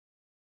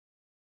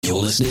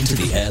You're listening to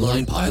the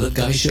Airline Pilot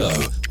Guy Show.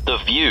 The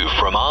view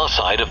from our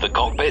side of the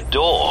cockpit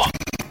door.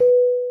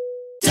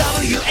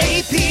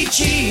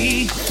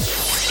 WAPG,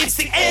 it's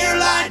the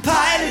Airline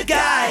Pilot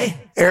Guy.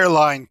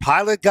 Airline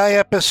Pilot Guy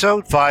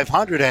episode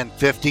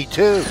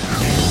 552. Yeah,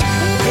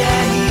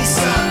 he's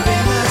up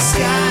in the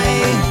sky.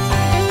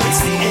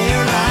 It's the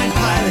Airline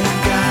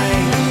Pilot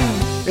Guy.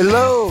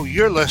 Hello,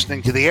 you're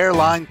listening to the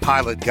Airline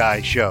Pilot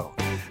Guy Show.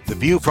 The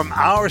view from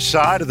our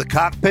side of the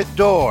cockpit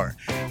door.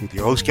 With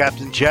your host,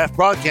 Captain Jeff,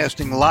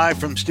 broadcasting live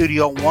from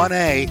Studio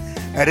 1A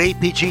at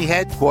APG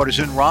headquarters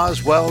in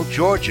Roswell,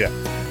 Georgia.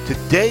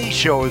 Today's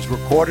show is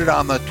recorded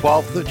on the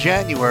 12th of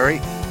January,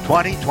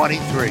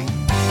 2023. Yeah,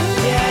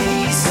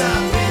 he's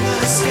up in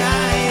the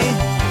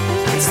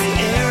sky. It's the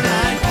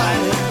Airline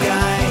Pilot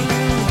Guy.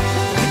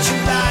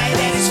 Picture light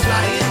and he's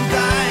flying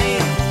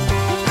by.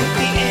 With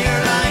the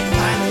Airline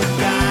Pilot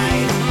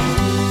Guy.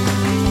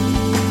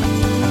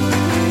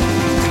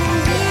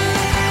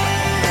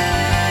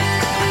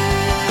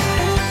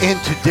 In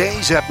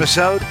today's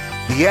episode,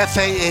 the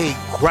FAA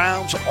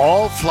grounds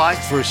all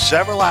flights for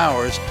several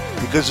hours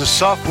because a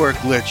software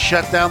glitch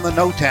shut down the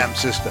NOTAM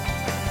system.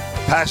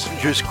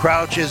 Passengers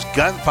crouch as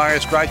gunfire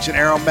strikes an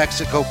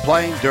Aeromexico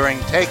plane during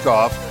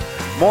takeoff.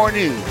 More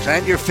news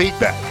and your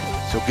feedback.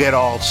 So get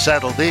all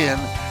settled in.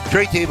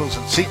 Tray tables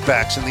and seat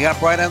backs in the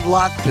upright and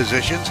locked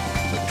positions.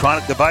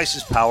 Electronic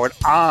devices powered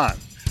on.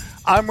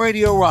 I'm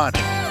Radio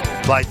Roger.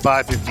 Flight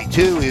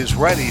 552 is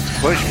ready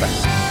for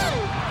pushback.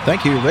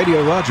 Thank you,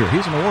 Radio Roger.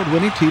 He's an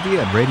award-winning TV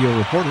and radio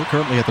reporter,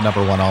 currently at the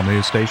number one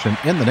all-news station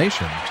in the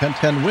nation,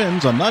 1010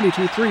 Winds on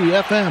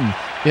 92.3 FM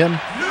in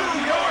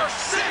New York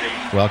City.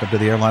 Welcome to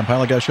the Airline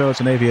Pilot Guy Show. It's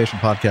an aviation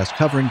podcast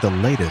covering the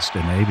latest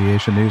in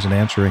aviation news and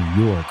answering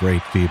your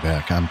great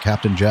feedback. I'm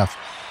Captain Jeff,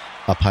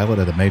 a pilot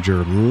at a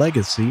major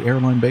legacy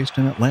airline based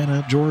in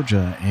Atlanta,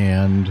 Georgia.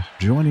 And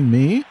joining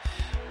me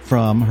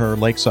from her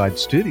lakeside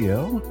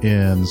studio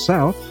in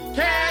South,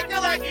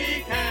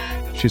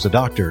 she's a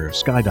doctor,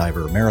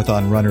 skydiver,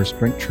 marathon runner,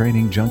 sprint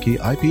training junkie,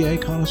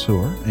 IPA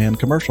connoisseur, and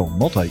commercial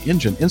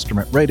multi-engine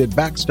instrument-rated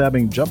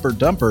backstabbing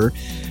jumper-dumper,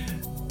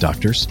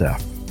 Dr.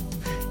 Steph.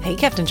 Hey,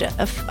 Captain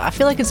Jeff. I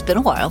feel like it's been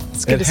a while.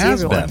 It's good to see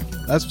everyone. It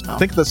has been. I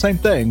think the same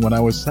thing when I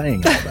was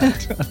saying all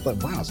that. I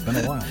thought, wow, it's been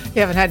a while.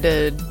 You haven't had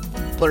to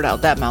blurt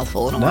out that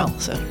mouthful in a while,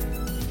 so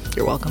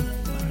you're welcome.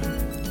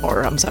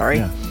 Or I'm sorry.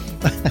 Yeah.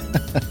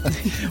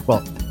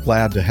 Well,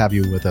 glad to have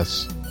you with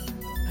us,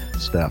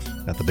 Steph,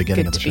 at the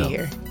beginning of the show. Good to be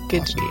here.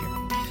 Good to be here.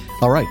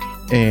 All right.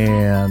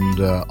 And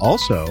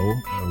also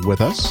with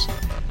us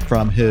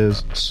from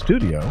his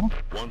studio,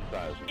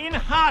 in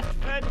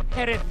Hartford,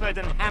 Hereford,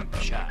 and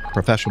Hampshire,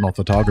 professional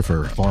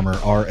photographer, former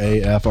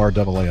RAF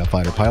RAAF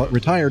fighter pilot,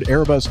 retired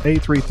Airbus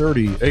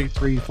A330,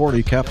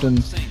 A340 captain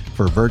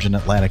for Virgin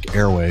Atlantic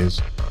Airways.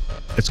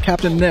 It's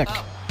Captain Nick.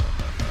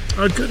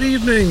 Good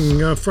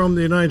evening from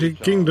the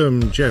United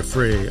Kingdom,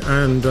 Jeffrey,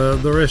 and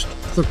the rest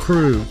of the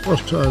crew.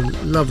 What a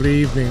lovely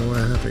evening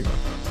we're having.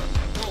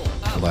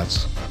 Well,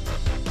 that's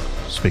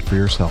speak for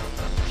yourself.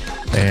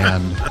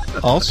 And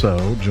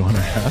also joining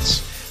us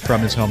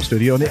from his home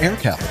studio in the Air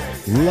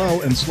Capital,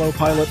 low and slow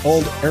pilot,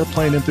 old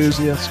airplane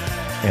enthusiast,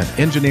 and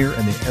engineer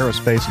in the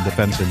aerospace and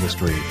defense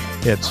industry.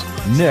 It's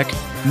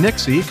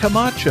Nixie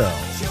Camacho.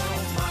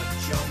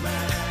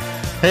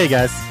 Hey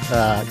guys,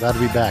 glad to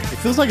be back. It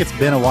feels like it's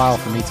been a while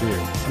for me too.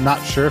 I'm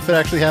not sure if it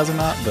actually has or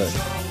not, but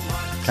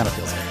it kind of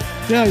feels like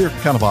it. Yeah, you're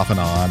kind of off and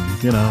on,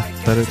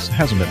 but it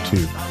hasn't been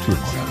too long,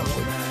 I don't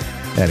think.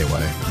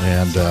 Anyway,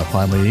 and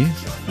finally,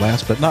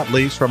 last but not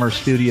least, from our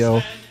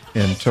studio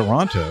in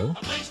Toronto,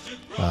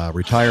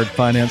 retired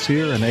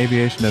financier and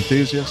aviation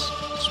enthusiast,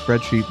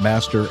 spreadsheet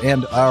master,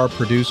 and our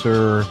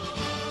producer,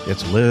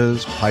 it's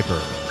Liz Piper.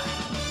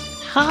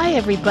 Hi,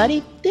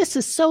 everybody. This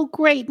is so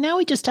great. Now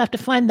we just have to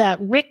find that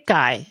Rick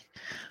guy.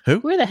 Who?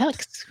 Where the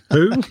heck's...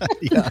 Who?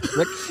 Yeah,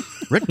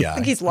 Rick guy. I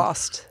think he's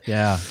lost.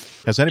 Yeah.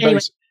 Has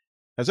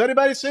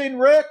anybody seen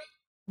Rick?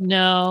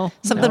 No.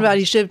 Something about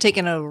he should have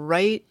taken a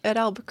right at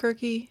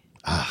Albuquerque.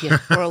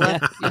 Or a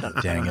left.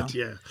 Dang it.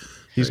 Yeah.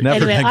 He's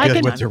never been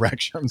good with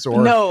directions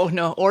or...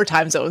 No, or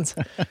time zones.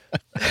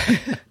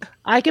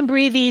 I can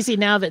breathe easy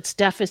now that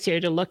Steph is here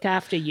to look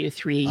after you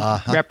three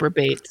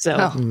reprobates. So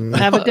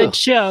have a good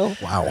show.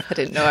 Wow. I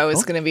didn't know I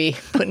was going to be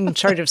put in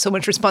charge of so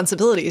much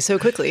responsibility so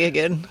quickly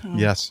again.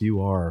 Yes,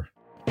 you are.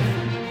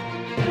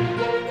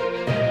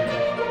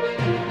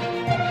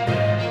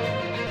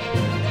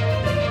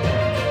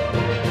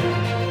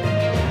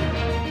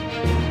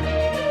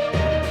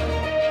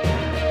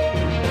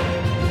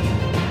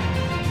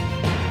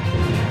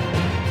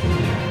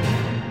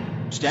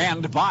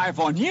 stand by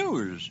for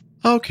news.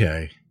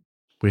 Okay.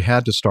 We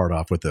had to start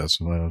off with this.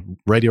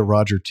 Radio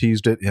Roger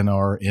teased it in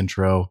our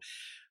intro.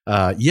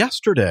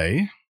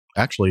 Yesterday,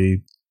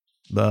 actually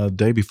the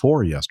day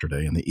before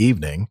yesterday in the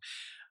evening,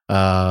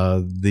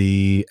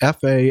 the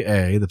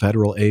FAA, the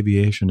Federal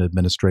Aviation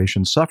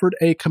Administration, suffered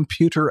a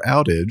computer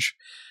outage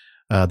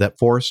that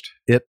forced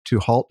it to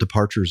halt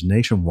departures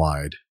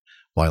nationwide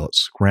while it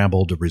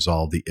scrambled to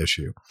resolve the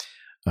issue.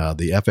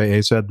 The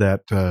FAA said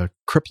that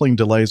crippling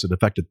delays that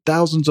affected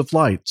thousands of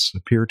flights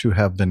appears to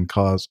have been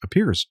caused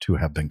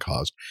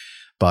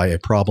by a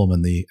problem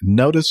in the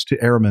Notice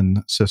to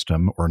Airmen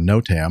system, or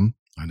NOTAM.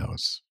 I know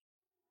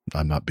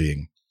I'm not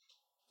being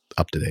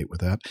up to date with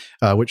that,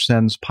 which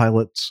sends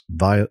pilots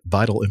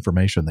vital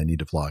information they need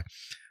to fly.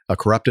 A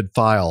corrupted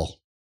file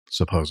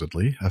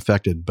supposedly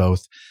affected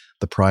both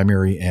the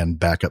primary and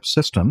backup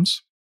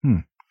systems.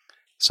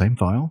 Same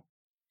file?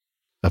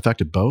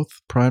 Affected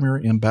both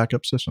primary and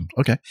backup systems.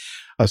 Okay.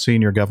 A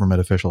senior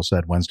government official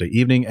said Wednesday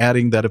evening,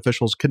 adding that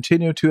officials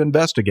continue to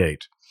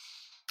investigate.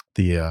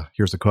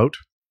 Here's the quote.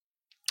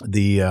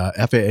 The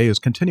FAA is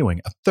continuing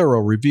a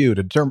thorough review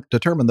to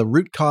determine the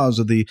root cause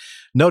of the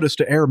Notice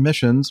to Air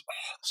Missions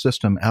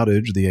system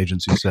outage, the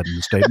agency said in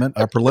the statement.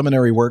 Our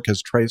preliminary work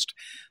has traced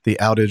the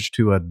outage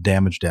to a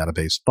damaged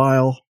database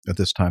file. At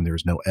this time, there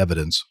is no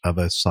evidence of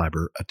a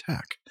cyber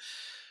attack.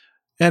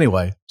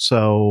 Anyway,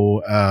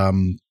 so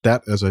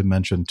that, as I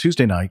mentioned,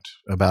 Tuesday night,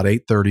 about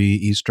 8:30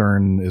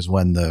 Eastern is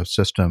when the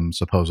system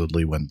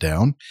supposedly went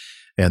down.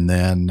 And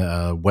then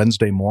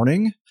Wednesday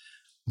morning,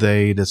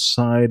 they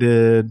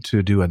decided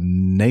to do a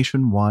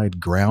nationwide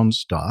ground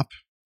stop.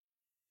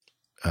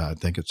 I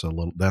think that's a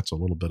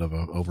little bit of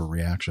an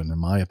overreaction, in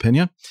my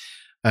opinion.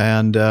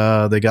 And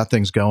they got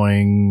things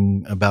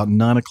going about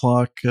 9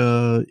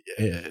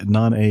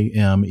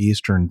 a.m.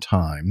 Eastern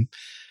time.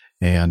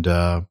 And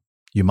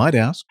you might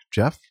ask,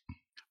 Jeff,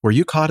 were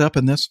you caught up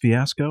in this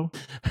fiasco?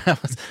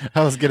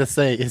 I was going to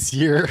say, is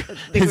your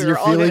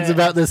feelings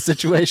about this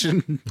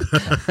situation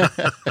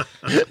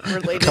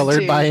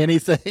colored by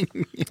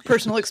anything?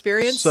 Personal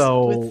experience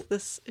with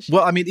this issue?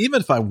 Well, I mean,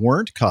 even if I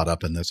weren't caught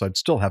up in this, I'd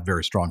still have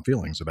very strong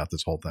feelings about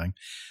this whole thing.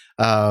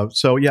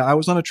 So yeah, I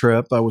was on a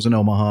trip. I was in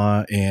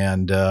Omaha,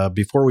 and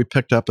before we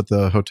picked up at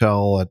the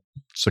hotel at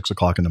 6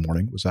 o'clock in the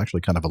morning, it was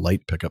actually kind of a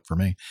late pickup for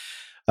me.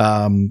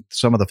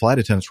 Some of the flight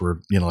attendants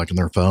were, like on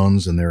their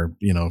phones, and they're,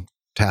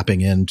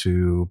 tapping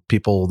into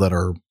people that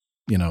are,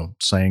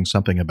 saying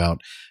something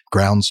about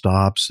ground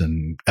stops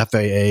and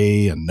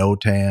FAA and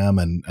NOTAM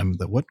and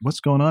what's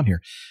going on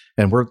here?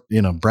 And we're,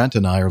 Brent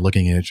and I are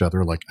looking at each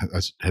other like,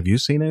 have you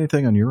seen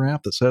anything on your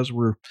app that says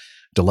we're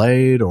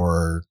delayed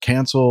or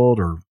canceled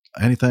or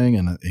anything?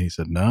 And he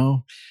said,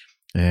 no.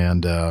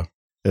 And,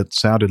 it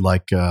sounded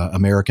like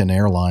American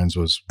Airlines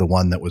was the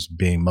one that was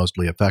being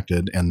mostly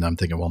affected. And I'm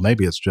thinking, well,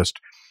 maybe it's just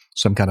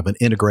some kind of an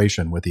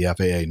integration with the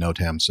FAA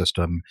NOTAM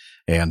system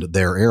and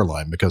their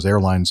airline, because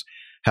airlines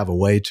have a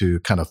way to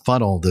kind of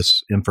funnel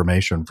this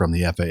information from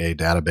the FAA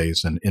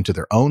database and into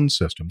their own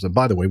systems. And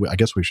by the way, I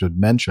guess we should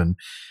mention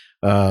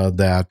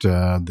that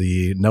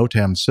the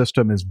NOTAM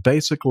system is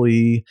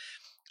basically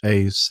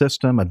a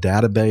system, a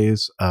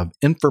database of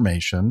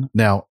information.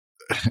 Now,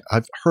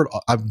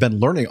 I've been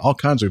learning all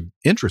kinds of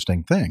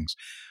interesting things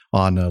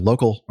on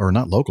national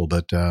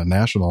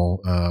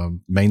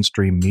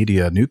mainstream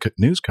media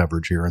news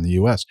coverage here in the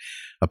U.S.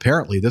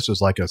 Apparently, this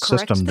is like a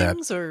system that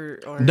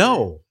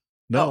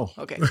no,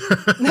 okay,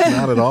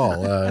 not at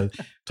all.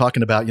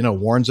 Talking about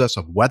warns us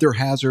of weather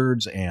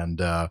hazards,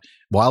 and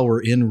while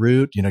we're en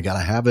route, got to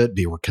have it.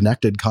 We're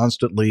connected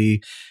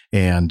constantly,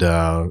 and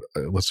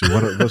let's see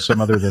what's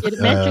some other that did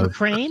it mention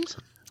cranes?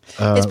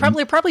 It's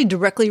probably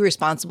directly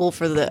responsible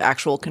for the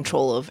actual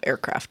control of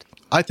aircraft.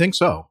 I think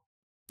so.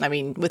 I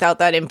mean, without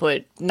that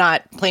input,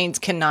 planes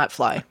cannot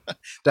fly.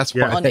 That's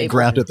why they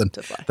grounded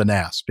the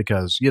NAS,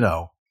 because,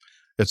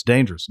 it's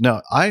dangerous.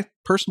 No, I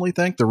personally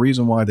think the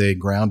reason why they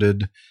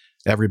grounded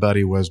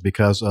everybody was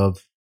because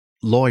of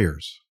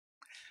lawyers.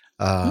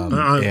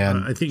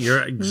 I think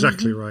you're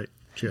exactly right,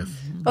 Jeff.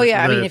 Oh,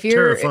 yeah. They're I mean, if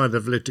you're terrified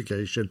of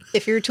litigation.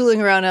 If you're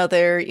tooling around out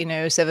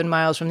there, 7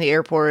 miles from the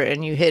airport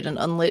and you hit an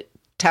unlit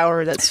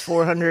tower that's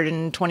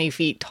 420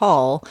 feet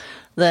tall,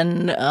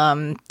 then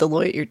the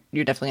lawyer,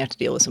 you definitely have to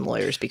deal with some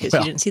lawyers because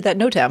you didn't see that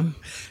NOTAM.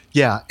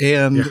 Yeah,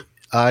 and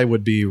I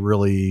would be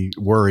really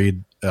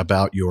worried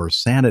about your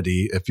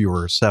sanity if you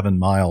were 7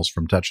 miles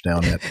from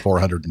touchdown at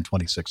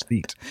 426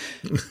 feet.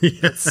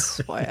 That's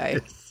why I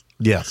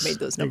made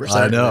those numbers.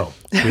 I know.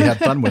 We had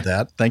fun with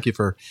that. Thank you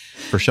for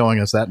showing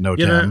us that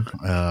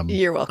NOTAM.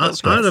 You're welcome.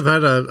 I'd have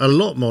had a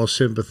lot more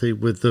sympathy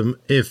with them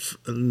if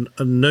a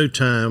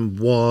NOTAM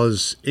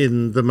was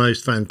in the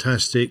most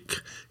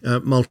fantastic,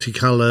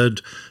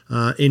 multicolored,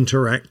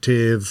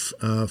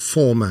 interactive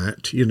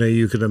format.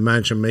 You could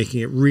imagine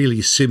making it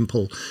really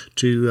simple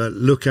to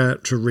look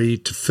at, to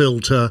read, to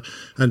filter,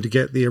 and to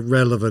get the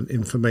irrelevant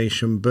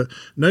information. But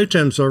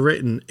NOTAMs are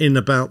written in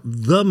about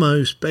the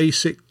most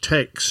basic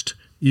text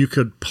you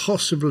could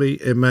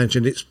possibly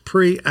imagine. It's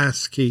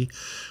pre-ASCII.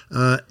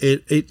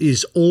 It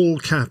is all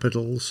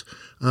capitals,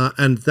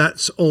 and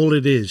that's all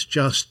it is,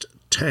 just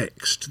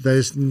text.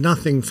 There's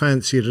nothing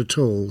fancy at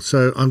all.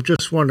 So I'm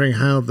just wondering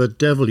how the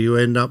devil you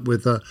end up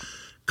with a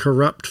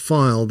corrupt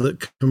file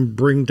that can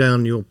bring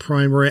down your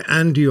primary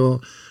and your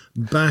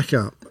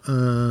backup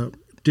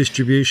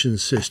distribution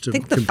system. I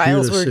think the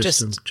files were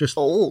just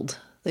old.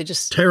 They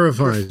just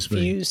terrifies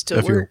refused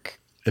to work.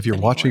 If you're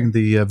watching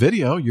the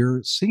video,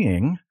 you're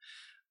seeing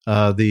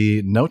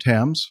the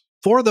NOTAMs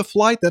for the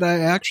flight that I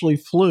actually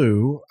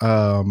flew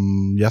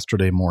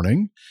yesterday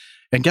morning.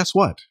 And guess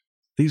what?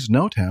 These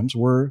NOTAMs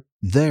were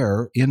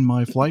there in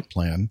my flight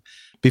plan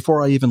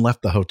before I even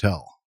left the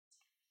hotel.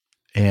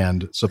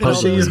 And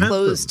supposedly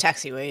closed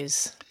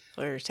taxiways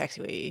or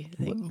taxiway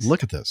things.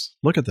 Look at this.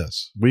 Look at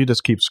this. We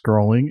just keep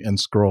scrolling and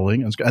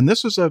scrolling. And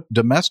this is a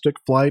domestic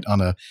flight on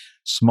a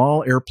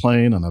small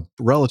airplane on a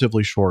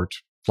relatively short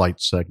flight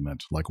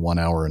segment, like 1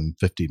 hour and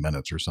 50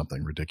 minutes or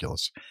something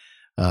ridiculous.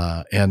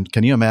 And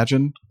can you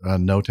imagine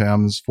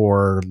NOTAMs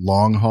for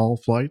long haul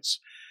flights?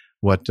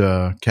 What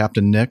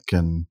Captain Nick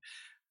and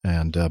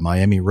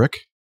Miami Rick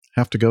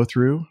have to go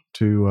through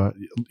to,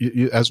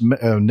 as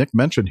Nick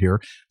mentioned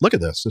here, look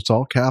at this. It's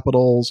all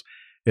capitals.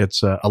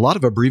 It's a lot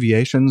of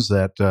abbreviations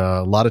that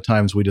a lot of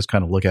times we just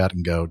kind of look at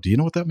and go, do you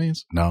know what that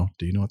means? No.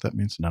 Do you know what that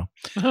means? No.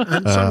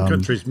 And some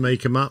countries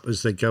make them up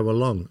as they go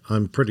along,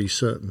 I'm pretty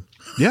certain.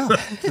 Yeah.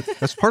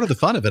 That's part of the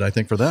fun of it, I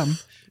think, for them.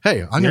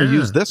 Hey, I'm going to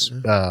use this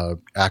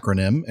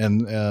acronym,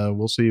 and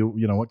we'll see,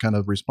 what kind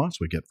of response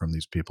we get from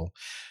these people.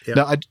 Yeah.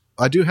 Now,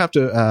 I do have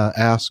to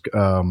ask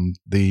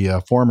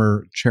the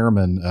former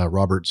chairman,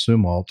 Robert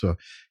Sumalt.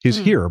 He's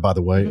here, by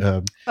the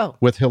way,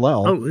 with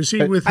Hillel. Oh, is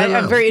he with Hillel?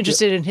 I'm very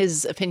interested in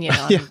his opinion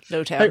on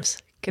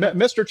NOTAMs. Hey,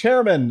 Mr.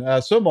 Chairman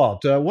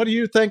Sumalt, what do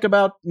you think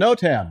about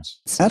NOTAMs?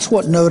 That's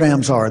what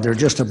NOTAMs are. They're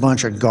just a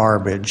bunch of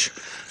garbage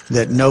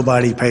that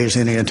nobody pays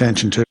any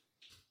attention to.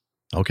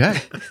 Okay,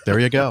 there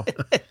you go.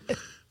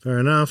 Fair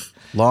enough.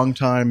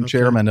 Longtime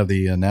chairman of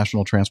the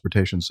National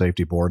Transportation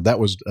Safety Board. That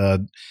was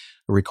a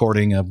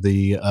recording of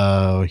the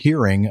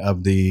hearing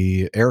of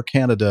the Air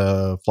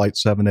Canada Flight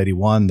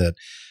 781 that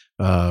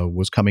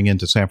was coming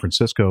into San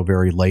Francisco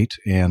very late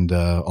and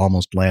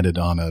almost landed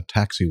on a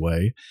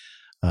taxiway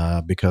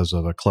because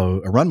of a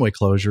runway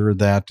closure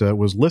that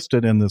was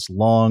listed in this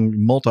long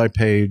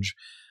multi-page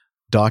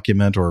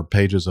document or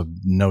pages of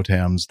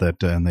NOTAMs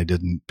that, and they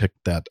didn't pick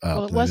that up.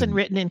 Well, it wasn't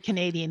written in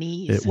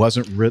Canadianese. It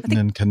wasn't written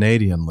in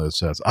Canadian, Liz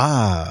says.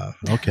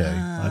 Okay.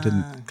 I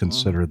didn't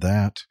consider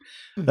that.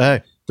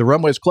 Hey, the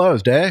runway's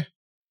closed, eh?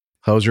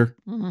 Hoser.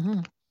 Mm-hmm.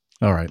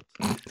 All right.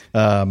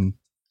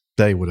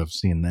 They would have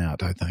seen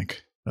that, I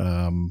think.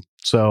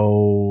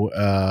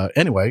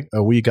 Anyway,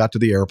 we got to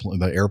the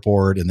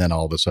airport, and then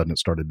all of a sudden it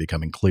started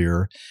becoming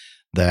clear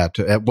that,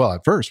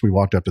 at first we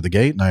walked up to the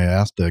gate and I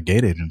asked the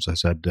gate agents, I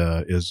said,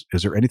 is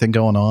there anything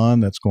going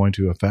on that's going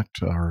to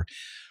affect our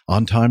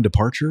on-time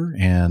departure?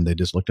 And they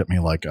just looked at me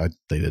like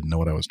they didn't know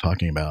what I was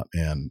talking about.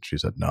 And she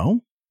said,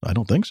 no, I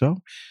don't think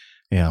so.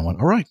 And I went,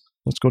 all right,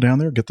 let's go down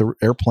there, get the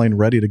airplane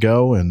ready to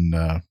go,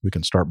 and we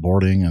can start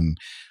boarding. And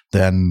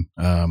then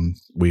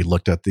we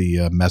looked at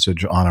the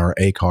message on our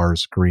ACAR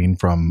screen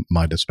from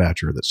my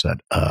dispatcher that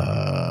said,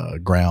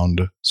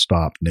 ground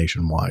stop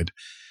nationwide.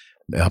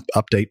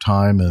 Update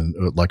time and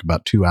like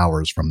about 2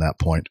 hours from that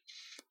point.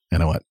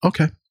 And I went,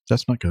 okay,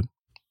 that's not good.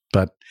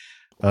 But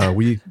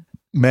we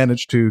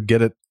managed to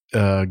get it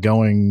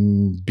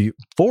going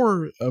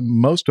before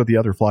most of the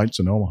other flights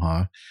in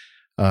Omaha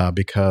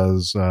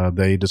because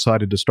they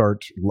decided to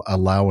start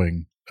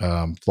allowing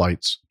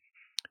flights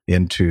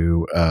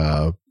into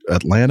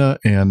Atlanta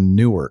and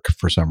Newark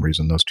for some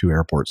reason. Those two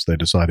airports, they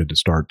decided to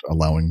start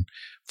allowing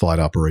flight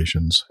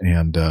operations.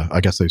 And I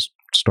guess they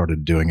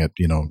started doing it,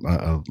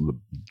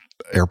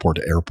 airport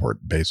to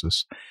airport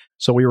basis.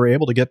 So we were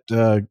able to get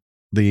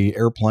the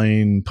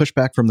airplane pushed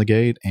back from the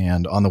gate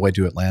and on the way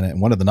to Atlanta. And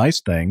one of the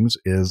nice things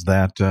is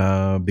that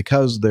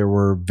because there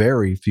were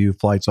very few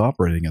flights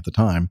operating at the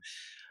time,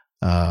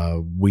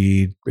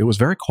 it was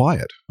very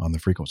quiet on the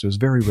frequency. It was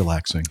very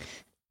relaxing.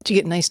 Did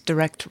you get nice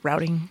direct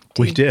routing?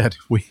 We did.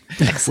 We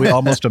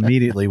almost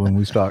immediately, when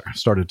we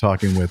started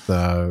talking with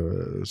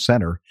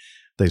Center,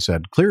 they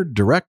said, cleared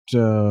direct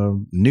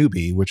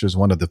newbie, which is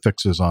one of the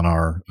fixes on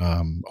our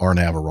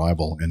RNAV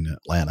arrival in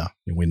Atlanta.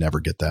 And we never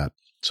get that.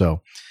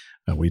 So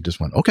we just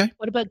went, okay.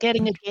 What about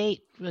getting a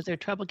gate? Was there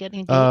trouble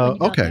getting a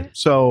gate? Okay.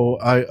 So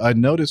I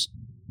noticed,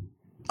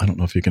 I don't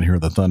know if you can hear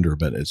the thunder,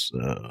 but it's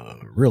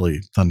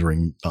really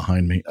thundering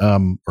behind me,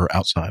 or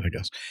outside, I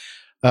guess.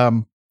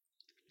 I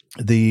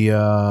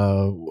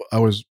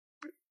was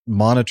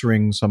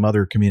monitoring some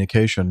other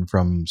communication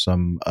from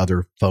some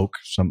other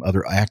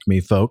Acme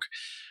folk.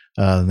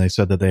 And they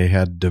said that they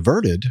had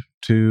diverted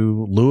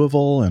to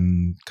Louisville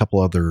and a couple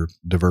other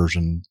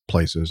diversion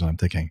places. And I'm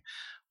thinking,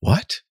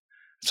 what?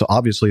 So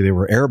obviously they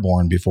were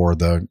airborne before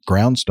the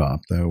ground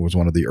stop. That was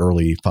one of the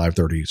early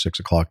 5:30, 6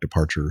 o'clock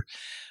departures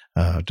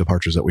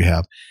that we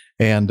have.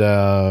 And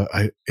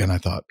I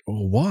thought,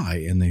 well,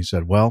 why? And they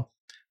said, well,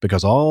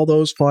 because all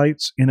those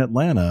flights in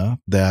Atlanta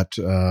that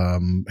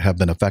have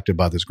been affected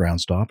by this ground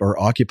stop are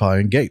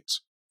occupying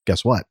gates.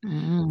 Guess what?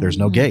 There's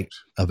no gate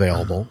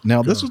available.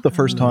 Now, this is the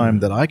first time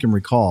that I can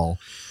recall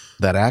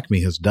that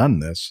Acme has done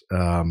this.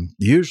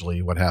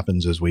 Usually what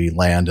happens is we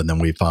land and then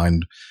we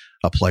find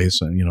a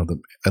place, and the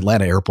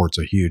Atlanta airport's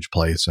a huge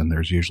place, and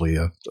there's usually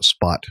a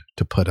spot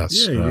to put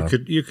us. Yeah,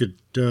 you could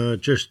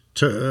just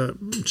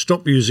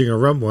stop using a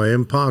runway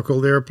and park all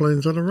the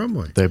airplanes on a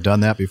runway. They've done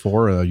that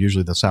before.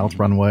 Usually the south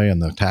runway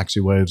and the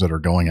taxiways that are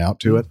going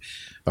out to it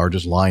are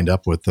just lined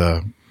up with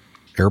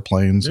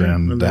airplanes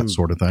and that then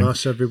sort of thing.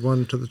 Bus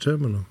everyone to the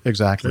terminal.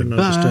 Exactly. Didn't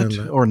understand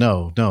that. Or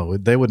no,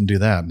 they wouldn't do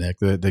that, Nick.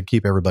 They'd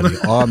keep everybody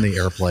on the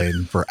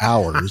airplane for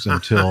hours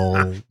until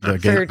the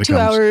gate For becomes 2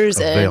 hours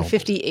available. and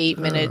 58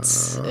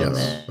 minutes, and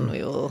then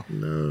we will.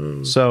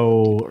 No.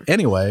 So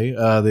anyway,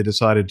 they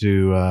decided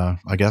to,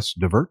 I guess,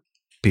 divert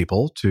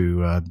people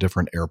to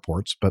different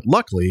airports. But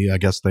luckily, I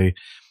guess they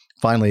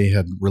finally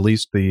had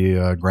released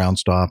the ground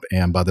stop,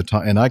 and by the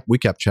time, we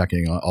kept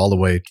checking all the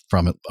way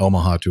from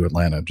Omaha to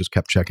Atlanta, just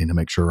kept checking to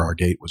make sure our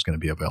gate was going to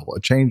be available.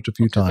 It changed a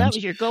few times. That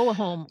was your go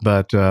home.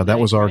 But that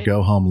was our right?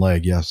 go home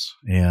leg, yes.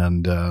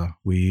 And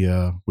we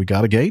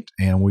got a gate,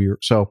 and we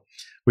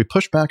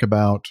pushed back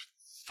about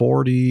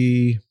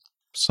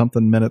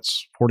 40-something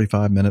minutes,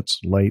 45 minutes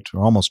late,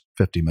 or almost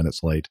 50 minutes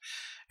late.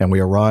 And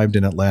we arrived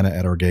in Atlanta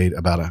at our gate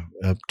about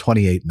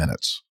 28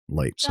 minutes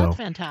late. That's so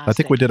fantastic. I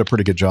think we did a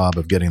pretty good job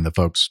of getting the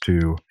folks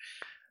to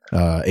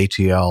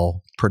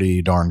ATL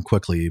pretty darn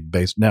quickly.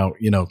 Because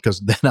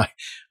then I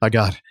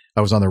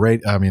was on the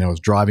radio. I mean, I was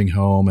driving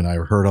home and I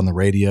heard on the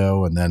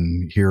radio, and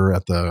then here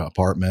at the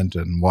apartment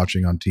and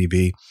watching on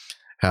TV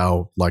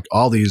how like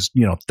all these,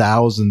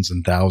 thousands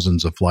and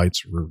thousands of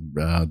flights were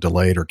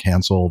delayed or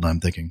canceled.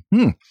 I'm thinking,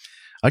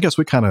 I guess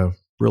we kind of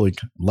really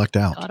lucked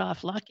out. Got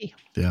off lucky.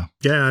 Yeah.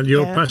 Yeah, and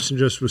your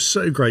passengers were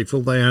so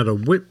grateful they had a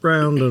whip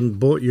round and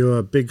bought you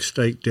a big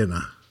steak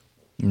dinner.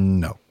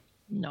 No,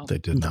 they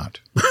did not.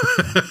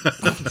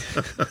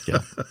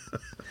 Yeah.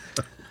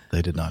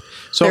 They did not.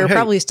 So They were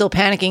probably still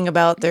panicking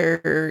about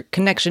their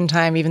connection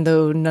time, even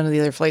though none of the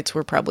other flights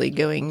were probably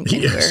going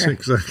anywhere. Yes,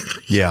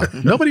 exactly. Yeah.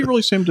 Nobody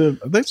really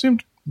they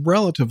seemed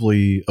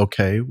relatively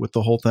okay with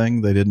the whole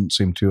thing. They didn't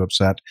seem too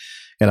upset.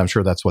 And I'm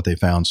sure that's what they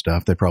found,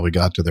 Steph. They probably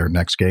got to their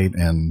next gate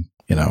and,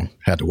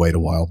 had to wait a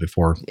while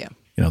before,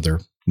 their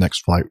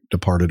next flight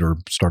departed or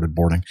started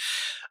boarding.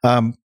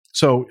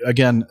 So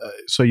again,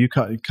 so you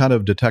kind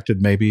of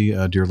detected maybe,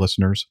 dear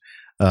listeners,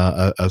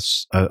 a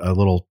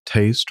little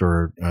taste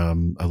or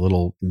a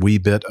little wee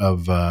bit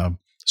of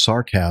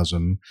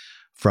sarcasm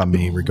from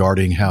me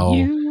regarding how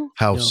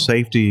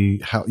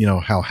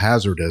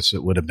hazardous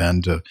it would have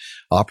been to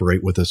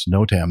operate with this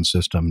NOTAM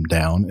system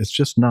down. It's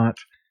just not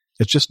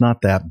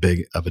that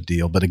big of a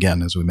deal. But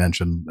again, as we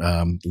mentioned,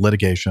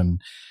 litigation,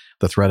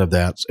 the threat of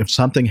that, if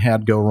something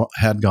had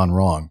gone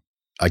wrong,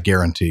 I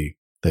guarantee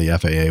the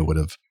FAA would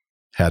have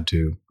had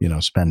to,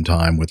 spend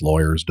time with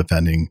lawyers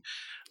defending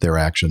their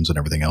actions and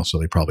everything else. So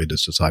they probably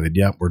just decided,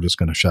 we're just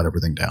going to shut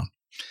everything down.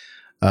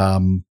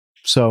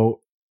 So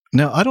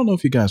now I don't know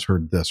if you guys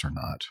heard this or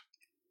not,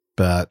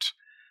 but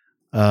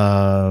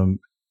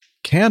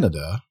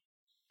Canada,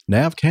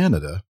 NAV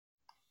Canada,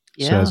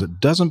 says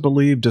it doesn't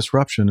believe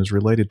disruption is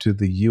related to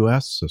the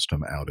U.S.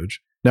 system outage.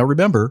 Now,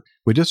 remember,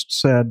 we just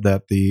said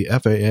that the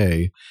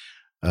FAA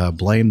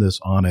blamed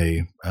this on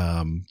a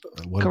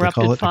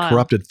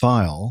corrupted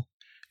file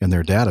in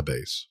their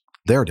database.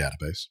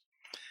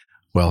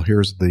 Well,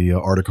 here's the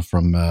article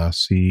from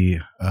CBC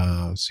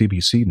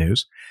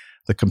News.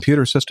 The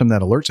computer system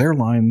that alerts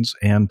airlines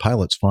and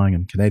pilots flying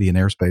in Canadian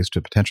airspace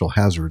to potential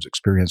hazards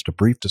experienced a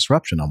brief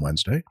disruption on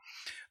Wednesday.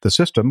 The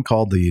system,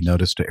 called the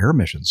Notice to Air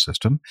Missions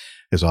System,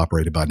 is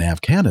operated by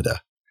NAV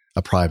Canada,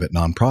 a private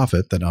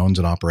nonprofit that owns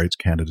and operates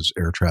Canada's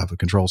air traffic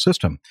control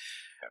system.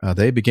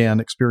 They began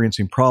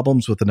experiencing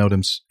problems with the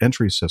NOTAM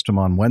entry system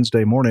on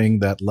Wednesday morning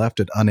that left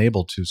it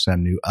unable to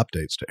send new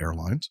updates to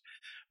airlines.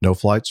 No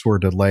flights were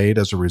delayed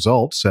as a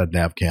result, said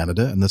NAV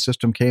Canada, and the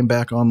system came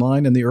back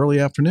online in the early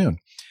afternoon.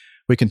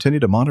 We continue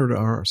to monitor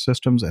our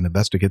systems and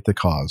investigate the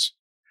cause.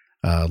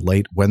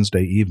 Late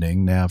Wednesday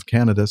evening, NAV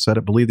Canada said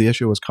it believed the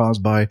issue was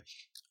caused by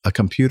a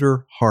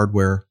computer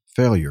hardware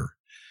failure.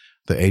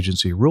 The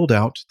agency ruled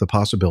out the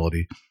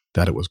possibility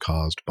that it was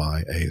caused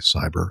by a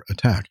cyber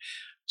attack.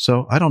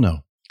 So I don't know.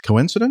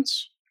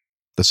 Coincidence?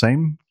 The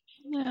same?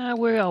 Yeah,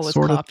 we're always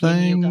sort of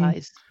copying thing? you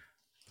guys.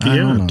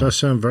 Yeah, it does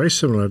sound very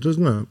similar,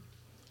 doesn't it?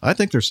 I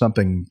think there's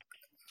something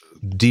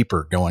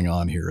deeper going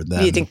on here.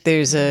 Do you think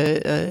there's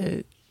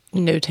a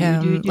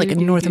NOTAM, like a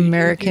North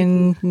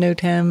American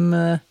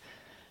NOTAM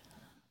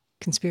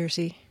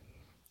conspiracy?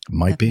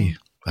 Might be.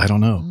 I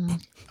don't know.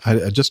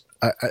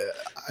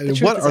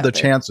 What are the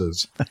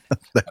chances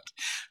that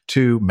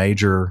two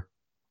major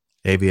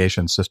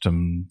aviation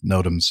system,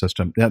 NOTAM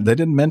system, they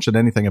didn't mention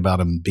anything about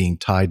them being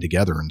tied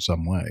together in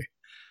some way.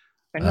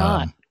 They're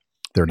not.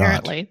 They're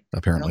Apparently. not.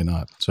 Apparently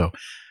not. So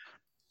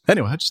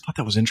anyway, I just thought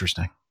that was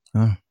interesting.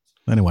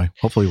 Anyway,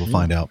 hopefully we'll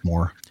find out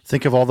more.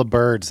 Think of all the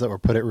birds that were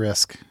put at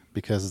risk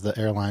because the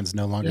airlines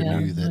no longer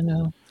knew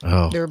that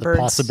There were the birds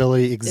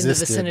possibility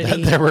existed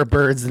that there were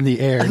birds in the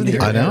air near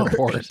the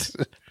airport.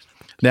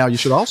 Now, you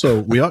should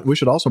also we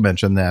should also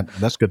mention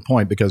that's a good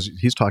point, because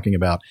he's talking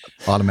about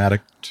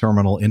Automatic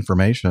Terminal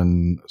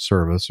Information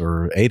Service,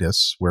 or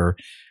ATIS, where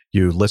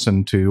you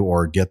listen to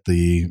or get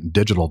the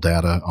digital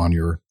data on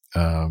your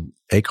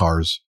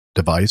ACARS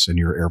device in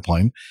your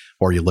airplane,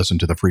 or you listen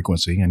to the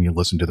frequency and you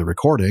listen to the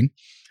recording.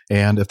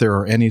 And if there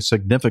are any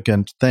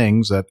significant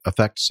things that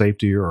affect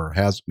safety or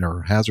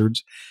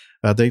hazards,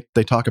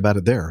 they talk about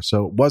it there.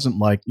 So it wasn't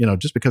like,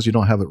 just because you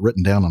don't have it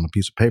written down on a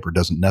piece of paper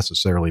doesn't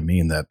necessarily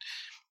mean that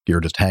you're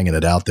just hanging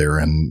it out there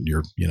and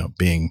you're,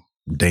 being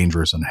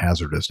dangerous and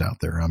hazardous out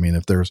there. I mean,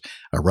 if there's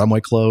a runway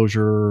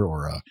closure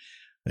or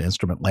an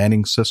instrument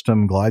landing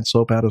system glide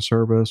slope out of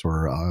service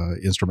or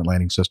instrument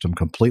landing system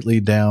completely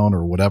down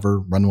or whatever,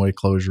 runway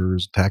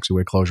closures,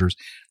 taxiway closures,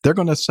 they're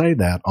going to say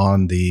that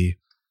on the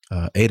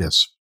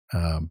ATIS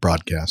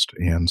broadcast.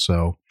 And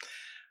so,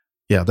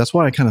 yeah, that's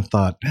why I kind of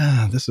thought,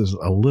 this is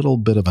a little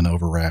bit of an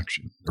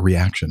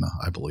reaction,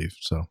 I believe.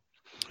 So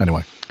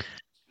anyway.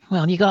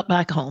 Well, you got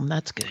back home.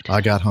 That's good.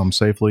 I got home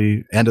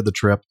safely, ended the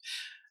trip,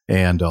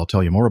 and I'll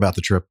tell you more about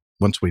the trip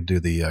once we do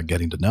the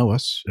getting to know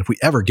us. If we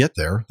ever get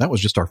there, that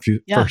was just our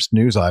first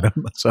news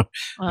item. So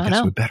I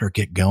guess we better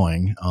get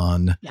going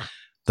on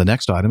the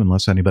next item,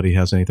 unless anybody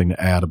has anything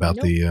to add about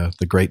the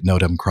great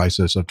NOTAM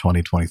crisis of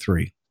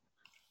 2023.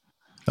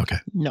 Okay.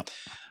 No.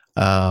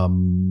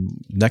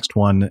 Next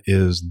one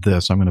is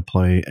this. I'm going to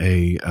play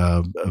a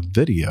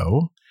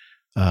video,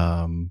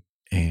 and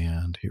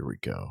here we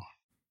go.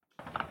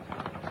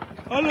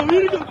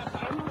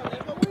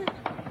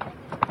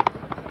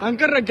 Están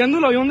cargando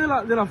el avión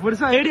de la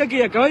Fuerza Aérea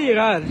que acaba de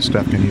llegar.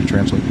 Steph, can you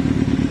translate?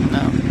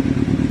 No.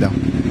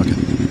 Okay.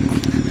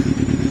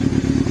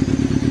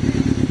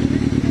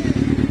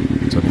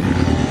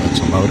 It's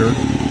a motor.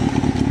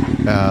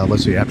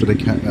 Let's see. After they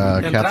captured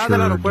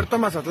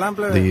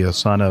the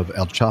son of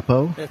El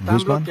Chapo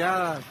Guzman,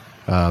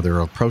 there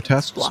are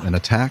protests and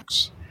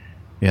attacks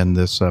in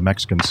this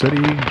Mexican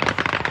city.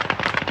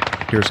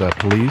 Here's a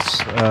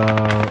police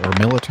or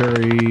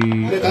military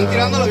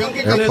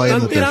airplane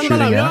that they're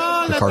shooting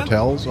at. The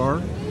cartels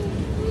are.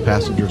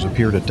 Passengers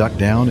appear to duck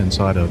down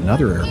inside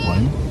another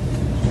airplane.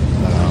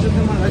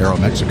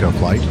 Aeromexico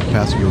flight.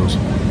 Passenger's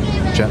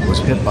jet was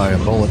hit by a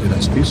bullet in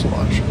its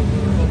fuselage.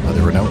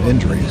 There were no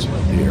injuries,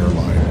 the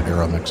airline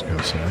Aeromexico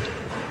said.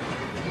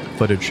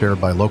 Footage shared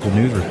by local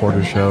news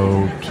reporters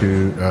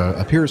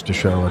appears to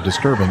show a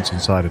disturbance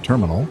inside a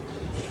terminal.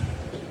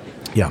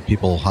 Yeah,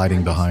 people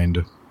hiding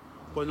behind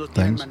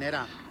things.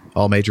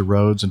 All major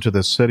roads into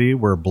the city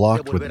were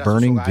blocked with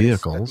burning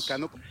vehicles.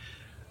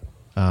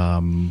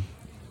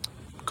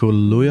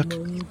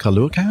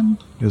 Culhuacan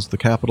is the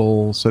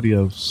capital city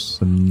of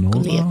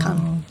Sonora.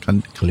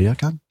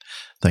 Culiacan.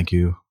 Thank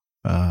you,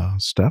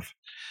 Steph.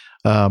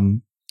 A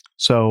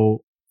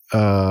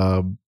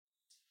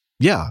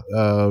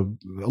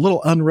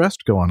little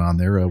unrest going on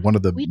there. One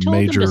of the we told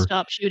major them to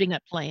stop shooting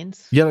at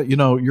planes. Yeah,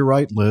 you're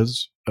right,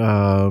 Liz.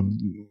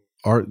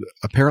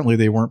 Apparently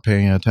they weren't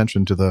paying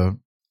attention to the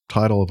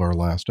title of our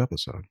last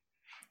episode.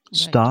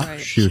 Stop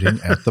shooting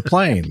at the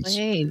planes.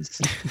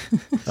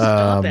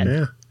 Stop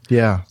it.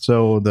 Yeah.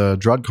 So the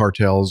drug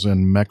cartels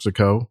in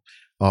Mexico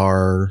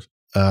are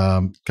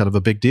kind of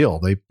a big deal.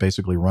 They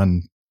basically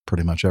run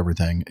pretty much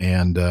everything.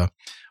 And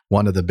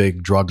one of the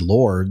big drug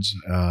lords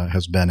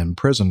has been in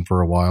prison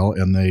for a while.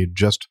 And they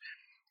just,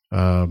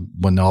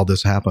 when all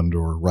this happened,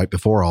 or right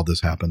before all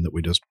this happened that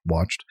we just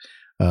watched,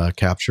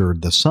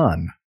 captured the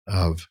son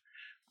of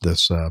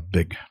this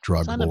big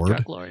drug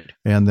lord.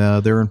 And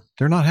they're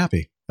not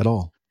happy at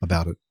all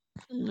about it.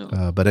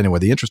 No. But anyway,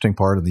 the interesting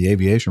part of the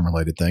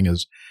aviation-related thing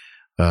is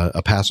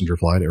a passenger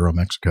flight,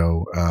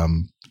 Aeromexico,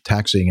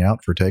 taxiing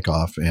out for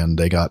takeoff, and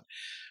they got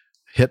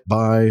hit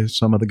by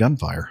some of the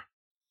gunfire,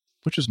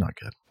 which is not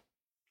good.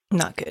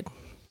 Not good.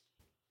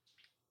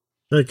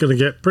 They're going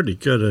to get pretty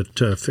good at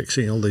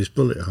fixing all these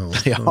bullet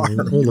holes.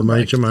 All the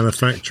major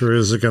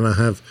manufacturers are going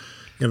to have,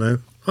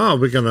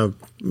 we're going to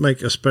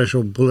make a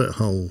special bullet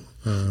hole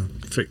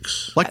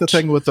fix. Like the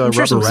thing with the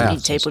rubber some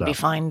rafts. Speed tape would be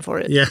fine for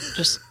it. Yeah.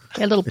 Just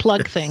a little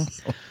plug thing.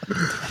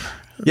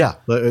 Yeah,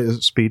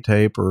 speed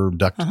tape or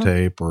duct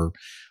tape or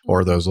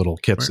those little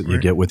kits that you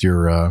get with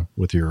your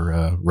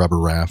rubber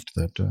raft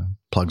that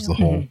plugs the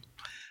hole.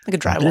 Like a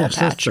drywall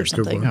patch or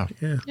something.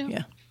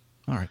 Yeah.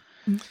 All right.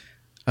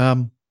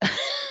 All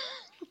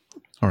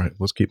right,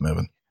 let's keep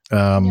moving.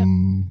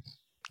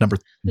 Number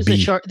This B.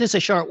 is a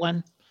short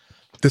one.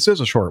 This is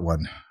a short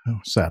one,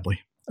 sadly.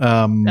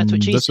 That's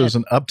what she this said. is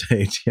an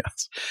update,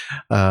 yes.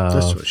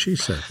 That's what she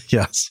said.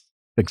 Yes,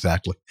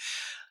 exactly.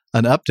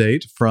 An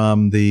update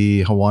from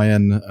the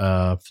Hawaiian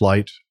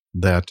flight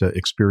that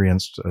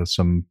experienced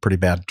some pretty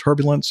bad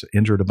turbulence,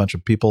 injured a bunch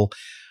of people.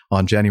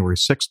 On January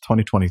 6,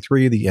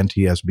 2023, the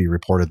NTSB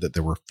reported that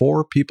there were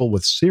 4 people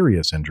with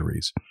serious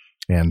injuries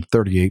and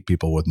 38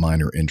 people with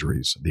minor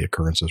injuries. The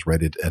occurrence is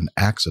rated an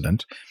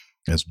accident,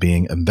 as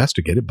being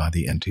investigated by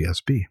the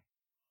NTSB.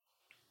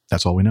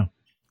 That's all we know.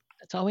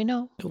 That's all we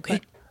know. Okay.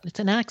 But it's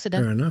an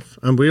accident. Fair enough.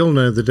 And we all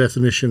know the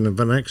definition of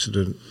an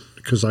accident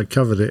because I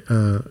covered it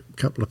a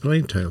couple of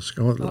plane tales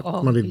ago.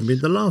 Might even be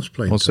the last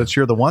plane Well, tale. since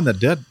you're the one that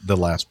did the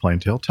last plane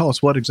tale, tell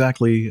us what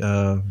exactly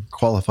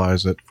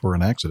qualifies it for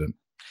an accident.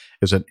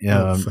 Is it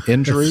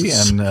injury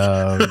and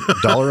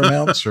dollar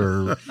amounts,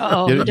 or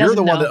you're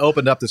the one that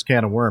opened up this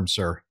can of worms,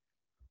 sir?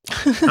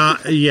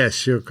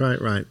 Yes, you're quite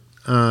right.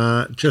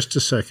 Just a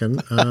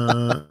second.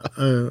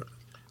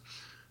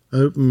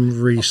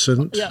 Open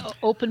recent. Yeah,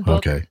 open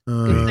book. Okay.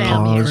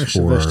 Exam Pause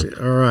here.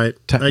 for All right.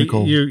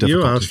 technical You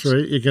difficulties. asked for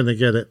it. You're going to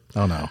get it.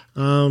 Oh, no.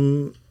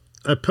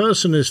 A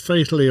person is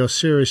fatally or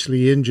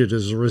seriously injured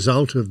as a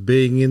result of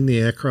being in the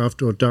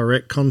aircraft or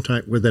direct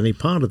contact with any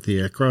part of the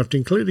aircraft,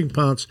 including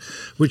parts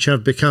which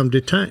have become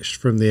detached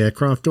from the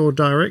aircraft, or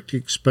direct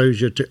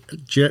exposure to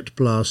jet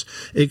blasts,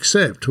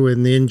 except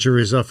when the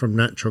injuries are from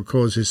natural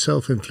causes,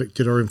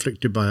 self-inflicted or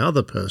inflicted by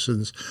other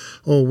persons,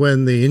 or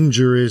when the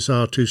injuries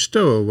are to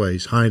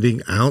stowaways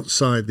hiding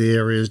outside the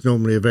areas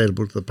normally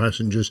available to the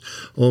passengers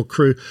or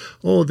crew,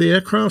 or the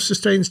aircraft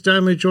sustains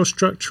damage or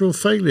structural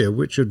failure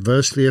which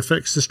adversely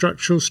affects the structural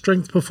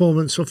strength,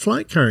 performance or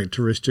flight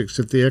characteristics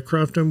of the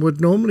aircraft and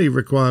would normally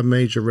require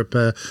major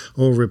repair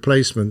or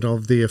replacement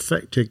of the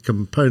affected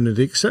component,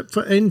 except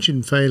for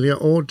engine failure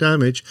or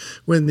damage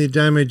when the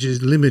damage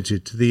is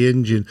limited to the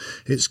engine,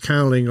 its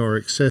cowling or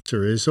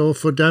accessories, or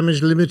for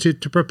damage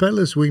limited to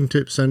propellers,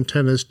 wingtips,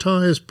 antennas,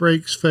 tyres,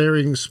 brakes,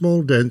 fairings,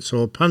 small dents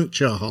or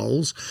puncture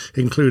holes,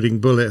 including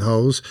bullet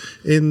holes,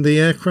 in the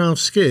aircraft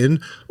skin,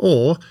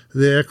 or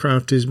the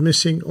aircraft is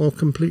missing or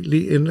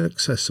completely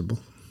inaccessible.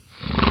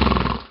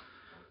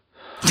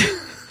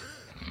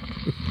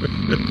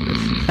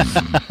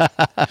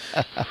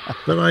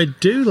 But I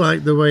do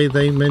like the way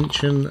they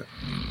mention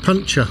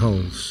puncture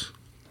holes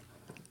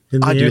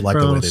in the I do like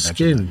the way they aircraft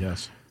skin. mention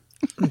that,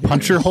 yes.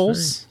 Puncture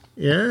holes?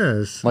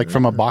 Yes. Like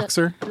from a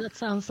boxer? That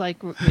sounds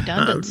like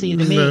redundancy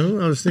to me.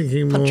 No, I was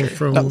thinking more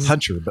from Not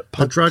puncher, but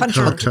a drug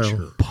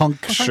cartel.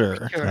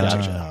 Puncture.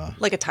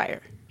 Like a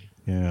tire.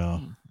 Yeah.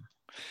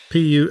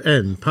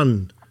 P-U-N,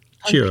 pun.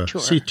 Cure.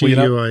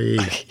 C-T-U-I-E.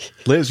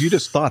 Liz, you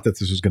just thought that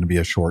this was going to be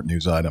a short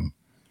news item.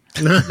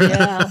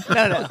 Yeah.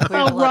 No.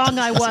 How wrong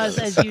I was,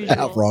 as usual.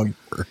 How wrong you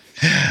were.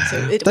 So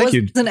it Thank was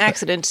you. an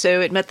accident, so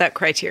it met that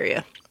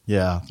criteria.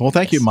 Yeah. Well,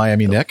 thank you,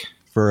 Miami Nick,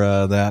 for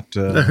that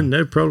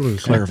No problem.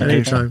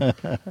 clarification.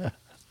 Anytime.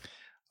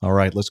 All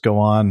right, let's go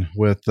on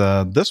with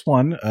this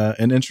one.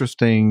 An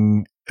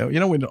interesting, we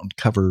don't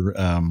cover,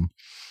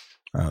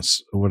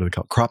 what do they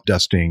call it? Crop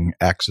dusting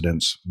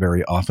accidents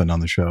very often on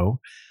the show.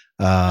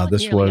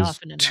 This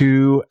was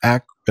two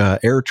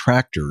air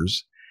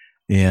tractors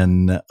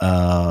in,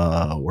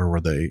 where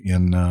were they?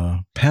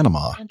 In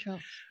Panama.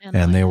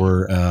 And they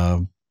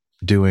were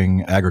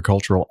doing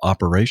agricultural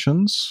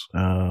operations.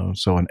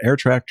 So an air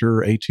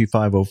tractor,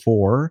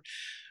 AT504,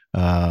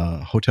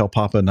 Hotel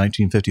Papa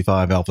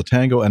 1955 Alpha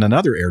Tango, and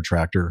another air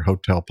tractor,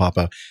 Hotel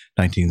Papa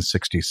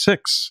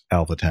 1966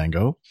 Alpha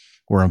Tango,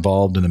 were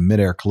involved in a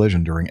mid-air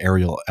collision during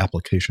aerial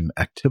application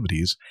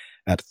activities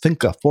at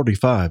Finca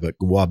 45 at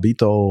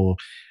Guabito,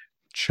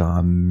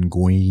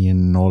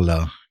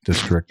 Changuinola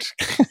district.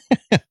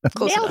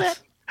 Close Nailed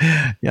enough.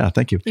 it. Yeah,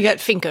 thank you. You got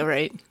Finca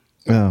right.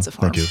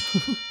 Thank you.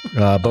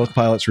 Both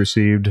pilots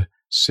received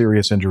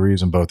serious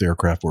injuries and both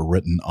aircraft were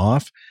written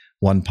off.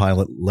 One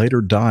pilot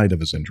later died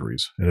of his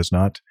injuries. It has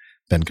not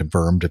been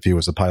confirmed if he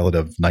was a pilot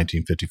of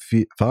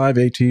 1955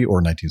 AT or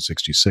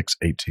 1966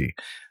 AT.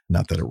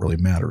 Not that it really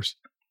matters.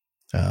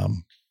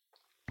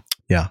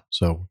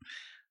 So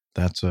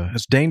that's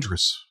it's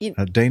dangerous.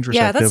 A dangerous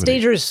activity. That's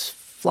dangerous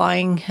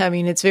flying. I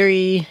mean, it's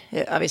very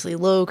obviously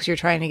low because you're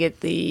trying to get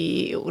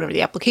whatever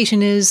the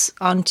application is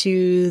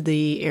onto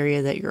the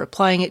area that you're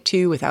applying it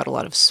to without a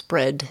lot of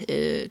spread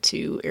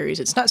to areas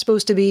it's not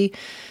supposed to be.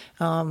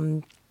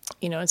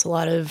 It's a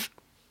lot of.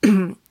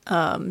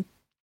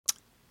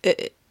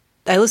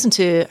 I listened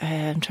to.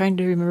 I'm trying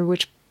to remember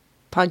which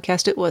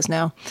podcast it was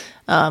now,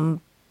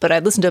 but I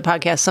listened to a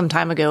podcast some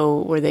time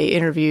ago where they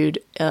interviewed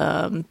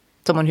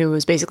someone who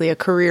was basically a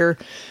career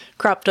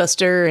crop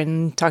duster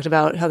and talked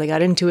about how they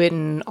got into it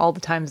and all the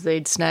times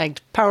they'd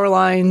snagged power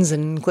lines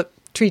and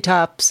clipped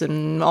treetops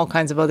and all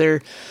kinds of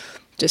other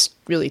just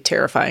really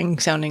terrifying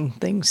sounding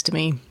things to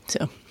me.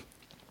 So,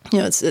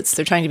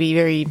 they're trying to be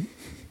very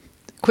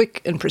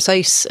quick and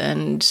precise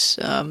and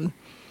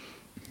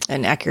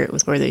accurate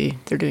with where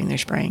they're doing their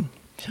spraying.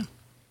 So.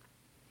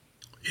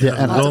 Yeah,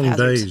 and long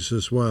days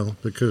as well,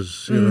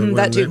 because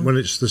when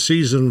it's the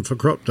season for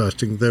crop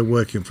dusting, they're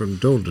working from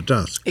dawn to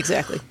dusk.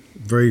 Exactly.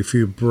 Very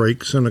few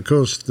breaks, and of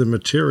course the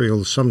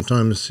material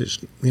sometimes it's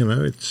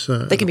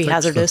they can be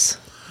hazardous.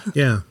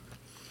 Yeah,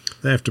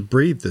 they have to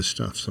breathe this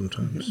stuff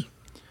sometimes.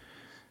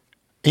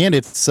 And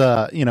it's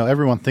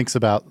everyone thinks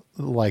about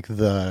like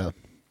the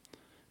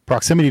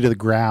proximity to the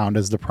ground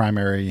as the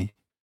primary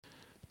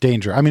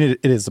danger. I mean,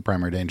 it is the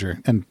primary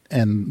danger, and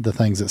the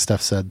things that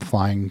Steph said,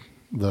 flying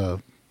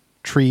the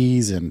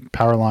trees and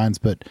power lines.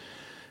 But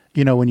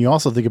when you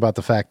also think about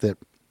the fact that,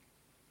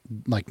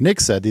 like Nick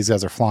said, these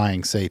guys are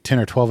flying, say, 10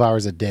 or 12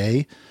 hours a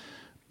day,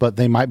 but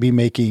they might be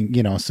making,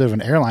 instead of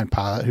an airline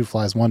pilot who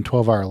flies one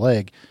 12-hour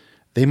leg,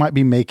 they might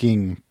be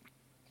making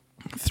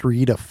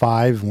 3 to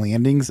 5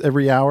 landings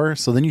every hour.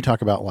 So then you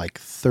talk about like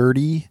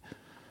 30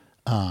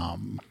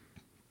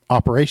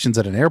 operations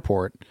at an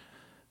airport.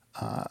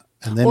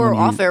 And then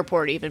off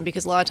airport even,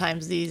 because a lot of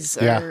times these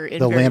are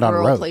in very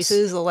rural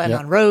places. They'll land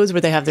on roads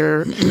where they have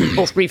their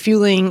both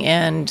refueling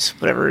and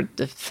whatever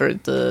for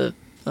the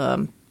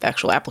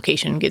actual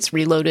application gets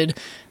reloaded.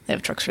 They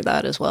have trucks for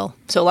that as well.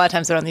 So a lot of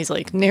times they're on these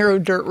like narrow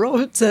dirt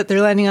roads that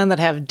they're landing on that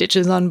have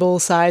ditches on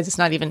both sides. It's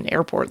not even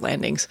airport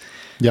landings.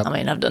 Yep. I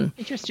mean, I've done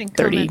Interesting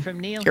 30 comment from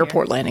Neil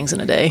airport here. landings in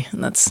a day,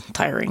 and that's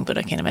tiring, but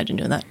I can't imagine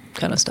doing that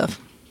kind of stuff.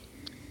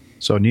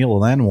 So Neil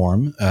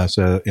Landworm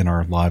said in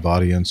our live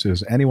audience,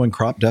 is anyone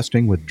crop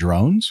dusting with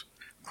drones?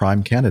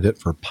 Prime candidate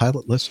for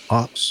pilotless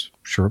ops,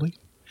 surely?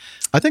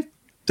 I think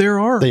they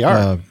are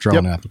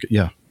drone applications.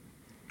 Yeah.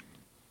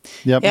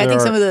 Yep, Yeah, I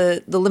think some of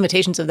the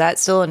limitations of that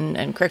still,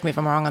 and correct me if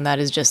I'm wrong on that,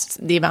 is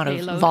just the amount of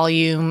Payload.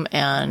 volume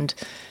and,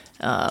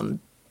 time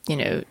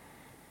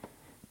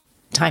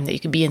that you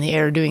could be in the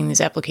air doing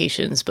these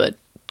applications. But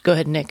go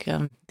ahead, Nick.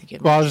 Well,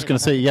 I was just going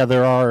to say, yeah,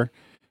 there are.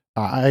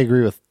 I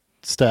agree with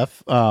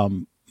Steph.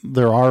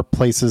 There are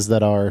places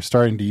that are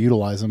starting to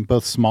utilize them,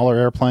 both smaller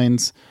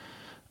airplanes.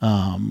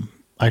 I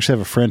actually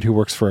have a friend who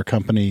works for a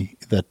company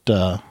that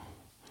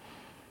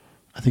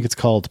I think it's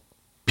called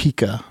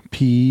Pika,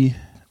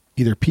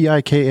 either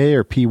P-I-K-A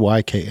or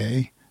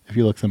P-Y-K-A. If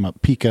you look them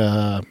up,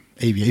 Pika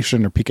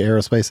Aviation or Pika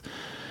Aerospace.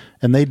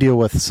 And they deal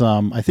with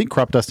some, I think,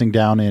 crop dusting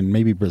down in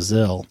maybe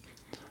Brazil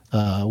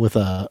with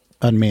a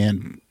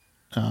unmanned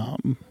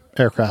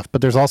aircraft.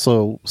 But there's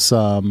also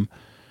some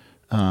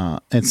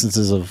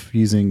instances of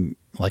using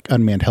like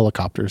unmanned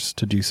helicopters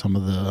to do some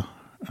of the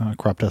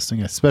crop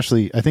dusting.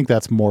 Especially, I think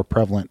that's more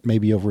prevalent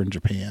maybe over in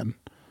Japan.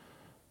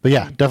 But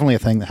yeah, definitely a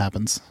thing that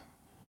happens.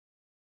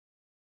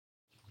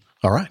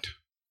 All right.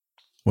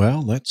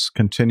 Well, let's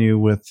continue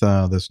with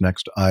this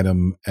next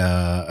item.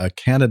 A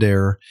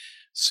Canadair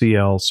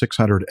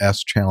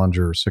CL600S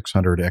Challenger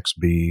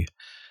 600XB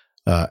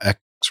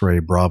X-Ray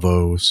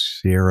Bravo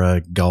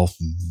Sierra Golf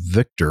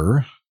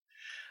Victor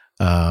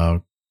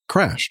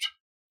crashed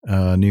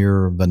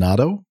near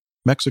Venado,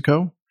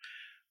 Mexico.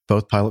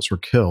 Both pilots were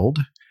killed.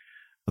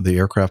 The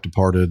aircraft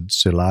departed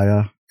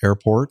Celaya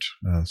Airport,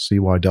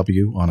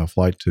 CYW, on a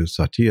flight to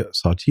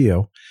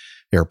Saltillo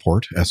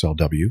Airport,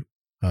 SLW.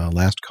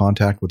 Last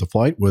contact with the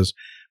flight was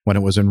when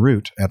it was en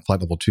route at flight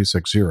level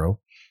 260,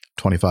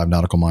 25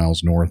 nautical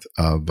miles north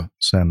of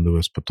San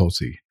Luis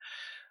Potosi.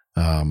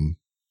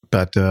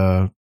 But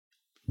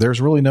there's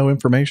really no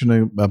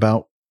information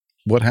about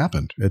what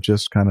happened. It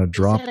just kind of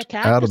dropped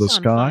out of the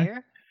sky.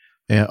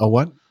 And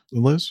what,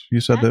 Liz?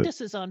 You said that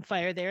Cactus is on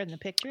fire there in the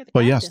picture.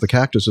 Well, yes, the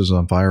cactus is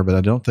on fire, but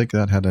I don't think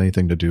that had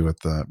anything to do with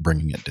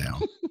bringing it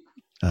down.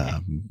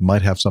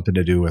 Might have something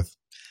to do with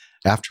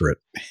after it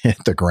hit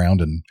the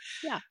ground and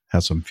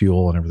has some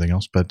fuel and everything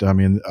else. But I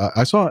mean,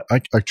 I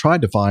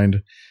tried to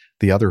find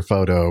the other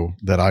photo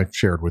that I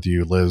shared with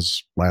you,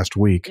 Liz, last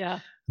week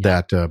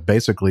that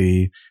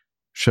basically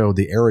showed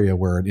the area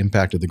where it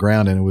impacted the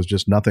ground. And it was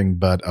just nothing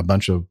but a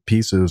bunch of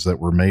pieces that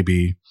were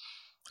maybe,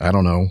 I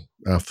don't know,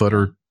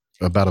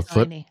 about a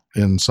foot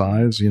in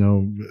size,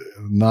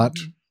 not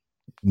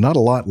a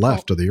lot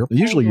left of the airplane.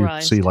 Usually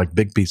you see like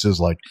big pieces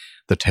like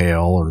the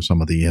tail or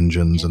some of the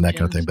engines and that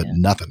kind of thing, but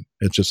nothing.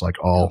 It's just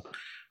like all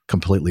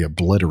completely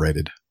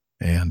obliterated,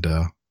 and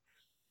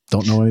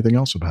don't know anything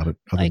else about it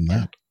other than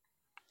that.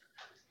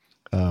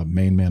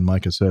 Main man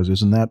Micah says,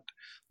 isn't that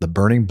the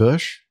burning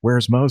bush?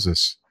 Where's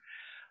Moses?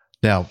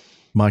 Now,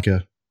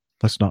 Micah,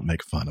 let's not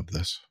make fun of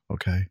this,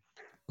 okay?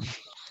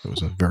 It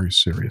was a very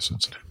serious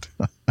incident.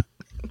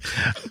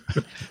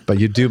 But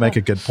you do make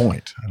a good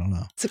point. I don't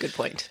know. It's a good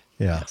point.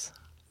 Yeah. Yes.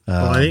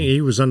 Well, I think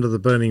he was under the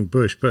burning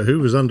bush, but who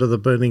was under the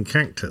burning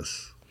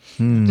cactus?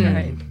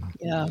 Right.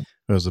 Yeah.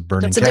 It was a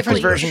burning It's a cactus.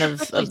 different version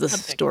of the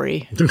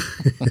story.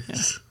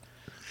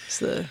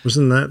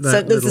 Wasn't that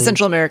that's the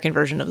Central American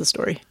version of the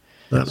story.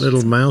 That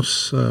little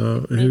mouse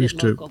who used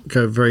to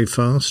go very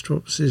fast.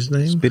 What was his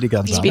name? Speedy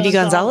Gonzales. Speedy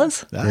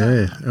Gonzales? Yeah,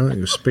 I think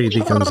it was Speedy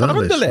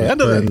Gonzales. Was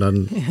burned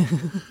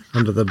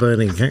under the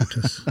burning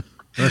cactus.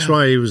 That's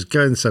why he was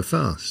going so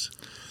fast.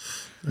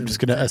 I'm just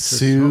going to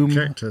assume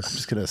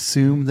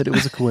that it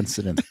was a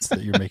coincidence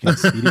that you're making a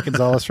Speedy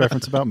Gonzales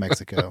reference about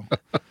Mexico,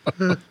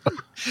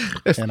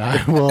 and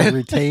I will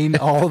retain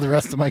all the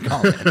rest of my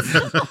comments.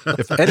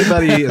 If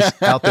anybody is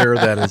out there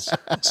that is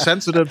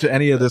sensitive to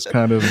any of this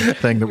kind of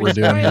thing that we're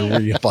doing here,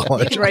 we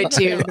apologize. Right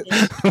to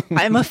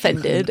I'm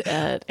offended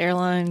at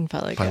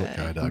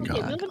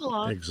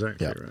airlinepilotguy.com.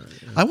 Exactly right.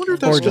 I wonder if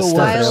that's Or just still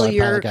file Pilot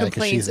your Guy, 'cause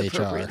complaints she's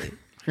HR. appropriately.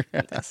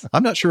 Yes.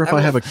 I'm not sure if I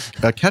have a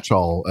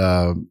catch-all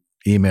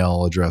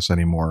email address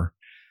anymore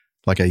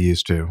like I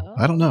used to.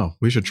 I don't know.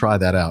 We should try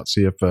that out.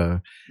 See if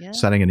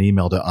sending an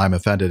email to I'm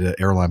offended at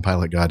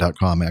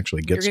airlinepilotguy.com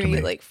actually gets You're to going me.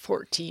 to get like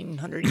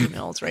 1,400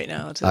 emails right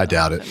now. I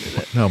doubt it.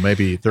 No,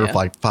 maybe there are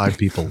like 5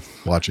 people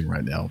watching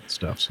right now and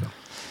stuff. So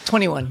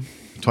 21.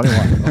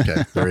 21.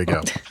 Okay, there you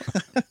go.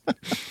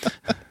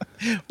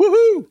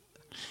 Woohoo!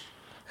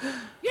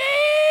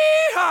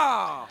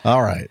 Yeehaw!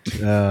 All right.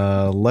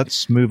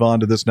 Let's move on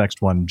to this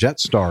next one.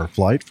 Jetstar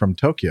flight from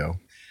Tokyo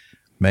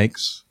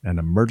makes an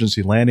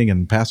emergency landing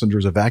and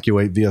passengers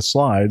evacuate via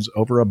slides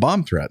over a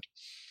bomb threat.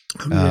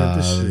 Oh, yeah,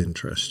 this is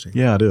interesting.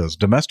 Yeah, it is.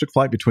 Domestic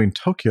flight between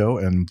Tokyo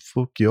and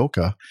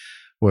Fukuoka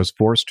was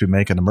forced to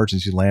make an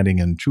emergency landing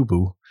in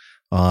Chubu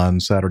on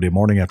Saturday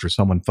morning after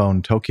someone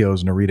phoned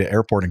Tokyo's Narita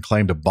Airport and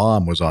claimed a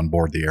bomb was on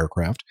board the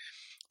aircraft.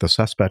 The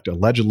suspect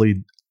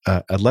allegedly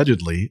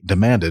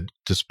demanded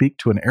to speak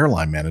to an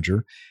airline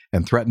manager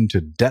and threatened to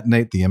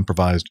detonate the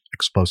improvised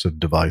explosive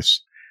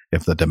device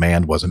if the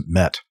demand wasn't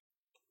met.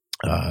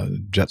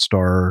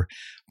 Jetstar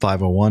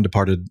 501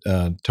 departed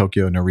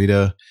Tokyo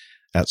Narita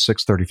at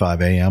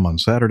 6:35 a.m. on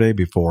Saturday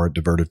before it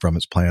diverted from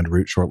its planned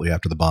route shortly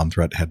after the bomb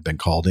threat had been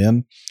called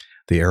in.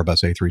 The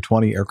Airbus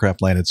A320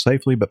 aircraft landed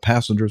safely, but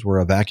passengers were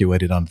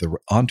evacuated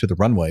onto the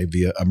runway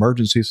via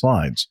emergency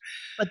slides.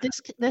 But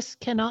this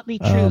cannot be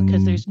true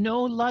because there's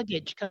no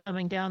luggage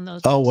coming down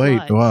those wait.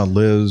 slides. Well,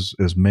 Liz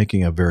is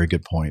making a very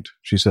good point.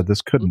 She said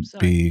this couldn't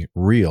be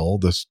real,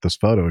 this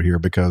photo here,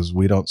 because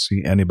we don't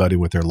see anybody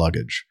with their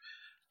luggage.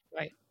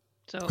 Right.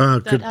 So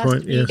good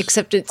point, yes.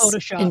 Except it's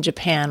Photoshop. in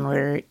Japan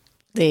where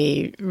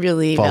they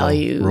really Follow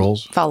value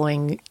rules.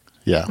 following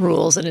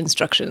rules and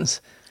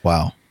instructions.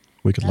 Wow.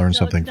 We could learn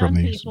something from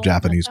these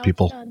Japanese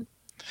people.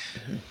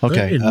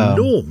 Okay. They're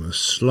enormous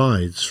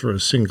slides for a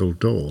single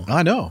door.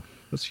 I know.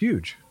 That's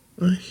huge.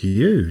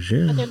 Huge,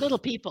 yeah. But they're little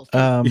people.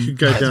 You could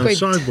go down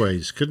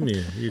sideways, couldn't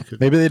you?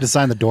 Maybe they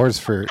designed the doors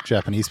for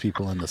Japanese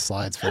people and the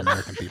slides for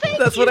American people.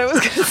 That's what I was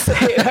going to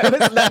say. I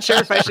was not sure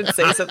if I should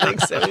say something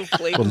so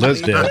blatantly. Well,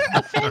 Liz did.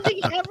 Offending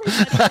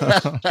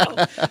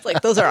everybody. It's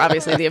like, those are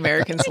obviously the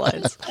American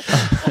slides.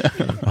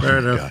 Fair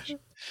enough. Gosh.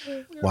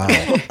 Wow.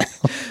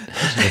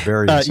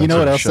 Very you know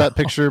what else show. that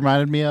picture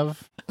reminded me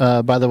of,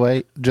 by the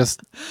way?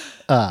 Just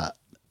the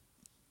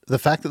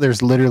fact that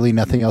there's literally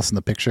nothing else in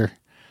the picture.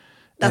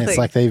 And it's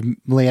like they've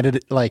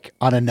landed like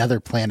on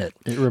another planet.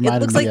 It reminded me It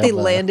looks like of,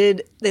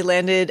 they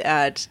landed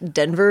at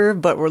Denver,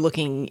 but we're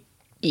looking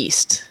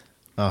east.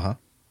 Uh-huh.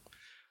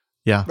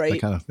 Yeah, right?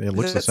 it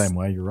looks the same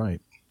way. You're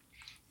right.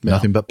 Yeah.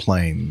 Nothing but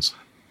planes.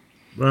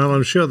 Well,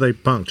 I'm sure they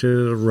parked in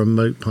a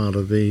remote part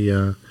of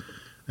the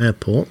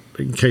airport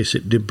in case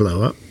it did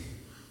blow up.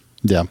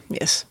 Yeah.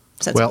 Yes.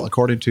 Well,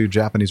 according to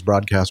Japanese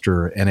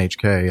broadcaster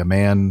NHK, a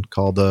man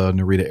called the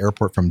Narita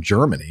airport from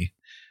Germany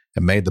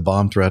and made the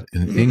bomb threat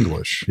in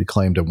English. He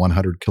claimed a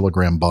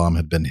 100-kilogram bomb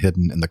had been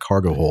hidden in the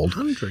cargo hold.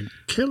 100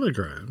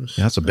 kilograms?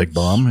 Yeah, that's a big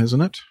bomb,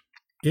 isn't it?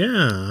 Yeah.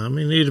 I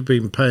mean, he'd have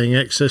been paying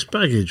excess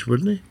baggage,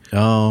 wouldn't he?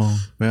 Oh,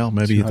 well,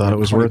 maybe he thought it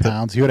was worth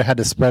pounds. He would have had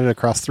to spread it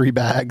across 3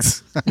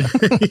 bags.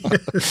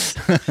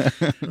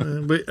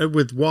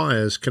 With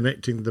wires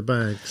connecting the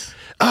bags.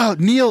 Oh,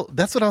 Neil,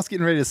 that's what I was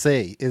getting ready to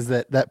say, is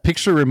that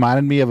picture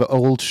reminded me of an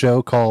old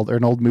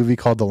movie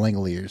called The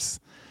Langoliers,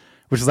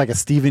 which is like a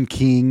Stephen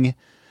King,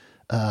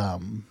 how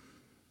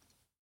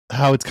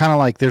it's kind of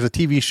like there's a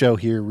TV show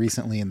here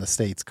recently in the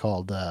States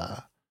called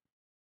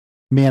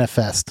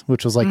Manifest,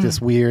 which was like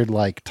this weird,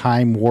 like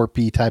time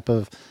warpy type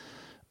of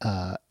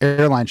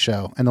airline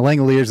show. And The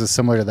Langoliers is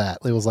similar to that.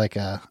 It was like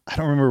I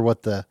don't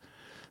remember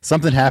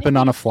something happened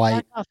on a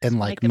flight and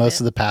like most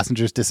of the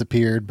passengers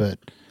disappeared, but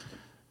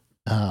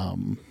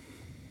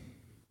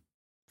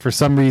for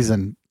some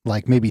reason,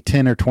 like maybe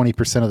 10 or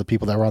 20% of the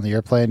people that were on the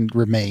airplane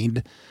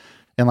remained.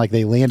 And like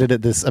they landed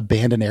at this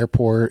abandoned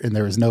airport and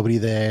there was nobody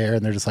there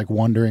and they're just like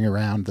wandering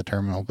around the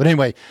terminal. But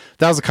anyway,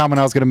 that was a comment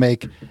I was going to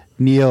make.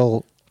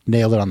 Neil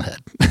nailed it on the head.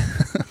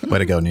 Way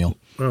to go, Neil.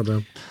 Well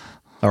done.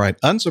 All right.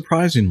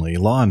 Unsurprisingly,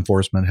 law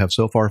enforcement have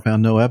so far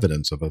found no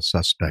evidence of a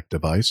suspect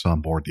device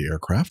on board the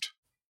aircraft.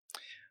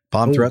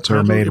 Bomb threats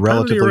are made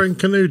relatively... Paddle Your Own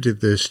Canoe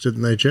did this,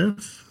 didn't they,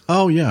 Jeff?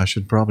 Oh, yeah. I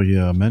should probably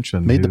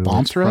mention made the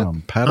bomb threat?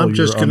 I'm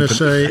just going to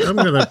say, I'm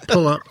going to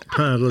pull up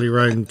Paddle Your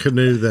Own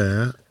Canoe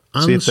there.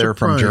 See if they're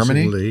from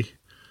Germany.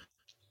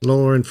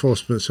 Law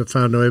enforcement have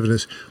found no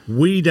evidence.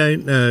 We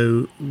don't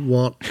know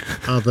what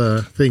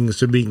other things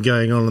have been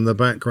going on in the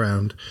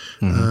background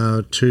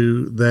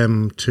to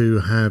them to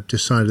have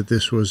decided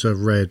this was a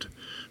red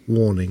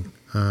warning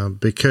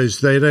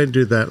because they don't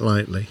do that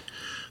lightly.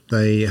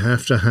 They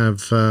have to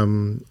have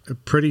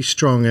pretty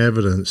strong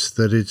evidence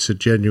that it's a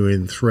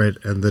genuine threat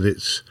and that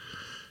it's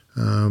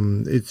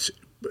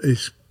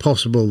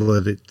possible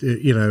that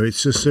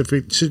it's a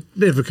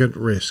significant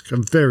risk, a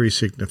very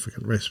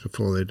significant risk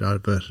before they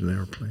divert an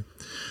airplane.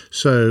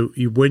 So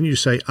when you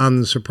say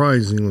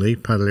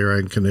unsurprisingly, paddle your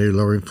own canoe,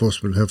 law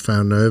enforcement have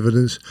found no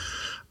evidence,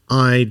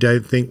 I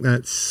don't think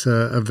that's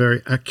a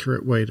very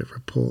accurate way to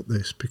report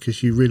this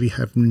because you really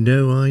have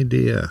no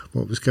idea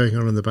what was going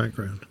on in the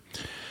background.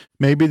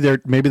 Maybe they're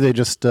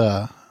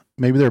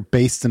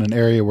based in an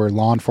area where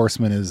law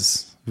enforcement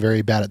is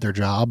very bad at their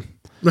job.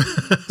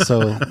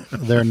 So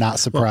they're not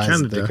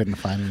surprised that they couldn't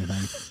find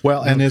anything.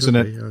 Well, and isn't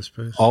it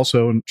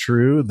also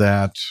true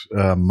that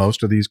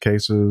most of these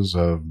cases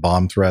of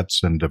bomb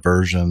threats and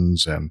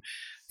diversions and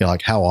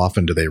like how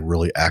often do they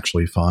really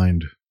actually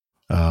find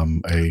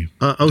a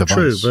device?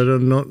 True,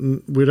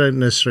 but we don't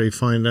necessarily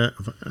find out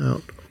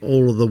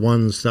all of the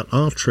ones that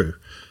are true.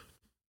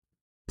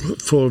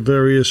 For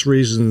various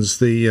reasons,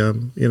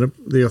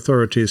 the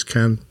authorities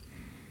can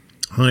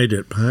hide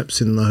it, perhaps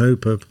in the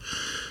hope of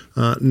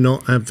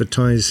not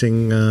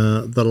advertising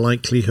the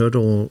likelihood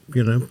or,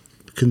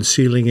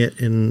 concealing it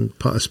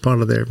as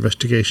part of their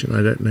investigation.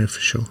 I don't know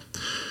for sure.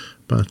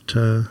 But,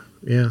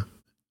 yeah.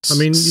 I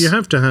mean, you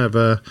have to have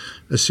a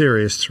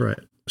serious threat.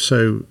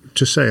 So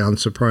to say,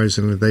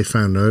 unsurprisingly, they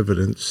found no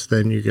evidence,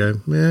 then you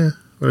go, yeah,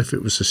 well, if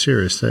it was a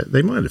serious threat,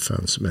 they might have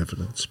found some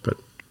evidence. But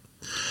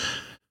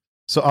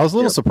so I was a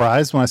little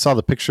surprised when I saw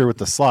the picture with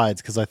the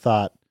slides, because I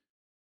thought,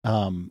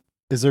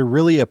 is there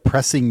really a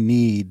pressing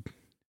need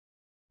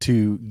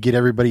to get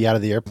everybody out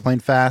of the airplane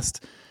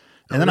fast?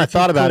 And then I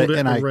thought about it,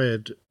 and I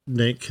read,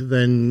 Nick,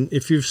 then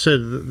if you've said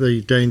that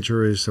the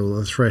danger is, or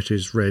the threat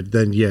is red,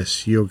 then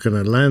yes, you're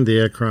going to land the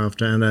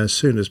aircraft, and as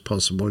soon as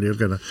possible, you're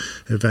going to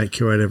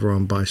evacuate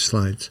everyone by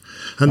slides.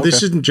 And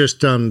this isn't just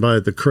done by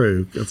the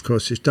crew. Of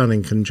course, it's done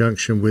in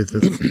conjunction with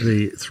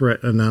the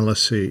threat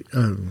analysis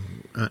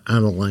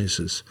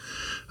analyzers.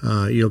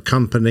 Your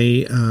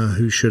company,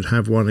 who should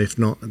have one, if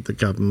not the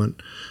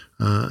government,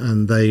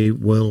 and they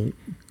will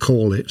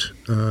call it,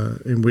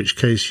 in which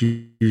case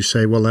you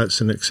say, well,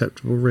 that's an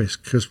acceptable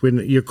risk. Because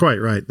you're quite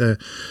right there.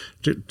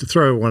 To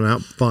throw one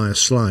out via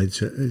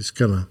slides is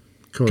going to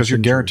cause because you're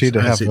guaranteed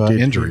to have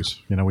injuries.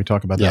 You know, we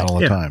talk about that all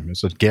the time.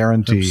 It's a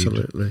guaranteed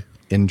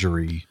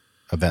injury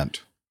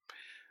event.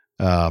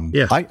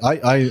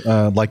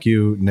 I like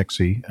you,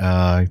 Nixie.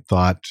 I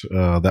thought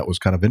that was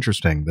kind of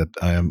interesting. That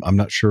I'm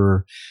not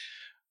sure.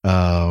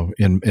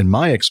 In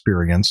my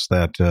experience,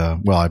 that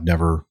I've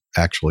never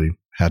actually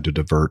had to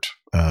divert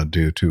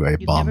due to a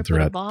bomb never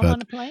threat. Put a bomb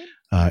on a plane?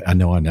 I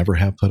know I never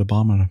have put a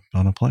bomb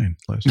on a plane.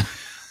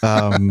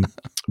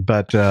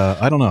 But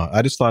I don't know.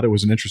 I just thought it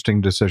was an interesting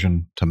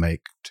decision to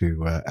make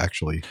to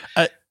actually,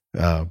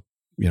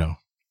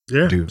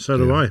 do. So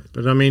do I.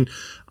 But I mean,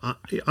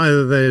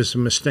 either there's a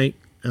mistake,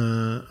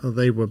 or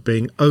they were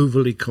being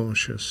overly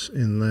cautious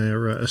in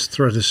their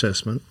threat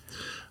assessment,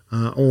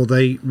 or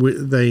they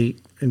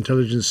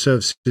intelligence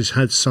services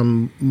had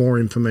some more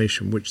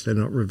information which they're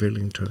not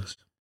revealing to us.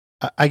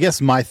 I guess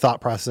my thought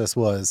process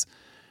was,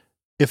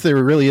 if there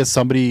really is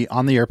somebody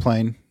on the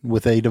airplane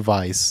with a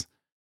device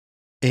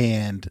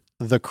and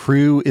the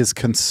crew is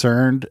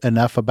concerned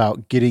enough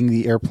about getting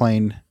the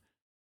airplane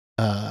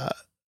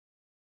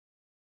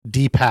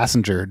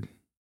depassengered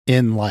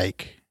in,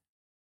 like,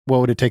 what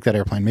would it take that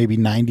airplane? Maybe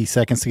 90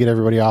 seconds to get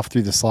everybody off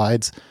through the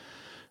slides.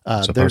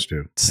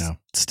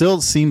 Still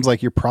seems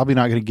like you're probably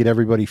not going to get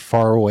everybody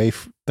far away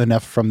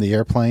enough from the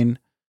airplane.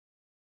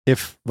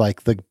 If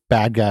the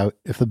bad guy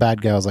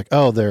was like,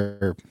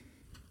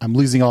 I'm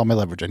losing all my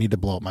leverage, I need to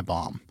blow up my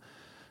bomb.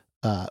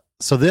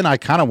 So then I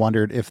kind of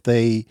wondered if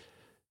they,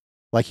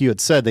 like you had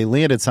said, they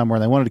landed somewhere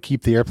and they wanted to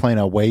keep the airplane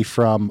away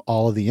from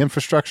all of the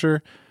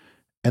infrastructure,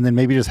 and then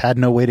maybe just had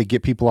no way to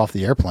get people off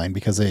the airplane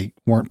because they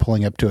weren't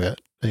pulling up to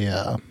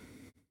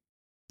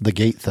the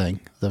gate thing.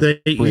 They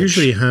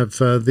usually have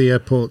the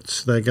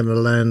airports they're going to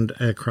land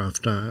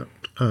aircraft out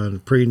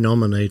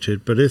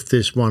pre-nominated, but if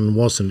this one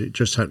wasn't, it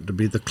just happened to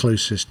be the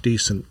closest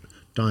decent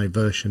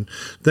diversion,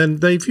 then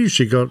they've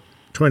usually got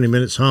 20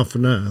 minutes, half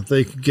an hour.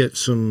 They could get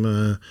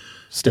some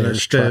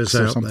stairs out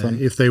there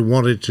if they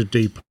wanted to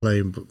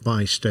deplane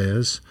by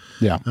stairs.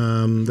 Yeah.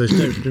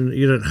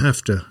 You don't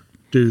have to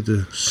do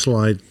the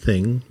slide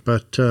thing,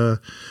 but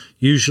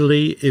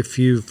usually if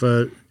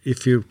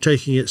you're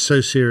taking it so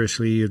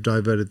seriously you've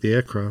diverted the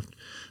aircraft,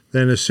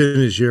 then as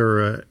soon as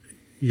you're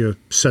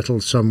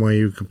settled somewhere,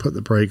 you can put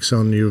the brakes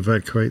on, you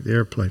evacuate the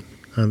airplane.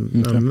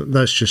 And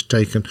that's just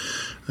taken.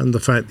 And the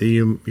fact that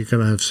you're going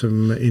to have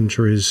some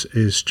injuries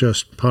is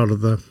just part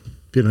of the,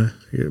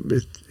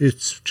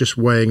 it's just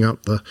weighing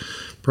up the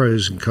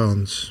pros and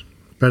cons.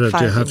 Better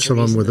to have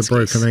someone with a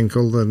broken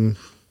ankle than,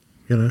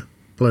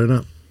 blown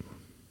up.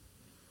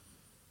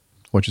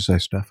 What'd you say,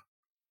 Steph?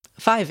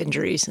 5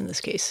 injuries in this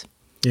case.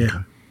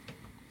 Yeah.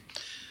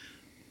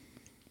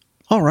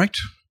 All right.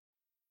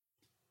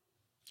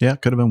 Yeah,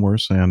 it could have been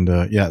worse, and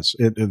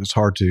it's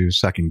hard to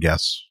second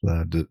guess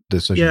the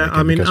decision. Yeah,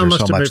 I mean, I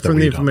must admit, from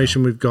the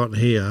information we've got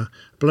here,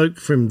 a bloke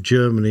from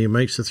Germany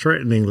makes a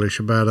threat in English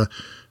about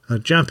a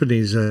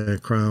Japanese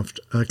aircraft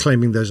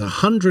claiming there's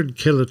 100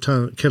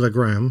 kiloton.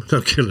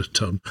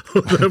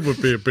 That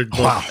would be a big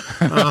bomb. Wow.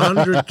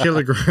 100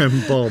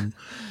 kilogram bomb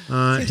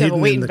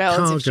hidden in the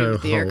cargo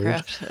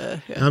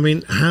hold. I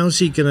mean, how's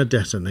he going to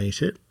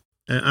detonate it?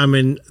 I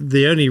mean,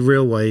 the only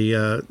real way,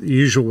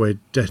 usual way to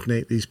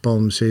detonate these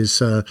bombs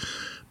is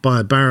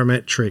by a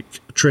barometric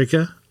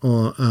trigger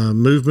or a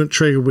movement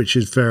trigger, which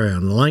is very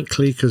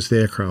unlikely because the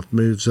aircraft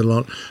moves a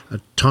lot.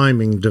 A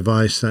timing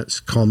device, that's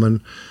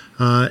common.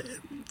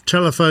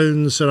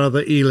 Telephones and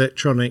other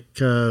electronic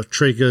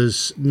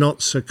triggers,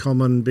 not so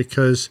common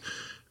because,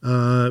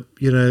 when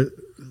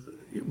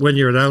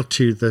you're at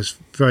altitude, it's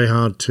very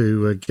hard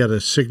to get a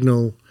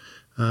signal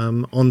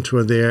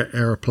onto the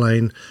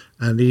airplane.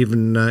 And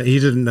even he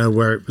didn't know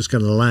where it was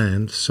going to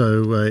land,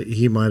 so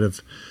he might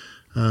have,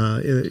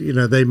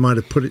 they might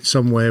have put it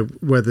somewhere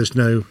where there's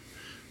no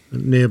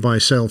nearby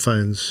cell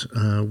phones,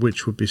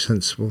 which would be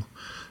sensible.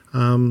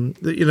 So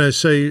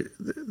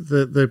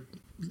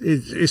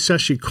it's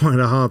actually quite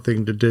a hard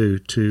thing to do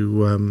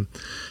to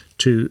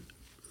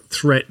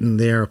threaten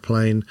the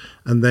airplane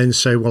and then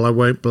say, well, I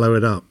won't blow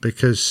it up,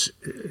 because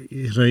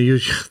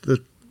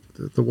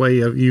the way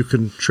you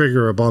can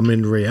trigger a bomb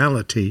in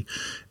reality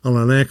on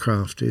an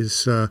aircraft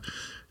is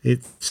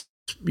it's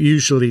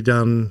usually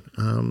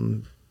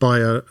done by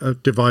a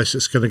device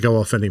that's going to go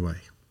off anyway,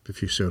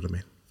 if you see what I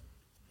mean.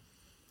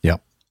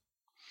 Yep.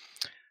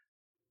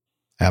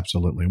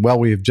 Absolutely. Well,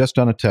 we've just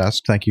done a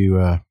test. Thank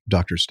you,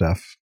 Dr.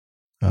 Steph,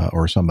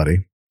 or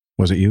somebody.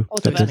 Was it you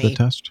that did the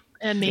test?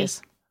 And me.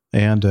 Yes.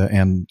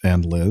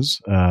 And Liz.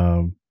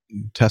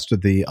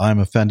 Tested the I'm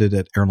offended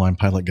at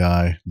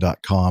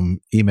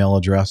airlinepilotguy.com email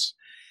address.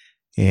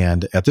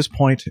 And at this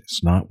point,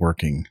 it's not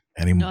working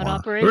anymore. Not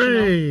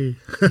operational.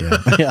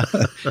 Yeah.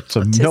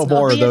 So no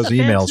more of those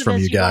emails from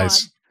you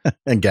guys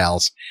and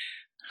gals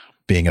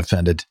being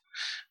offended.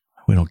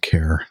 We don't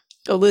care.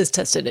 Oh, Liz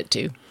tested it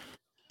too.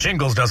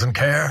 Shingles doesn't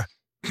care.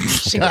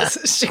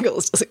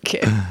 Shingles doesn't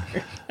care.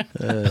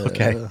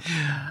 Okay.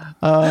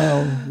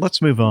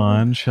 Let's move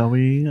on, shall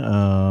we?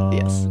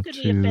 Yes.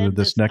 To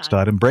this next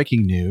item.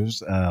 Breaking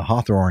news.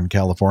 Hawthorne,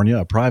 California,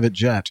 a private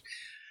jet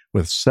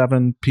with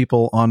 7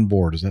 people on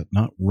board. Is that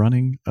not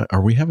running?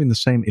 Are we having the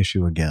same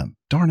issue again?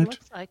 Darn it.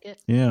 Looks like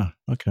it. Yeah.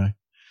 Okay.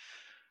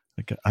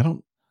 I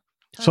don't.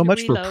 Time so to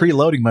much reload. for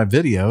preloading my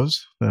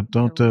videos that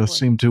don't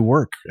seem to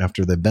work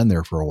after they've been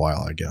there for a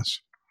while, I guess.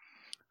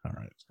 All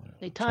right.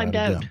 They timed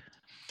out.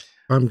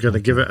 I'm going to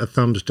give it a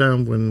thumbs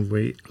down when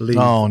we leave.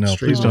 Oh, no,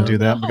 Stream. please don't do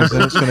that, because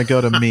then it's going to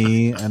go to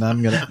me, and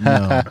I'm going to...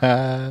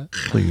 No,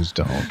 please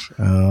don't.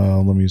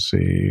 Let me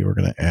see. We're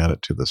going to add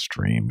it to the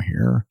stream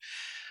here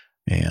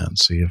and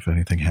see if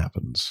anything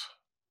happens.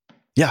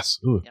 Yes.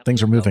 Ooh,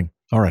 things are moving.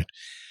 All right.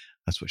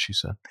 That's what she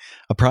said.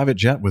 A private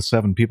jet with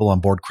 7 people on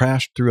board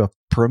crashed through a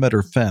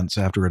perimeter fence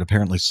after it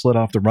apparently slid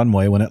off the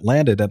runway when it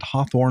landed at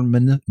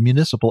Hawthorne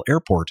Municipal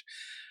Airport,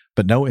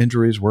 but no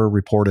injuries were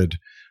reported.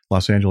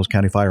 Los Angeles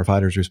County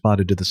firefighters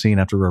responded to the scene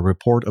after a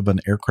report of an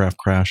aircraft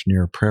crash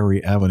near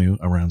Prairie Avenue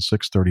around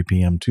 6:30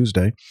 p.m.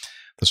 Tuesday.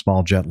 The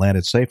small jet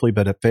landed safely,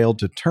 but it failed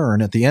to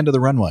turn at the end of the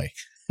runway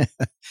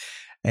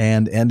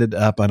and ended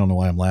up, I don't know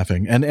why I'm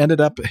laughing, and ended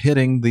up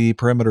hitting the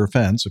perimeter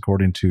fence,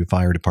 according to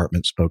fire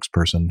department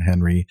spokesperson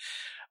Henry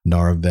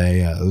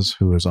Narvaez,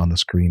 who is on the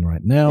screen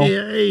right now.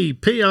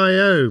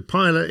 PIO,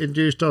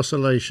 pilot-induced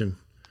oscillation.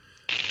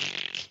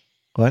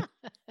 What?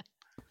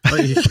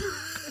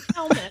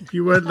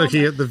 You weren't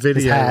looking at the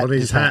video on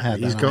his hat.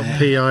 He's got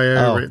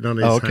PIO written on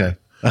his hat.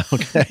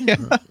 Okay.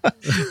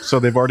 So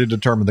they've already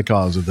determined the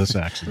cause of this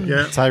accident.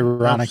 Yeah, it's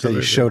ironic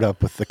absolutely. that you showed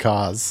up with the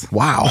cause.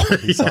 Wow.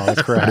 You saw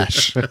the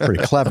crash.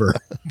 Pretty clever,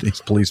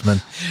 these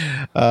policemen.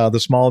 The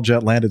small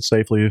jet landed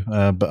safely,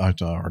 but I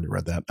already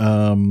read that.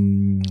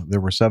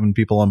 There were 7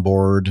 people on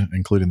board,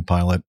 including the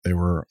pilot. They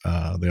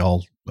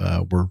all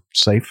were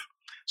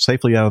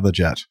safely out of the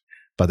jet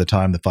by the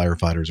time the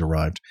firefighters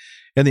arrived.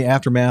 In the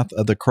aftermath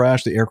of the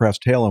crash, the aircraft's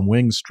tail and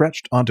wings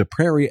stretched onto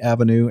Prairie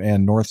Avenue,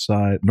 and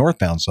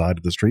northbound side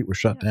of the street was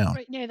shut down.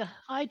 Right near the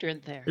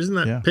hydrant there. Isn't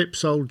that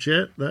Pip's old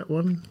jet, that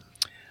one?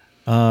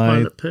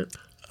 Pilot Pip?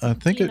 I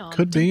think it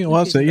could be.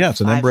 Well, it's an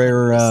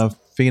Embraer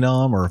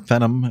Phenom, or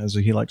Phenom, as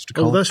he likes to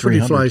call it. Oh, that's what he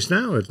flies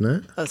now, isn't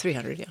it? Oh,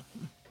 300, yeah.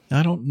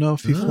 I don't know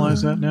if he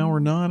flies that now or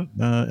not.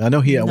 I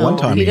know he at one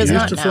time he used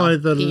not to now. fly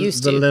the He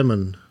used to.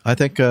 Lemon. I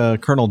think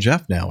Colonel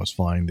Jeff now is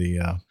flying the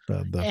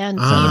and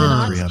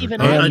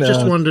Stephen I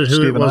just wondered who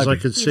Stephen it was Ivey.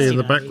 I could see in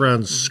the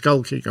background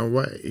skulking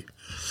away.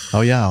 Oh,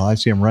 yeah. I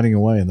see him running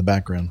away in the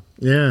background.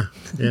 Yeah.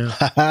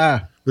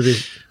 With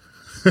his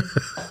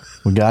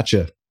We got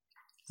you.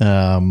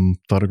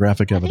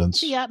 Photographic evidence.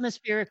 The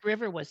atmospheric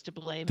river was to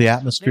blame. The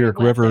atmospheric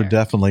river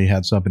definitely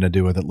had something to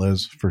do with it,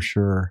 Liz, for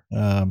sure.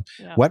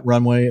 Wet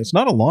runway. It's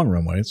not a long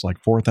runway. It's like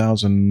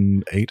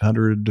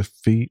 4,800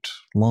 feet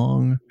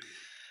long.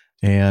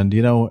 And,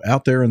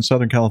 out there in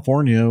Southern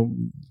California,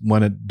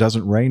 when it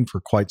doesn't rain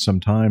for quite some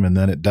time, and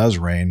then it does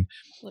rain,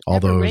 Well,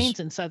 it never rains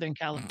in Southern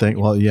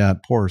California.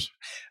 It pours.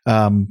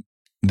 All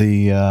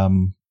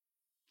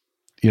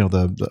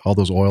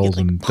those oils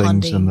and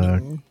things in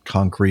the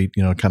concrete,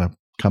 kind of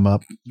come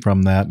up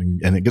from that,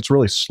 and it gets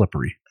really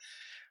slippery.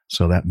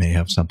 So that may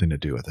have something to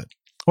do with it.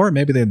 Or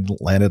maybe they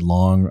landed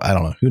long. I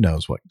don't know. Who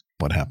knows what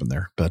happened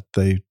there? But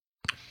they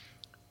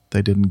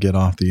didn't get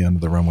off the end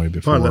of the runway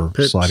before Pilot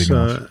Pip's sliding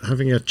off.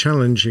 having a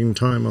challenging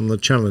time on the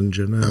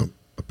Challenger now,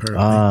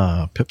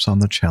 apparently. Pip's on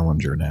the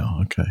Challenger now.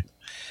 Okay.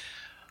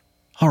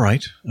 All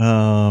right.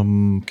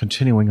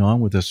 Continuing on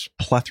with this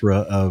plethora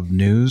of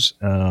news.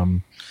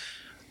 A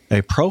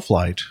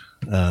ProFlight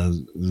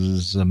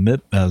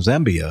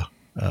Zambia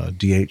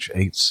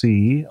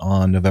DH-8C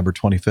on November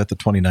 25th of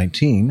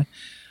 2019,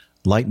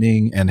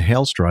 lightning and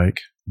hail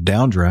strike,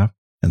 downdraft,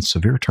 and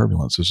severe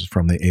turbulence. This is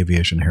from the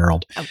Aviation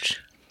Herald.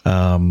 Ouch.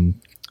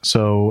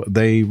 So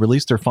they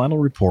released their final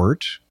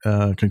report,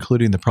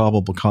 concluding the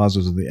probable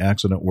causes of the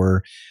accident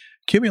were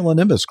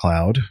cumulonimbus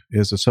cloud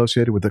is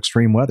associated with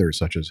extreme weather,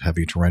 such as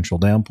heavy torrential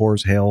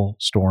downpours, hail,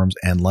 storms,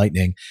 and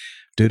lightning.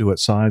 Due to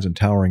its size and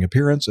towering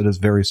appearance, it is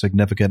very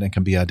significant and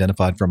can be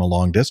identified from a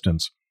long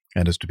distance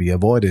and is to be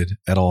avoided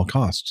at all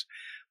costs.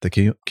 The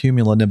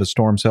cumulonimbus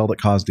storm cell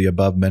that caused the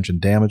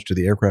above-mentioned damage to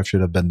the aircraft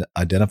should have been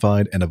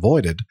identified and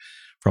avoided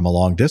from a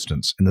long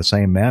distance. In the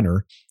same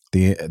manner,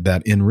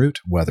 that en route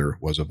weather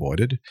was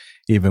avoided,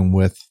 even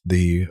with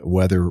the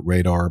weather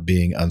radar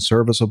being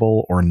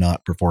unserviceable or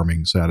not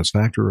performing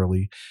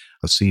satisfactorily.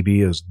 A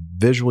CB is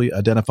visually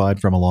identified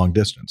from a long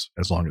distance,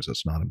 as long as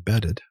it's not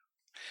embedded.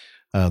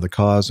 The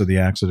cause of the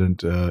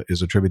accident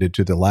is attributed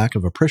to the lack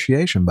of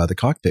appreciation by the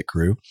cockpit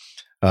crew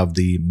of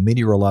the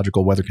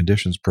meteorological weather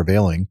conditions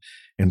prevailing,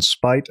 in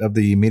spite of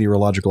the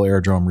meteorological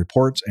aerodrome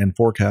reports and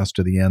forecasts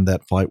to the end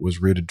that flight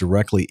was routed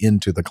directly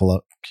into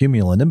the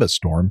cumulonimbus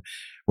storm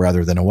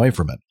rather than away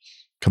from it.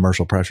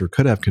 Commercial pressure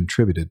could have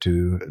contributed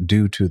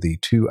due to the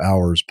 2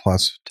 hours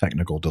plus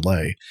technical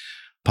delay.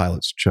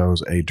 Pilots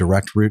chose a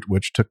direct route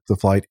which took the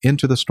flight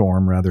into the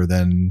storm rather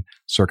than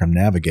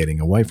circumnavigating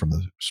away from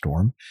the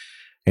storm.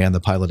 And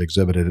the pilot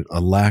exhibited a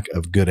lack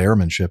of good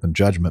airmanship and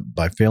judgment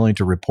by failing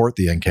to report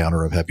the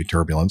encounter of heavy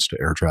turbulence to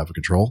air traffic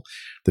control.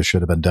 This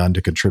should have been done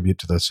to contribute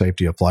to the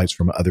safety of flights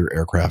from other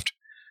aircraft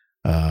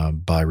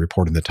by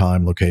reporting the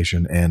time,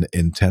 location, and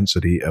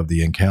intensity of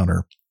the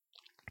encounter.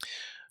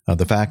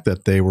 The fact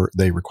that they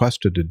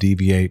requested to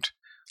deviate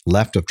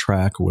left of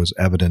track was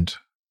evidence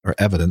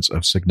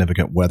of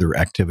significant weather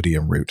activity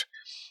en route,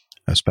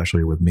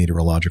 especially with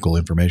meteorological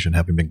information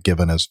having been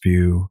given as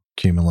few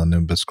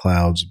cumulonimbus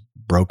clouds,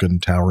 broken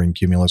towering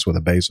cumulus with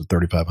a base of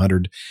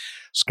 3,500,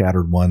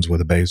 scattered ones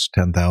with a base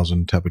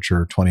 10,000,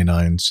 temperature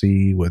 29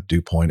 C with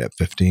dew point at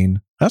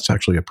 15. That's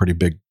actually a pretty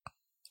big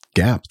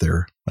gap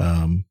there,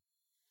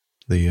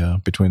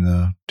 between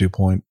the dew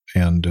point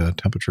and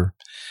temperature.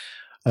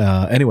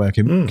 Anyway,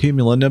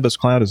 cumulonimbus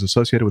cloud is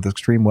associated with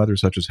extreme weather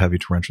such as heavy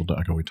torrential.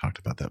 We talked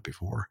about that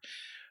before.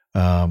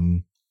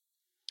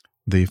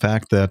 The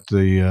fact that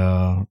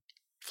the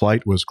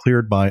flight was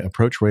cleared by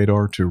approach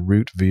radar to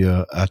route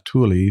via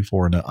Atuli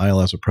for an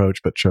ILS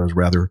approach, but chose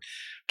rather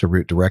to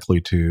route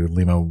directly to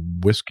Lima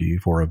Whiskey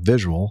for a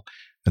visual,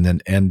 and then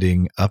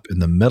ending up in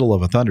the middle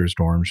of a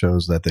thunderstorm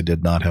shows that they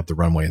did not have the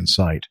runway in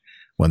sight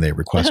when they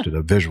requested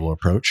a visual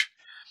approach.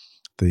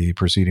 The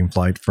preceding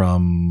flight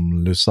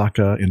from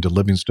Lusaka into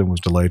Livingston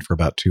was delayed for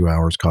about 2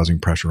 hours, causing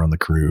pressure on the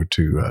crew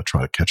to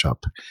try to catch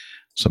up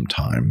some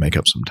time, make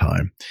up some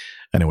time.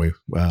 Anyway,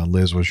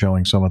 Liz was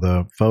showing some of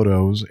the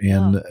photos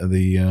in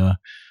the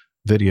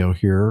video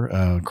here.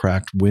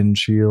 Cracked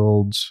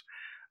windshields,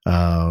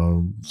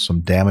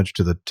 some damage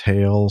to the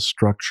tail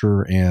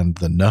structure, and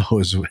the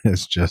nose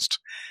is just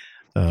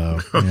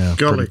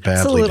pretty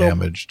badly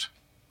damaged.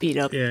 Beat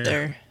up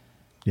there.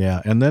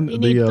 Yeah, and then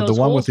the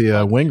one with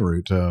the wing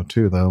root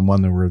too, the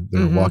one that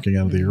they're walking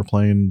out of the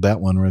airplane, that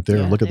one right there.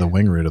 Yeah, Look at the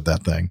wing root of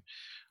that thing.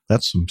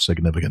 That's some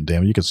significant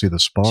damage. You can see the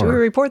spar. Should we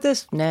report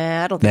this?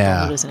 Nah, I don't think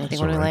we'll notice anything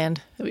when we land.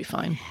 It'll be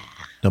fine.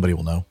 Nobody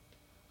will know.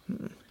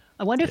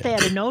 I wonder if they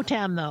had a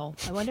NOTAM, though.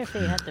 I wonder if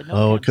they had the NOTAM.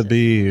 Oh, it could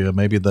be.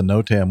 Maybe the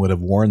NOTAM would have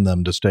warned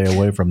them to stay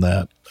away from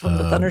that from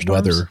the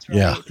thunderstorms? Weather.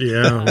 Right.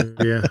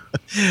 Yeah.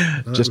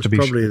 Just to be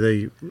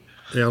probably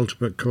the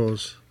ultimate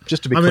cause.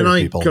 Just to be clear,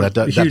 people, got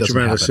a huge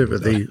amount of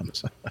sympathy.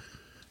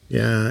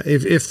 Yeah,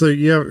 if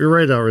your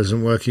radar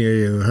isn't working, or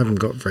you haven't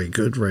got very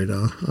good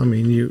radar. I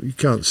mean, you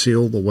can't see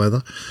all the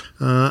weather,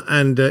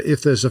 and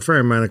if there's a fair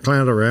amount of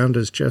cloud around,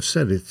 as Jeff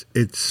said,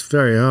 it's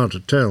very hard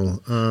to tell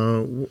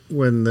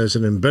when there's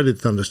an embedded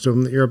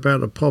thunderstorm that you're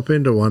about to pop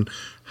into one.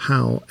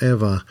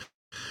 However,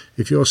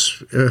 if you're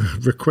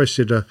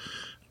requested a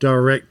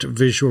direct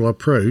visual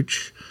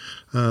approach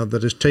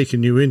that has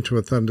taken you into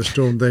a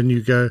thunderstorm, then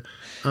you go,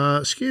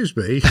 excuse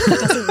me.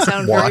 That doesn't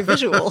sound very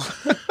visual.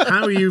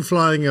 How are you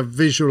flying a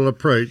visual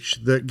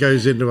approach that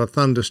goes into a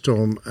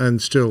thunderstorm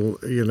and still,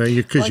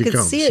 you can't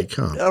see it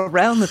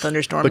around the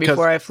thunderstorm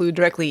before I flew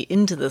directly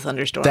into the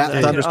thunderstorm.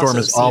 That thunderstorm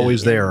is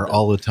always there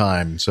all the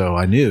time. So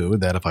I knew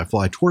that if I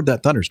fly toward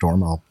that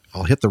thunderstorm,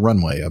 I'll hit the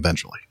runway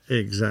eventually.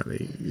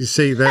 Exactly. You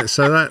see that?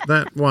 So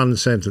that one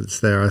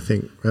sentence there, I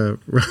think,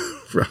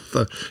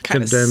 rather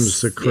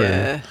condemns the crew.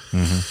 Yeah.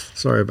 Mm-hmm.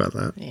 Sorry about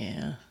that.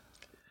 Yeah.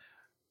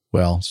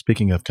 Well,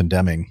 speaking of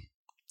condemning,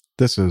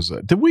 this is.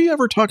 Did we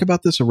ever talk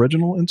about this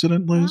original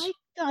incident, Liz?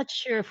 I'm not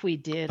sure if we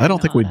did. I don't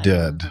think we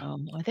did.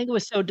 I think it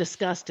was so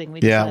disgusting.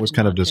 It was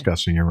kind of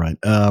disgusting. You're right.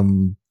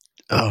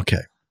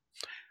 Okay.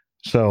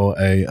 So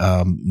a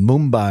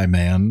Mumbai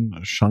man,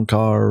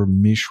 Shankar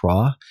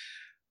Mishra,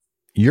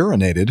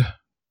 urinated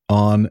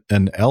on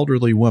an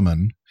elderly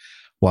woman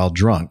while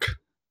drunk.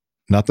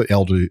 Not the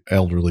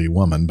elderly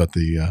woman, but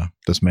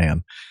this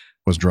man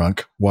was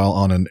drunk while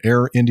on an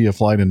Air India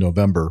flight in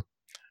November.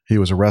 He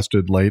was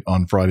arrested late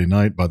on Friday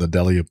night by the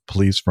Delhi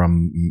police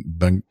from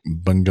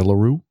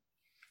Bengaluru,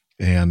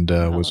 and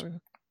was,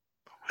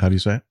 how do you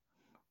say it?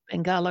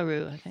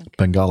 Bengaluru, I think.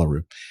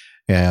 Bengaluru,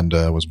 and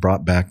was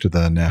brought back to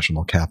the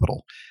national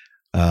capital.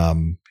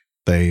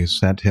 They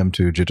sent him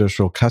to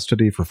judicial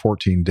custody for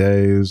 14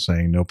 days,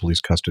 saying no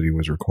police custody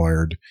was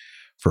required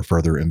for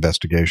further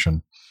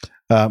investigation.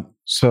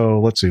 So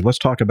let's see. Let's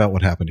talk about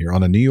what happened here.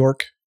 On a New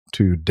York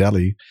to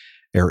Delhi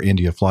Air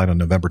India flight on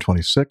November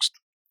 26th,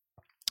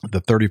 the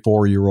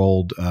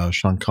 34-year-old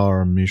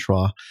Shankar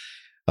Mishra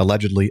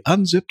allegedly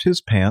unzipped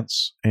his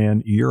pants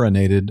and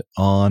urinated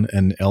on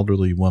an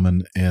elderly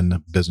woman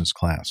in business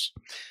class.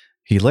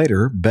 He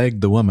later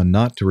begged the woman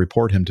not to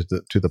report him to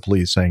the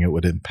police, saying it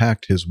would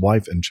impact his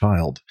wife and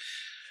child.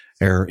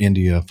 Air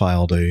India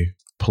filed a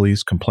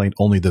police complaint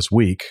only this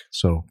week,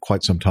 so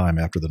quite some time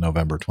after the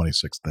November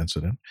 26th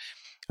incident,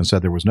 and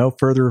said there was no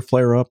further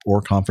flare-up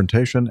or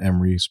confrontation,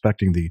 and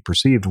respecting the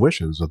perceived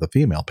wishes of the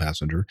female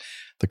passenger,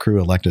 the crew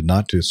elected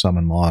not to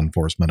summon law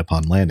enforcement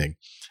upon landing.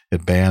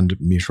 It banned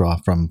Mishra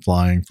from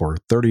flying for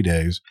 30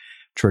 days,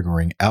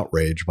 triggering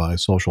outrage by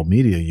social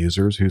media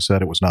users who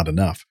said it was not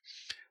enough.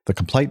 The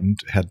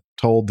complainant had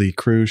told the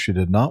crew she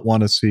did not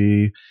want to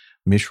see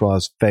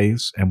Mishra's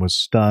face and was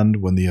stunned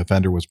when the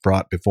offender was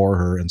brought before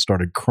her and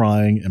started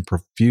crying and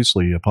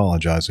profusely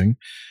apologizing,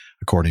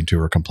 according to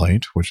her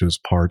complaint, which is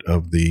part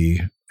of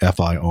the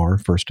FIR,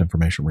 First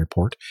Information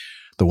Report.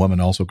 The woman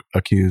also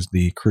accused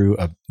the crew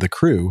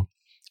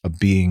of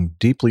being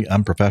deeply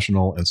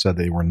unprofessional and said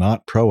they were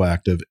not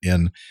proactive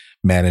in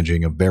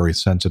managing a very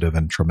sensitive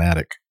and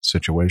traumatic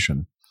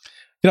situation.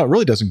 It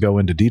really doesn't go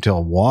into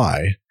detail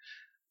why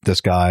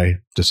this guy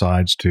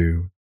decides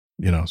to,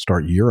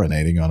 start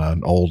urinating on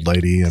an old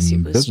lady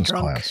in business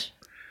class.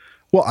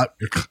 Well,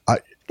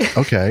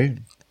 okay.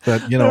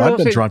 But, I've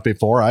been drunk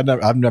before. I've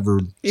never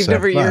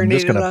said, I'm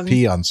just going to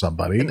pee on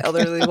somebody. An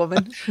elderly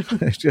woman.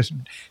 It's just,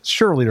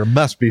 surely there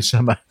must be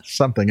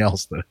something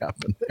else that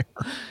happened there.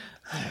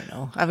 I don't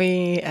know. I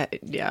mean,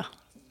 yeah.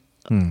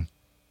 I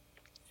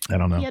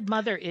don't know. He had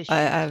mother issues. He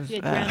had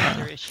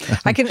grandmother issues.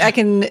 I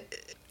can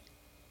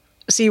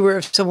see where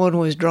if someone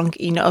was drunk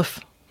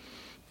enough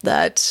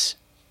that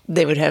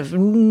they would have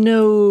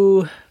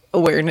no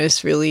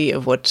awareness really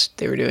of what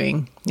they were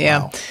doing.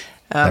 Yeah.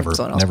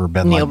 Wow. Never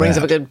been Neil like brings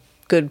that. up a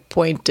good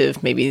point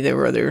of maybe there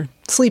were other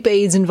sleep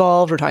aids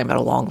involved. We're talking about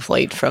a long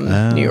flight from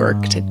New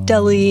York to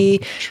Delhi.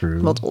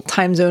 True. Multiple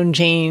time zone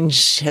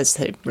change has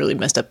really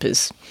messed up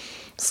his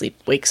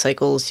sleep-wake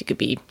cycles. You could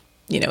be,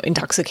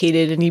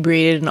 intoxicated,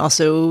 inebriated, and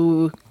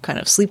also kind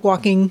of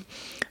sleepwalking.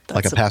 That's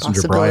like a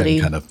passenger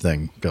Brian kind of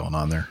thing going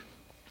on there.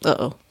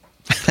 Uh-oh.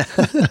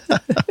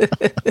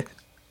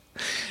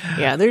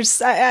 Yeah, there's,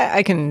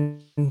 I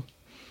don't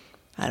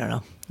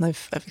know.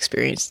 I've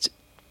experienced,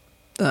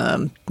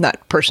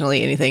 not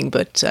personally anything,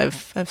 but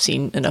I've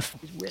seen enough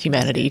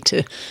humanity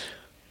to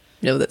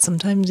know that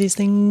sometimes these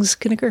things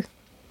can occur.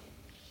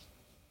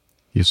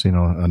 You've seen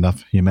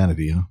enough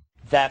humanity, huh?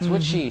 That's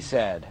what she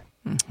said.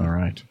 All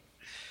right.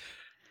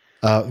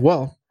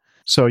 Well,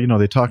 so,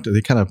 they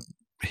kind of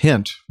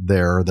hint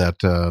there that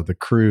the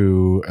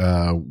crew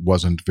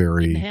wasn't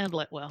very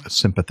handle it well.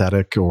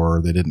 sympathetic,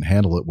 or they didn't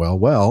handle it well.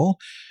 Well,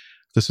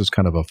 this is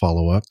kind of a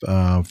follow-up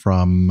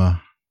from,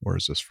 where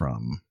is this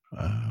from?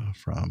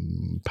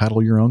 From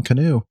Paddle Your Own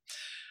Canoe.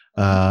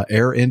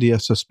 Air India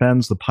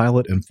suspends the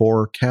pilot and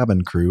 4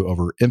 cabin crew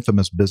over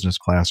infamous business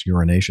class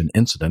urination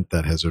incident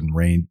that has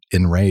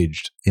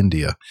enraged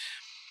India.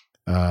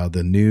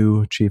 The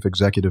new chief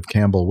executive,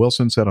 Campbell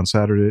Wilson, said on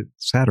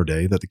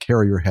Saturday that the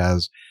carrier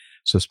has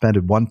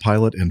suspended 1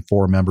 pilot and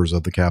 4 members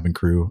of the cabin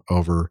crew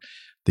over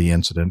the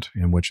incident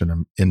in which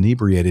an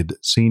inebriated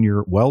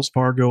senior Wells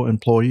Fargo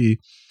employee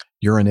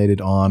urinated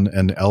on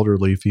an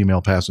elderly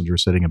female passenger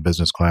sitting in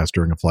business class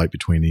during a flight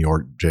between New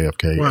York,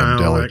 JFK, and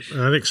Delhi.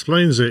 That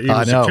explains it. He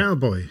was a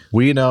cowboy.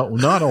 We know,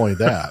 not only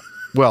that.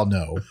 Well,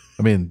 no.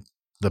 I mean,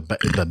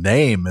 the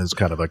name is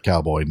kind of a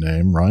cowboy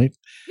name, right?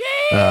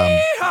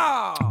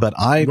 But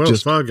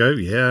Wells Fargo,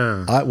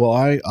 yeah.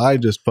 I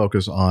just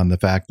focus on the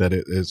fact that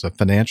it is a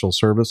financial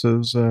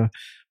services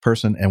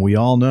person, and we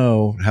all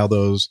know how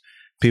those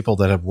people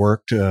that have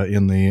worked work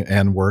in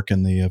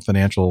the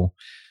financial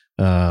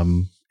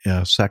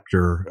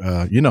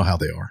sector, you know how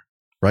they are,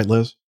 right,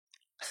 Liz?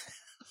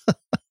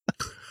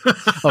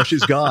 Oh,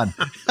 she's gone.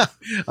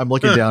 I'm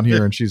looking down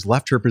here, and she's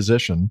left her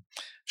position.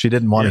 She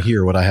didn't want to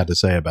hear what I had to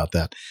say about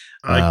that.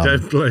 I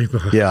don't blame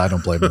her. Yeah, I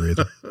don't blame her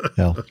either.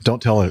 Hell,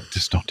 don't tell her.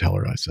 Just don't tell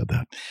her I said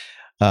that.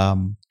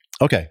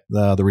 Okay.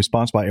 The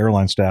response by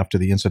airline staff to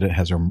the incident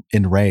has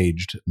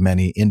enraged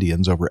many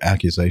Indians over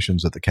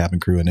accusations that the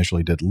cabin crew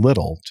initially did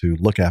little to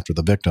look after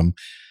the victim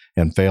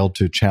and failed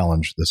to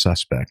challenge the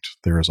suspect.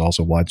 There is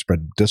also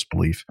widespread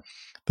disbelief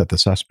that the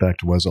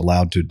suspect was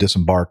allowed to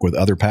disembark with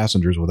other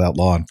passengers without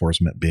law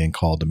enforcement being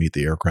called to meet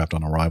the aircraft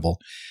on arrival.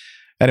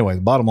 Anyway,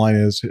 the bottom line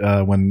is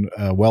when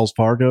Wells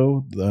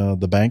Fargo,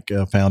 the bank,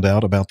 found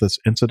out about this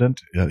incident,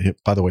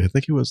 by the way, I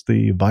think he was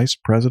the vice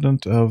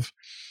president of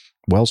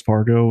Wells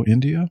Fargo,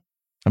 India.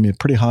 I mean,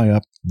 pretty high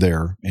up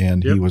there,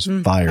 and he was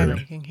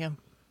fired.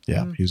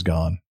 He's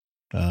gone.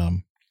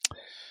 All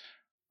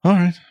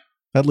right.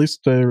 At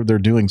least they're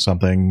doing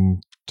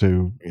something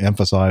to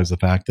emphasize the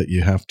fact that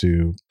you have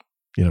to,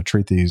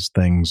 treat these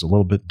things a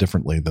little bit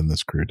differently than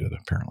this crew did,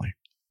 apparently.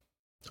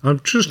 I'm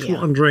just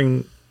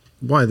wondering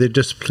why they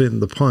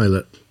disciplined the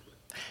pilot.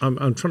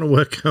 I'm trying to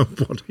work out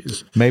what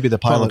is. Maybe the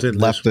pilot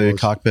left the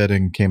cockpit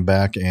and came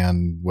back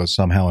and was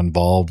somehow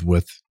involved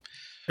with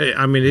the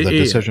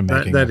decision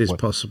making. That is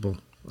possible.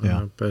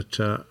 Yeah. But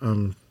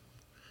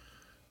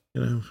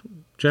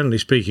generally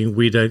speaking,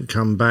 we don't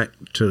come back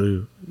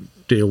to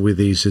deal with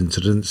these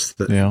incidents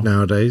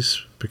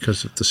nowadays.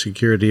 because of the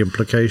security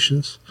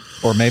implications.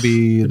 Or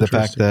maybe the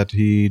fact that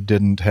he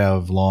didn't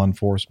have law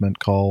enforcement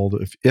called,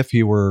 if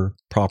he were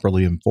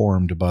properly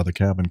informed by the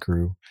cabin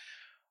crew.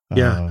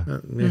 Yeah. I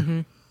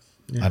don't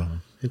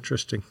know.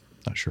 Interesting.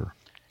 Not sure.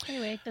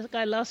 Anyway, the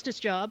guy lost his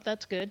job.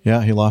 That's good.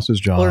 Yeah, he lost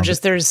his job. Or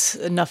just there's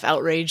enough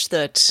outrage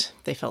that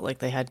they felt like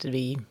they had to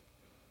be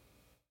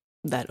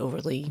that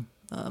overly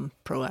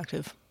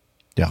proactive.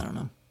 Yeah. I don't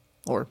know.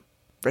 Or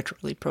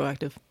retroly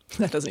proactive.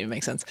 That doesn't even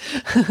make sense.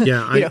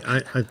 Yeah,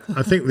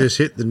 I think this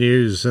hit the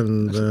news,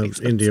 and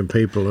Indian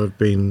people have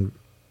been,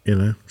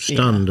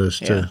 stunned as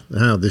to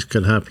how this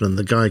could happen, and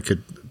the guy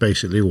could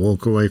basically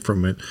walk away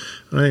from it.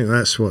 I think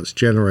that's what's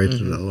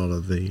generated a lot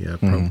of the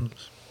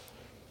problems.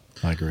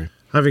 I agree.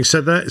 Having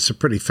said that, it's a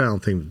pretty foul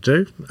thing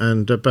to do,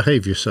 and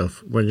behave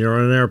yourself when you're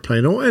on an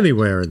airplane or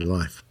anywhere in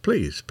life.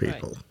 Please,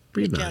 people,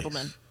 be nice.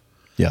 Gentlemen.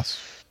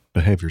 Yes,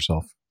 behave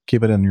yourself.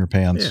 Keep it in your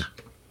pants. Yeah.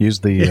 Use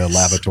the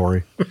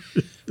lavatory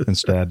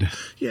instead.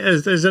 Yeah,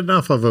 there's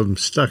enough of them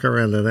stuck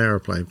around an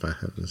airplane, for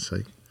heaven's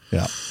sake.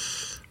 Yeah.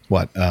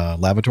 What,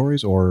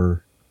 lavatories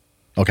or...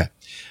 Okay.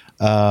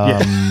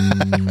 I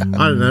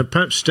don't know.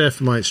 Perhaps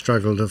Steph might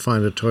struggle to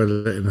find a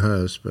toilet in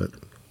hers,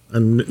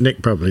 and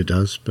Nick probably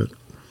does, but...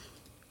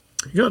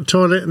 You got a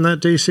toilet in that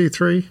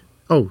DC-3?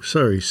 Oh,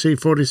 sorry,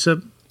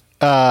 C-47?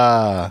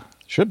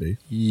 Should be.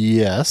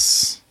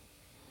 Yes.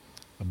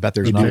 I bet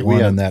there's not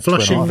one in that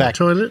flushing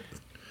toilet?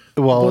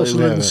 Well, also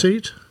in the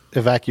seat?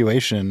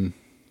 Evacuation.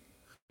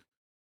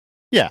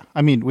 Yeah,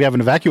 I mean, we have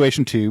an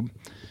evacuation tube,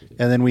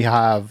 and then we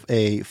have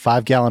a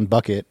 5-gallon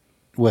bucket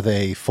with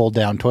a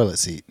fold-down toilet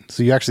seat.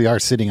 So you actually are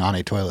sitting on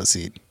a toilet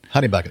seat.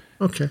 Honey bucket.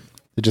 Okay.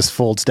 It just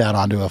folds down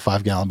onto a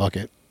 5-gallon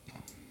bucket.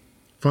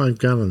 5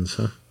 gallons,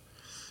 huh?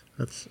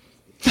 That's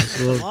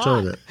a lot of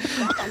toilet.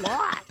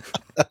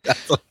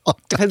 That's a lot.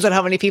 Depends on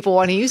how many people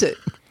want to use it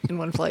in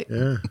one flight.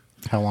 Yeah.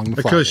 How long the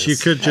Of flight course, is. you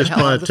could just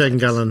buy a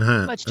 10-gallon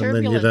hat, Much and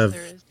then you'd turbulence have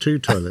there is. 2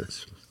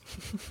 toilets.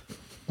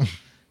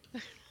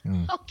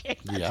 Okay,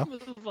 let's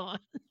move on.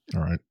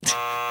 All right.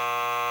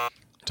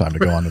 Time to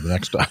go on to the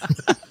next time.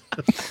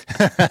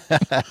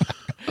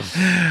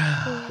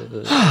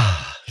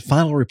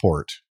 Final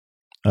report.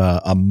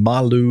 A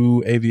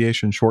Malu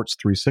Aviation Shorts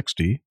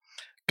 360.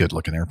 Good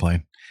looking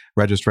airplane.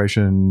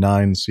 Registration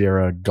 9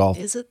 Sierra Golf.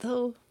 Is it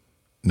though?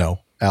 No.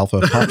 Alpha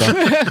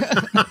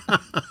Papa.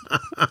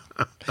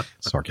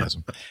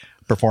 Sarcasm.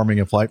 Performing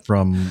a flight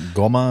from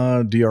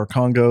Goma, DR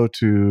Congo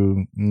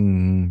to,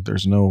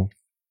 there's no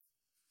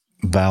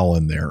vowel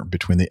in there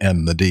between the N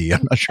and the D.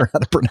 I'm not sure how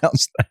to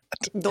pronounce that.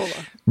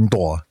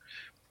 Ndola.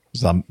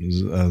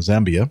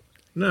 Zambia.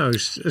 No,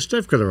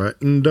 Steph got it right.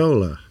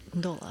 Ndola.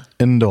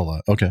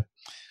 Okay.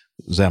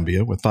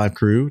 Zambia with 5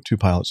 crew, 2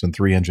 pilots, and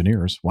 3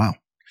 engineers. Wow.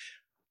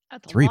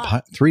 That's a 3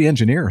 lot. 3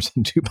 engineers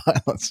and 2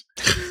 pilots.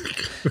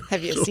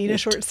 Have you seen a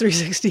Shorts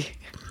 360?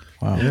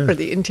 Wow. For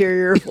the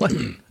interior of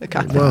one? The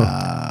cockpit.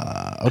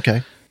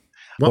 Okay.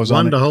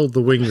 One to hold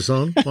the wings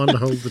on, one to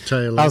hold the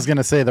tail on. I was going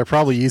to say, they're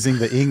probably using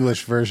the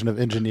English version of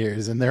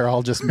engineers, and they're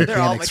all just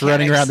mechanics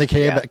running around the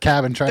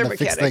cabin trying to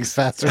fix things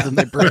faster than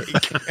they break.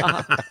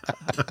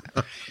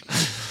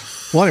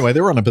 Well, anyway,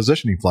 they were on a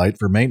positioning flight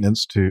for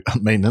maintenance.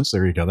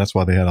 There you go. That's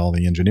why they had all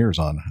the engineers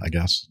on, I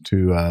guess,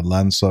 to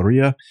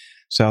Lansaria,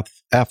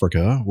 South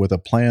Africa, with a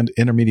planned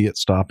intermediate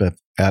stop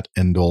at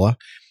Ndola.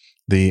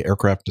 The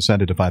aircraft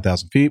descended to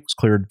 5,000 feet, was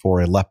cleared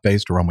for a left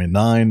base to runway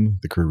 9.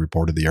 The crew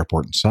reported the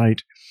airport in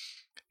sight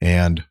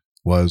and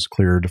was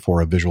cleared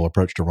for a visual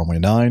approach to runway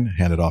 9,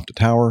 handed off to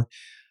Tower.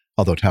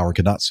 Although Tower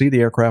could not see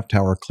the aircraft,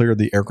 Tower cleared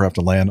the aircraft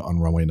to land on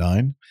runway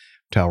 9.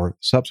 Tower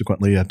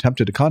subsequently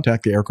attempted to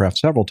contact the aircraft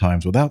several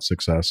times without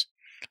success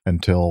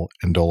until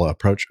Ndola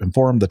approach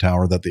informed the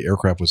Tower that the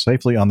aircraft was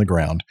safely on the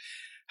ground.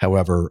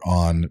 However,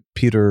 on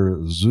Peter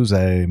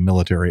Zuze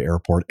Military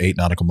Airport, 8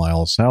 nautical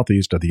miles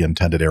southeast of the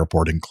intended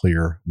airport in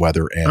clear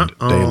weather and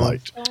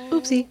daylight.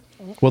 Oopsie.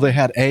 Well, they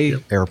had a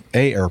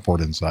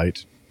airport in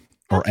sight,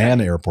 or an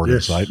airport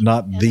in sight,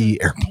 not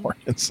the airport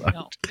in sight.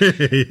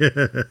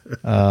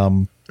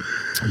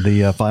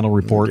 The final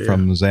report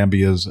from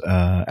Zambia's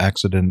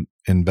Accident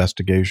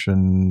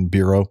Investigation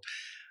Bureau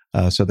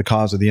said the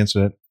cause of the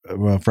incident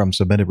from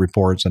submitted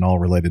reports and all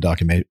related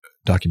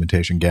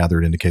documentation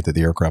gathered indicate that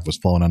the aircraft was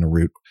flown on a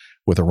route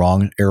with a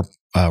wrong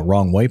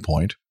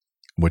waypoint,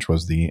 which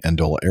was the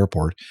Ndola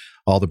airport.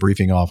 All the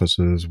briefing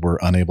offices were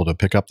unable to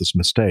pick up this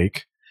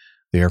mistake.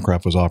 The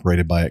aircraft was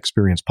operated by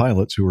experienced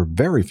pilots who were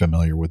very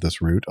familiar with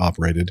this route,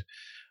 operated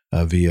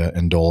via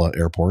Ndola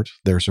airport.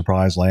 Their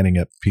surprise landing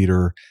at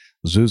Peter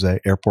Zuze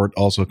Airport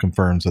also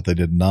confirms that they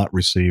did not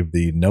receive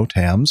the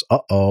NOTAMs.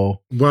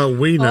 Well,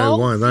 we know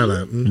why that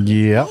happened.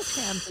 Yep.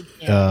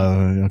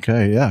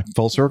 Okay, yeah.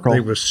 Full circle.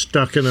 They were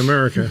stuck in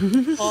America.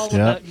 All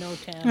about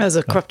NOTAM. It was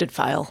a corrupted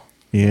file.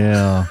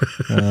 Yeah.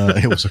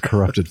 It was a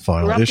corrupted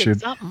file issued.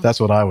 Something. That's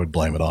what I would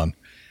blame it on.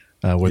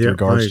 With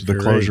regards to the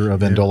closure of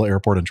Ndola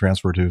Airport and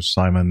transfer to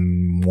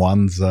Simon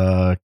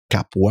Mwanza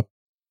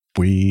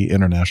Kapwepwe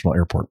International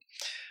Airport.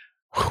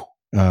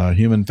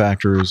 Human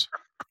factors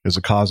is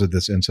the cause of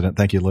this incident.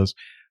 Thank you, Liz.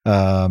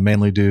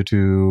 Mainly due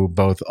to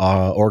both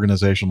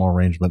organizational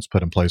arrangements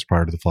put in place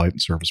prior to the flight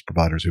and service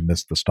providers who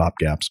missed the stop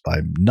gaps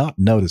by not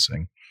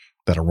noticing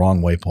that a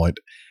wrong waypoint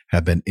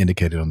had been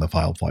indicated on the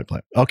filed flight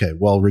plan. Okay,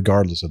 well,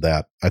 regardless of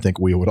that, I think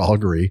we would all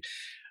agree,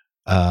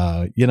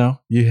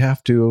 you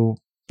have to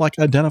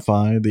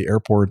identify the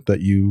airport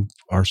that you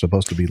are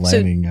supposed to be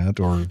landing at.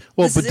 Or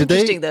this is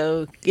interesting,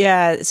 though.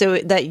 Yeah, so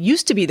that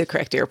used to be the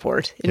correct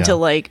airport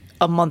until a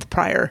month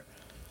prior,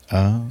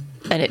 and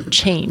it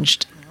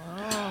changed.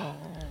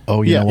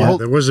 Oh, yeah.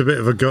 There was a bit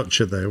of a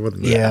gotcha there,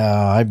 wasn't there?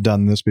 Yeah, I've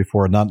done this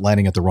before, not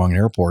landing at the wrong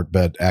airport,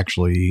 but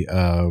actually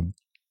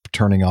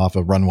turning off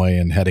a runway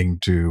and heading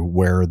to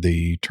where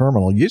the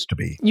terminal used to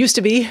be.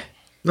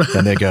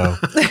 And they go,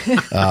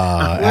 where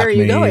are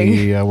you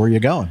going? Where are you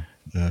going?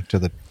 To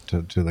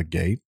the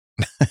gate.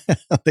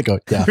 They go,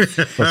 yeah,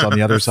 that's on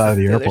the other side of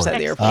the airport. Other side of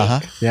the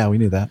airport. Yeah, we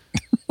knew that.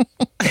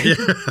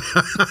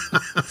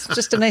 It's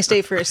just a nice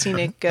day for a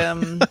scenic,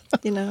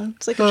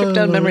 it's like a trip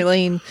down memory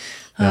lane.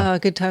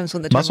 Good times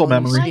when the muscle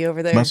terminal memory used to be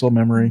over there. Muscle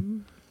memory.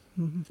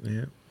 Mm-hmm.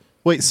 Yeah.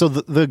 Wait, so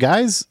the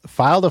guys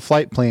filed a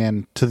flight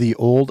plan to the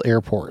old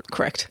airport.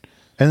 Correct.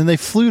 And then they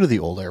flew to the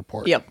old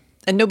airport. Yep.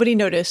 And nobody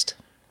noticed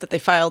that they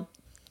filed.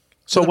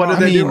 So what did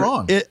they do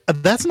wrong?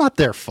 That's not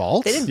their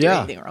fault. They didn't do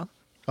anything wrong.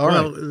 All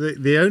right.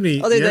 The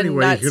only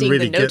way you can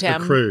really get the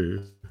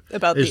crew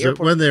about is the airport.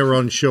 that when they were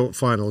on short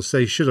finals,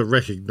 they should have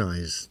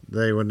recognized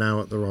they were now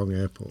at the wrong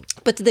airport.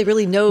 But did they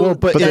really know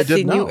that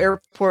the new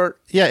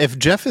airport? Yeah, if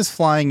Jeff is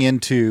flying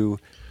into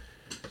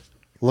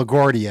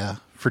LaGuardia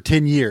for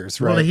 10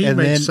 years, right? Well, he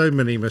makes so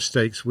many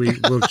mistakes,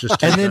 we'll just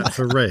take that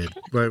for red,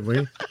 won't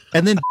we?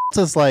 And then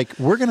says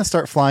we're going to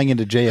start flying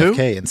into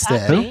JFK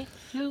instead.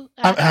 Who?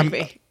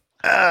 Acme.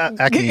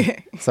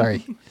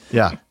 Sorry.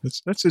 Yeah,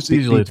 that's just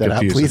easily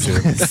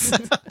confusing.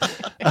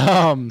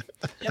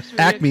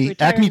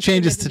 Acme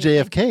changes to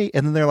JFK,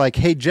 and then they're like,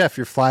 "Hey, Jeff,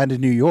 you're flying to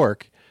New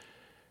York,"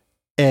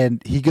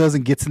 and he goes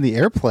and gets in the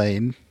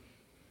airplane.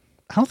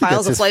 I don't think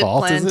that's his fault.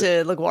 Files a flight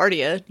plan to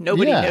LaGuardia.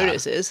 Nobody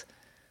notices.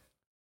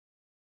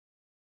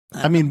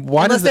 I mean,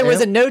 why? Unless there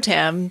was a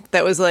NOTAM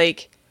that was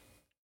like,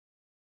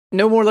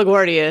 "No more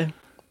LaGuardia."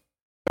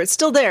 It's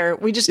still there.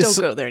 We just don't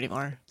go there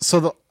anymore.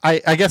 So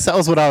I guess that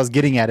was what I was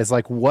getting at. Is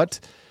what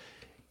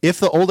if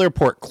the old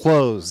airport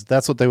closed?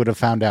 That's what they would have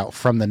found out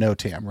from the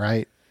NOTAM,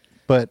 right?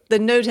 But the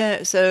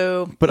NOTAM.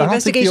 So the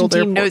investigation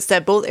team notes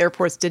that both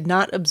airports did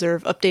not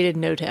observe updated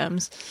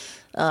NOTAMs.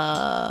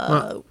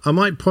 Well, I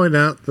might point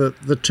out that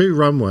the two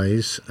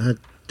runways had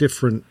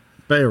different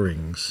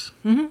bearings.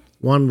 Mm-hmm.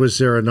 One was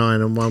 09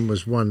 and one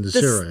was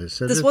 10.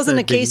 So this wasn't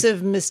a case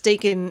of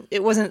mistaken.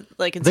 It wasn't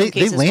like in some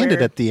cases they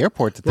landed at the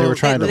airport that they were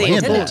trying to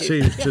land at.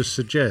 Seems to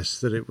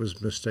suggest that it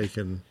was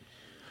mistaken.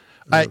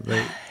 I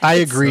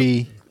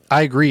agree.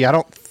 I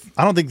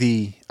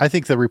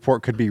think the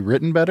report could be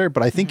written better,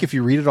 but I think if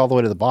you read it all the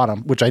way to the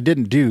bottom, which I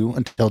didn't do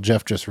until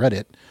Jeff just read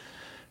it,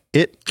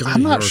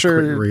 I'm not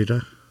sure.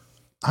 Reader.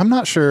 I'm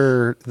not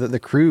sure that the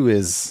crew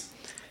is.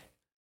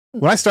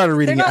 When I started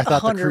reading it, I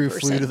thought the crew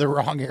flew to the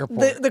wrong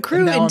airport. The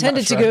crew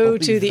intended to go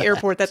to the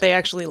airport that they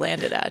actually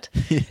landed at.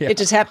 Yeah. It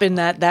just happened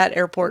that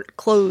airport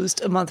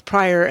closed a month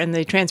prior, and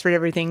they transferred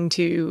everything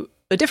to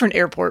a different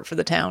airport for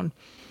the town.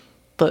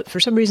 But for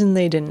some reason,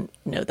 they didn't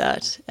know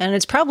that. And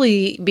it's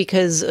probably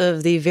because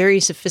of the very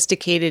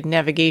sophisticated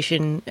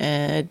navigation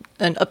and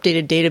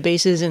updated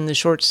databases in the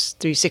Shorts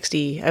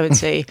 360, I would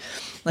say,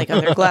 on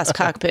their glass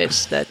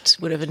cockpits that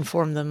would have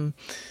informed them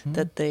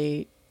that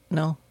they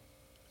know.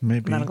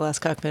 Maybe not a glass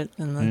cockpit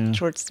in the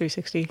Shorts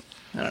 360.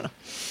 I don't know.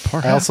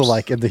 Perhaps. I also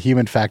like in the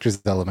human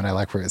factors element. I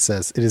like where it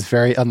says it is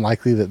very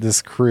unlikely that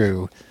this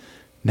crew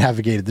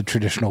navigated the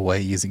traditional way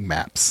using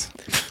maps.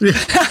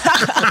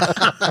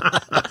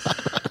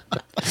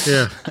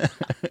 Yeah.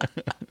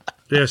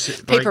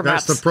 Yes,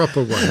 that's the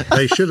proper way.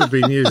 They should have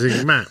been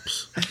using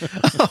maps.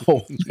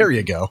 Oh, there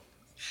you go.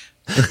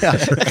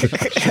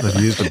 Should have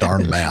used a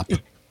darn map.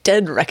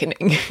 Dead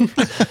reckoning.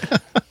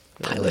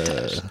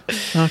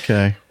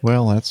 Okay,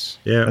 well that's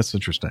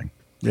interesting.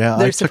 Yeah,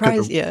 they're I took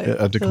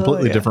it a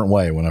completely different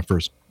way when I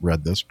first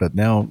read this, but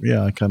now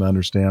I kind of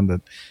understand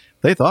that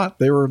they thought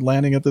they were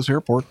landing at this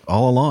airport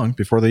all along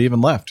before they even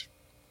left,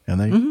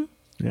 and they and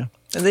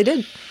they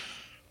did.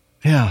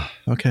 Yeah.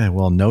 Okay.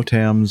 Well,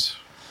 NOTAMs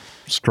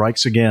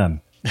strikes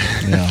again.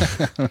 Yeah.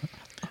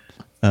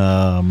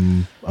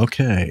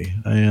 Okay.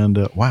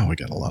 And wow, we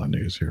got a lot of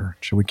news here.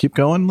 Should we keep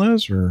going,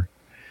 Liz, or?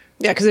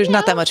 Yeah, because there's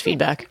not that much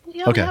feedback.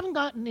 Yeah, okay. We haven't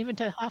gotten even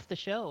to half the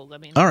show. I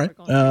mean, all right.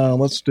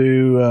 Let's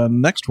do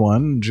next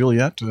one.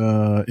 Juliet,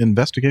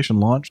 investigation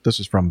launched. This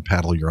is from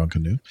Paddle Your Own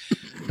Canoe.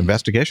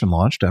 Investigation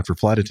launched after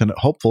flight attendant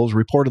hopefuls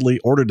reportedly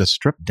ordered to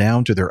strip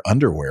down to their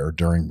underwear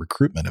during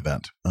recruitment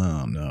event.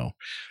 Oh, no.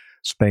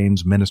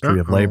 Spain's Ministry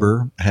of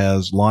Labor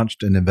has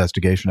launched an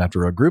investigation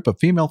after a group of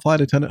female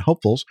flight attendant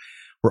hopefuls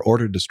were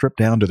ordered to strip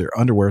down to their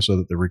underwear so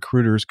that the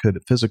recruiters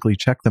could physically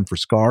check them for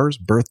scars,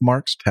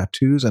 birthmarks,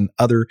 tattoos, and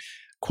other,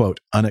 quote,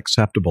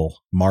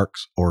 unacceptable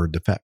marks or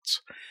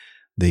defects.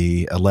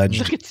 The alleged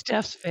Look at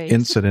Steph's face.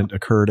 incident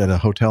occurred at a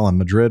hotel in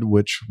Madrid,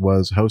 which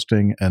was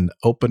hosting an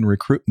open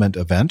recruitment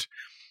event.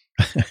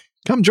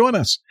 Come join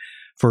us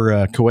for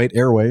Kuwait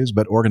Airways,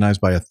 but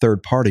organized by a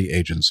third-party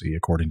agency,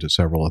 according to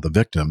several of the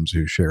victims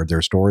who shared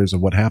their stories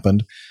of what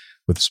happened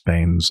with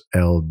Spain's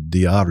El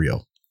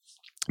Diario.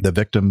 The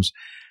victims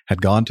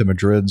had gone to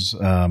Madrid's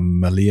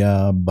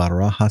Meliá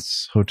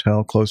Barajas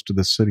hotel close to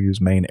the city's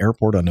main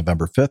airport on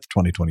November 5th,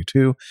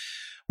 2022,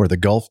 where the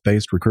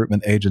Gulf-based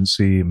recruitment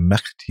agency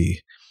Mehti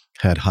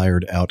had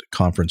hired out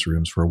conference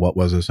rooms for what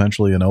was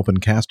essentially an open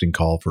casting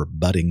call for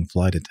budding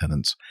flight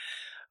attendants.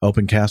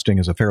 Open casting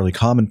is a fairly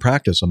common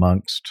practice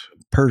amongst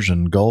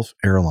Persian Gulf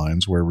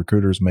airlines, where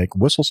recruiters make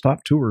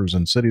whistle-stop tours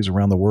in cities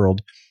around the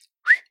world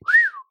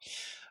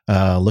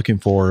looking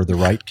for the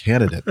right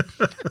candidate.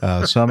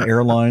 Some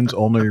airlines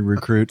only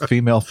recruit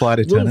female flight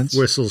attendants.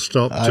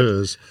 Whistle-stop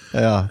tours.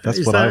 Yeah,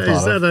 that's what I thought.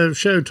 Is that a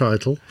show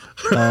title?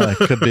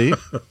 Could be.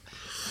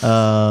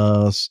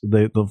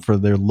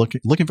 They're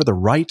looking for the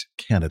right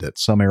candidate.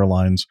 Some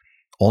airlines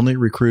only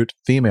recruit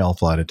female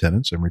flight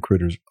attendants, and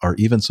recruiters are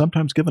even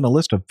sometimes given a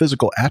list of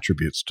physical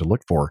attributes to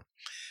look for.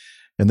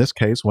 In this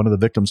case, one of the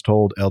victims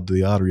told El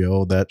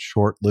Diario that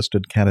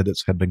short-listed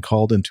candidates had been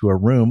called into a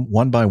room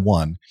one by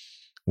one,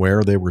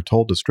 where they were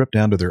told to strip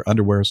down to their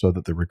underwear so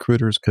that the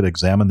recruiters could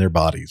examine their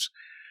bodies.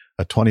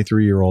 A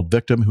 23-year-old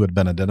victim who had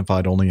been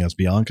identified only as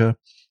Bianca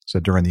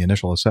said during the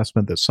initial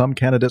assessment that some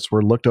candidates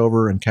were looked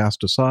over and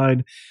cast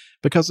aside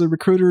because the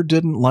recruiter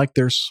didn't like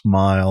their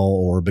smile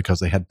or because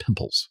they had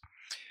pimples.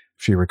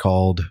 She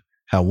recalled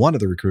how one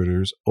of the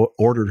recruiters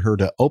ordered her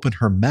to open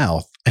her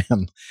mouth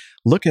and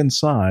look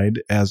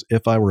inside as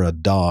if I were a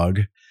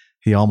dog.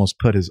 He almost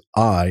put his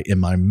eye in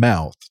my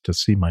mouth to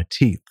see my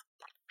teeth.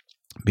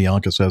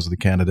 Bianca says the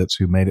candidates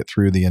who made it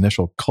through the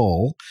initial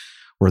call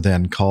were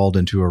then called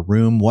into a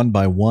room one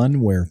by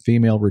one where a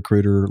female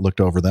recruiter looked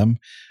over them.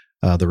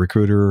 The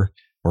recruiter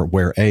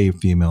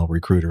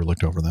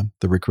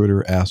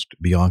asked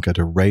Bianca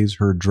to raise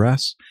her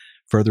dress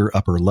further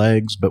up her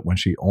legs, but when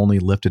she only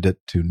lifted it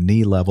to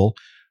knee level,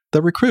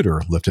 the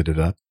recruiter lifted it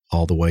up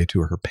all the way to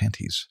her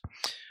panties.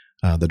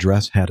 The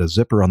dress had a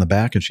zipper on the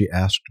back, and she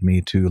asked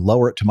me to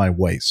lower it to my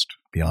waist.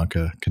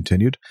 Bianca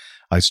continued.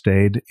 I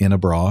stayed in a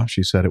bra.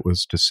 She said it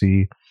was to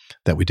see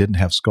that we didn't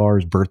have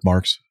scars,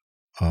 birthmarks,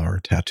 or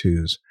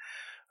tattoos.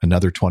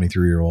 Another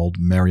 23-year-old,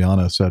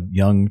 Mariana, said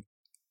young,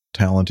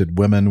 talented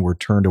women were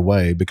turned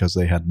away because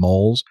they had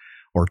moles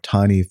or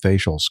tiny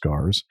facial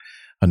scars.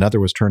 Another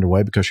was turned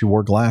away because she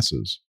wore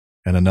glasses,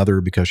 and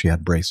another because she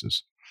had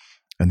braces.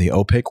 In the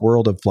opaque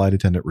world of flight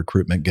attendant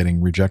recruitment,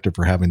 getting rejected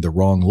for having the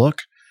wrong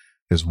look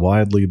is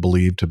widely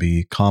believed to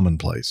be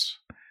commonplace,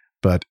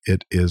 but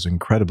it is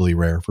incredibly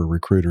rare for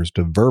recruiters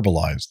to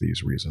verbalize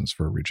these reasons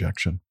for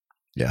rejection.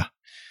 Yeah.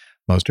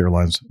 Most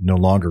airlines no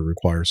longer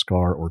require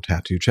scar or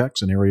tattoo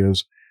checks in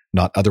areas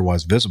not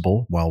otherwise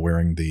visible while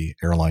wearing the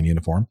airline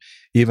uniform.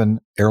 Even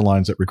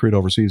airlines that recruit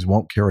overseas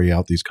won't carry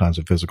out these kinds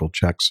of physical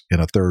checks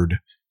in a third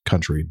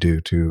country due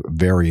to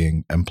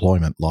varying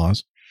employment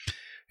laws.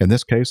 In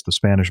this case, the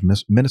Spanish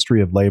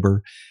Ministry of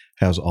Labor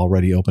has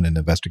already opened an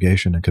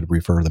investigation and could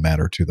refer the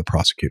matter to the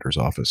prosecutor's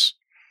office.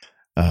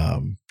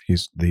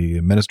 The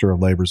Minister of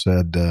Labor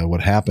said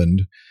what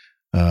happened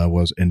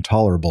was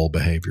intolerable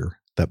behavior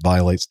that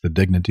violates the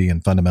dignity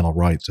and fundamental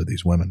rights of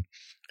these women.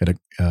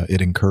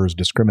 It incurs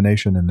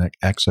discrimination in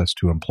access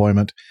to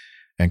employment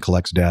and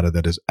collects data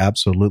that is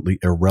absolutely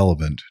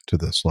irrelevant to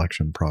the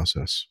selection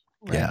process.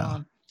 Right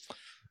on.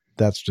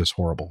 That's just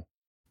horrible.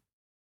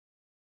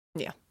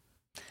 Yeah.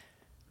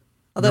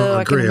 Although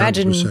I can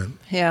imagine, 100%.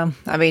 yeah,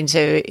 I mean,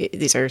 so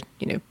these are,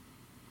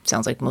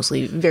 sounds like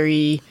mostly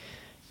very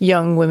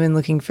young women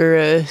looking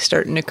for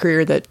starting a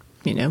career that,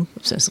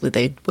 ostensibly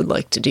they would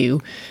like to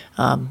do.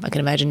 I can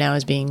imagine now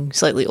as being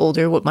slightly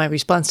older, what my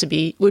response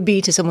would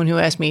be to someone who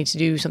asked me to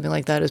do something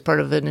like that as part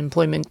of an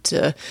employment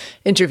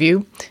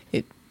interview.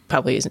 It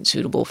probably isn't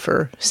suitable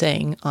for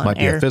saying on Might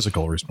air. be a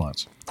physical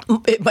response.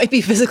 It might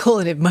be physical,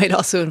 and it might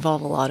also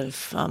involve a lot of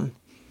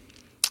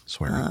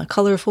swearing,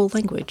 colorful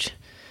language.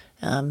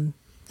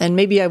 And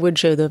maybe I would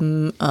show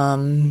them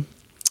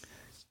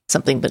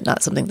something, but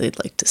not something they'd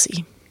like to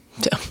see.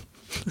 So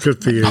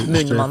good for you. I'll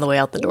moon them on the way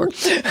out the door.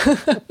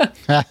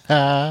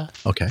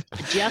 Okay.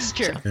 A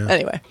gesture. Yeah.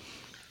 Anyway.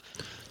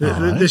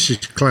 This is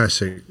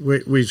classic.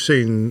 We've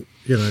seen,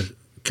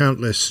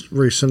 countless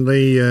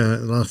recently, the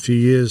last few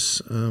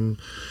years,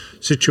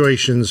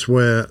 situations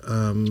where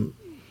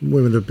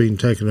women have been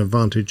taken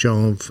advantage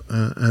of,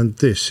 and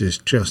this is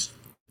just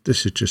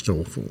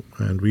awful.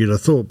 And we'd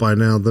have thought by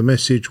now the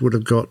message would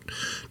have got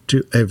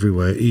to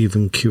everywhere,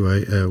 even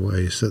Kuwait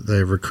Airways, that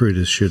their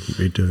recruiters shouldn't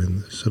be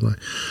doing this. And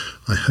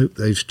I hope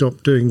they've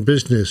stopped doing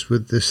business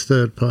with this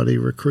third-party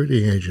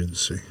recruiting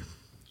agency.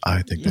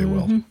 I think they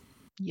will.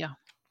 Yeah.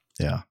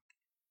 Yeah.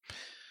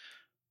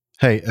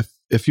 Hey,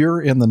 if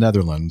you're in the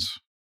Netherlands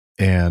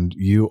and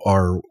you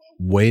are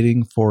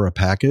waiting for a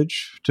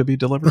package to be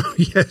delivered,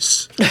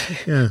 yes,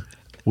 yeah,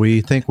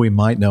 we think we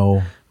might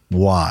know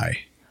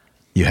why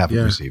you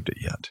haven't received it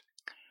yet.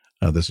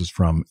 This is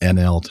from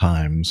NL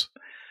Times.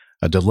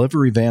 A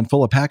delivery van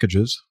full of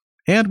packages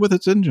and with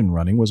its engine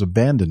running was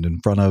abandoned in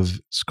front of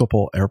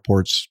Schiphol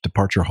Airport's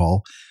departure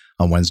hall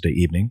on Wednesday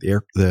evening.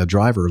 The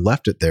driver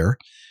left it there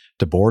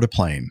to board a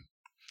plane.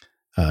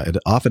 It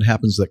often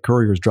happens that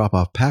couriers drop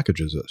off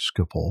packages at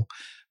Schiphol,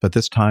 but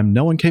this time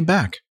no one came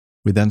back.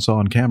 We then saw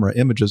on camera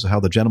images of how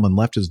the gentleman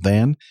left his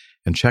van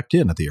and checked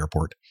in at the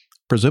airport,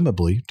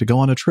 presumably to go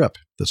on a trip,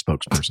 the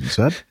spokesperson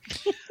said.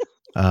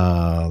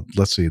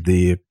 Let's see.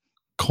 The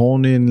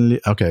Konin.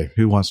 Okay,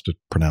 who wants to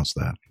pronounce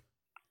that?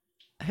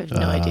 I have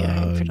no idea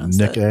how to pronounce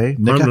Nick that. A.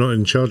 Nick I'm not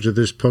in charge of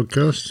this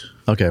podcast.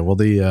 Okay, well,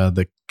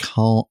 the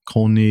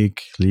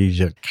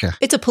Koninklijke.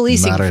 It's a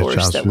policing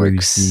force that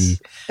works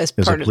as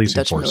part of the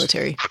Dutch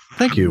military.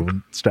 Thank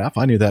you, Steph.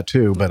 I knew that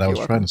too, but I was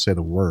trying to say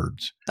the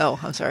words. Oh,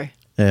 I'm sorry.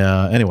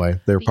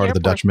 Anyway, they're part of the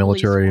Dutch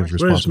military,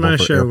 responsible Where's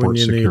Masha for airport when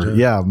you need security. her?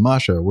 Yeah,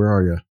 Masha, where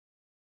are you?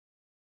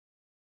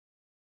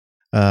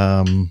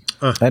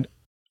 And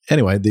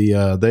anyway,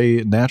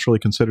 they naturally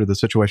considered the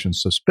situation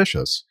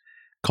suspicious,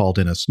 called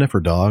in a sniffer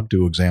dog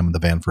to examine the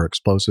van for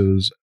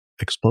explosives,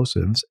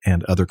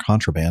 and other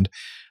contraband.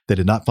 They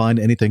did not find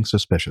anything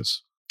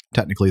suspicious.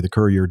 Technically, the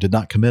courier did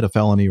not commit a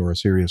felony or a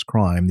serious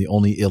crime. The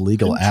only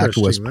illegal act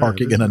was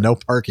parking in a no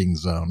parking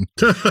zone.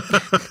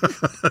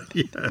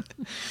 Yeah.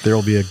 There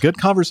will be a good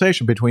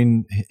conversation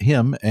between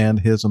him and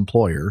his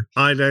employer.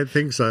 I don't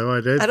think so.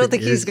 I don't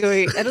think he's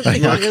going. I don't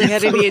think he really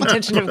had any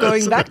intention of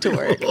going back to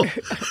work.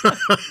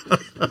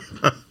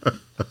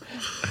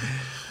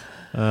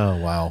 Oh,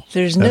 wow.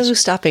 There's no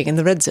stopping in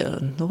the red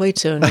zone. The white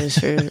zone is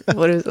for, I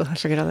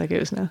forget how that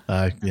goes now.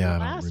 I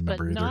don't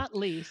remember either. Not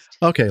least.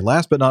 Okay,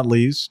 last but not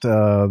least,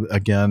 no,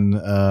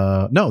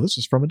 this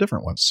is from a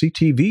different one.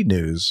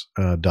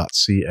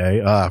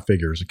 CTVnews.ca.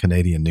 Figures, a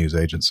Canadian news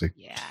agency.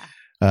 Yeah.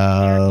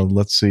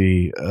 Let's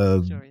see.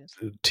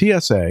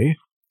 TSA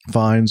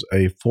finds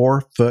a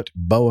 4-foot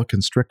boa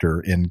constrictor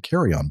in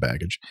carry-on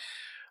baggage.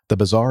 The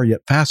bizarre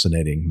yet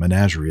fascinating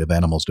menagerie of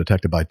animals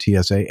detected by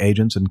TSA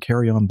agents in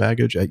carry-on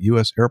baggage at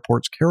U.S.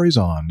 airports carries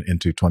on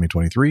into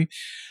 2023.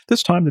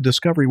 This time, the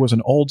discovery was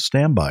an old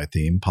standby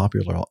theme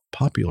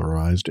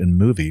popularized in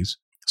movies,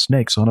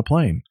 Snakes on a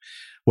Plane.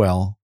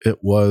 Well, it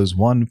was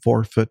one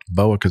 4-foot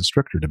boa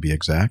constrictor to be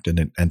exact,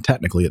 and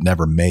technically it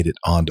never made it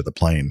onto the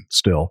plane.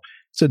 Still,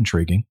 it's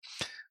intriguing.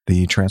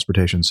 The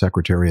Transportation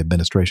Secretary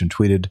Administration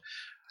tweeted,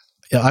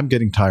 I'm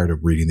getting tired of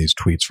reading these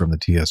tweets from the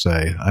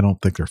TSA. I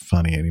don't think they're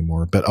funny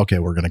anymore, but okay,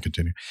 we're going to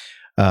continue.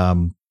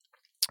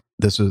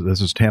 This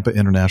is Tampa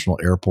International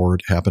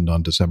Airport, happened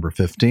on December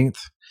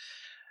 15th.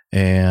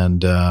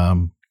 And,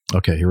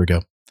 okay, here we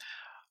go.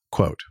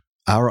 Quote,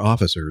 our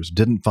officers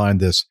didn't find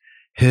this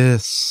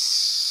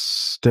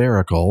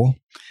hysterical.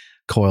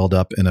 Coiled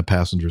up in a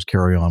passenger's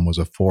carry-on was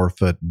a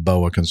 4-foot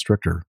boa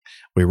constrictor.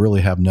 We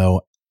really have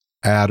no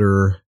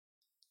adoration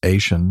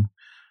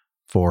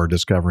for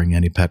discovering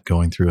any pet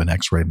going through an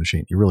X-ray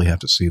machine. You really have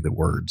to see the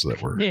words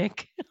that were.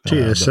 Nick.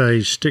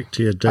 TSA, stick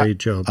to your day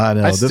job. I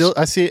know.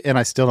 I see it, and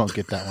I still don't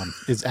get that one.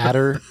 Is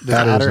adder? Does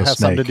adder have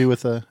something to do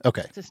with a?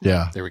 Okay.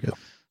 Yeah. There we go.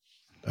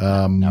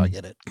 Now I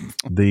get it.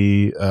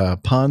 The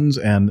puns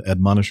and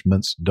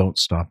admonishments don't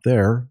stop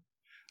there,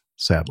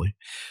 sadly.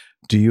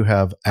 Do you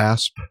have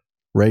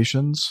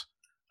aspirations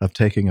of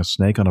taking a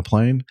snake on a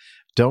plane?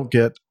 Don't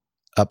get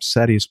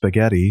upsetty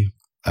spaghetti.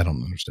 I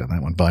don't understand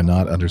that one. By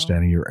not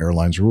understanding your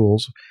airline's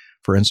rules.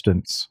 For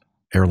instance,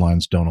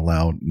 airlines don't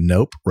allow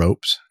nope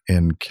ropes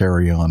in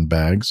carry-on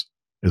bags.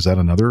 Is that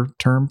another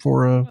term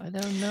for a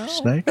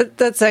snake?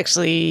 That's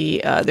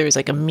actually, there was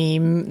like a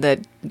meme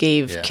that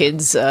gave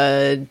kids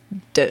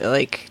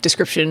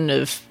description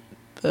of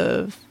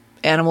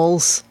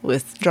animals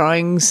with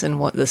drawings, and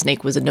what the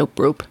snake was a nope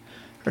rope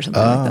or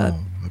something like that.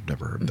 I've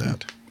never heard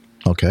that.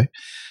 Okay.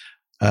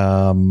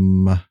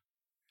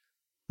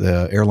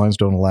 The airlines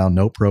don't allow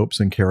nope ropes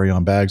in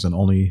carry-on bags, and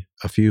only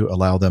a few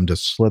allow them to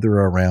slither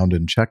around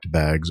in checked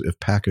bags if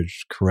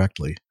packaged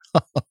correctly.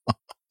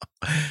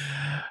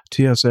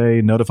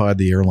 TSA notified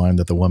the airline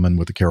that the woman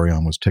with the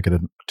carry-on was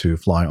ticketed to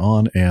fly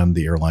on, and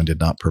the airline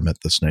did not permit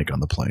the snake on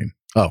the plane.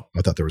 Oh,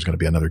 I thought there was going to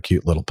be another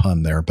cute little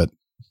pun there, but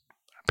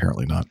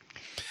apparently not.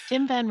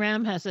 Tim Van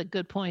Ram has a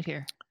good point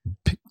here.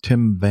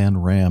 Tim Van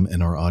Ram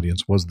in our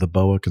audience. Was the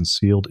boa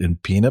concealed in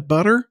peanut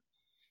butter?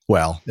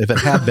 Well, if it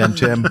had been,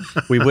 Tim,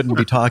 we wouldn't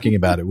be talking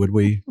about it, would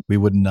we? We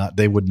would not.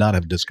 They would not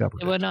have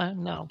discovered it. Would not.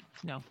 No.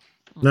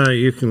 No,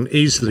 you can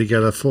easily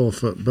get a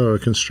 4-foot boa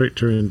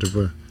constrictor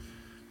into a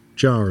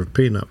jar of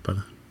peanut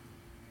butter.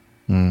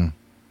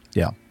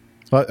 Yeah,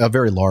 a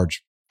very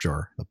large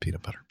jar of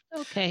peanut butter.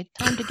 Okay,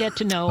 time to get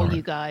to know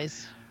you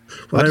guys.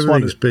 Well,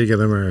 everything's big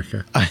in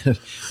America. I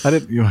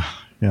didn't.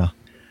 Yeah.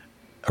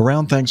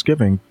 Around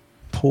Thanksgiving,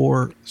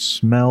 poor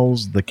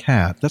Smells the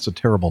cat. That's a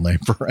terrible name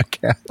for a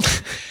cat.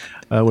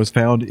 Was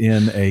found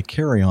in a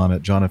carry-on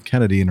at John F.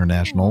 Kennedy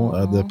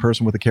International. The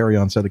person with the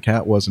carry-on said the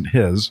cat wasn't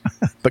his,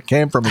 but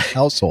came from his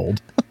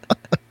household.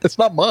 It's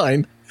not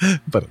mine,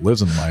 but it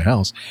lives in my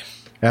house.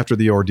 After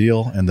the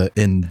ordeal and the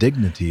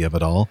indignity of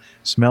it all,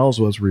 Smells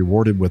was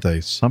rewarded with a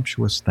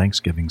sumptuous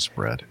Thanksgiving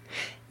spread.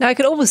 Now, I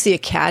could almost see a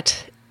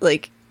cat,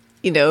 like,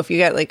 if you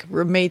got like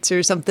roommates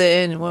or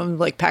something, and one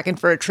like packing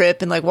for a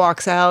trip and like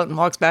walks out and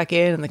walks back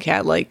in, and the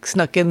cat like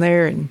snuck in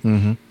there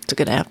and took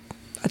a nap.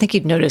 I think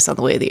you'd notice on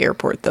the way to the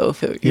airport though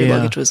if your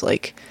luggage was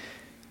like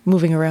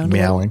moving around,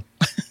 meowing.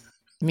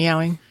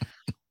 Meowing.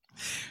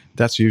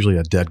 That's usually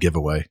a dead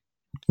giveaway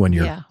when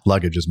your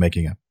luggage is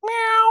making a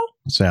meow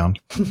sound.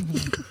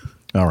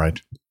 All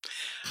right.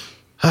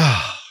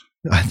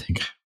 I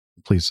think,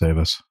 please save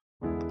us.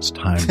 It's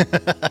time.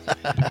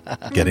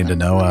 Getting to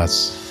know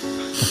us.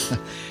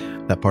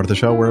 That part of the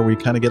show where we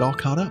kind of get all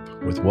caught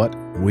up with what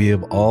we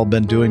have all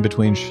been doing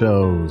between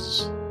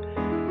shows.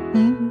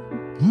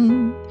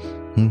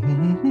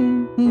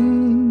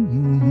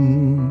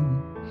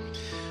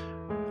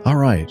 All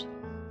right.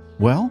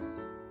 Well,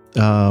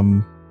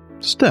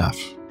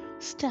 Steffi,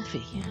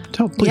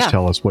 yeah. Please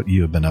tell us what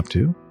you have been up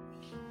to.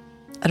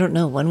 I don't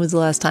know. When was the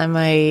last time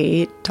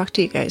I talked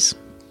to you guys?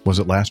 Was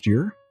it last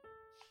year?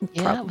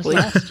 Yeah, probably.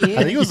 It was last year.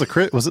 I think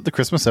it was it the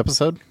Christmas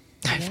episode?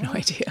 I have no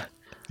idea.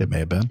 It may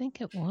have been. I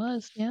think it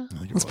was, yeah.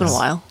 It's been a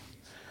while.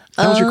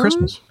 How was your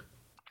Christmas?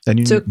 And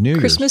New Year's?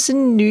 Christmas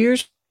and New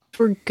Year's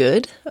were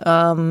good.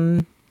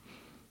 Yeah,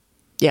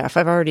 if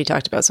I've already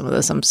talked about some of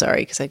this, I'm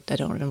sorry, because I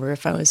don't remember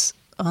if I was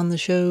on the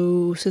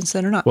show since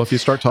then or not. Well, if you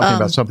start talking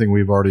about something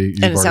you've already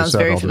sounds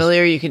very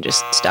familiar, you can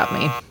just stop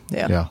me.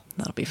 Yeah,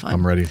 that'll be fine.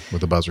 I'm ready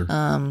with the buzzer.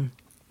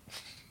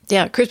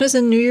 Yeah, Christmas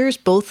and New Year's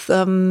both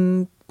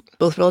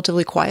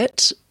relatively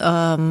quiet.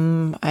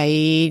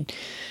 I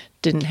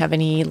didn't have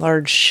any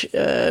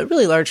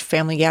really large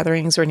family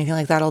gatherings or anything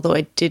like that, although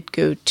I did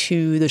go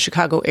to the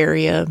Chicago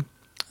area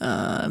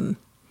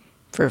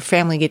for a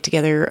family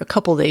get-together a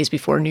couple days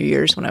before New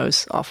Year's when I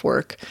was off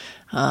work.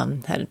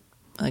 Had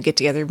a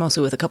get-together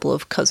mostly with a couple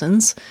of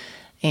cousins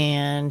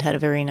and had a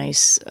very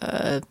nice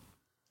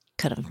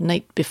kind of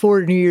night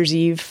before New Year's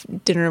Eve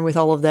dinner with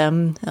all of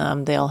them.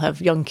 They all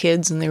have young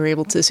kids and they were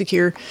able to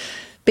secure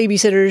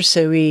babysitters,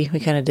 so we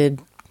kind of did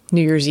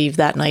New Year's Eve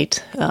that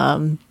night.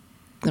 Then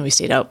we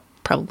stayed out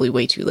probably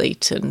way too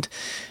late, and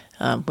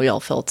we all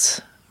felt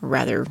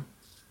rather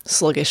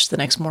sluggish the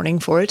next morning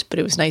for it, but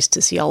it was nice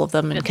to see all of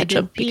them and catch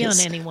up. Pee on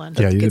anyone.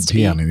 Yeah, you didn't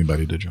pee on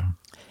anybody, did you?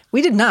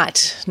 We did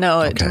not.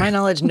 No, Okay. to my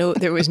knowledge, no.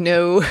 There was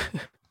no.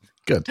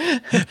 Good.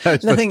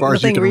 Nothing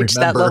reached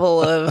that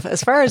level of,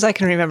 as far as I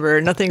can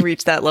remember, nothing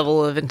reached that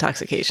level of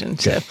intoxication.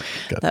 So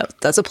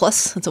that's a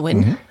plus. That's a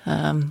win.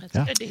 That's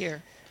good to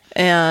hear.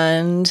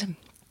 And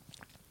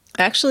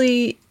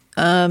actually,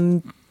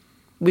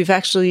 we've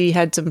actually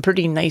had some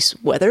pretty nice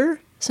weather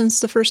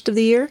since the first of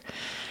the year.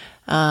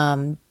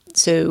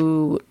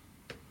 So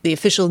the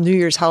official New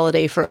Year's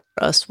holiday for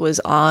us was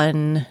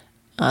on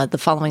the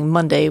following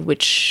Monday,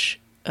 which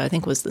I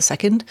think was the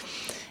 2nd.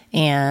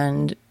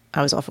 And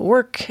I was off at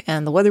work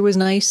and the weather was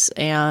nice.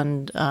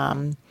 And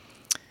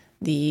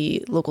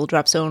the local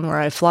drop zone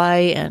where I fly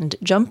and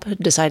jump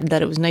decided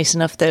that it was nice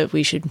enough that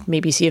we should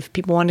maybe see if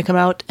people wanted to come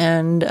out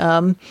and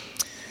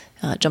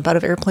jump out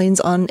of airplanes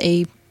on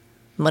a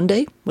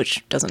Monday,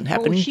 which doesn't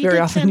happen very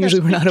often.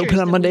 Usually we're not open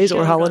on Mondays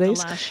or holidays.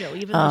 On the last show,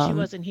 even though she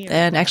wasn't here.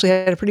 And actually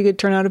had a pretty good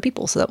turnout of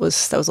people. So that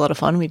was a lot of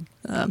fun. We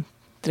did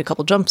a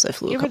couple jumps. I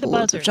flew a couple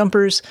loads of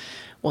jumpers.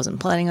 Wasn't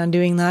planning on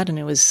doing that. And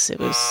it was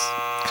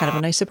kind of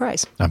a nice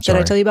surprise. I'm sorry.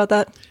 Did I tell you about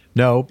that?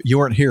 No, you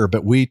weren't here,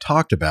 but we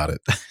talked about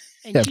it.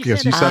 Yeah,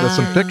 because you sent us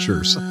some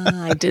pictures.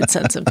 I did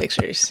send some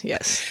pictures,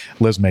 yes.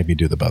 Liz made me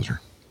do the buzzer.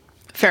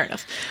 Fair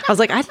enough. I was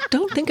like, I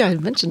don't think I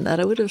had mentioned that.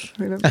 I would have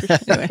remembered.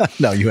 Anyway.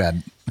 No, you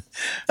hadn't.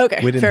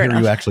 Okay, we didn't fair hear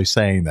enough. you actually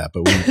saying that,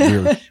 but we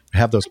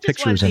have those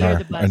pictures in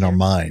our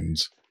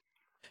minds.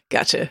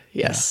 Gotcha.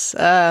 Yes.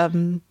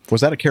 Was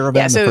that a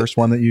caravan, the first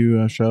one that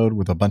you showed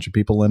with a bunch of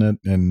people in it?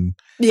 And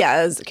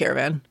yeah, it was the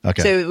caravan.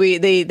 Okay. So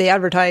they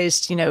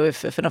advertised,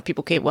 if enough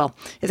people came,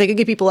 if they could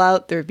get people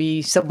out, there'd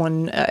be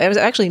someone. It was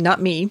actually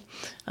not me.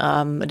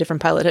 A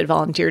different pilot had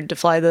volunteered to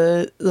fly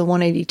the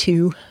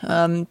 182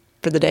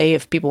 for the day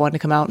if people wanted to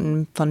come out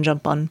and fun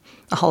jump on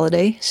a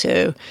holiday.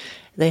 So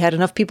they had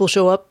enough people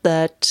show up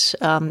that,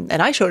 and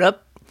I showed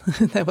up.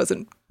 I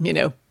wasn't,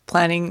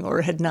 planning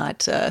or had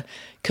not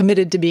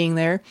committed to being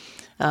there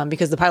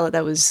because the pilot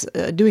that was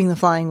doing the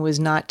flying was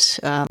not,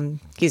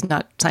 he's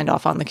not signed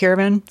off on the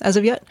caravan as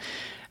of yet.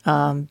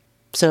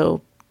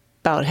 So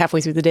about halfway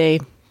through the day,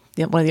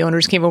 one of the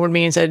owners came over to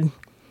me and said,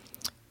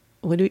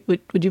 would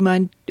you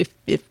mind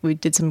if we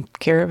did some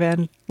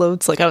caravan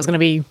loads? Like I was going to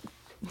be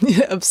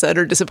upset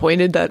or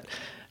disappointed that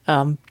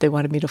they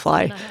wanted me to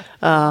fly.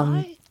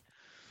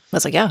 I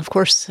was like, yeah, of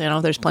course.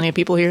 There's plenty of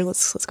people here.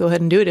 Let's go ahead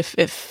and do it.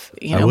 If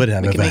I would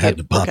have if I had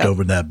to pop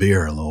over that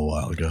beer a little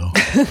while ago.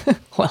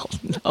 Well,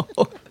 no,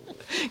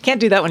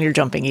 can't do that when you're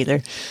jumping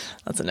either.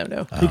 That's a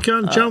no-no. You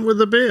can't jump with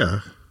a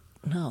beer.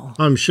 No,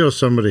 I'm sure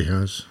somebody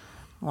has.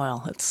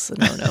 Well, it's a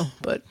no-no,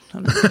 but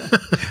I'm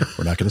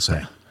we're not going to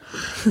say.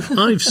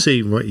 I've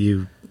seen what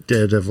you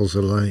daredevils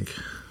are like.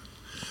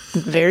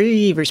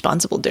 Very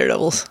responsible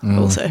daredevils, I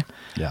will say.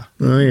 Yeah.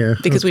 Oh, yeah.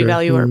 Because we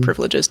value our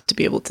privileges to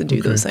be able to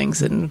do those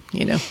things. And,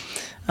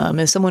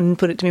 as someone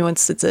put it to me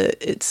once, it's a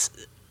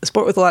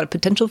sport with a lot of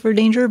potential for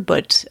danger,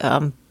 but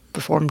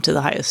performed to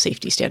the highest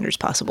safety standards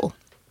possible.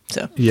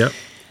 So Yep.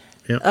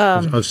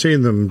 I've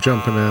seen them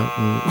jumping out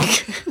and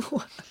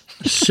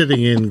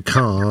sitting in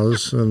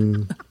cars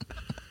and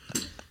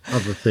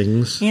other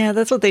things. Yeah,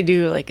 that's what they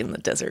do, like in the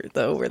desert,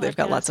 though, where they've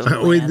got lots of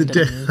land.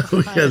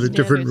 The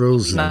different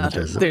rules in the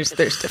desert.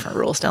 There's different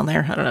rules down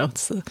there. I don't know.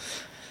 It's they're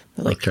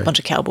like a bunch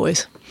of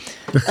cowboys.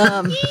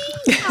 Thank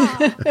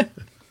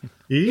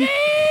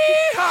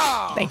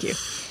you.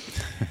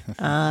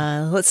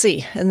 Let's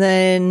see, and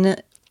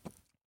then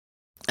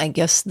I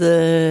guess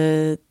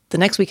the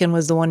next weekend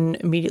was the one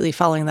immediately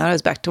following that. I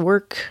was back to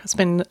work. It's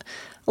been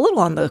a little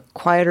on the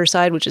quieter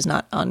side, which is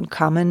not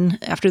uncommon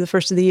after the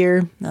first of the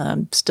year.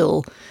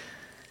 Still,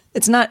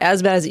 it's not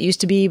as bad as it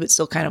used to be, but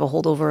still kind of a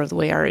holdover of the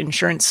way our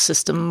insurance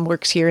system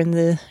works here in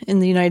the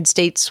United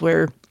States,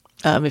 where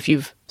if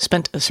you've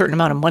spent a certain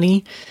amount of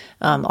money,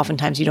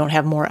 oftentimes you don't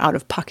have more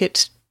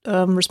out-of-pocket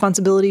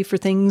responsibility for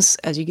things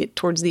as you get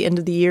towards the end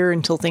of the year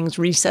until things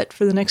reset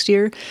for the next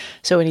year.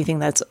 So anything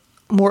that's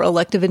more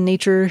elective in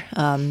nature,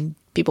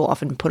 people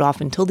often put off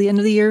until the end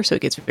of the year. So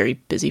it gets very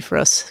busy for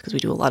us because we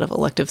do a lot of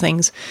elective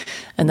things.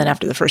 And then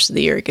after the first of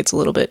the year, it gets a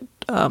little bit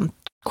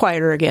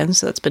quieter again.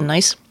 So that's been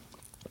nice.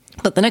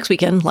 But the next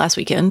weekend, last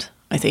weekend,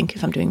 I think,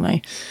 if I'm doing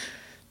my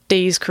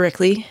days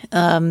correctly,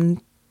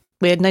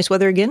 we had nice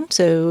weather again.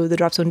 So the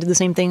drop zone did the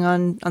same thing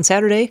on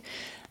Saturday.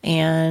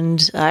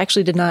 And I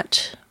actually I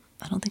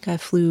don't think I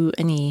flew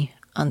any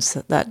on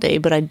that day,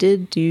 but I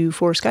did do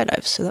 4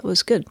 skydives. So that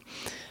was good.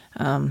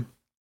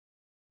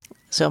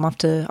 So I'm off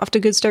to a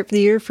good start for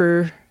the year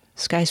for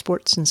sky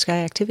sports and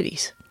sky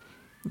activities.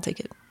 I'll take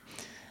it.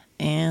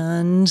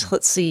 And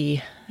let's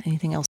see,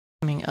 anything else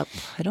coming up?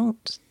 I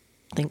don't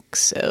think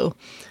so.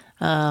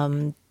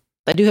 I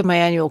do have my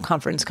annual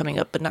conference coming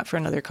up, but not for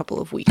another couple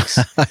of weeks.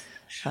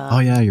 Your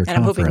and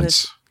I'm hoping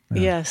conference.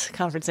 Yes,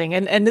 conferencing.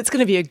 And it's going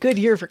to be a good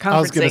year for conferencing.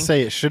 I was going to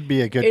say, it should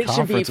be a good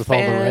conference with all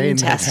the rain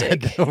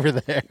fantastic. over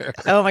there.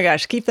 Oh my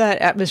gosh, keep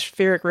that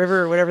atmospheric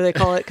river or whatever they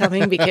call it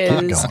coming,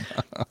 because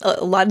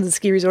a lot of the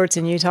ski resorts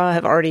in Utah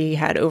have already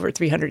had over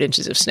 300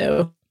 inches of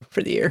snow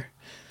for the year.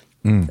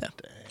 So,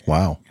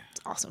 wow.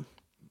 It's awesome.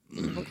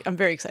 I'm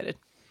very excited.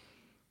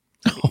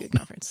 It's a good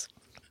conference.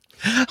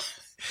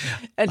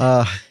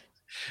 And,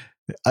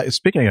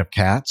 speaking of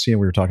cats, we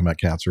were talking about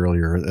cats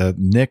earlier.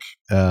 Nick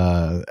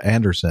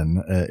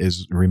Anderson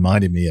is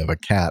reminding me of a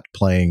cat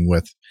playing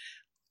with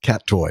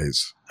cat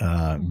toys.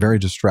 Very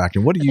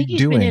distracting. What are you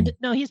doing?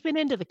 He's been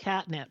into the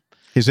catnip.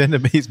 He's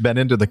been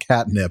into the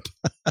catnip.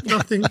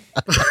 Nothing.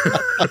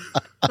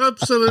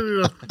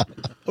 Absolutely nothing.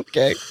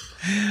 Okay.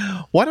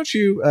 Why don't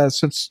you,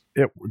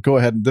 go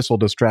ahead. This will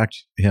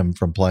distract him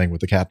from playing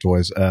with the cat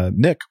toys.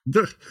 Nick,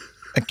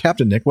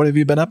 Captain Nick, what have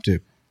you been up to?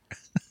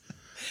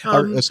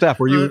 Steph,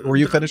 were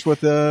you finished with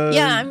the?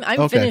 Yeah,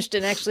 I'm finished,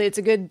 and actually, it's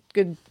a good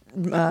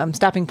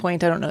stopping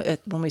point. I don't know.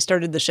 When we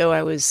started the show,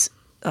 I was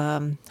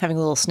having a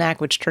little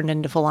snack, which turned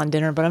into full on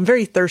dinner. But I'm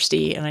very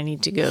thirsty, and I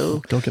need to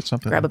go get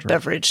something. Grab a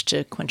beverage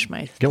to quench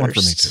my thirst. Get one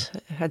for me too.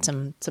 I had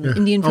some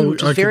Indian food,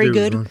 which was very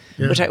good,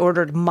 which I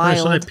ordered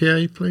mild. Nice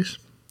IPA, please.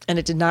 And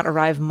it did not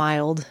arrive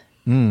mild.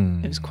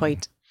 It was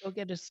quite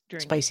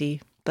spicy,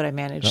 but I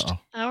managed.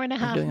 Hour and a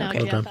half now,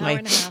 okay. Jeff.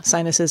 My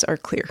sinuses are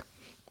clear.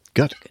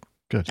 Good.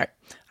 All right.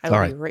 I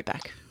will be right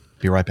back.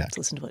 Be right back. Let's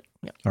listen to it.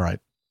 Yep. All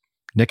right.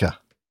 Nika.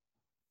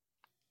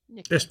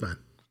 Yes, man.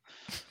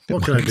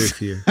 What can I do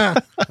for you?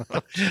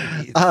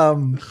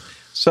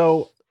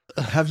 So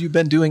have you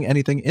been doing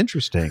anything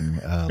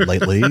interesting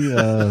lately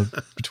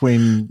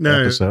between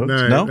episodes?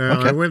 No.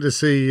 Okay. I went to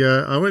see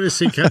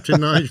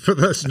Captain Nige, but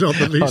that's not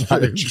the least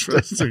bit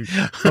interesting.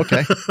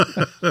 Okay.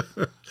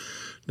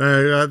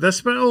 No, that's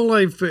about all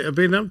I've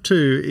been up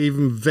to,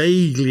 even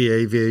vaguely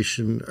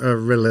aviation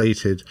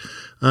related.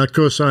 Of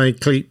course, I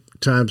keep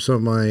tabs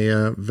on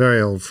my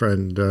very old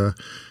friend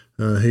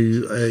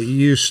who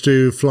used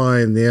to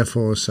fly in the Air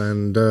Force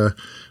and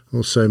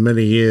also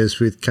many years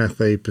with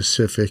Cathay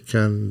Pacific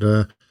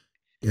and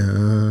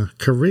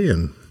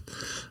Korean.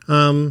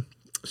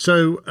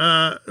 So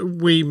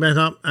we met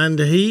up, and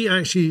he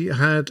actually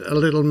had a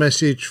little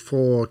message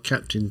for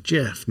Captain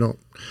Jeff, not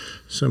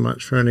so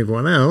much for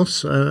anyone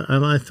else,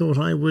 and I thought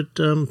I would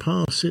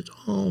pass it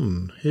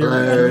on.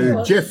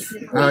 Hello, Jeff.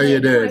 How are you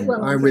doing?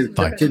 I'm with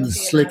Captain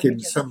Slick in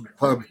some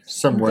pub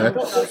somewhere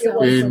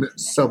in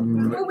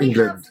some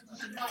England.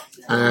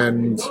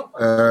 And,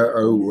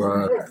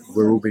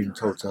 we're all being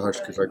told to hush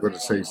because I've got to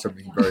say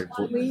something very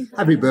important.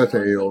 Happy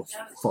birthday, old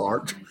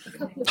fart.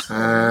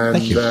 And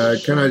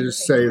can I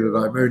just say that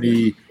I'm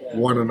only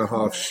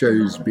 1.5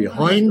 shows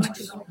behind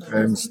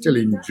and still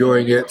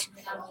enjoying it.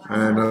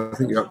 And I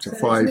think you're up to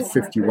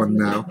 551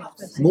 now.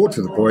 More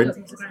to the point,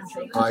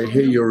 I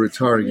hear you're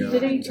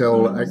retiring.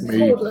 Tell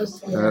Acme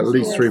at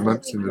least 3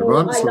 months in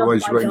advance,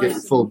 otherwise you won't get your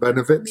full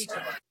benefits.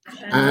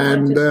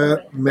 And,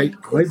 mate,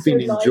 I've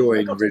been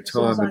enjoying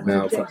retirement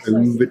now for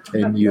over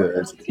 10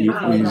 years. It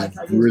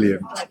is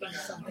brilliant.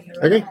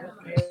 Okay?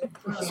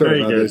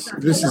 Sorry about this.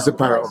 This is a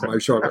parrot on my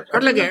shoulder.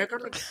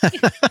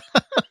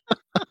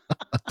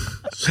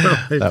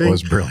 That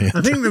was brilliant.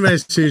 I think the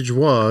message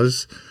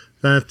was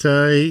that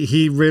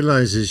he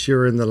realizes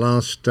you're in the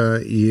last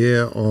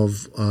year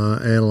of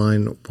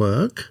airline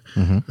work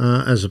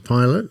as a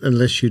pilot,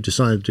 unless you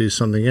decide to do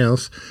something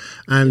else.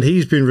 And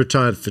he's been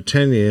retired for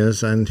 10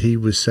 years, and he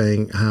was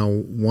saying how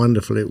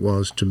wonderful it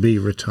was to be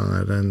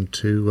retired and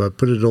to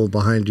put it all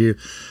behind you.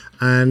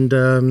 And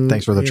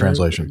thanks for the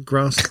translation.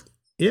 Grasp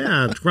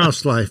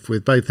life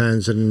with both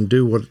hands and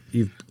do what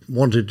you've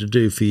wanted to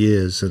do for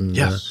years, and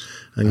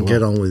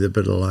get on with a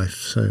bit of life.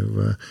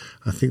 So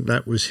I think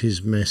that was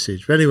his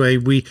message. But anyway,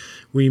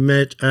 we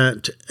met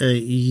at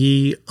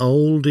Ye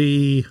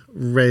Olde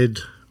Red.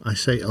 I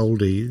say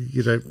oldie.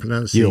 You don't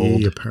pronounce the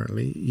E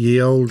apparently.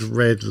 Ye Old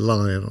Red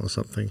Lion or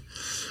something,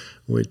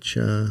 which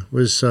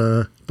was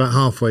about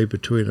halfway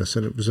between us,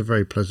 and it was a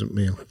very pleasant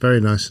meal. Very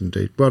nice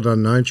indeed. Well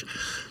done, Nige.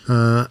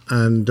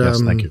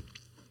 Yes, thank you.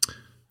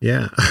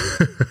 Yeah.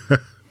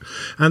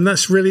 And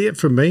that's really it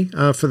from me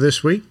for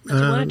this week.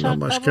 Not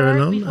much going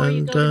on,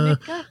 and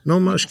not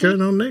much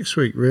going on next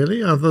week,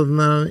 really, other than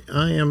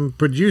I am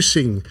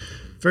producing,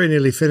 very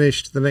nearly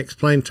finished, the next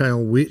Plain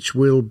Tale, which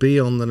will be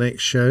on the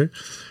next show.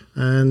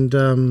 And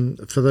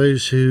for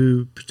those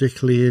who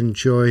particularly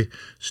enjoy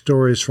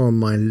stories from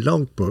my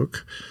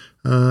logbook,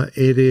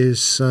 it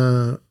is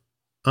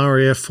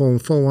RAF Form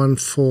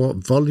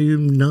 414,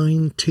 Volume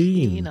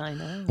 19.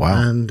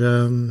 Wow.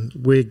 And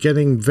we're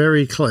getting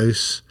very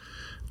close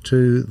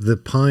to the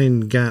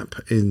Pine Gap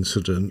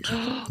incident,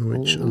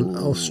 which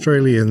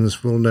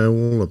Australians will know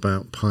all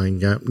about Pine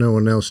Gap. No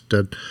one else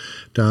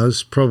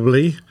does,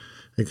 probably,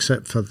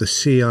 except for the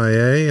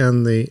CIA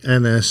and the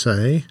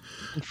NSA.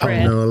 I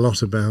know a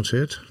lot about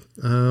it.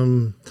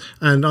 And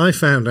I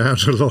found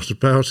out a lot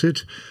about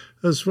it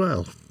as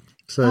well.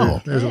 So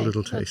there's a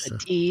little taster.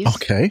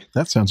 Okay,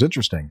 that sounds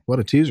interesting. What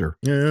a teaser.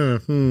 Yeah.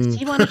 Do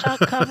you want to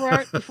talk cover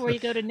art before you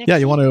go to next Yeah,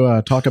 you want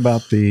to talk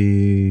about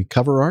the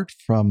cover art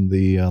from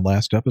the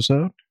last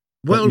episode?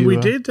 Well, we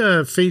did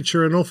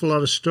feature an awful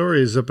lot of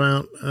stories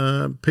about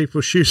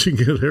people shooting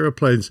at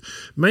airplanes,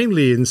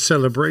 mainly in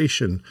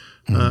celebration,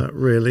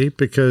 really,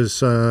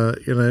 because,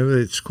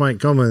 it's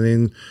quite common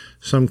in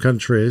some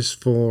countries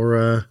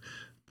for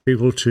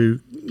people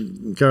to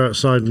go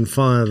outside and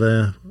fire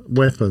their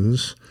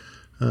weapons.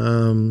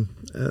 And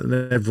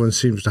everyone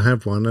seems to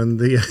have one, and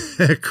the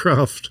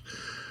aircraft,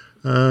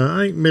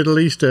 I think Middle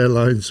East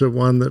Airlines are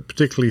one that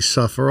particularly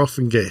suffer,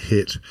 often get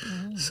hit.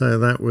 So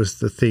that was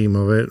the theme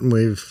of it, and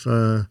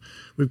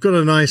we've got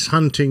a nice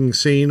hunting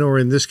scene, or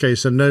in this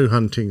case, a no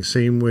hunting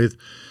scene with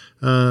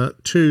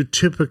two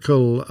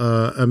typical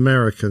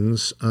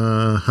Americans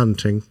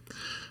hunting,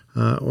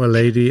 a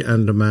lady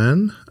and a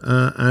man,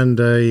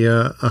 and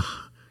a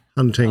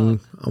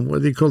hunting.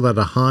 What do you call that?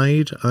 A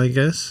hide, I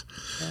guess.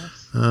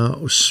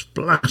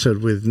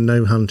 Splattered with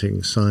no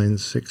hunting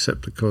signs,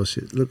 except, of course,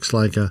 it looks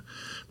like a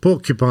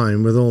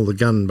porcupine with all the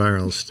gun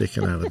barrels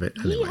sticking out of it.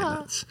 Anyway,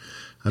 that's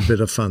a bit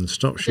of fun.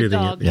 Stop shooting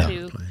at the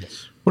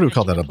airplanes. What do we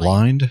call that? A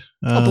blind?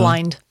 A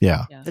blind.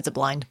 Yeah. It's a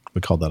blind. We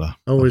call that a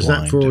is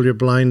blind. that for all your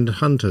blind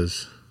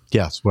hunters?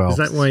 Yes, well. Is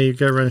that why you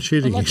go around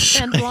shooting?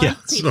 So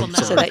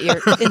that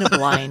you're in a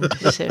blind,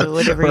 so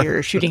whatever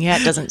you're shooting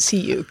at doesn't see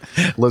you.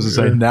 Liz is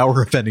saying, now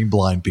we're offending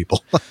blind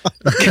people.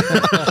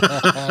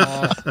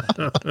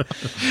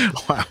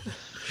 Wow.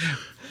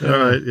 All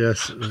right,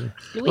 yes.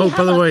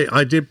 By the way,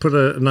 I did put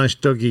a nice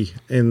doggy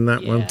in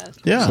that one.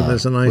 Yeah. So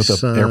there's a nice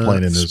with an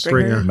airplane in his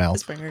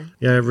mouth.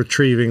 Yeah,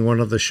 retrieving one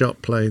of the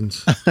shot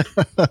planes.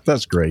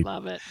 That's great.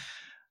 Love it.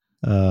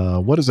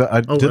 What is that?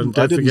 I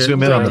didn't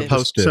zoom in on the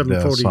posted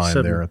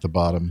sign there at the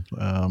bottom.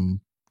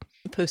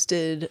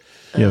 Posted.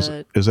 Yes,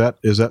 is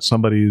that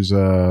somebody's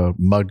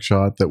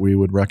mugshot that we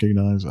would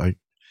recognize? I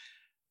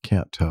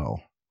can't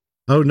tell.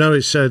 Oh no,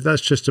 it's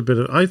that's just a bit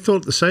of. I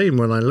thought the same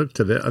when I looked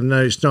at it.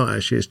 No, it's not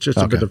actually. It's just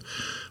a bit of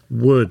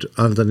wood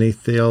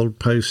underneath the old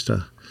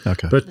poster.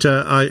 Okay. But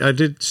I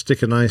did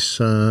stick a nice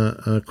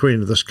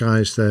Queen of the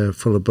Skies there,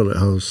 full of bullet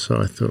holes.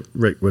 So I thought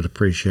Rick would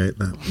appreciate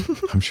that.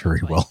 I'm sure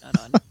he will.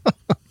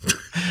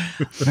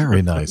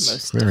 Very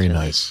nice. Very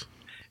nice.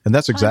 And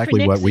that's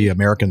exactly what we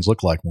Americans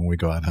look like when we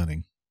go out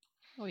hunting.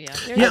 Oh, yeah.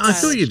 I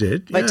thought you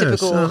did. My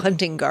typical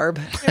hunting garb.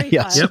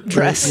 Yes.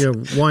 Dress.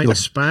 White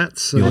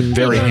spats. You look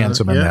very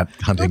handsome in that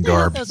hunting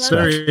garb.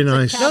 Very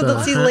nice.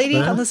 No, see the lady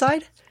on the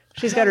side?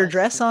 She's got her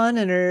dress on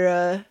and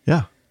her...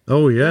 Yeah.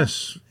 Oh,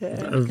 yes.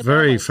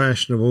 Very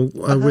fashionable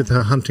with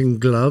her hunting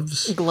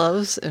gloves.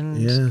 Gloves. And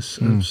yes,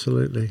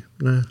 absolutely.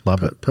 No,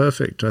 love it.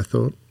 Perfect, I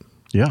thought.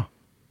 Yeah.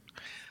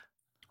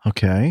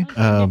 Okay.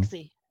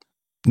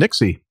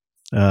 Nixie,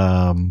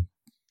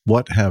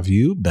 what have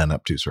you been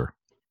up to, sir?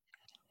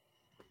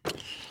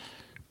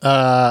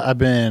 I've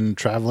been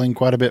traveling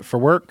quite a bit for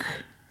work.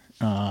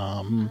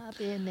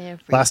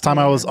 Last time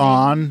I was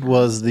on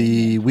was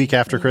the week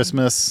after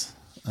Christmas.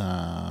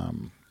 I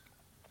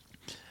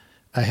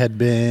had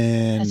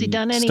been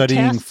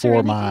studying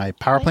for my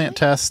power plant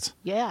test.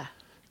 Yeah.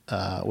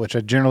 Which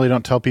I generally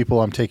don't tell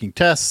people I'm taking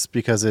tests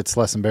because it's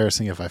less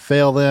embarrassing if I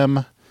fail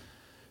them.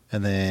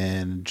 And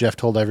then Jeff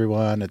told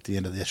everyone at the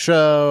end of the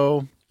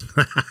show.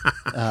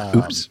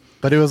 Oops.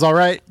 But it was all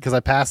right because I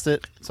passed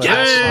it. So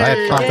yes! I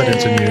had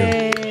confidence in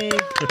you.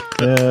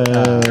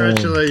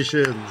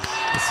 Congratulations.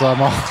 So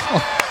I'm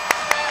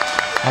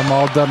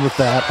all done with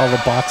that. All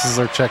the boxes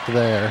are checked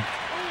there.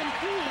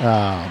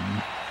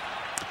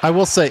 I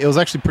will say it was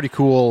actually pretty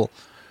cool.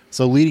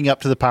 So leading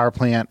up to the power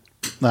plant,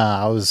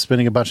 I was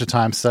spending a bunch of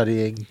time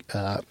studying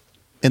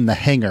in the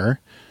hangar.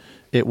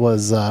 It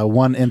was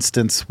one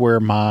instance where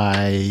it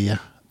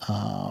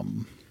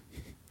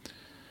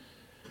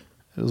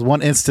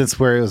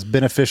was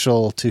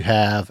beneficial to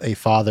have a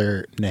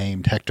father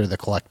named Hector the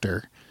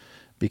Collector,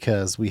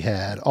 because we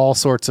had all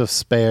sorts of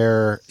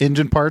spare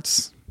engine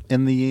parts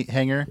in the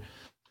hangar.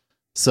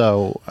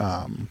 So,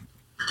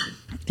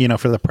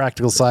 for the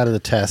practical side of the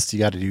test, you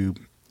got to do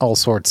all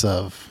sorts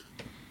of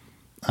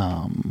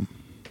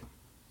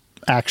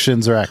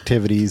actions or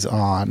activities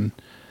on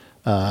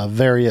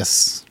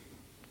various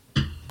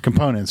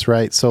components,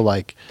 right? So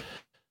like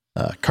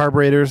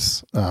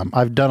carburetors.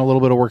 I've done a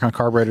little bit of work on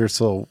carburetors,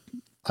 so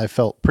I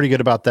felt pretty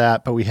good about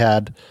that, but we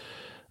had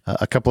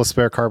a couple of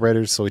spare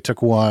carburetors, so we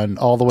took one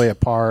all the way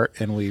apart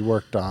and we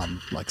worked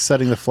on like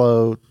setting the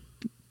flow,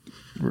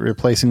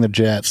 replacing the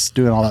jets,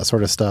 doing all that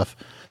sort of stuff.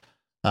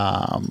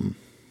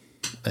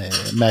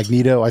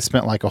 Magneto, I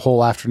spent like a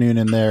whole afternoon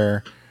in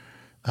there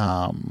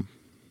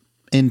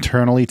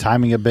internally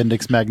timing a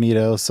Bendix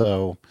magneto.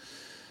 So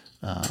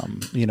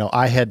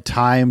I had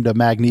timed a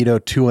magneto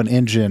to an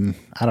engine,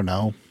 I don't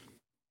know,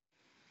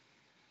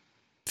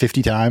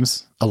 50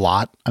 times, a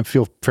lot. I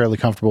feel fairly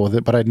comfortable with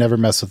it, but I'd never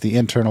messed with the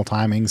internal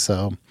timing.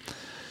 So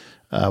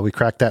we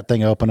cracked that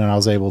thing open and I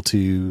was able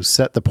to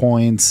set the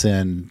points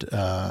and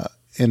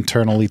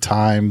internally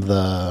time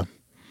the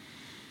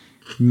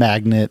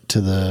magnet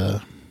to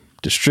the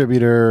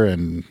distributor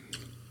and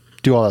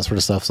do all that sort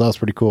of stuff. So that was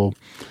pretty cool.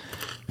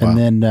 Wow. And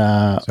then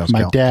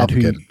my dad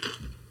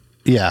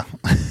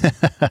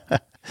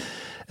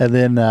and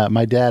then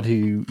my dad,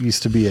 who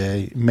used to be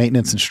a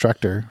maintenance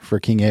instructor for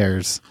King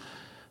Airs,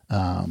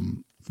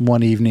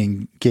 one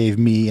evening gave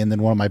me and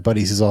then one of my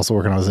buddies who's also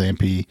working on his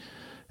AMP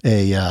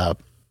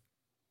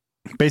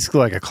basically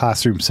like a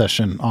classroom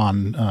session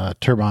on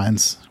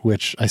turbines,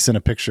 which I sent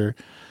a picture,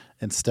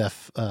 and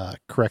Steph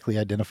correctly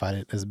identified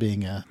it as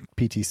being a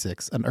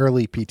PT6, an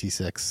early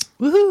PT6.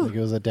 Woohoo! Like it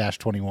was a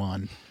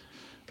 -21.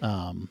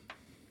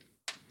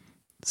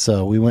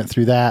 So we went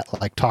through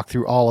that, like talked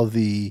through all of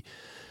the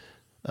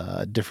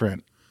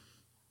different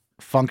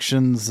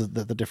functions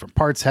that the different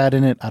parts had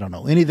in it. I don't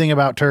know anything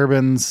about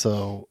turbines,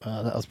 so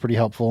that was pretty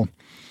helpful.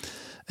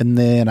 And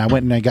then I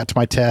went and I got to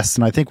my test,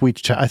 and I think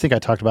I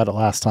talked about it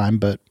last time,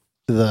 but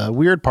the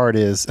weird part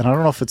is, and I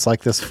don't know if it's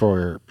like this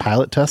for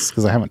pilot tests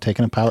because I haven't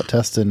taken a pilot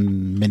test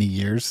in many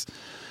years,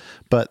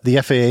 but the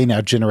FAA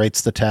now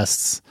generates the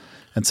tests.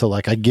 And so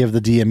like I give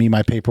the DME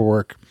my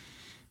paperwork,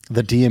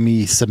 the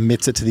DME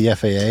submits it to the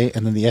FAA,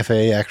 and then the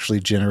FAA actually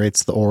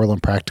generates the oral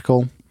and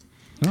practical.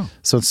 Oh.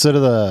 So instead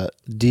of the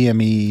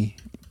DME,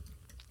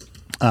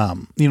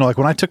 like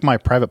when I took my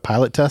private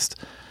pilot test,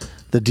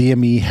 the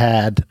DME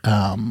had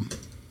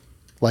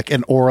like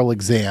an oral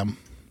exam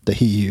that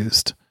he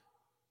used.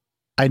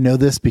 I know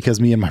this because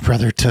me and my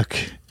brother took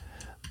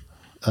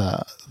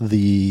our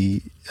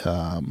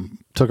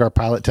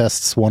pilot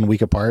tests 1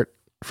 week apart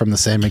from the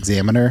same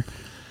examiner.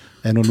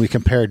 And when we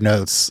compared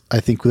notes, I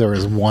think there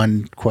was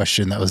one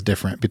question that was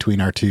different between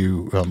our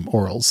two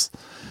orals.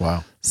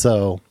 Wow.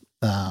 So,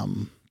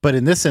 but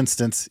in this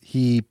instance,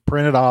 he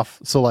printed off.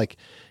 So like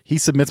he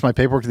submits my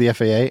paperwork to the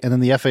FAA, and then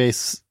the FAA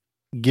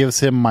gives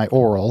him my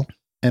oral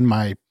and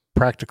my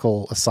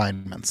practical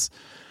assignments.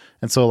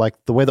 And so like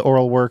the way the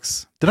oral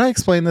works, did I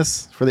explain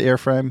this for the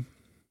airframe?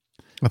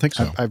 I think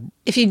so.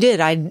 If you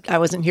did, I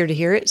wasn't here to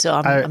hear it, so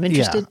I'm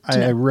interested.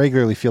 Yeah, I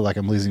regularly feel like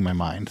I'm losing my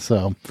mind.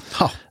 So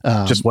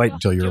just wait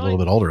until you're a little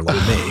bit older like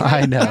me.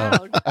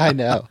 I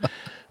know.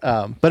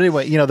 But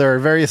anyway, there are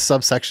various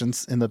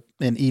subsections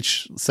in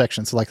each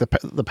section. So like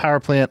the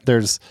power plant,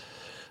 there's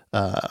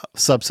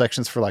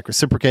subsections for like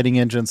reciprocating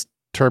engines,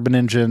 turbine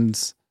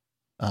engines,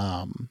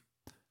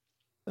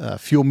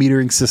 fuel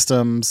metering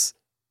systems,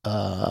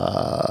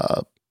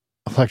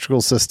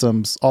 electrical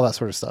systems, all that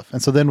sort of stuff.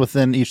 And so then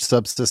within each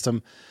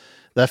subsystem,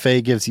 the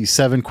FAA gives you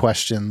 7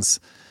 questions,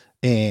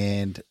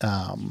 and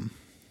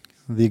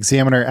the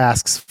examiner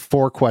asks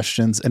 4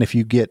 questions. And if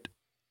you get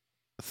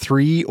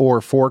 3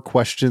 or 4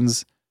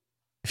 questions,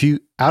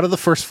 out of the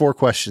first 4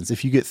 questions,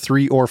 if you get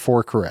 3 or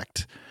 4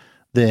 correct,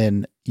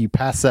 then you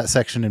pass that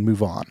section and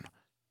move on.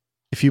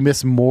 If you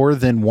miss more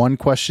than 1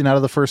 question out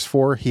of the first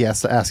 4, he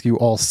has to ask you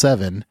all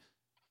 7.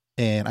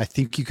 And I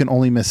think you can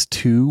only miss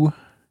 2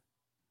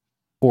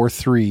 or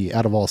 3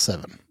 out of all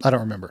 7. I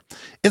don't remember.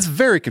 It's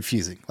very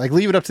confusing. Like,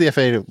 leave it up to the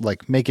FAA to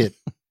like make it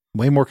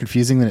way more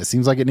confusing than it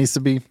seems like it needs to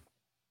be.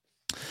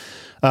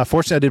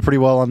 Fortunately, I did pretty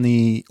well on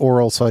the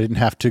oral, so I didn't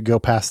have to go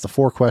past the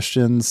 4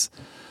 questions.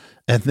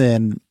 And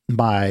then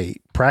my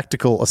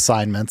practical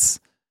assignments,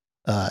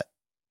 the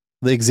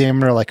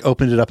examiner like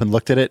opened it up and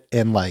looked at it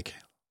and like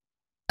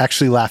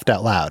actually laughed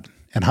out loud.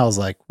 And I was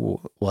like,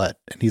 what?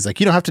 And he's like,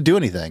 you don't have to do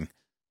anything.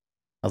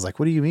 I was like,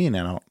 what do you mean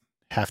I don't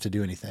have to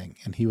do anything?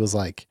 And he was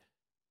like,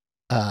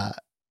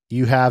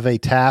 you have a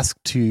task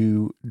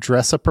to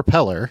dress a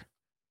propeller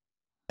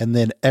and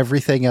then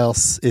everything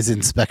else is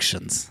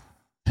inspections.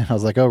 And I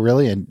was like, oh,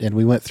 really? And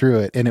we went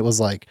through it, and it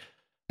was like,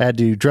 I had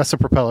to dress a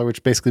propeller,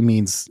 which basically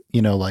means,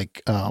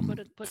 like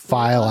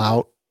file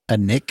out a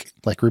nick,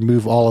 like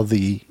remove all of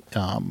the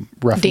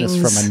roughness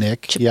Dings, from a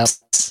nick.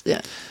 chips.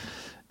 Yep. Yeah.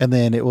 And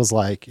then it was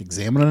like,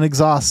 examine an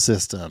exhaust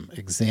system,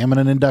 examine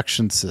an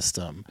induction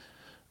system,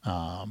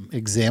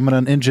 examine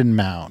an engine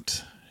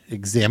mount,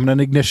 examine an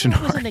ignition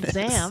It was harness.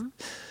 an exam.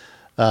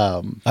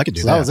 I could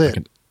do So that. that was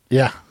it.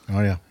 Yeah.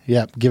 Oh yeah.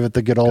 Yeah. Give it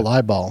the good old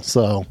eyeball.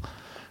 So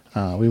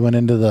we went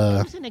into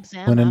It was an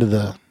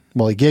exam.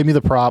 well, he gave me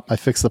the prop. I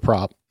fixed the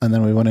prop. And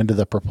then we went into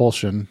the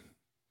propulsion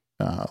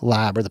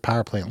lab, or the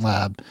power plant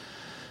lab.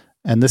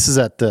 And this is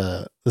at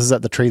the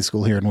trade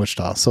school here in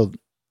Wichita. So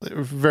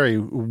very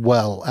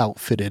well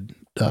outfitted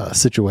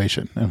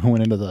situation. And we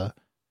went into the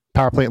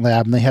power plant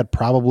lab, and they had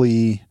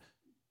probably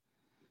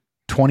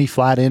 20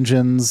 flat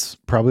engines,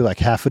 probably like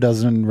half a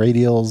dozen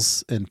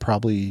radials, and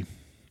probably,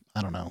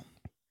 I don't know,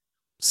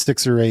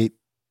 6 or 8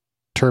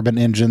 turbine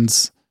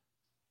engines,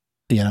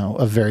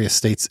 of various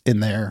states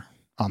in there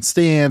on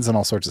stands and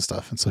all sorts of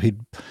stuff. And so he'd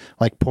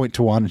like point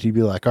to one, and he'd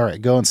be like, all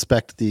right, go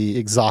inspect the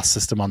exhaust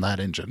system on that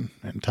engine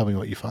and tell me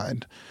what you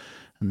find.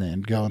 And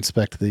then go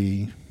inspect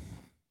the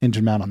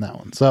engine mount on that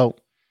one. So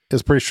it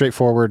was pretty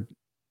straightforward.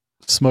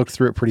 Smoked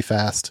through it pretty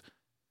fast.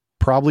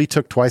 Probably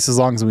took twice as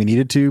long as we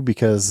needed to,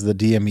 because the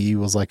DME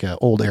was like an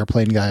old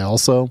airplane guy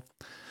also.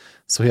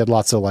 So he had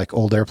lots of like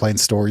old airplane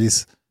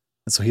stories.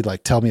 And so he'd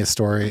like tell me a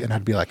story, and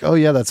I'd be like, oh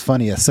yeah, that's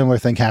funny. A similar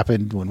thing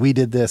happened when we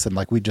did this. And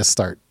like, we'd just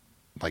start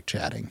like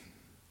chatting.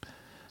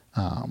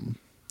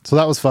 So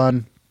that was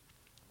fun.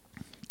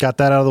 Got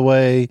that out of the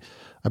way.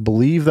 I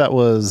believe that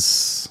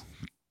was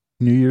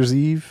New Year's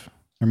Eve,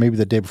 or maybe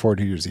the day before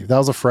New Year's Eve. That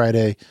was a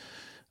Friday.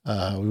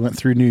 We went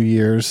through New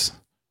Year's.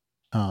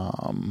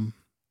 And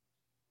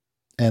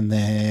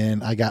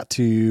then I got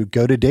to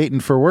go to Dayton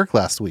for work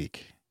last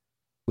week,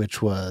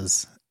 which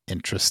was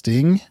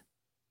interesting.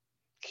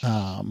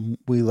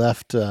 We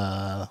left,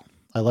 I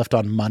left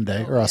on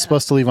Monday, or I was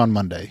supposed to leave on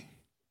Monday,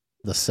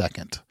 the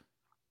 2nd.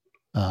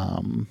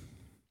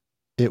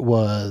 It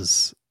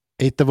was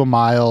 1/8 of a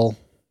mile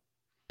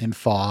in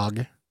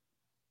fog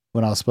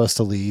when I was supposed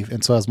to leave.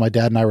 And so as my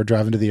dad and I were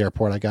driving to the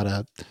airport, I got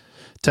a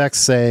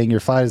text saying your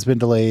flight has been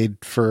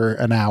delayed for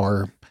an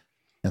hour.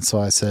 And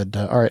so I said,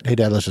 all right, hey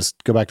Dad, let's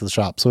just go back to the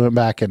shop. So we went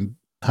back and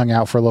hung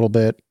out for a little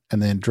bit,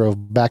 and then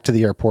drove back to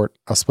the airport.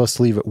 I was supposed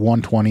to leave at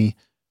 1:20.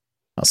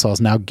 So I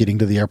was now getting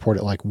to the airport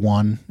at like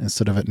 1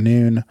 instead of at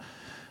noon.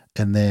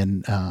 And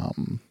then,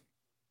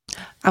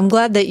 I'm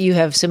glad that you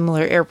have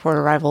similar airport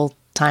arrival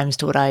times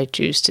to what I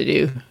choose to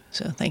do.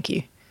 So thank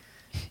you.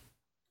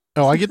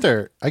 oh, I get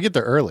there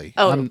early.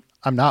 Oh.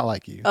 I'm not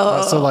like you.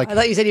 Oh, so like, I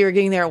thought you said you were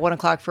getting there at 1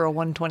 o'clock for a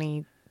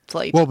 1:20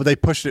 flight. well, but they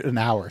pushed it an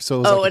hour. So it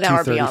was like an a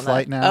hour 2:30 beyond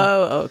flight that. now.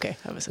 Oh, okay.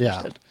 I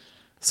misunderstood.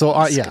 So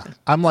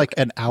I'm like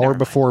an hour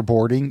before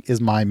boarding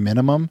is my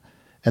minimum.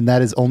 And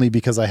that is only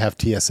because I have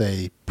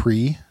TSA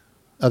pre.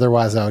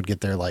 Otherwise I would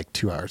get there like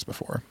 2 hours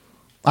before.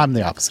 I'm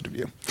the opposite of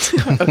you.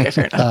 Okay,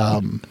 fair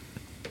enough.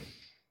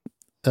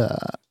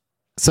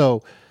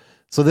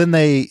 So then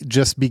they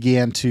just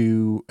began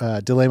to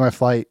delay my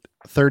flight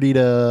 30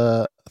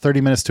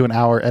 minutes to an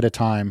hour at a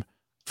time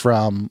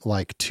from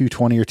like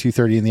 2:20 or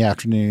 2:30 in the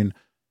afternoon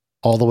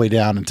all the way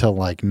down until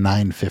like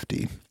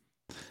 9:50.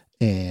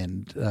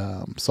 And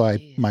so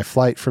my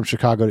flight from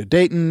Chicago to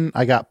Dayton,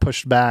 I got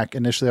pushed back.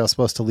 Initially, I was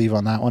supposed to leave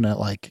on that one at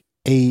like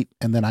 8,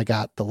 and then I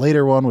got the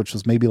later one, which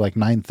was maybe like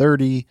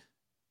 9:30,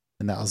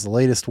 and that was the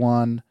latest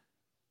one.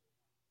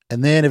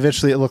 And then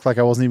eventually it looked like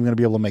I wasn't even going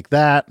to be able to make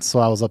that. So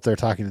I was up there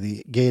talking to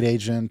the gate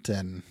agent,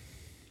 and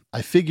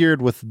I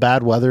figured with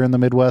bad weather in the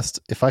Midwest,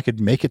 if I could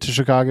make it to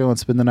Chicago and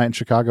spend the night in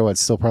Chicago, I'd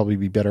still probably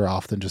be better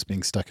off than just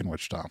being stuck in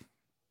Wichita.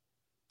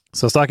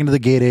 So I was talking to the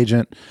gate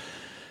agent,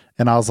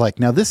 and I was like,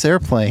 now this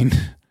airplane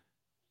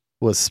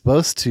was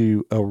supposed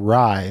to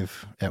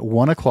arrive at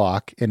 1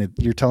 o'clock, and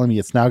you're telling me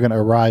it's now going to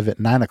arrive at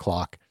 9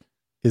 o'clock.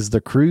 Is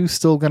the crew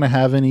still going to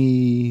have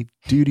any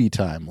duty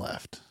time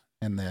left?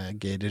 And the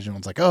gate agent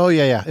was like, oh,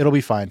 yeah, it'll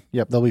be fine.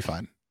 Yep, they'll be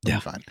fine.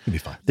 It'll be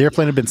fine. The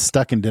airplane had been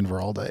stuck in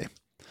Denver all day.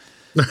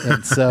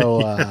 And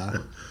so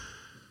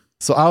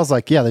so I was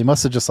like, yeah, they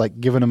must have just like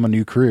given him a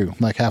new crew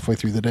like halfway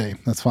through the day.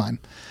 That's fine.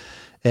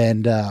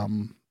 And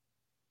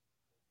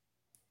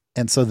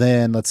so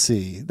then let's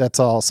see, that's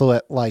all. So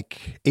at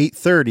like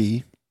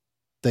 8:30,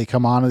 they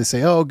come on and they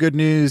say, oh, good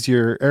news.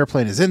 Your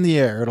airplane is in the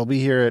air. It'll be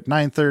here at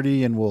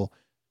 9:30, and we'll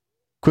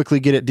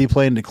quickly get it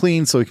deplaned and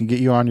clean so we can get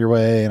you on your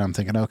way. And I'm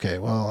thinking, okay,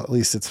 well, at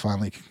least it's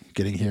finally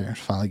getting here.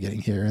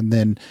 And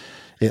then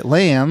it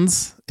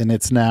lands, and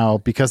it's now,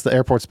 because the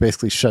airport's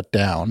basically shut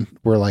down,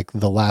 we're like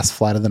the last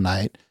flight of the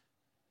night.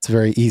 It's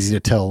very easy to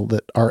tell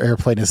that our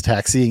airplane is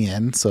taxiing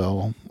in.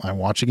 So I'm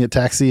watching it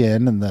taxi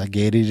in, and the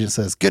gate agent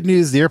says, good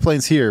news, the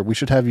airplane's here. We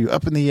should have you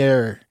up in the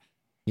air,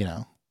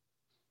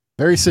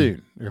 very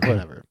soon, or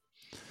whatever.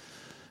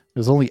 It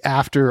was only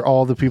after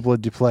all the people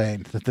had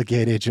deplaned that the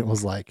gate agent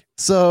was like,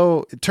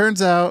 so it turns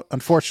out,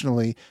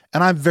 unfortunately,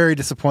 and I'm very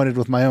disappointed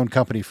with my own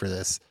company for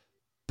this,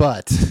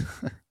 but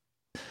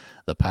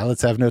the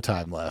pilots have no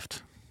time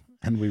left.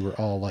 And we were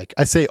all like,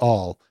 I say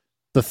all,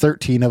 the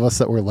 13 of us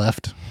that were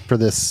left for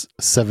this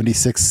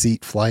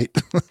 76-seat flight,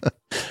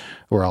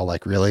 we're all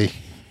like, really?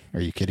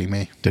 Are you kidding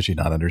me? Did she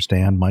not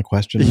understand my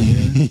question?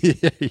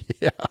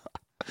 Yeah.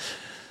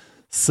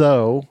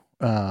 So,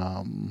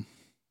 that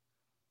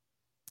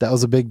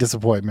was a big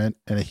disappointment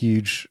and a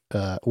huge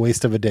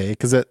waste of a day.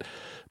 Because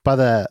by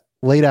the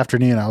late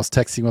afternoon, I was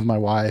texting with my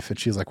wife, and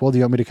she was like, well, do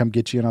you want me to come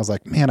get you? And I was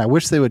like, man, I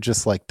wish they would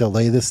just like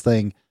delay this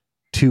thing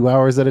 2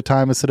 hours at a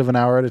time instead of an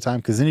hour at a time.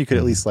 Because then you could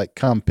at least like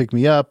come pick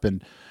me up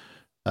and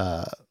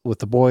with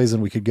the boys,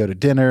 and we could go to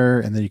dinner,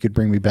 and then you could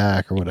bring me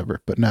back or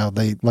whatever. But no,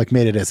 they like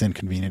made it as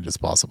inconvenient as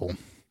possible.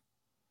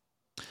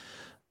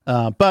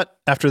 But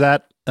after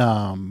that,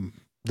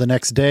 the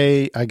next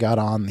day I got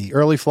on the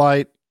early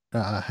flight,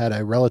 had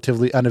a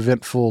relatively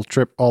uneventful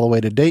trip all the way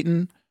to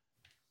Dayton.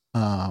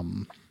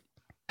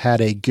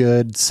 Had a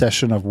good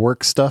session of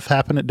work stuff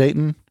happen at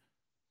Dayton,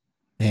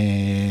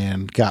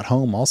 and got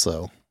home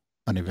also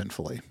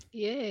uneventfully.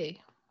 Yay.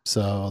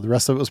 So the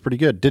rest of it was pretty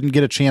good. Didn't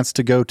get a chance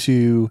to go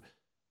to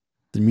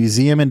the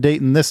museum in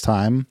Dayton this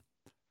time,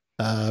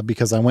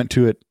 because I went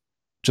to it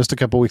just a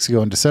couple weeks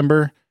ago in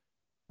December.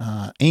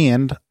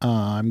 And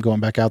I'm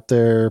going back out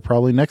there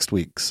probably next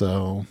week.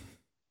 So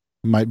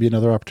it might be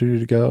another opportunity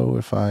to go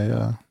if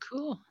I,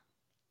 cool.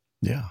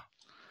 Yeah.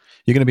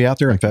 You're going to be out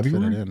there in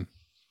February?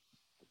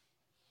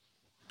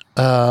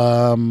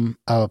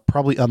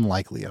 Probably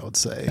unlikely, I would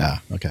say. Yeah.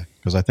 Okay.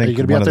 Because I think are you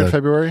going to be out there in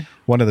February?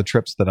 One of the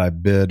trips that I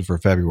bid for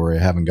February,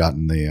 I haven't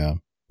gotten the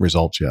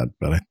results yet,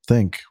 but I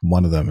think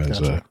one of them is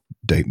a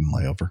Dayton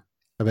layover.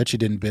 I bet you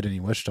didn't bid any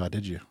Wichita,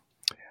 did you?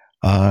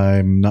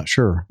 I'm not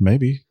sure.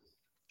 Maybe.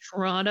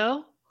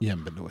 Toronto? You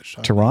haven't been to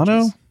Wichita.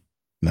 Toronto?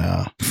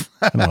 Nah.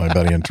 I don't know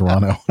anybody in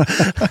Toronto.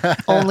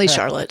 Only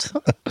Charlotte.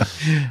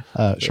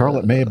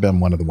 Charlotte may have been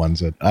one of the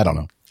ones that, I don't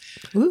know.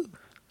 Ooh.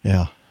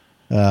 Yeah.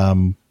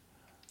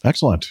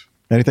 Excellent.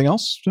 Anything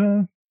else,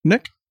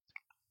 Nick?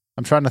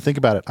 I'm trying to think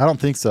about it. I don't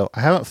think so.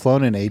 I haven't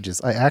flown in ages.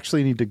 I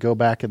actually need to go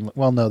back and,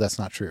 well, no, that's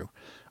not true.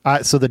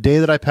 So the day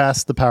that I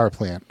passed the power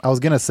plant, I was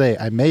going to say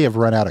I may have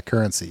run out of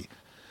currency,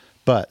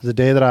 but the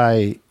day that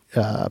I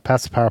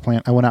passed the power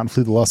plant, I went out and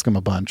flew the Luscombe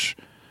a bunch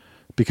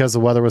because the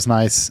weather was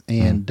nice,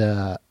 and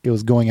it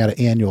was going out of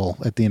annual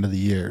at the end of the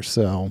year.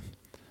 So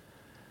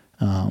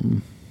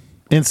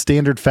in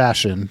standard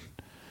fashion,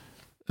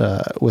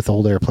 with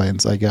old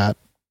airplanes, I got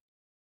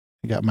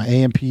my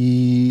AMP,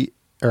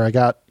 or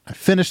I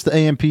finished the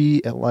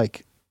AMP at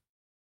like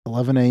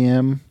 11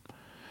 a.m.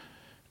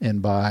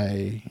 and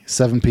by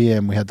 7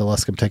 p.m. we had the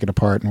Luscombe taken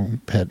apart,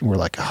 and we're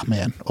like, oh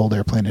man, old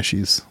airplane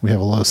issues. We have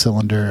a low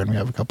cylinder, and we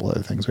have a couple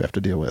other things we have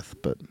to deal with.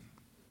 But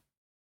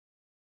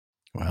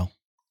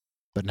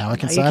now I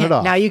can sign it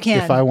off. Now you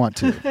can if I want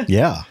to.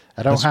 Yeah,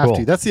 I don't have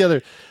to. That's the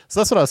other. So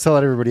that's what I was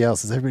telling everybody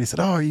else. Is everybody said,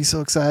 "Oh, are you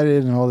so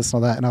excited?" and all this and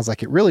all that, and I was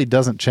like, it really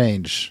doesn't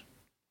change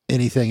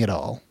anything at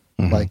all.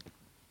 Mm-hmm. Like,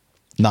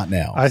 not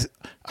now.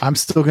 I'm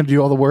still going to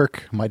do all the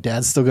work. My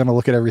dad's still going to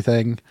look at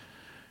everything.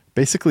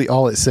 Basically,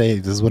 all it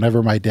saves is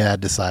whenever my dad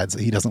decides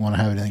that he doesn't want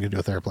to have anything to do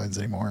with airplanes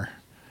anymore,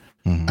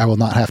 I will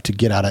not have to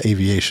get out of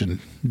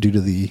aviation due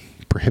to the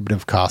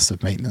prohibitive cost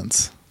of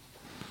maintenance.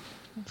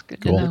 That's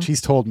good to know. Which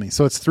he's told me.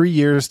 So it's 3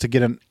 years to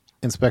get an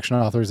inspection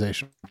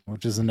authorization,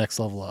 which is the next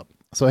level up.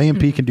 So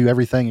AMP can do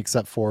everything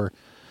except for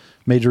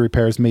major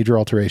repairs, major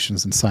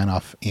alterations, and sign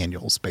off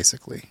annuals,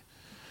 basically.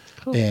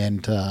 Cool.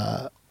 And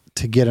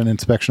to get an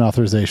inspection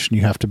authorization,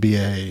 you have to be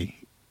a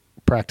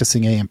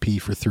practicing AMP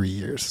for 3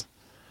 years.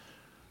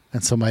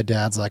 And so my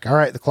dad's like, all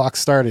right, the clock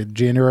started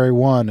January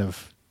 1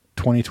 of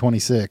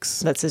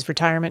 2026. That's his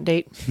retirement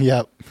date.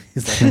 Yep.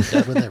 He's like,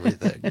 I'm done with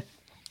everything.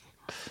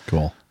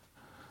 Cool.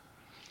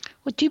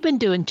 What you been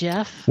doing,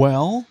 Jeff?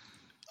 Well,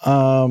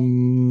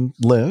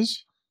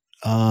 Liz,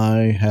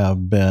 I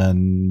have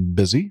been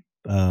busy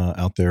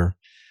out there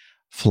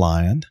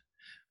flying.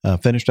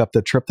 Finished up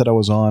the trip that I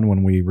was on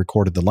when we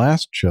recorded the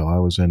last show. I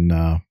was in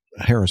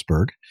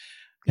Harrisburg,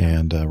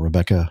 and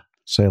Rebecca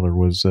Saylor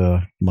was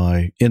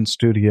my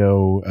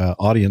in-studio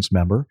audience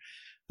member.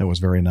 It was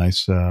very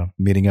nice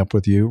meeting up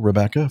with you,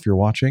 Rebecca, if you're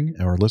watching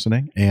or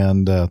listening.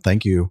 And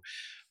thank you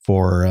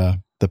for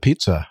the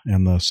pizza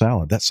and the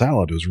salad. That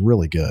salad was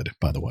really good,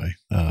 by the way,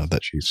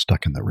 that she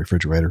stuck in the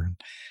refrigerator and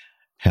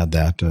had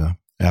that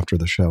after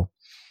the show.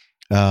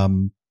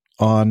 So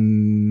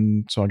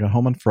I got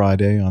home on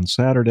Friday. On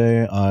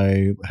Saturday,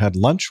 I had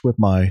lunch with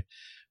my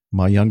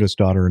youngest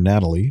daughter,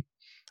 Natalie,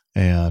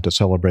 to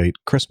celebrate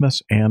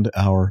Christmas and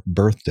our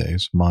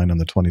birthdays, mine on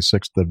the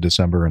 26th of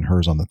December and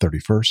hers on the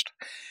 31st.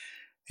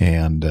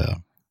 And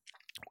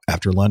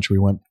after lunch, we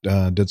went,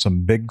 did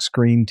some big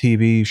screen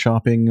TV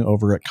shopping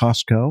over at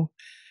Costco.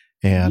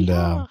 And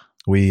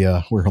we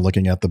were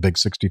looking at the big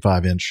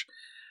 65-inch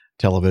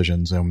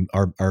televisions. And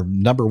our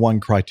number one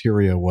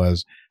criteria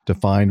was to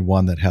find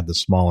one that had the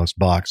smallest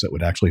box that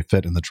would actually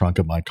fit in the trunk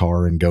of my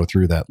car and go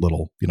through that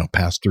little,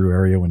 pass-through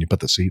area when you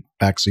put the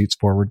back seats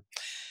forward.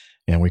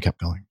 And we kept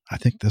going, I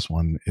think this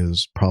one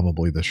is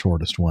probably the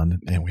shortest one.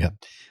 And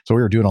so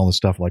we were doing all this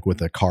stuff like with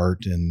the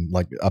cart and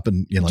like up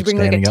and, like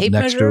standing up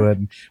next to it.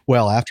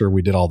 Well, after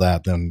we did all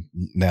that, then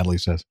Natalie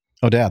says,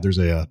 "Oh, Dad, there's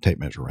a tape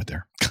measure right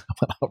there."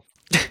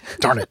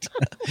 Darn it.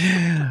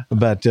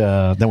 But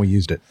then we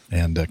used it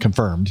and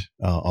confirmed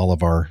all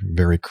of our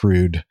very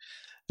crude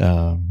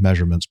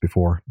measurements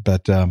before.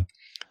 But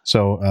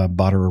so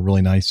bought her a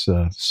really nice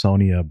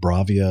Sony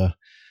Bravia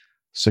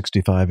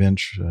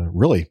 65-inch,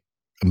 really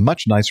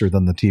much nicer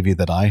than the TV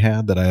that I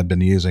had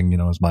been using,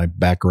 as my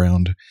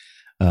background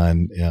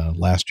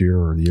last year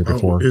or the year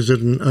before. Is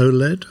it an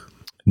OLED?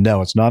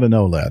 No, it's not an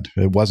OLED.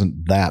 It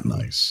wasn't that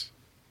nice.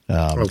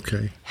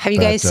 Okay. Have you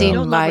guys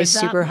seen my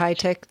super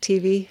high-tech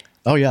TV?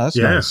 Oh, yeah, that's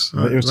nice.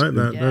 I like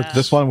that.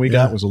 This one we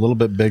got was a little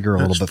bit bigger, a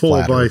little bit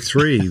flatter.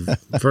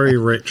 4x3, very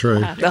retro.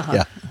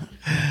 Yeah.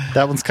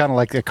 That one's kind of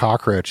like a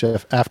cockroach.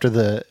 After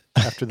the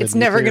it's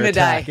never going to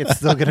die. It's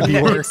still going to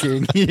be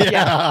working.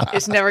 Yeah,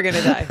 it's never going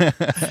to die.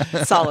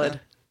 Solid.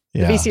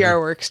 Yeah. The VCR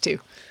works too.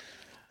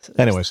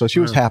 Anyway, so she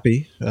was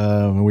happy.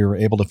 We were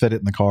able to fit it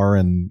in the car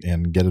and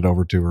get it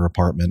over to her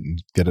apartment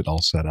and get it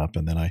all set up.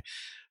 And then I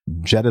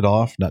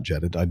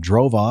I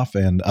drove off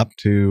and up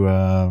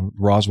to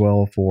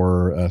Roswell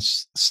for a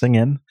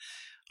sing-in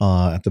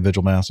at the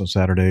Vigil Mass on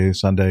Saturday.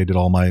 Sunday, did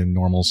all my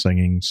normal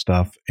singing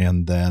stuff.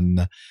 And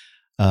then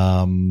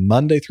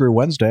Monday through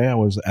Wednesday, I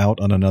was out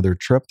on another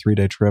trip,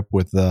 3-day trip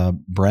with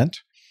Brent.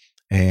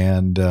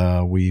 And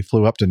we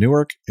flew up to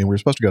Newark, and we were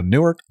supposed to go to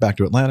Newark, back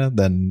to Atlanta,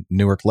 then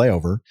Newark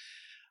layover.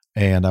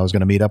 And I was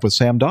going to meet up with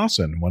Sam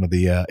Dawson, one of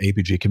the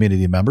APG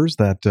community members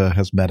that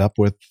has met up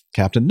with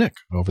Captain Nick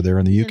over there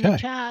in the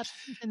UK.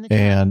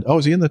 And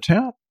is he in the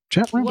chat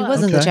room? He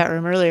was in the chat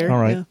room earlier. All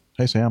right. Yeah.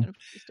 Hey, Sam.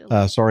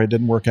 Sorry it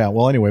didn't work out.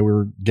 Well, anyway, we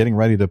were getting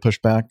ready to push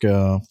back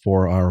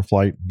for our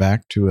flight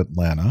back to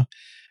Atlanta.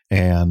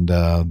 And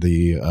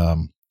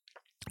the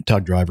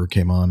tug driver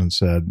came on and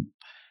said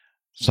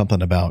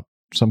something about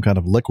some kind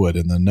of liquid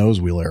in the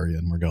nose wheel area.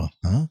 And we're going,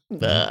 huh?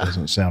 That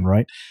doesn't sound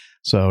right.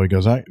 So he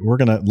goes,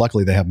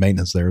 luckily they have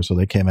maintenance there. So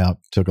they came out,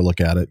 took a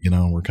look at it,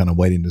 and we're kind of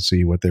waiting to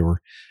see what they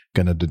were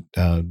going to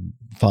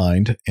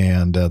find.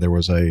 And there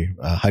was a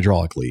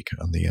hydraulic leak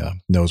on the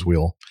nose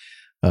wheel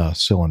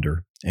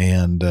cylinder.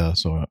 And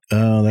so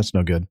that's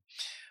no good.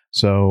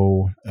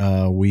 So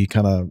we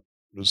kind of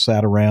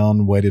sat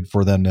around, waited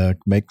for them to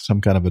make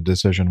some kind of a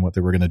decision what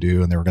they were going to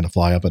do. And they were going to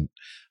fly up and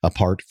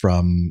apart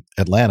from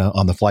Atlanta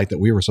on the flight that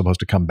we were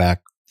supposed to come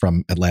back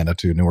from Atlanta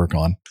to Newark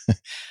on,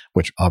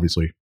 which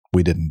obviously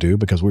we didn't do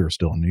because we were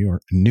still in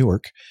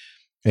Newark.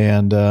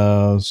 And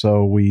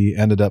so we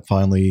ended up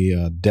finally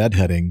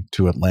deadheading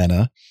to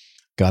Atlanta,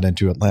 got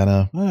into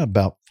Atlanta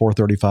about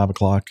 4:30, 5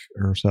 o'clock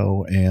or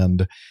so,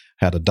 and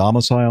had a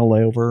domicile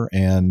layover.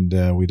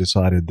 And we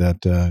decided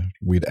that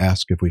we'd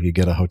ask if we could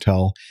get a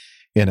hotel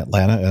in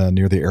Atlanta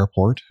near the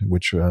airport,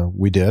 which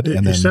we did.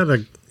 And is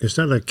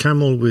that a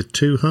camel with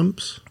two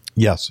humps?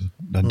 Yes,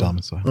 a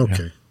domicile.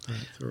 Okay.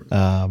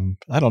 Yeah.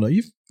 I don't know.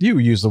 You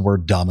use the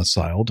word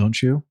domicile,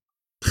 don't you?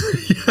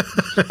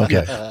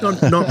 Okay.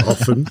 Not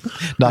often.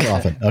 Not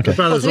often. Okay.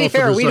 About as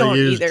often as I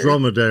use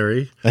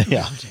dromedary.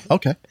 Yeah.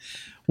 Okay.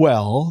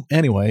 Well,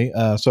 anyway,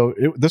 so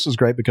this is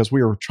great because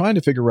we were trying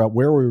to figure out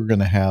where we were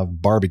going to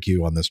have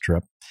barbecue on this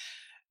trip.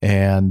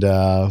 And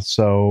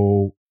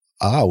so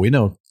we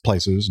know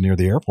places near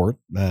the airport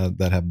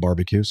that have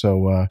barbecue.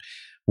 So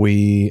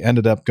we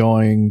ended up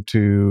going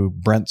to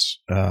Brent's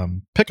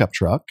pickup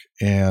truck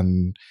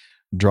and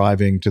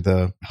driving to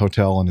the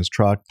hotel in his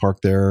truck,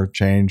 parked there,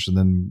 changed, and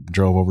then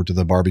drove over to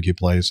the barbecue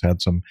place,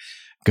 had some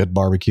good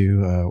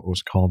barbecue. It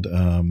was called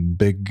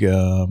Big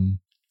Pit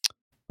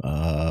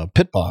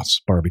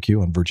Boss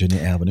Barbecue on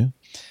Virginia Avenue.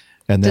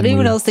 And then did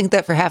anyone else think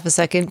that for half a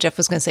second Jeff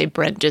was going to say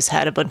Brent just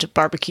had a bunch of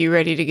barbecue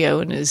ready to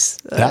go in his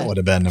that would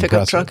have been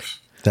impressive. Truck?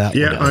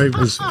 I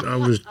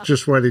was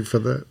just waiting for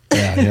that.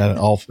 Yeah,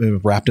 all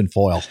wrapped in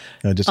foil.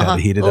 I just had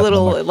to heat it up. A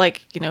little, his wife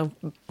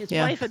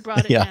had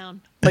brought it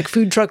down. Like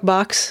food truck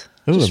box.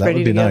 Ooh, that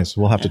would be nice.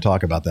 We'll have to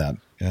talk about that.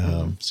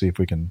 See if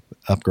we can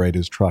upgrade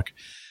his truck.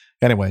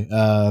 Anyway,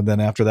 then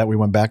after that, we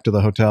went back to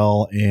the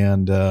hotel,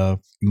 and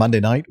Monday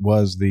night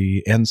was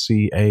the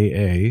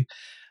NCAA,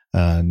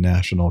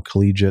 National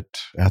Collegiate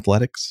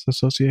Athletics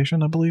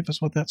Association, I believe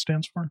is what that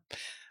stands for.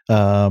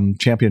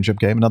 Championship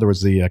game. In other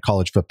words, the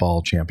college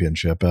football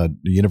championship. The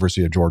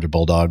University of Georgia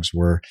Bulldogs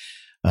were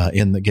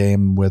in the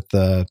game with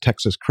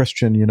Texas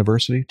Christian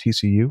University,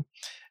 TCU,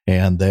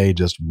 and they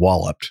just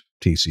walloped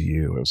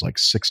TCU. It was like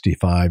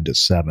 65-7,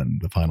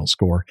 the final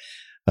score.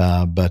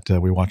 But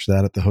we watched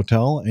that at the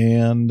hotel.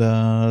 And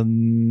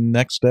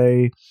next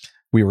day,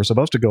 we were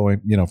supposed to go,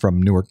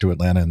 from Newark to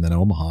Atlanta and then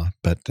Omaha.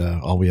 But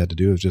all we had to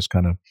do was just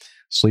kind of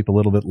sleep a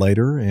little bit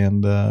later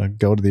and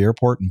go to the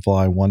airport and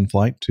fly one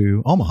flight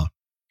to Omaha.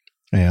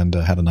 And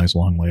had a nice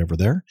long layover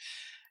there.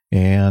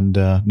 And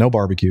no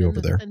barbecue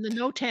over there. And the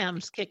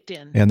NOTAMs kicked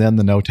in. And then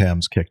the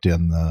NOTAMs kicked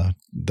in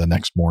the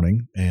next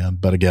morning.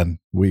 But again,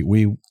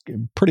 we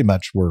pretty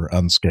much were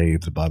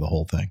unscathed by the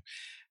whole thing.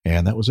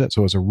 And that was it.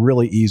 So it was a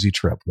really easy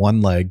trip,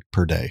 one leg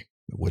per day.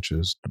 which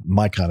is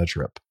my kind of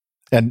trip.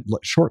 And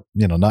short,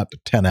 not a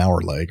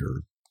 10-hour leg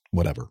or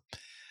whatever.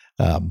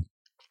 And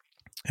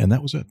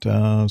that was it.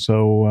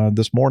 So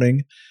this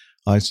morning,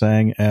 I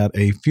sang at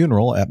a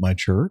funeral at my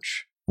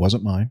church.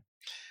 Wasn't mine.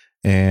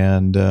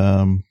 And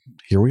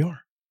here we are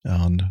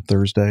on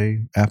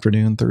Thursday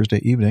afternoon, Thursday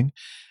evening.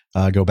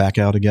 Go back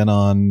out again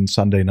on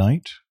Sunday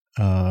night,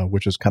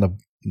 which is kind of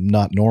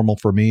not normal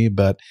for me,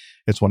 but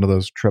it's one of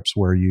those trips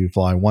where you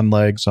fly one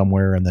leg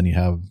somewhere and then you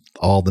have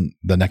all the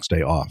next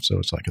day off. So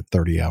it's like a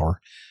 30-hour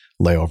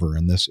layover.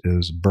 And this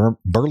is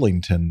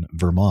Burlington,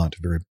 Vermont,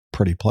 a very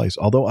pretty place.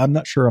 Although I'm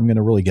not sure I'm going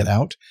to really get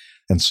out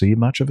and see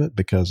much of it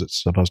because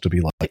it's supposed to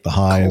be like the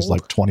high is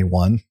like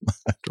 21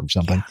 or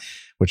something,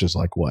 which is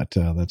like what?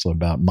 That's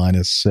about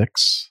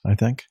 -6, I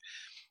think,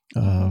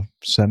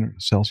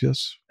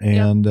 Celsius.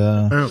 And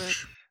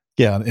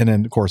yeah, and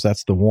then of course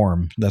that's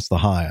the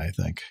high, I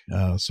think.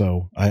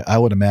 So I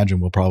would imagine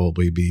we'll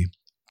probably be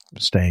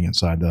staying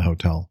inside the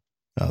hotel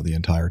the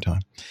entire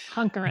time.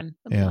 Hunkering.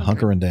 Yeah,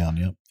 hunkering down,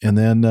 yeah. And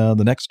then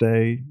the next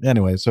day,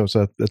 anyway, so it's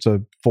a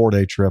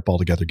 4-day trip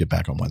altogether to get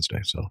back on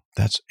Wednesday. So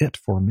that's it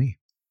for me.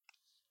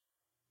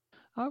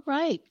 All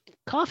right.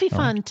 Coffee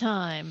fund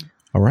time.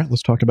 All right,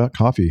 let's talk about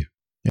coffee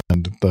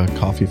and the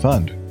coffee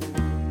fund.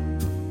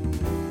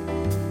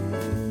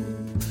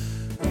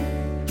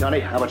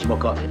 Johnny, how much more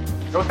coffee?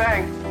 No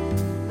thanks.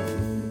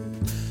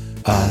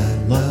 I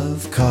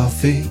love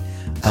coffee.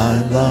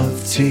 I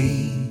love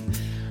tea.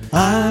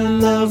 I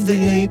love the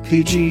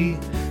APG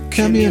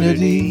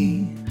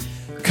community.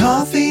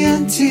 Coffee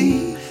and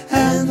tea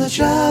and the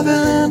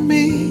Java and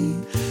me.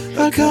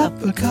 A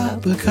cup, a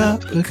cup, a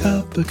cup, a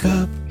cup, a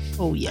cup.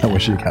 Oh, yeah. I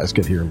wish you guys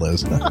could hear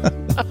Liz. Oh,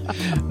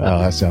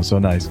 that sounds so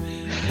nice.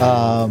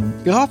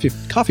 The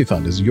Coffee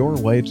Fund is your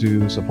way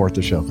to support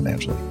the show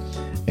financially.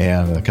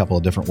 And a couple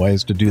of different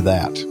ways to do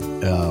that.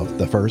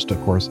 The first,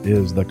 of course,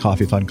 is the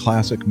Coffee Fund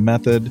Classic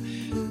method.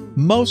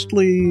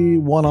 Mostly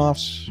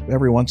one-offs,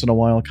 every once in a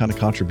while kind of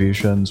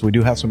contributions. We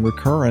do have some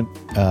recurring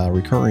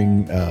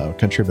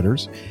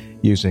contributors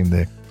using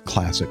the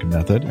Classic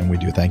method, and we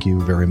do thank you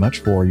very much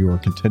for your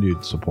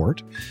continued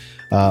support.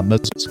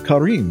 Mrs.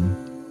 Karim,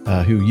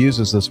 who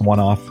uses this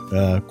one-off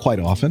quite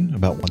often,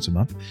 about once a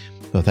month.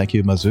 So thank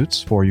you,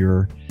 Mazoots, for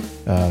your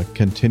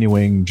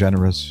continuing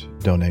generous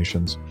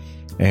donations.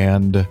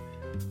 And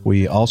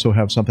we also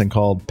have something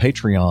called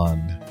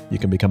Patreon. You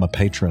can become a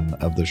patron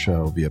of the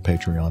show via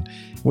Patreon.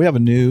 We have a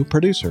new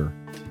producer.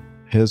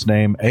 His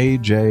name,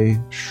 A.J.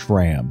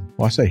 Schramm.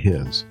 Well, I say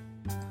his.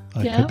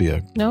 It could be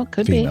a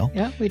female. Be.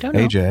 Yeah, we don't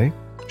know. A.J.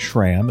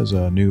 Schramm is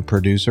a new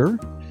producer.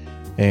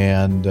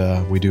 And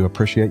we do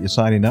appreciate you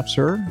signing up,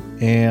 sir.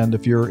 And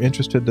if you're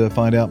interested to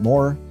find out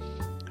more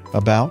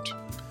about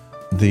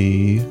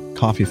the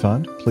Coffee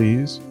Fund,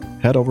 please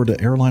head over to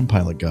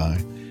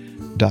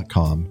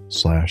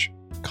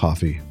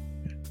airlinepilotguy.com/coffee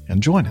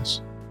and join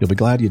us. You'll be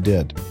glad you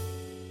did.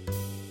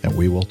 And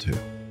we will too.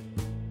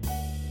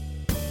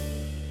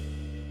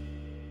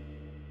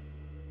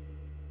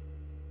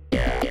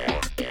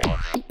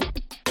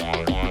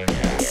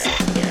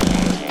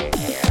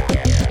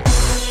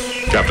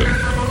 Captain,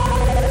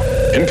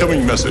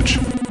 incoming message.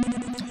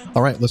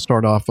 All right, let's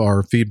start off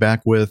our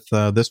feedback with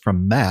this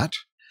from Matt.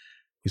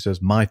 He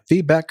says, my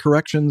feedback,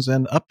 corrections,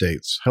 and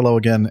updates. Hello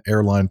again,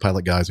 airline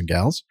pilot guys and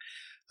gals.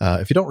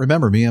 If you don't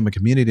remember me, I'm a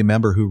community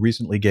member who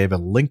recently gave a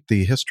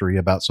lengthy history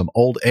about some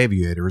old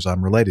aviators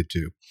I'm related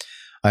to.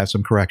 I have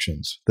some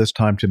corrections, this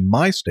time to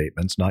my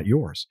statements, not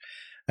yours.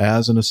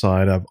 As an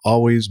aside, I've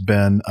always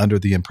been under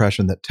the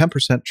impression that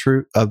 10%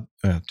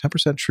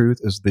 truth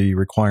is the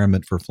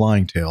requirement for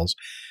flying tales,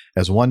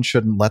 as one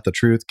shouldn't let the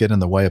truth get in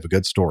the way of a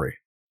good story.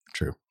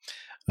 True.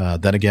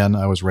 Then again,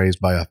 I was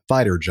raised by a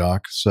fighter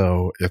jock,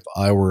 so if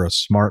I were a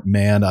smart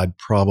man, I'd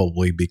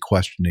probably be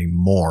questioning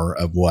more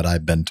of what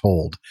I've been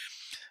told.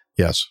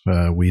 Yes,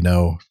 we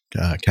know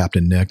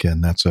Captain Nick,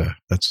 and that's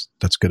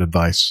good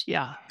advice.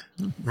 Yeah.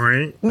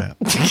 Right. Yeah.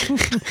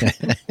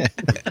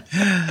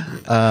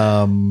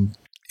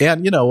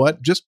 And you know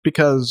what? Just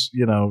because,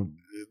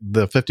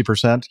 the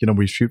 50%,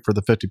 we shoot for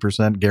the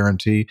 50%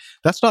 guarantee,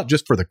 that's not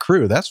just for the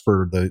crew, that's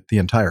for the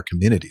entire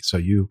community. So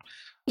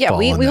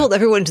we hold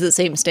everyone to the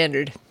same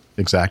standard.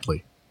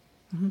 Exactly.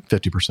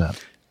 50%.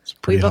 It's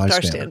pretty We've high upped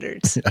our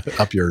standard. standards.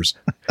 Up yours.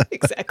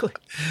 Exactly.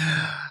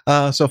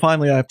 So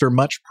finally, after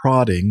much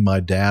prodding, my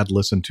dad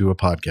listened to a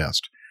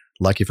podcast.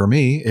 Lucky for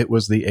me, it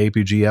was the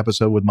APG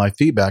episode with my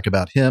feedback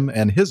about him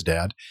and his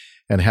dad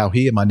and how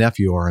he and my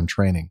nephew are in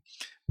training.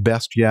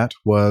 Best yet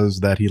was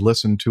that he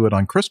listened to it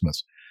on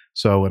Christmas,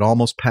 so it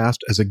almost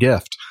passed as a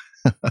gift.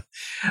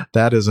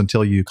 That is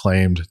until you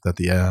claimed that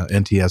the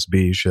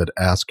NTSB should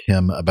ask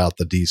him about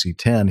the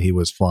DC-10 he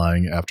was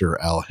flying after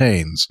Al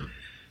Haynes.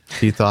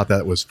 He thought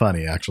that was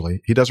funny,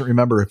 actually. He doesn't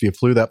remember if he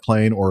flew that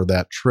plane or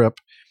that trip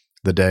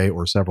the day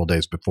or several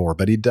days before,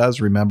 but he does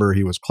remember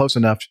he was close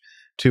enough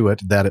to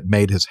it that it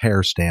made his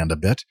hair stand a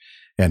bit,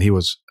 and he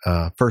was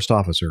first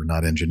officer,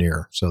 not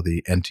engineer. So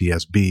the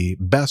NTSB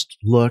best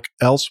look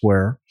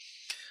elsewhere.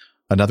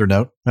 Another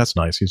note, that's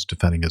nice, he's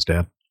defending his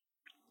dad.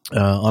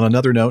 On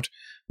another note,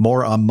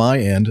 more on my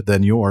end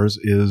than yours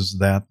is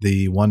that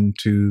the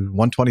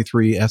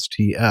 123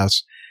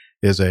 STS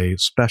is a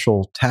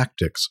special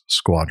tactics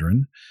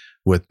squadron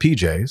with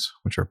PJs,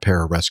 which are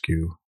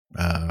pararescue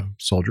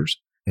soldiers,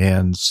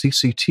 and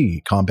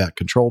CCT, combat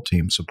control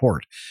team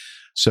support.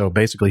 So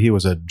basically, he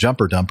was a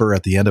jumper dumper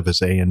at the end of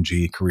his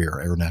A&G career,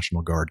 Air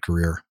National Guard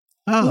career.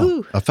 Oh,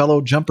 Woo. a fellow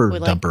jumper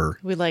dumper.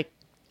 We like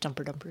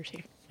jumper dumpers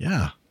here.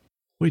 Yeah,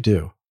 we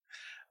do.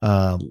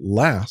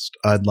 Last,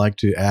 I'd like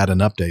to add an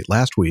update.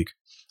 Last week,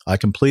 I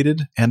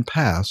completed and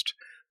passed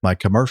my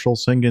commercial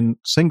single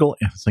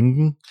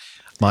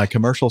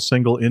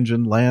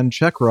engine land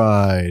check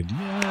ride.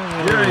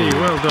 Yay,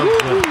 well done.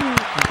 Sir.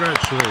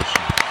 Congratulations.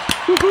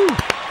 Woo-hoo.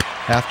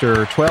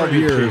 After 12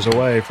 years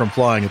away from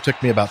flying, it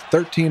took me about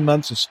 13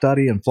 months of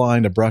study and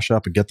flying to brush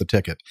up and get the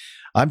ticket.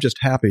 I'm just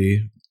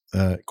happy,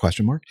 that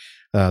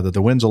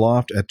the winds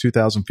aloft at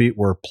 2,000 feet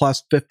were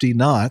plus 50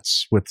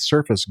 knots with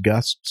surface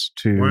gusts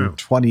to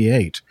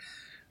 28,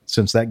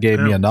 since that gave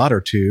me a knot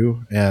or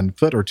two and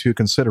foot or two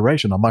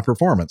consideration on my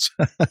performance.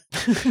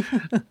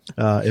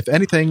 If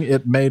anything,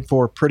 it made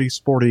for pretty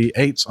sporty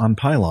 8s on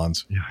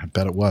pylons. Yeah, I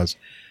bet it was.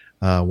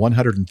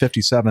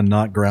 157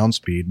 knot ground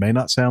speed may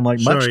not sound like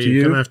much to you.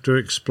 You're going to have to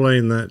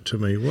explain that to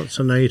me. What's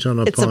an 8 on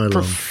a pylon? It's a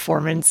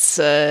performance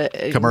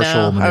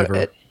commercial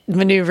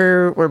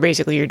maneuver where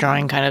basically you're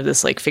drawing kind of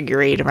this like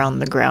figure 8 around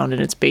the ground,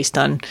 and it's based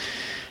on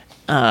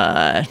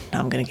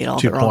I'm going to get all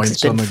the wrong.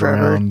 It's been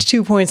forever.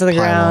 2 points on the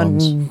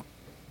ground,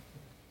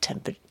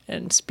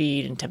 and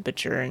speed and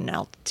temperature and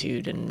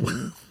altitude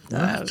and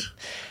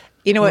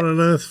you know what? On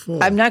earth for?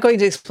 I'm not going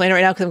to explain it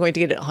right now because I'm going to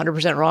get it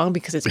 100% wrong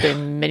because it's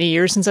been many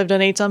years since I've done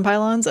 8s on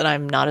pylons, and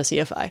I'm not a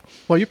CFI.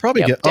 Well, you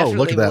probably get. Oh,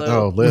 look at that! Blue.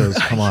 Oh, Liz,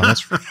 come on,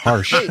 that's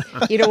harsh. Wait,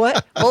 you know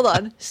what? Hold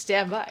on,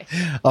 stand by.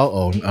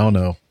 Oh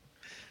no!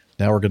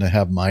 Now we're going to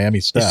have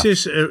Miami stuff.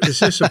 Is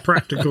this a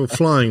practical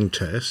flying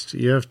test?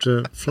 You have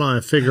to fly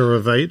a figure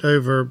of 8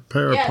 over a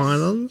pair of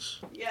pylons?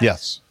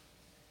 Yes.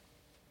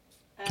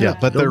 Yeah,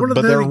 but there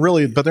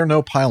are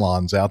no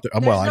pylons out there.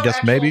 Well, I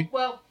guess maybe.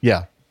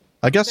 Yeah.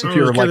 I guess if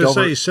you're like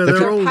over, so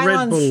they're all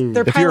Red Bull.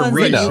 If you're in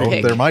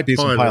Reno, there might be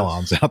some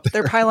pylons out there.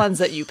 They're pylons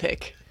that you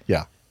pick.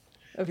 Yeah.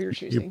 Of your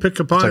choosing. You pick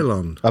a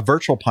pylon. A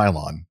virtual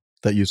pylon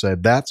that you say,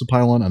 that's a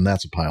pylon and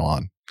that's a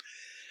pylon.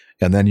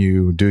 And then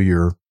you do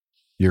your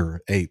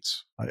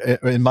 8s.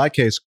 In my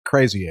case,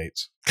 crazy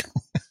 8s.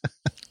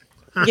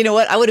 You know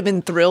what? I would have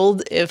been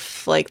thrilled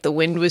if like the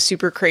wind was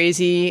super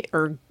crazy,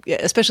 or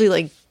especially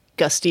like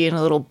gusty and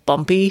a little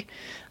bumpy,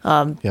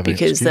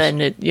 because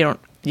then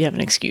you have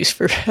an excuse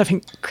for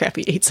having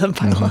crappy 8s on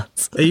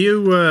pylons. Are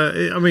you?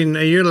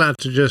 Are you allowed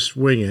to just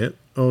wing it,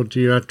 or do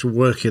you have to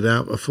work it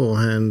out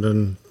beforehand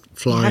and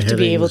fly? You have to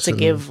be able to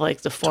give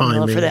like the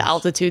formula for the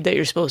altitude that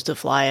you're supposed to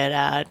fly it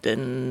at,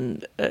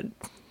 and I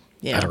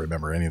don't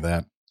remember any of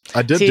that.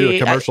 I did do a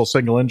commercial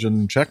single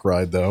engine check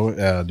ride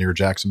though near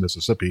Jackson,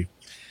 Mississippi.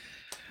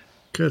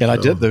 Good and Lord.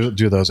 I did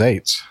do those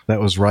 8s.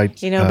 That was right.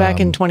 Back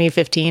in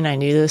 2015, I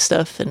knew this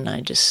stuff, and I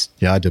just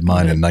I did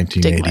mine in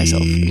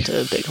 1980.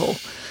 Into a big hole.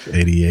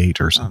 88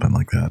 or something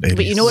like that.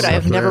 But you know what? I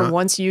have never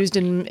once used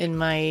in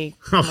my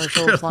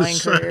commercial flying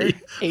career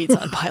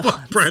 8s on pylons.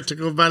 What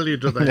practical value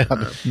do they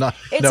have?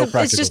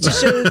 It's just to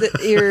show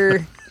that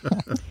you're.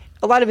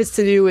 A lot of it's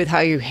to do with how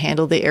you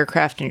handle the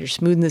aircraft and your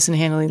smoothness in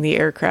handling the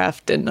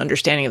aircraft and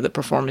understanding of the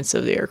performance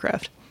of the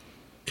aircraft.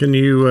 Can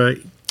you?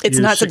 It's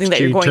not something that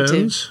you're going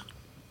turns? to.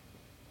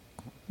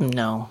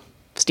 No,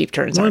 steep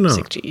turns aren't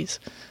 6Gs.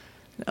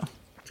 No.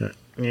 Okay.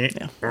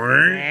 Yeah.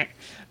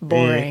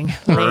 Boring.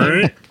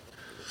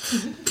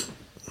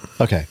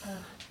 Okay.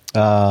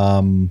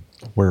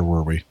 Where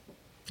were we?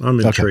 I'm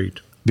intrigued.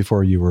 Okay.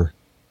 Before you were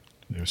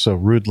so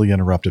rudely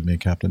interrupted me,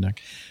 Captain Nick.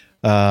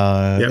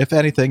 If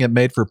anything, it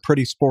made for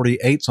pretty sporty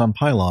 8s on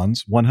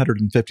pylons.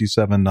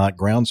 157 knot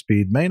ground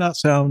speed may not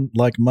sound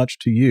like much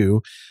to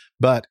you,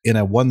 but in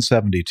a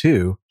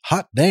 172,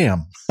 hot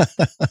damn.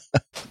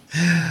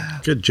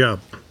 Good job.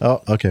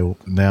 Oh, okay. Well,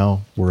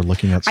 now we're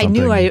looking at something. I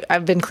knew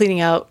I've been cleaning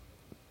out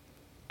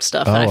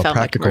stuff, and I found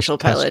my commercial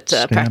pilot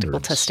practical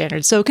test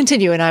standards. So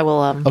continue, and I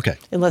will.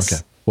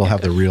 Unless we'll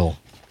have the real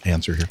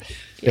answer here,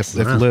 if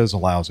Liz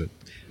allows it.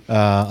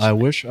 I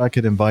wish I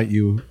could invite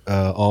you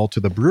all to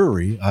the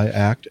brewery. I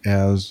act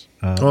as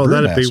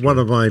that'd be one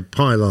of my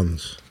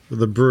pylons.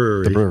 The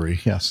brewery. The brewery,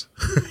 yes.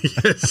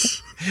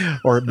 Yes.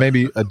 Or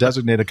maybe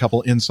designate a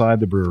couple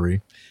inside the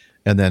brewery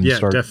and then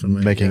start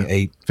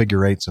making figure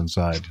 8s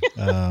inside.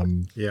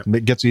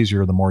 It gets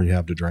easier the more you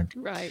have to drink.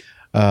 Right.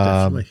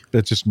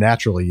 It's just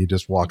naturally you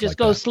just walk like that.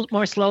 Just go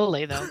more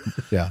slowly though.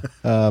 Yeah.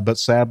 But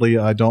sadly,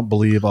 I don't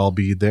believe I'll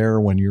be there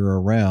when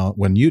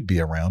you'd be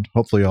around.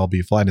 Hopefully I'll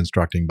be flight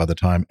instructing by the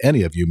time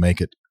any of you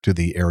make it to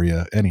the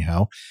area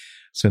anyhow,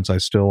 since I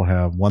still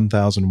have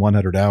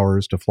 1,100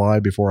 hours to fly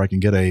before I can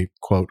get a,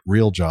 quote,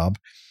 real job.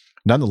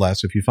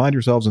 Nonetheless, if you find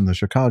yourselves in the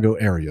Chicago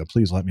area,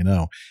 please let me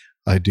know.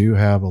 I do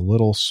have a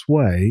little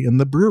sway in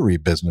the brewery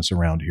business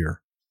around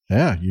here.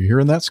 Yeah, you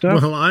hearing that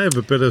stuff? Well, I have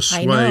a bit of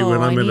sway when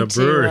I'm in a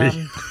brewery.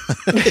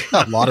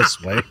 A lot of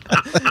sway.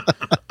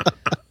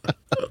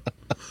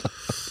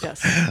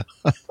 Yes.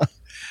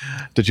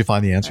 Did you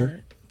find the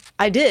answer?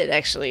 I did,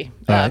 actually.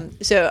 All right.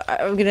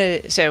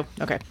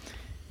 Okay.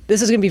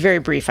 This is going to be very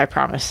brief, I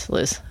promise,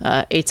 Liz.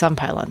 8s on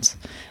pylons.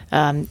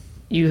 A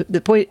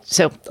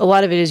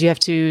lot of it is you have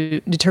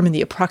to determine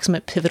the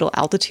approximate pivotal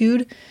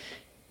altitude.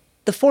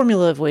 The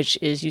formula of which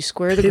is you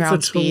square the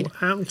ground speed.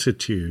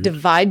 Altitude.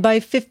 Divide by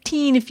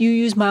 15 if you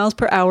use miles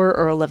per hour,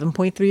 or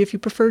 11.3 if you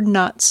prefer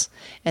knots,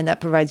 and that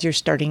provides your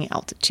starting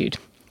altitude.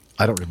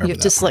 I don't remember. You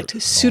have to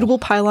select suitable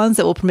pylons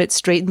that will permit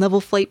straight and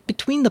level flight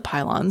between the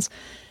pylons.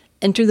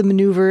 Enter the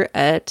maneuver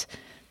at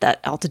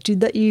that altitude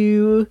that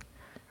you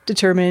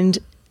determined,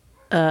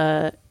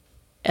 and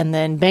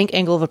then bank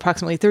angle of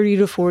approximately 30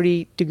 to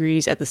 40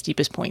 degrees at the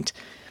steepest point.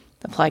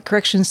 Apply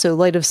corrections so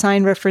light of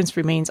sign reference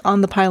remains on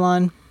the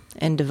pylon,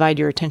 and divide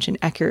your attention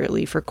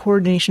accurately for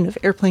coordination of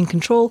airplane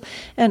control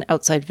and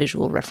outside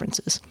visual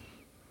references.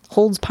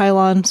 Holds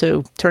pylon,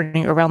 so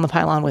turning around the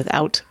pylon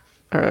without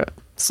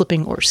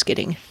slipping or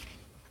skidding.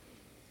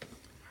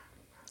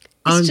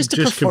 I'm just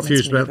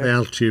confused about the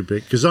altitude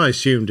bit, because I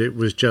assumed it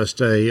was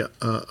just a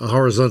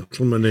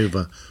horizontal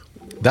maneuver.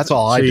 That's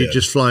all I did. So you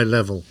just fly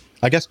level.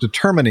 I guess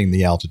determining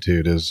the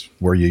altitude is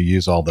where you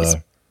use all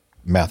the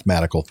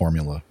mathematical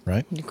formula,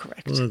 right?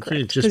 Correct.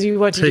 Because you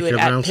want to do it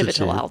at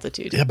pivotal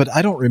altitude. Yeah, but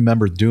I don't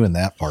remember doing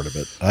that part of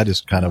it. I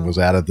just kind of was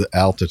out of the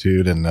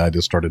altitude, and I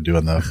just started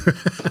doing the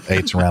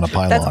 8s around a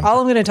pylon. That's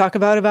all I'm going to talk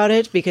about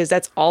it, because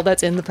that's all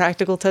that's in the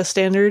practical test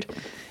standard.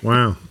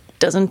 Wow.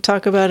 Doesn't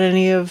talk about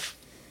any of...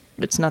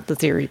 It's not the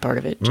theory part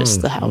of it,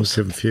 just the house.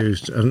 I'm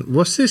confused. And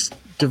what's this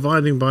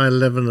dividing by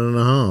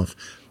 11.5?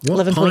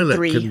 What 11.3.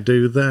 pilot can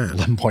do that?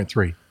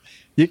 11.3.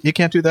 You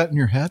can't do that in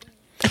your head?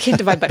 I can't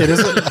divide by 15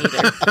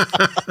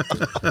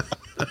 either.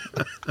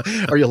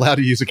 Are you allowed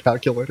to use a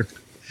calculator?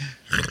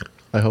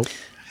 I hope.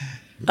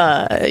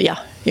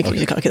 Yeah, you can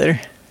use a calculator.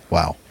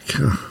 Wow.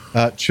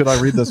 Should I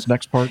read this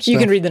next part? You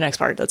can read the next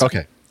part. That's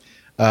okay.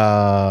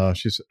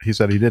 He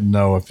said he didn't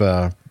know if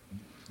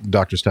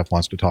Dr. Steph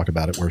wants to talk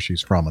about it, where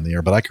she's from on the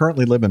air. But I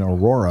currently live in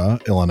Aurora,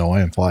 Illinois,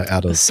 and fly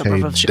out of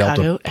suburb of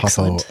Chicago.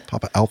 Delta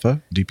Papa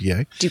Alpha,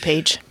 DPA.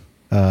 DuPage.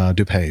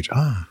 DuPage.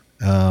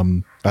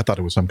 I thought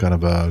it was some kind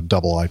of a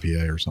double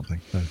IPA or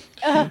something.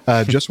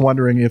 Just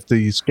wondering if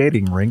the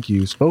skating rink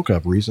you spoke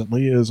of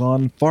recently is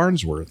on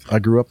Farnsworth. I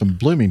grew up in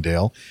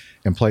Bloomingdale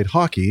and played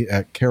hockey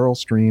at Carroll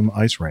Stream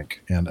Ice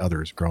Rink and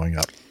others growing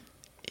up.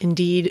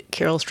 Indeed,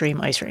 Carroll Stream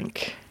Ice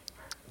Rink.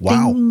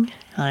 Wow. Ding.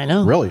 I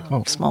know. Really?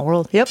 Oh. Small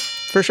world. Yep,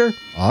 for sure.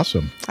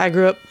 Awesome. I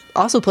grew up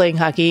also playing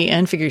hockey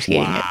and figure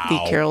skating at the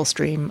Carroll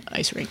Stream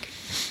Ice Rink.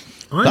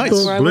 I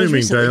thought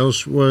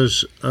Bloomingdale's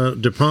was a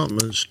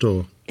department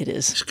store. It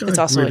is. It's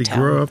also a town.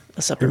 Grew up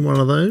a suburb in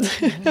one of those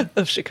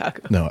of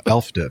Chicago. No,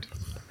 Elf did.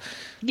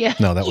 Yeah.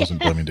 No, that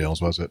wasn't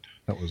Bloomingdale's, was it?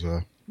 That was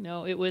a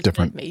it was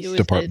different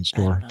department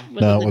store.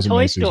 No, it wasn't toy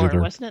Macy's store, either.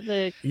 wasn't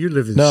it? You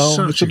live in it's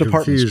such a a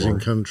department confusing store.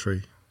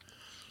 country.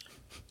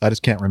 I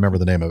just can't remember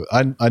the name of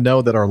it. I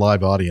know that our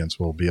live audience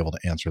will be able to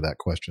answer that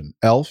question.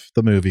 Elf,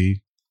 the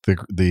movie,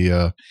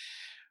 the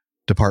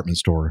department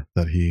store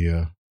that he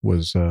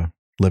was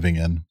living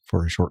in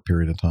for a short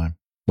period of time.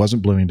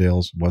 Wasn't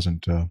Bloomingdale's,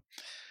 wasn't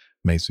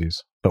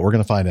Macy's, but we're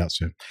going to find out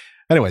soon.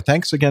 Anyway,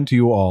 thanks again to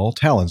you all.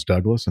 Talons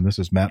Douglas, and this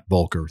is Matt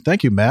Volker.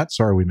 Thank you, Matt.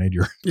 Sorry we made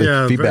your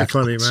feedback very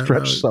funny, Matt.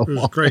 stretch so long.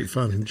 It was great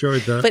fun.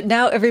 Enjoyed that. But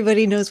now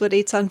everybody knows what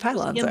 8s on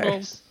pylons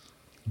Gimbals.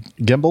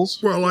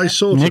 Gimbals? Well, I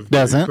sort Nick of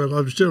doesn't. but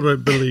I still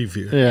don't believe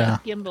you. Yeah.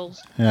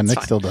 Gimbals. Yeah,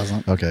 Nick still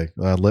doesn't. Okay.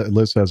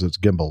 Liz says it's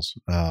Gimbals,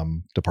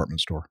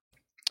 department store.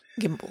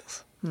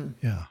 Gimbals.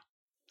 Yeah.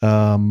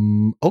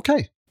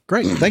 Okay.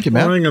 Great. Thank you,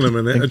 Matt. Well, hang on a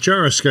minute. A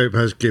gyroscope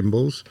has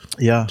gimbals.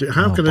 Yeah.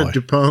 How can a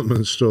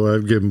department store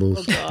have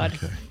gimbals? Oh, God.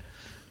 Okay.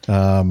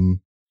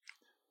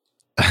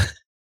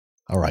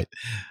 All right.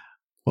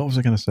 What was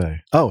I going to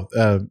say? Oh,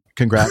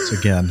 congrats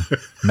again,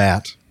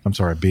 Matt. I'm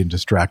sorry, being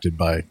distracted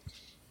by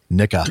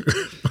Nika.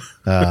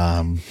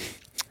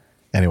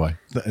 Anyway,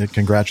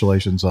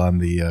 congratulations on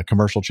the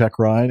commercial check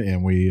ride,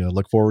 and we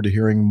look forward to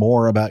hearing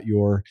more about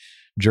your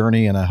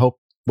journey. And I hope,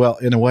 well,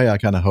 in a way, I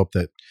kind of hope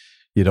that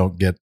you don't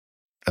get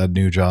a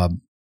new job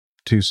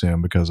too soon,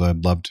 because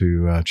I'd love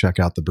to check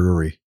out the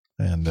brewery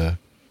and,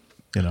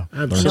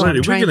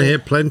 absolutely. We're going to hear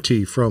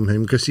plenty from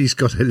him, because he's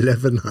got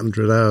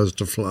 1,100 hours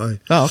to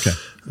fly. Oh, okay.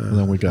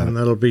 Then we got and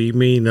that'll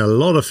mean a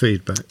lot of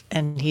feedback.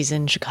 And he's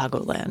in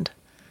Chicagoland.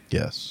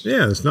 Yes.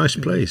 Yeah, it's a nice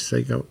place.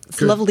 They got it's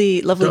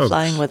lovely dogs.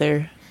 flying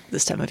weather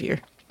this time of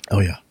year. Oh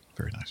yeah,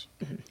 very nice.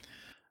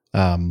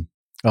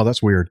 Oh,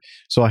 that's weird.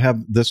 So I have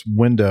this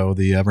window,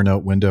 the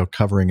Evernote window,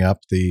 covering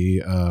up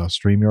the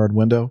StreamYard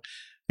window,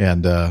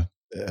 and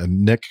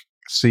Nick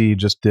C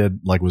just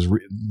did was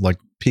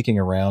peeking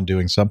around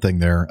doing something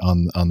there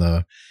on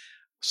the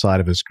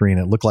side of his screen.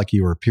 It looked like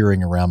you were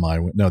peering around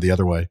the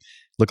other way.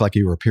 Looked like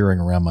you were peering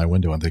around my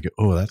window and thinking,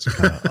 oh, that's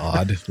kind of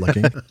odd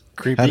looking.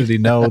 Creepy. How did he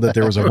know that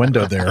there was a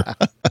window there?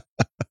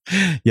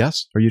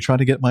 Yes. Are you trying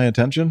to get my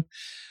attention?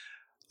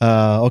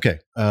 Okay.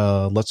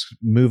 Let's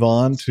move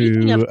on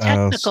to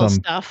some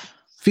stuff.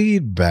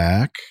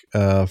 feedback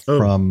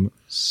from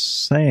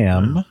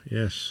Sam.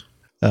 Yes.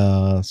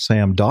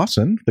 Sam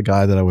Dawson, the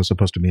guy that I was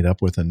supposed to meet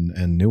up with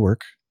in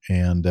Newark,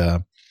 and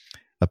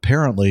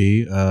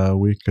apparently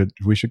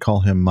we should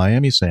call him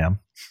Miami Sam.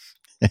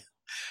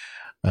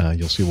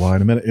 You'll see why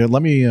in a minute.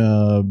 Let me.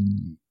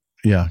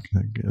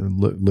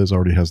 Liz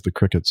already has the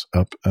crickets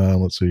up.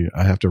 Let's see.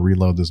 I have to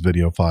reload this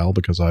video file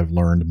because I've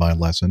learned my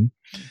lesson.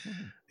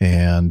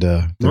 And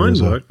mine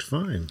worked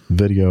fine.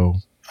 Video,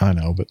 I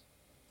know, but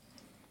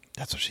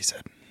that's what she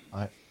said.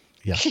 I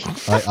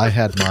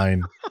had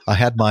mine. I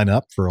had mine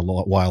up for a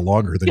while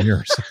longer than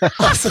yours.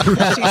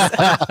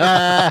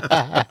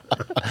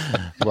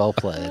 Well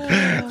played.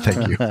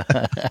 Thank you.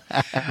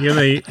 You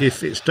know,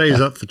 if it stays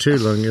up for too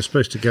long, you're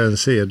supposed to go and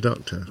see a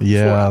doctor.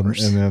 Yeah, and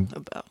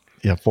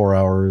then 4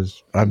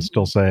 hours. I'm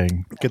still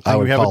saying. Good thing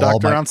we have a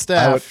doctor on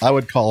staff. I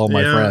would call all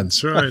my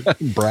friends. That's right.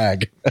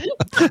 Brag.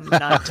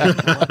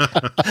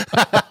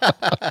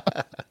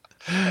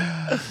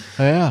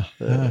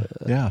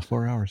 Yeah,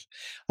 4 hours.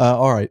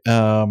 All right.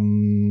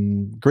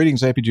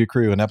 Greetings, APG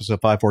crew. In episode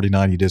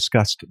 549, you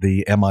discussed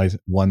the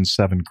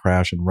Mi-17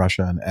 crash in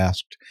Russia and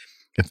asked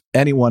if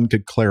anyone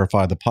could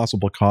clarify the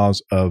possible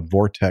cause of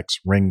vortex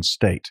ring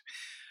state.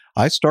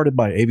 I started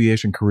my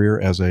aviation career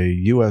as a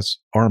U.S.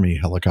 Army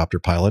helicopter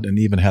pilot and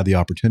even had the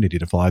opportunity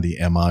to fly the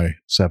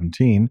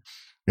Mi-17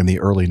 in the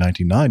early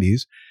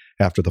 1990s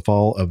after the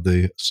fall of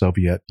the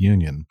Soviet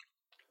Union.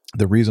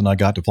 The reason I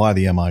got to fly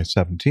the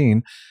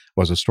Mi-17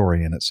 was a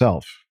story in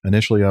itself.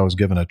 Initially, I was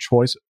given a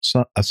choice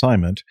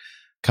assignment,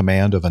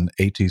 command of an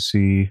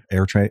ATC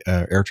air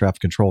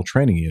traffic control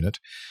training unit.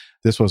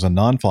 This was a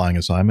non-flying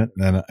assignment,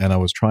 and I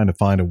was trying to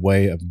find a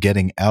way of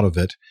getting out of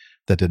it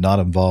that did not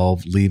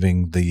involve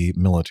leaving the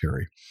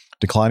military.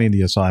 Declining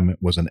the assignment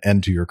was an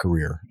end to your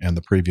career, and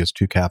the previous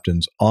two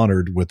captains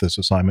honored with this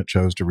assignment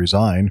chose to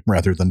resign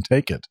rather than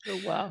take it. Oh,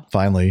 wow.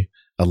 Finally,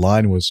 a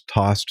line was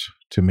tossed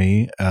to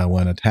me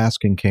when a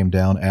tasking came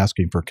down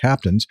asking for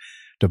captains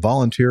to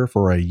volunteer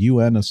for a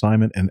UN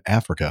assignment in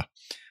Africa.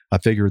 I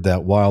figured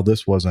that while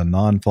this was a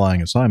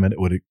non-flying assignment,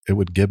 it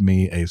would give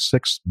me a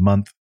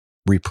 6-month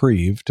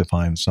reprieve to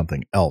find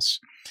something else.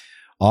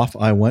 Off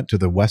I went to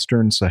the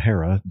Western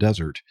Sahara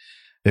Desert.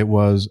 It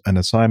was an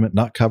assignment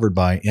not covered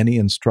by any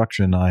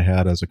instruction I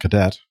had as a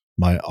cadet,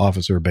 my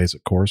officer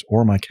basic course,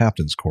 or my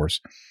captain's course.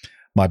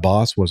 My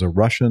boss was a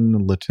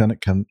Russian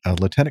lieutenant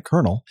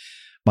colonel.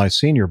 My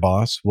senior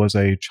boss was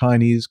a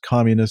Chinese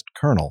communist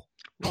colonel.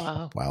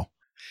 Wow.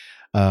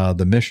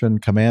 The mission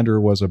commander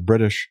was a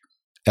British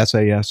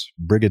SAS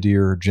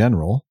brigadier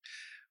general.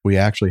 We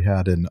actually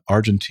had an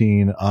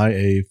Argentine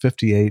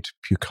IA-58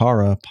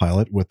 Pucara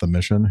pilot with the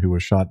mission who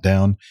was shot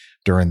down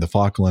during the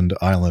Falkland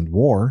Island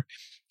War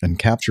and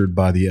captured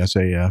by the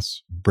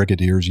SAS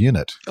Brigadiers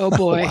Unit. Oh,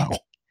 boy. Wow.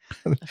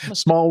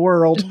 Small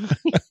world.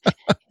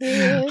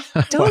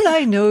 Don't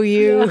I know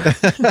you?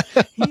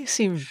 You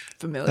seem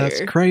familiar.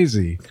 That's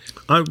crazy.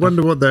 I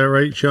wonder what their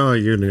HR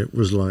unit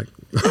was like.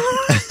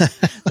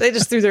 They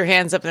just threw their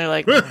hands up and they're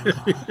like,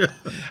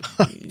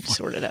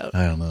 sort it out.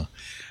 I don't know.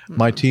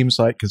 My team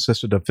site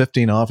consisted of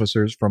 15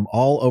 officers from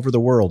all over the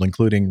world,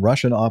 including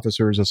Russian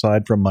officers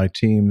aside from my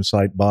team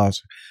site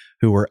boss,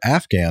 who were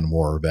Afghan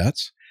war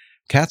vets,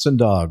 cats and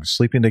dogs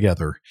sleeping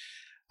together.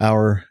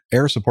 Our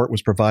air support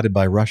was provided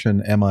by Russian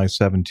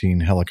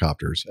Mi-17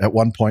 helicopters. At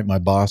one point, my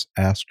boss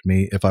asked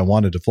me if I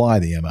wanted to fly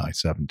the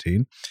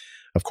Mi-17.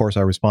 Of course,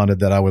 I responded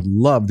that I would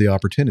love the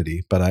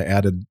opportunity, but I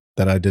added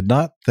that I did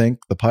not think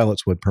the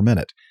pilots would permit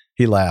it.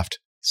 He laughed.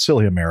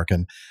 Silly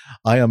American.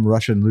 I am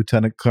Russian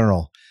lieutenant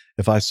colonel.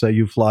 If I say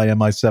you fly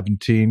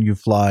Mi-17, you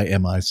fly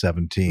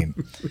Mi-17.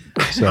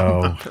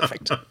 So,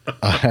 perfect.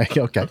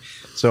 Okay.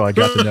 So I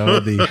got to know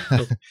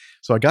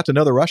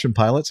the Russian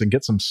pilots and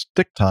get some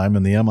stick time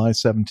in the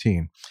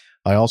Mi-17.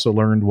 I also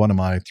learned one of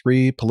my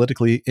 3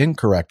 politically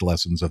incorrect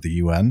lessons of the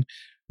UN.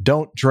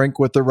 Don't drink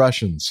with the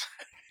Russians.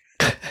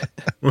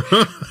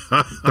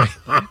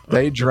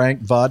 They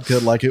drank vodka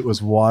like it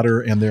was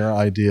water, and their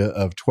idea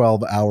of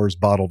 12 hours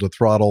bottle to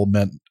throttle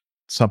meant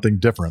something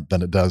different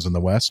than it does in the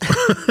West.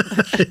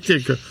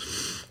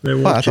 Their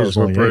watches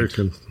were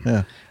broken.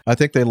 Yeah. I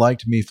think they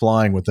liked me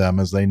flying with them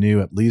as they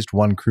knew at least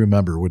one crew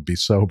member would be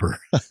sober.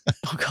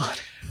 Oh, God.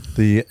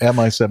 The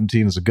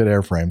Mi-17 is a good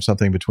airframe,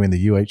 something between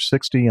the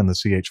UH-60 and the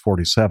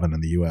CH-47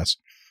 in the U.S.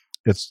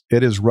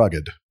 It is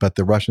rugged, but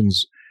the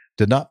Russians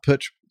did not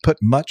put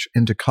much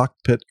into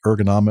cockpit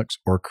ergonomics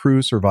or crew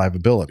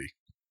survivability.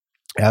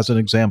 As an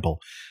example,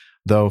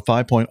 though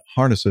 5-point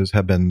harnesses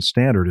have been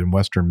standard in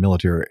Western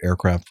military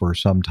aircraft for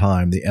some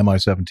time, the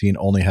Mi-17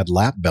 only had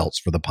lap belts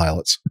for the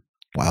pilots.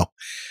 Wow.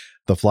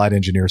 The flight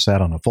engineer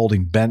sat on a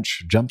folding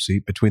bench jump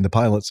seat between the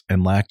pilots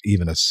and lacked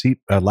even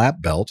a lap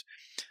belt.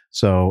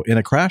 So in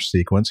a crash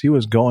sequence, he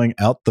was going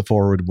out the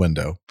forward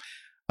window.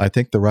 I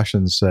think the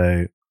Russians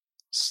say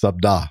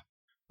 "sabda,"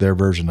 their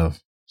version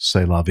of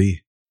 "c'est la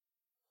vie."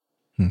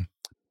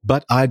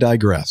 But I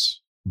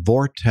digress.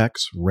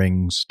 Vortex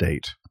ring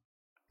state.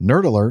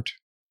 Nerd alert.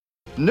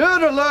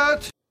 Nerd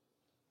alert!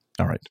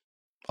 All right.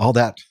 All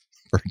that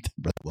for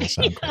the little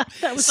sound clip.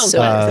 That was so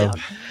bad.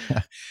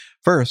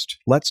 First,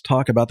 let's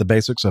talk about the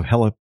basics of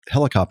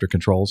helicopter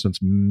control, since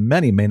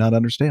many may not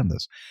understand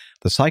this.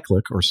 The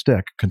cyclic or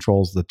stick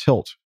controls the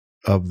tilt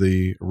of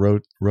the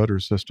rotor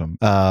system.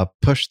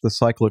 Push the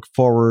cyclic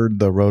forward,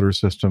 the rotor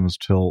system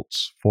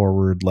tilts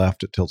forward,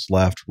 left, it tilts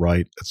left,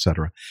 right,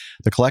 etc.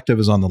 The collective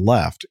is on the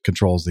left,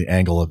 controls the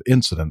angle of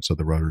incidence of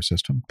the rotor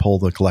system. Pull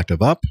the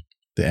collective up,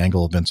 the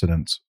angle of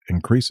incidence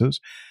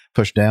increases.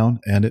 Push down,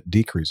 and it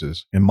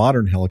decreases. In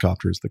modern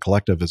helicopters, the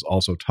collective is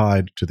also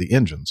tied to the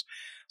engines.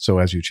 So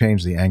as you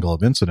change the angle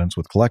of incidence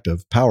with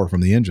collective, power from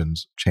the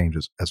engines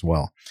changes as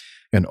well.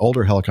 In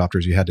older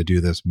helicopters, you had to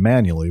do this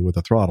manually with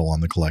a throttle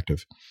on the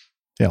collective.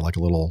 Yeah, like a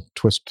little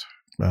twist,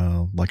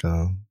 like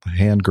a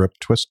hand grip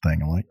twist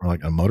thing,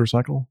 like a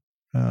motorcycle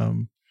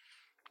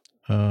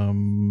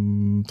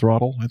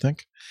throttle, I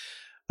think.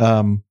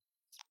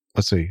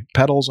 Let's see.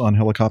 Pedals on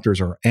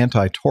helicopters are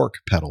anti-torque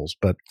pedals,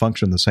 but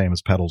function the same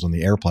as pedals in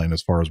the airplane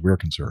as far as we're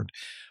concerned.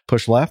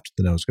 Push left,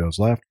 the nose goes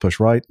left. Push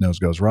right, nose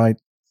goes right.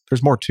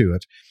 There's more to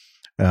it.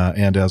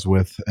 And as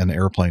with an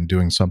airplane,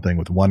 doing something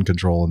with one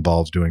control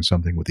involves doing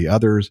something with the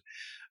others.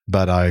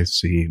 But I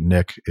see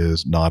Nick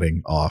is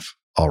nodding off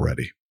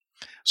already.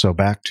 So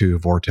back to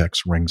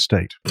vortex ring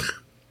state.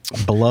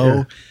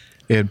 Below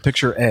in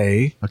picture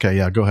A, okay,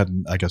 yeah, go ahead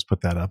and I guess put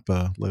that up,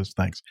 Liz,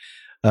 thanks.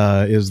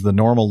 Is the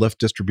normal lift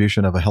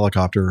distribution of a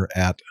helicopter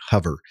at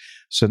hover.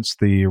 Since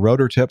the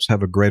rotor tips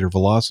have a greater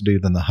velocity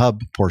than the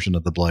hub portion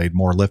of the blade,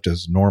 more lift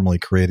is normally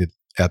created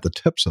at the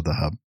tips of the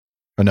hub.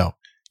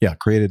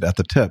 Created at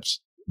the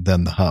tips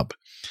than the hub.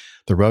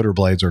 The rotor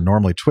blades are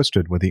normally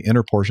twisted, with the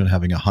inner portion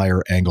having a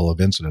higher angle of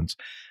incidence,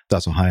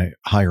 thus a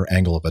higher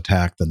angle of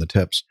attack than the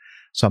tips,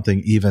 somewhat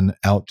evening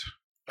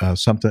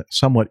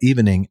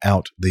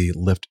out the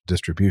lift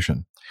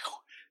distribution.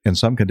 In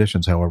some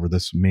conditions, however,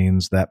 this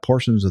means that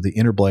portions of the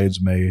inner blades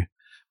may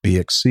be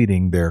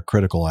exceeding their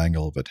critical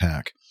angle of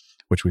attack,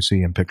 which we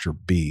see in picture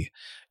B.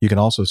 You can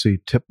also see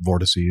tip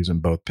vortices in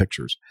both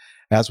pictures.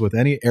 As with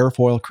any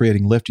airfoil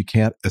creating lift, you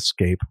can't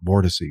escape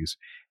vortices.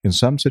 In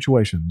some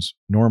situations,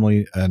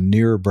 normally a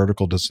near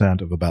vertical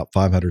descent of about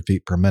 500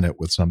 feet per minute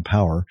with some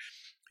power,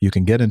 you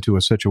can get into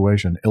a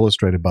situation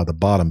illustrated by the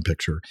bottom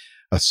picture.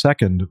 A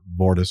second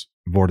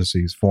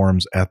vortices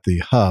forms at the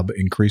hub,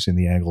 increasing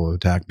the angle of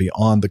attack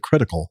beyond the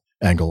critical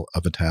angle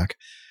of attack,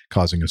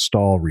 causing a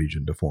stall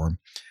region to form.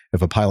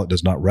 If a pilot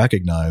does not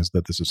recognize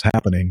that this is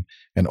happening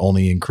and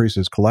only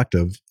increases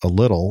collective a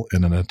little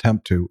in an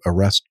attempt to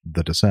arrest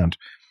the descent,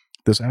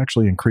 this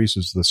actually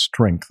increases the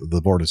strength of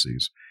the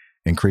vortices,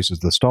 increases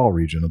the stall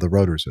region of the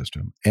rotor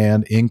system,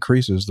 and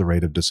increases the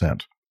rate of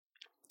descent.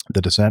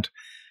 The descent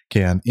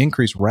can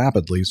increase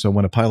rapidly, so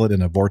when a pilot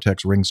in a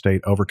vortex ring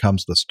state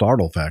overcomes the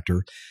startle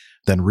factor,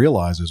 then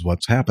realizes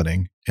what's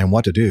happening and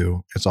what to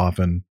do, it's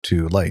often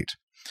too late.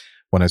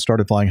 When I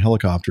started flying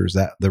helicopters,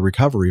 the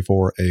recovery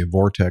for a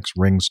vortex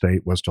ring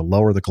state was to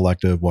lower the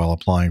collective while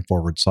applying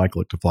forward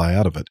cyclic to fly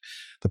out of it.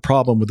 The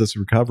problem with this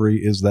recovery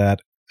is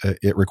that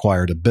it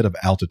required a bit of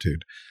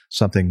altitude,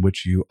 something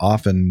which you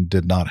often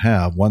did not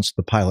have once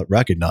the pilot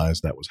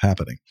recognized that was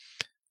happening.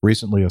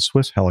 Recently, a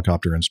Swiss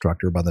helicopter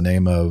instructor by the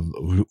name of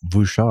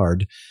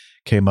Vouchard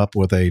came up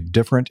with a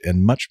different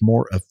and much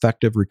more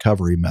effective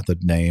recovery method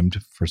named,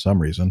 for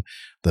some reason,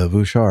 the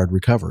Vouchard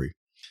recovery.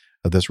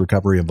 This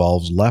recovery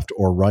involves left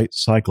or right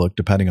cyclic,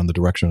 depending on the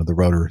direction of the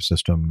rotor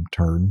system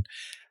turn,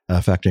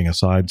 affecting a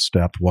side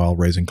step while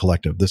raising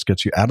collective. This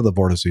gets you out of the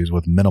vortices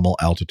with minimal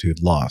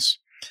altitude loss.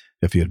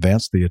 If you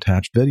advance the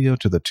attached video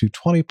to the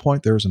 220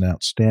 point, there is an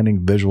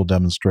outstanding visual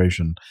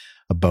demonstration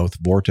of both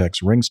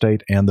vortex ring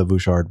state and the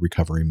Vouchard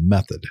recovery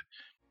method.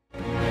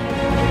 Some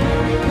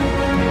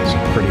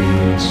pretty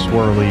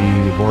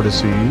swirly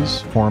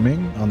vortices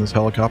forming on this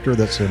helicopter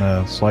that's in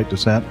a slight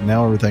descent.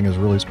 Now everything is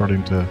really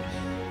starting to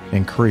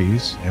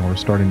increase, and we're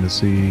starting to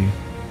see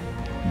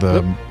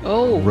the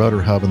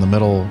rotor hub in the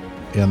middle,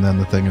 and then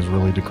the thing is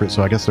really decreased.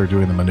 So I guess they're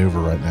doing the maneuver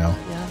right now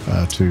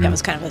to That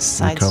was kind of a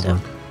sidestep.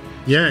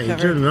 Yeah, he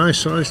did a nice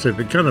sidestep.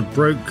 It kind of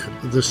broke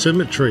the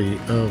symmetry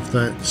of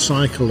that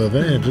cycle of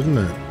air, didn't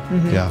it?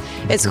 Mm-hmm. Yeah.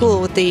 It's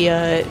cool with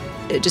the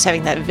just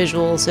having that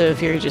visual. So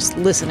if you're just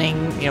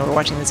listening, we're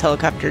watching this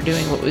helicopter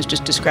doing what was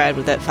just described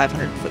with that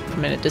 500 foot per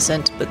minute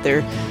descent, but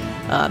they've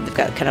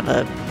got kind of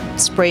a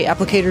spray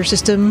applicator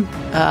system,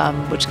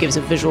 which gives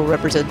a visual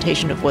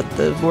representation of what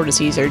the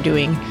vortices are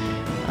doing.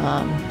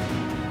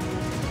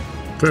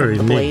 Very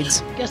the neat.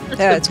 Blades. Yes,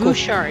 that's the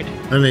Bouchard.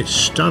 Cool. And it's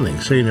stunning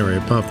scenery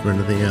apart from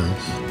anything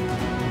else.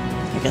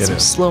 I got some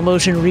slow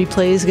motion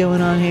replays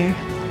going on here.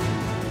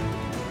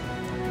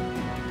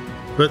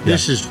 But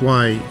this is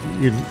why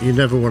you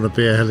never want to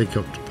be a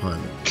helicopter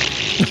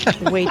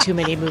pilot. Way too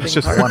many moving it's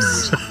just parts. one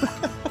reason.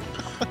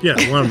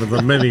 Yeah, one of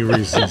the many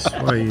reasons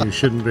why you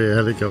shouldn't be a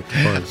helicopter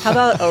pilot. How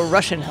about a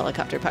Russian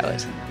helicopter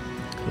pilot?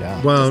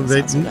 Yeah. Well,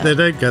 they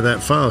don't go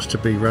that fast to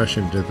be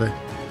Russian, do they?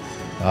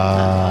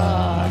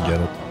 I get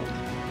it.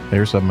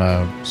 Here's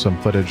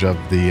some footage of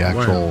the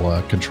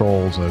actual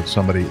controls of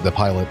somebody, the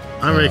pilot.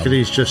 I reckon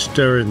he's just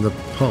stirring the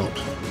pot.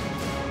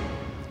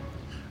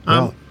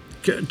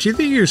 Do you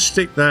think you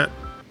stick that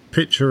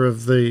picture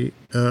of the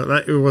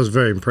that it was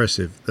very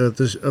impressive. Of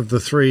the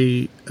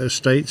three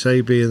states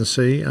A, B, and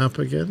C up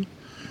again.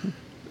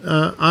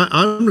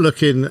 I'm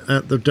looking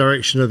at the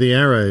direction of the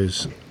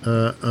arrows,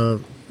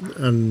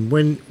 and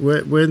when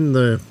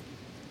the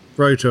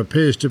rotor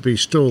appears to be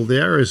stalled, the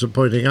arrows are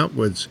pointing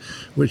upwards,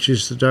 which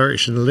is the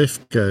direction the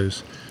lift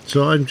goes.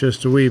 So I'm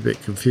just a wee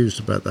bit confused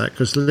about that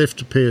because the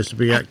lift appears to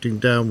be acting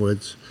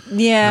downwards.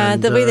 Yeah,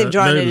 and, the way they've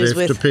drawn it is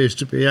lift with appears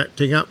to be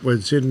acting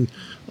upwards in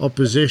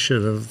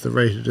opposition of the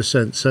rate of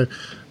descent. So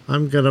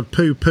I'm going to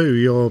poo-poo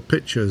your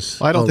pictures.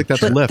 I don't think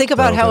that's lift. Think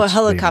about though, how a that's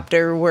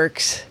helicopter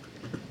works.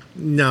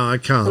 No, I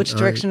can't. Which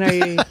direction are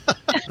you?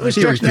 Which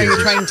direction are you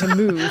trying to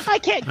move? I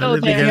can't I go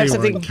don't think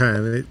there. anyone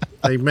can.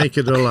 They make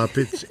it all up.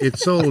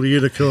 It's all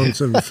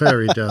unicorns and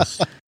fairy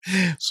dust.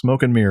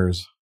 Smoke and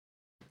mirrors.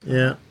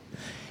 Yeah.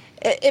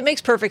 It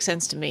makes perfect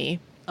sense to me.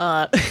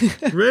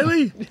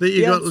 Really? That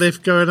you got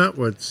lift going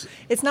upwards?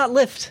 It's not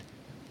lift.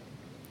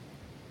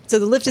 So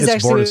the lift is It's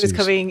actually vortices. what's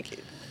coming.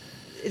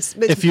 It's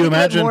If you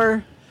imagine,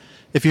 more,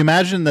 if you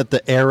imagine that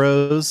the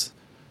arrows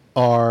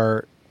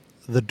are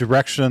the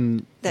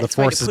direction the That's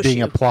trying to force is push being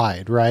you.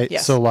 applied, right?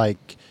 Yes. So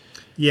like,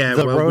 Yeah,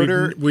 the well,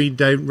 rotor. we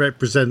don't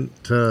represent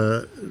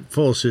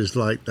forces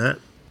like that.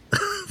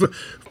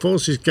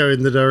 Forces go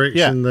in the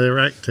direction they're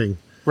acting.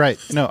 Right.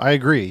 No, I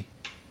agree.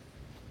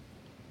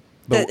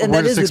 But And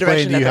we're that is just the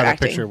explaining direction to you that how they're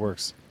the picture acting.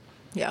 works.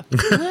 yeah.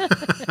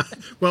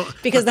 Well,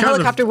 Because the I kind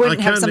helicopter wouldn't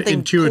I have kind of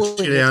something pulling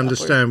intuitively it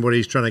understand what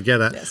he's trying to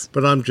get at, Yes.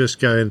 but I'm just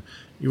going.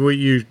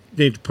 You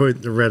need to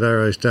point the red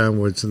arrows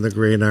downwards and the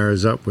green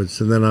arrows upwards,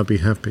 and then I'll be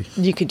happy.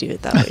 You could do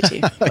it that way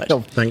too. But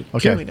Thank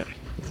Okay. we don't.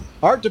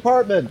 Art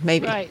department.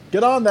 Maybe. Right.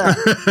 Get on that.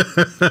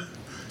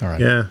 All right.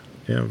 Yeah,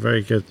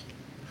 very good.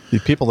 The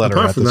people that are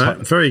Apart at from this that,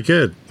 very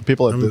good. the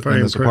people at I'm in very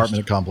this impressed.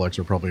 apartment complex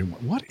are probably,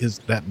 what is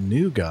that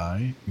new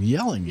guy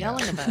yelling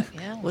Yelling at? about,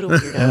 yeah. What a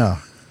weirdo. Yeah.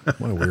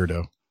 What a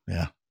weirdo.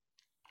 Yeah.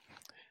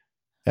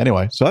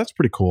 Anyway, so that's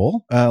pretty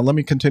cool. Let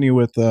me continue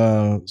with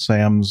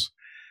Sam's,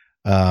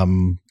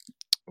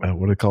 what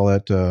do they call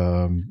that?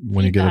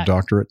 When you get a Feedback.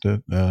 doctorate?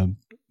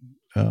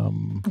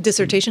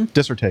 Dissertation.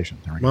 Dissertation.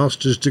 There we go.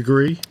 Master's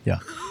degree. Yeah.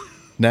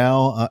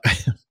 Now,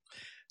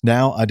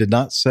 now, I did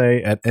not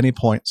say at any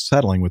point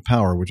settling with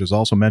power, which is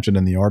also mentioned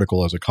in the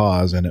article as a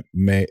cause, and it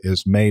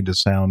is made to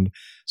sound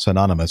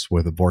synonymous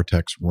with a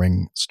vortex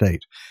ring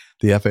state.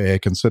 The FAA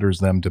considers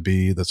them to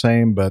be the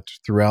same, but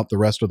throughout the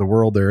rest of the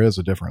world, there is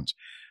a difference.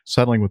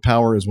 Settling with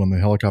power is when the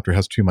helicopter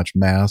has too much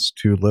mass,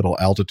 too little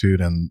altitude,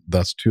 and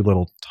thus too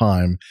little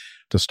time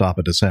to stop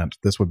a descent.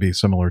 This would be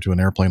similar to an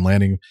airplane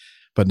landing,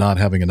 but not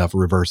having enough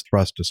reverse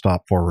thrust to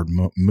stop forward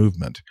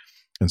movement.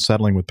 In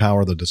settling with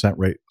power, the descent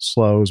rate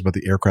slows, but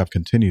the aircraft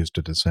continues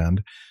to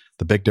descend.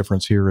 The big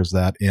difference here is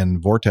that in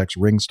vortex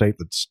ring state,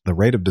 the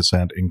rate of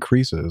descent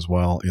increases,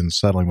 while in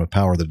settling with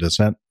power, the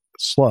descent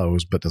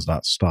slows but does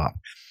not stop.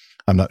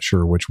 I'm not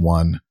sure which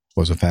one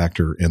was a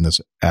factor in this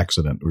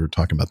accident. We were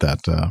talking about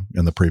that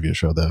in the previous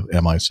show, the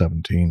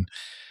MI-17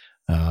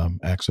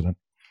 accident.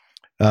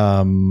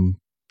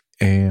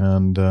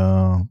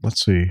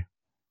 Let's see. I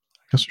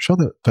guess show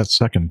that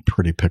second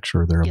pretty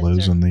picture there, Yes,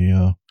 Liz, sir.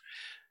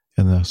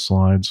 in the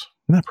slides.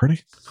 Isn't that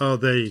pretty? Oh,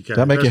 there you go. Does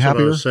that make you That's what I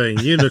happier? was saying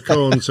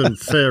unicorns and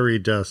fairy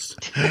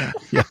dust.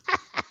 Yeah.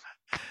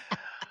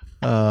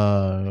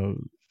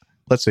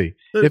 Let's see.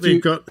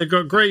 They've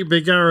got great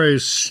big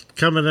arrows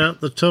coming out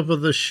the top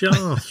of the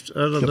shaft.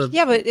 Out of the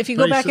Yeah, but if you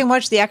go base back of- and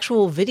watch the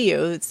actual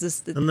video, it's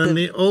this. and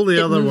then all the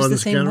it other moves the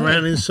ones same going way.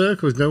 around in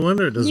circles. No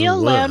wonder it doesn't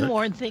Neil work.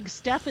 Landmore thinks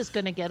Steph is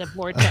going to get a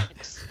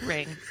vortex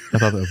ring. I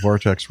thought the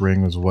vortex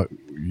ring was what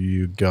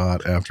you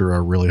got after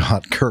a really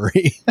hot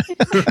curry.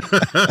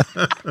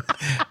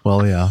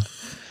 Well, yeah,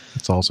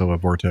 it's also a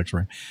vortex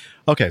ring.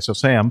 Okay, so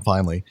Sam,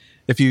 finally,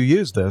 if you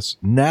use this,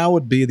 now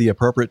would be the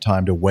appropriate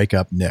time to wake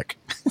up Nick.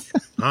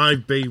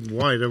 I'd be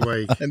wide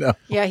awake. I know.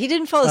 Yeah, he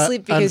didn't fall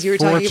asleep because you were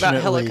talking about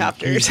Unfortunately,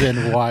 helicopters. He's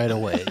been wide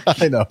awake.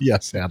 I know.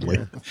 Yes,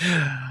 sadly.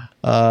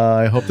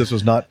 I hope this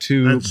was not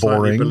too And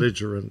slightly boring.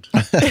 belligerent.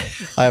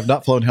 I have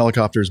not flown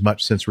helicopters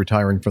much since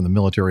retiring from the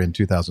military in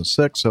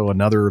 2006, so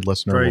another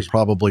listener Praise- will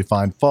probably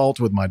find fault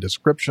with my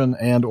description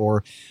and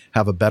or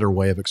have a better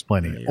way of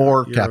explaining it.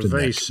 Or You're Captain a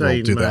very Nick will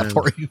sane do man. that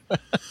for you.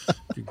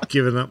 You've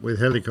given up with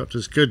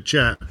helicopters. Good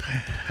chap.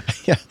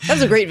 That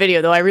was a great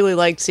video, though. I really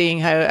liked seeing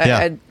how.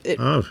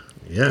 Oh,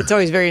 yeah. It's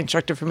always very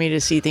instructive for me to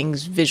see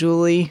things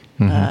visually.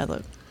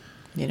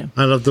 You know,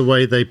 I love the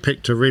way they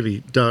picked a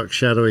really dark,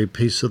 shadowy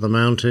piece of the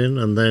mountain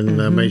and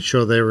then made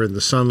sure they were in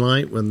the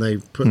sunlight when they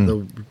put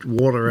the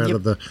water out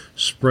of the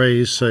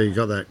sprays. So you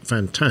got that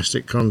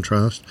fantastic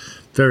contrast.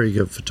 Very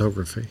good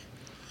photography.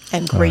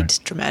 and great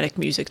dramatic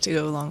music to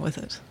go along with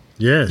it.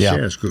 Yes, Yeah.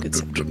 yes. Good.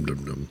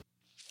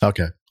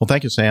 Okay. Well,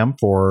 thank you, Sam,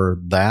 for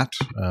that.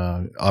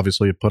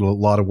 Obviously, you put a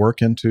lot of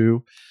work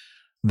into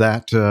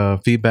that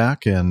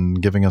feedback and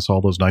giving us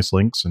all those nice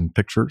links and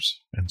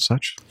pictures and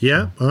such.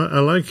 Yeah, I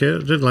like it. I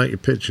didn't like your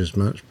pictures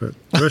much, but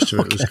the rest of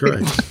it was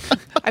great.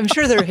 I'm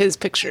sure they're his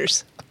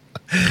pictures.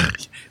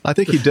 I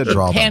think he did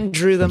draw them. Hand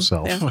drew them.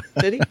 himself. Yeah.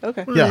 Did he?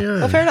 Okay. Yeah.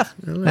 Well, fair enough.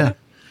 Yeah.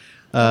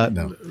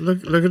 No.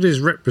 Look at his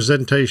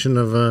representation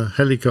of a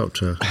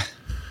helicopter.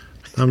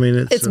 I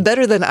mean, it's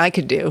better than I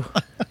could do.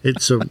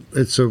 It's a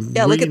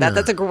yeah. Look at that.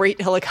 That's a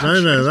great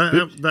helicopter.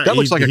 No, that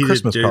looks like a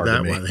Christmas didn't card do to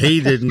that me. one. He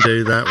didn't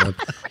do that one.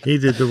 He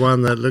did the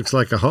one that looks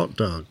like a hot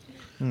dog.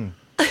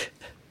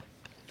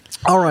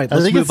 All right, I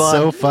let's think move it's on.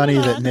 so funny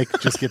that Nick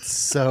just gets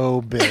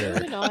so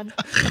bitter.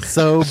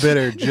 So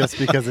bitter just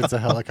because it's a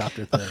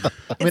helicopter thing.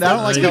 I mean, I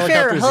don't like to be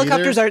fair,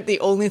 helicopters either. aren't the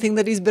only thing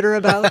that he's bitter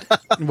about.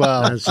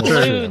 Well, That's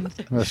true.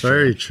 That's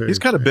very true. He's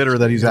kind of bitter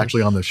that he's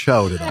actually on the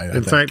show tonight. I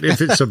In think. fact,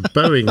 if it's a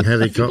Boeing Going to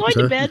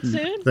helicopter, bed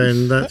soon?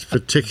 then that's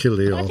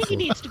particularly I think he awful.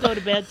 needs to go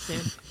to bed soon.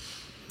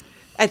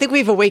 I think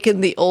we've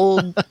awakened the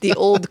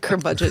old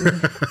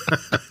curmudgeon.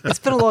 It's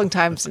been a long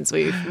time since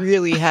we've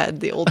really had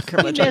the old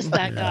curmudgeon missed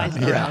that guy.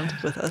 around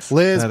with us.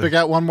 Liz, pick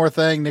out one more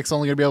thing. Nick's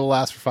only going to be able to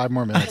last for 5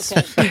 more minutes.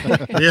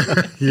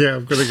 Yeah,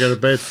 I'm going to go to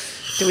bed.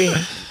 Do we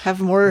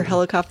have more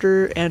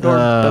helicopter and or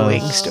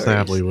Boeing stories?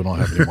 Sadly, we don't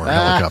have any more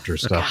helicopter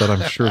stuff, but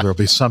I'm sure there'll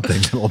be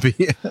something that will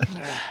be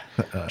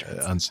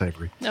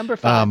unsavory. Number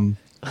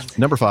 5.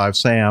 Number 5,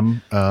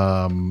 Sam.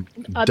 Double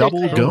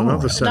Sam. go.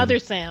 Another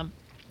Sam.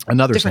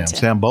 Another Different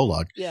Sam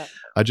Bolog. Yeah.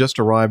 I just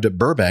arrived at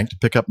Burbank to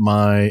pick up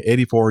my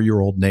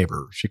 84-year-old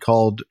neighbor. She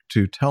called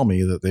to tell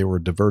me that they were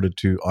diverted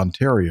to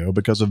Ontario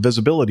because of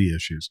visibility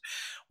issues.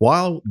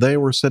 While they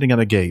were sitting at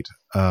a gate,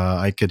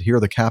 I could hear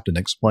the captain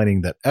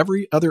explaining that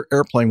every other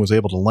airplane was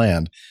able to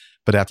land,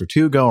 but after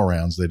 2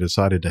 go-arounds, they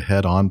decided to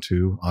head on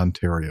to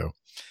Ontario.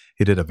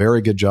 He did a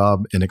very good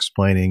job in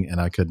explaining,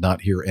 and I could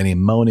not hear any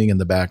moaning in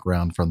the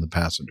background from the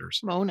passengers.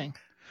 Moaning.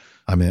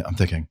 I mean, I'm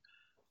thinking,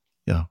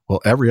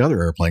 well, every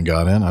other airplane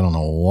got in. I don't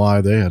know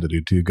why they had to do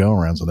 2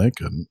 go-arounds and they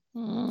couldn't.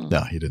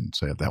 No, he didn't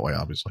say it that way,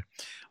 obviously.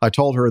 I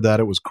told her that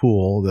it was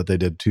cool that they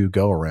did 2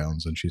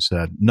 go-arounds, and she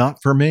said,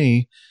 not for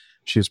me.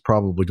 She's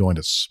probably going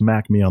to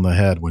smack me on the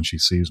head when she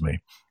sees me.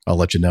 I'll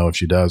let you know if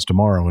she does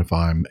tomorrow if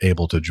I'm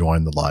able to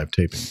join the live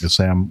taping. Is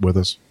Sam with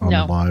us on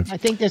the live? I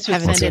think this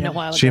was sent in a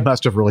while ago. She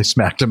must have really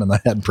smacked him in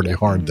the head pretty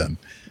hard then.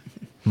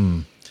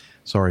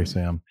 Sorry,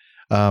 Sam.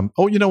 You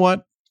know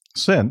what?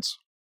 Since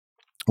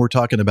we're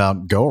talking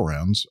about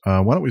go-arounds,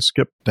 why don't we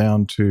skip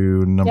down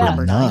to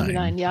number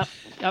 9? Yep.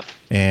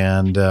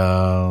 And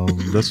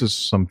this is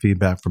some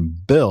feedback from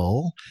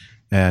Bill.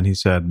 And he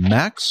said,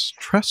 Max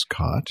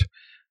Trescott,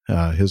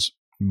 his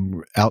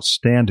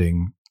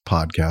outstanding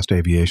podcast,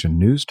 Aviation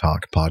News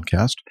Talk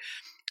podcast,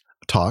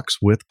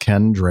 talks with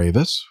Ken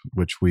Dravis,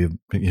 which we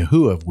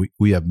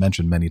have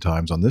mentioned many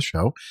times on this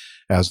show,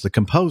 as the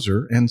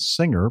composer and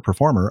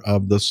singer-performer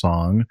of the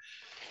song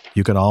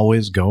You Can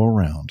Always Go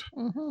Around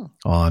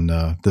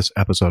on this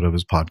episode of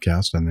his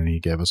podcast. And then he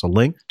gave us a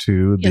link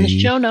to in the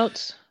show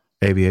notes.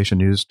 Aviation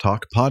News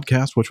Talk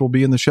podcast, which will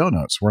be in the show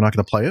notes. We're not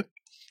going to play it.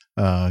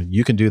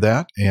 You can do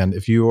that. And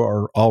if you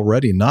are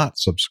already not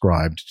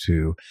subscribed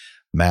to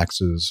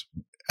Max's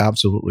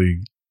absolutely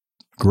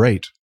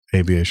great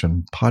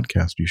aviation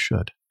podcast, you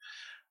should.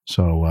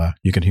 So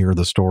you can hear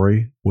the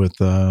story with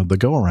the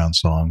Go Around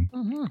song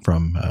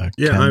from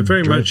Ken I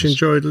very much Dravis.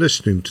 enjoyed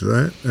listening to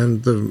that,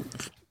 and the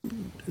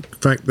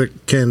fact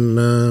that Ken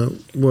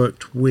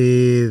worked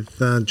with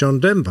John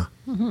Denver.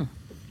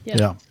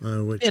 Yeah.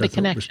 Which Had I a thought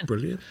connection. was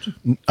brilliant.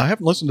 I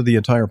haven't listened to the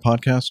entire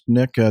podcast,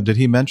 Nick. Did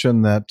he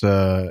mention that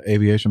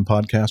aviation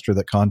podcaster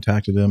that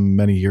contacted him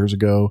many years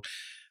ago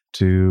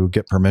to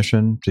get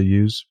permission to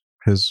use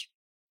his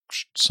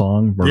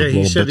song? Or Yeah, he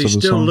little said bits he's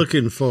of the still song?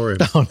 looking for him.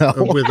 Oh, no.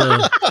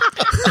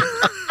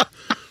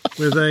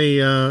 With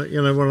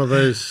a one of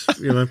those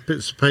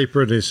bits of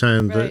paper in his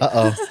hand. That,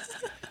 Uh-oh.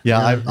 Yeah,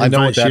 I know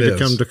what invites that you is.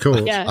 to come to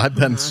court. Yeah. I've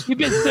been You've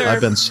been served.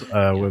 I've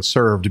been was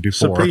served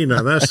before.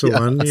 Subpoena, that's the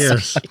one.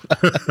 Yes.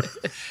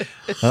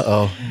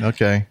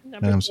 Okay.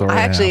 I'm sorry.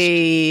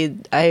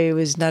 I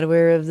was not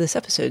aware of this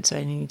episode, so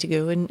I need to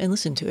go and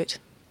listen to it.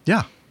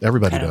 Yeah,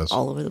 everybody Kind of does.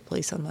 all over the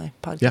place on my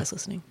podcast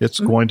listening. It's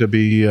going to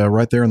be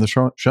right there in the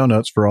show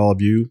notes for all of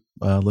you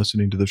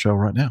listening to the show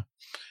right now.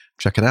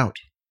 Check it out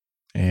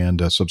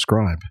and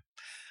subscribe.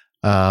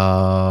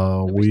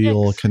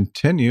 We'll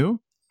continue.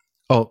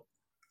 Oh,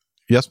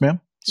 yes, ma'am.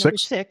 Number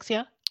 6,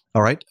 yeah.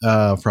 All right.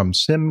 From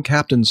Sim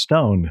Captain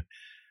Stone.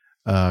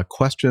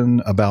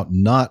 Question about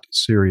not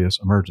serious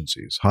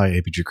emergencies. Hi,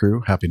 APG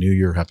crew. Happy New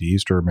Year. Happy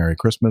Easter. Merry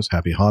Christmas.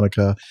 Happy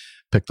Hanukkah.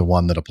 Pick the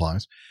one that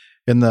applies.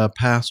 In the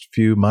past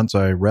few months,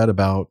 I read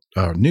about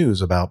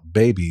news about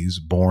babies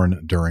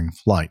born during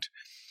flight.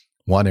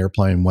 One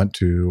airplane went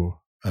to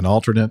an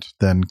alternate,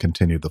 then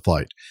continued the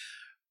flight.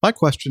 My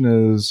question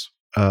is,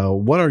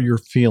 what are your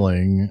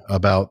feeling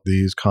about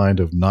these kind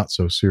of not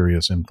so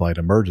serious in-flight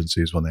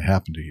emergencies when they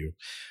happen to you?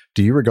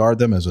 Do you regard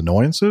them as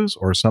annoyances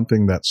or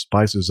something that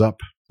spices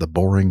up the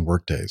boring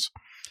workdays?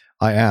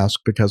 I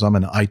ask because I'm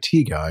an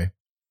IT guy,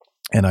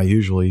 and I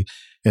usually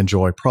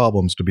enjoy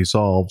problems to be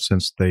solved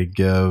since they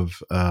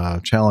give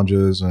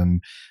challenges,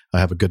 and I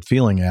have a good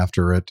feeling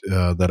after it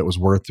that it was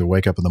worth to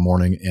wake up in the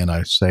morning and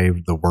I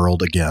saved the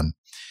world again.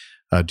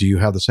 Do you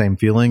have the same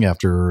feeling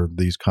after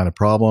these kind of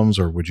problems,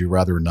 or would you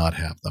rather not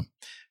have them?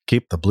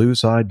 Keep the blue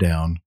side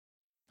down.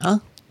 Huh?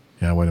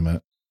 Yeah, wait a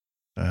minute.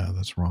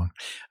 That's wrong.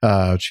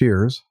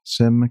 Cheers,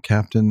 Sim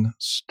Captain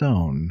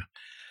Stone.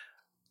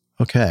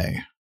 Okay.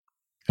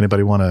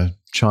 Anybody want to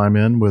chime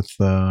in with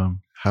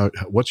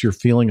what's your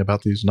feeling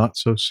about these not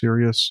so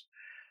serious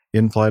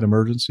in-flight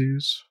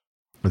emergencies?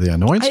 Are they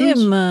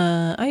annoyances?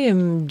 I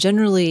am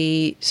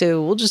generally,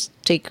 so we'll just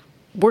take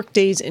work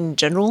days in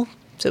general.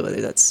 So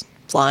whether that's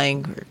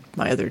flying or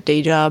my other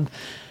day job,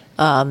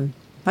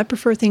 I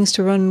prefer things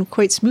to run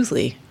quite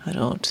smoothly. I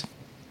don't,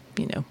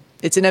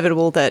 it's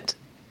inevitable that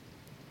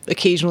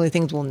occasionally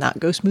things will not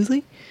go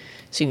smoothly.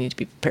 So you need to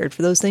be prepared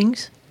for those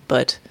things.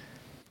 But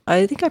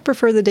I think I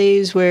prefer the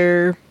days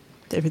where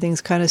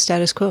everything's kind of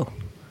status quo.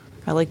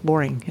 I like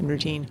boring and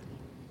routine.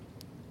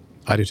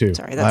 I do too.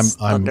 Sorry, that's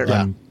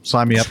I'm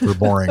sign me up for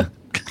boring.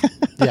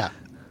 Yeah,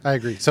 I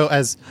agree. So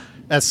as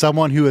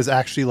someone who has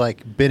actually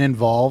been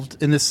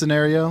involved in this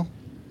scenario,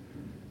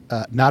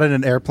 not in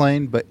an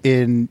airplane, but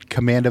in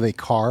command of a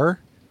car,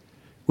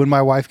 when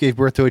my wife gave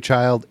birth to a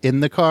child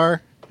in the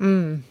car,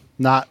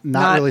 not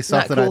really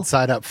something not cool. I'd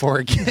sign up for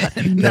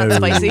again. Not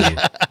spicy.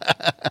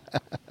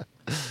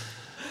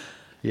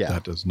 Yeah,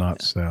 that does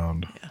not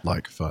sound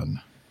like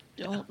fun.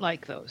 Don't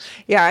like those.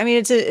 Yeah, I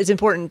mean, it's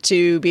important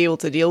to be able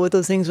to deal with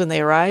those things when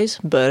they arise,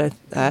 but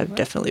I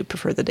definitely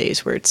prefer the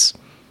days where it's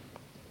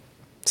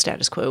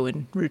status quo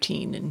and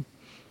routine and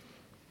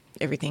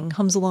everything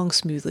hums along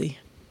smoothly.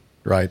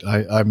 Right.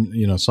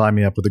 I'm, sign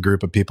me up with a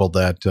group of people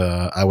that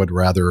I would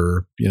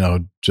rather,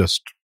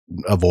 just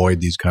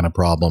avoid these kind of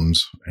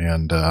problems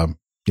and,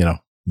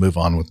 move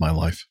on with my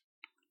life.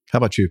 How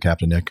about you,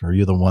 Captain Nick? Are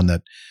you the one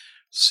that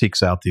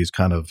seeks out these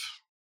kind of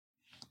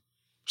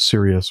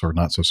serious or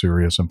not so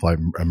serious in-flight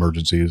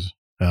emergencies?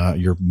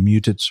 You're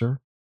muted, sir.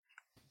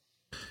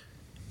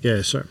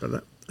 Yeah, sorry about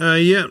that.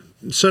 Yeah,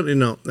 certainly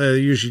not. They're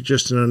usually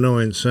just an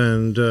annoyance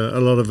and a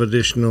lot of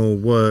additional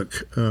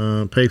work,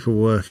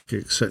 paperwork,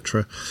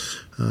 etc.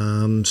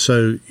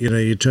 So,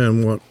 you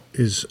turn what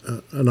is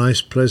a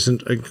nice,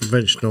 pleasant, and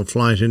conventional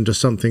flight into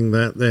something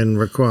that then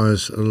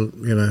requires,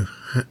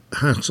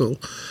 hassle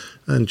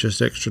and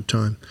just extra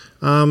time.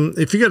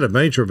 If you get a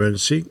major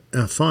emergency,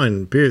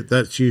 fine,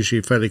 that's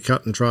usually fairly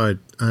cut and dried.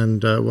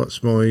 And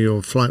what's more,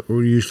 your flight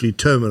will usually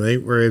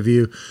terminate wherever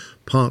you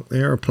park the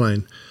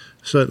airplane.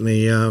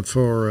 Certainly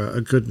for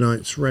a good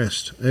night's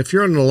rest. If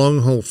you're on a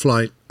long-haul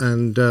flight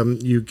and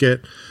you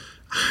get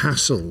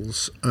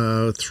hassles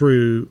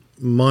through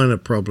minor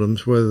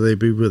problems, whether they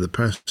be with the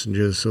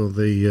passengers or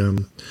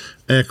the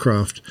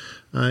aircraft,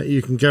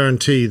 you can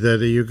guarantee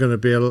that you're going to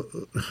be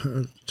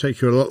take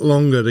you a lot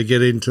longer to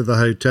get into the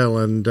hotel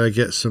and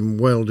get some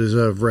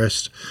well-deserved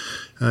rest.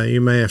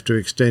 You may have to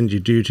extend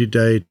your duty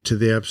day to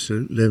the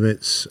absolute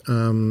limits.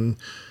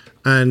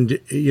 And,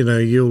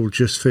 you'll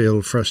just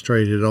feel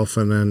frustrated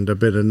often and a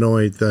bit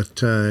annoyed that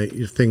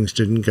things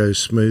didn't go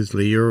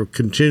smoothly. You're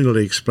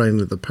continually explaining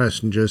to the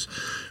passengers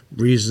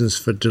reasons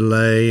for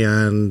delay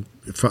and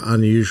for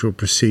unusual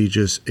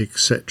procedures,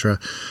 etc.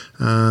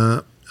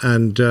 They're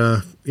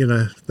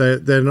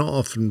not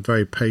often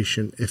very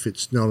patient if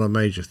it's not a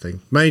major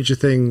thing. Major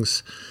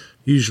things,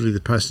 usually the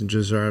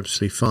passengers are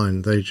absolutely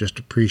fine. They just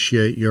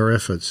appreciate your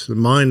efforts. The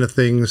minor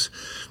things,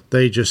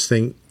 they just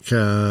think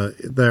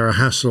they're a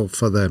hassle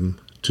for them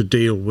to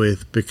deal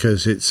with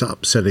because it's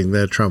upsetting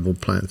their travel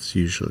plans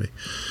usually.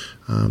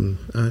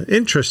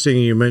 Interesting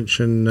you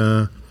mentioned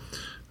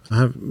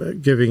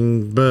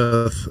giving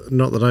birth,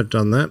 not that I've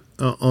done that,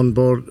 on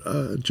board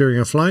during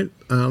a flight,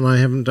 and I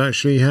haven't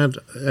actually had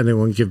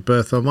anyone give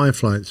birth on my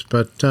flights,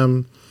 but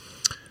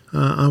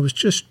I was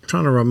just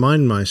trying to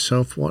remind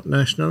myself what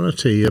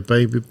nationality a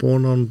baby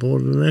born on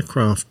board an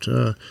aircraft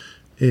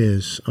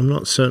is. I'm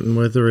not certain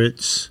whether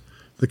it's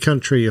the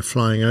country you're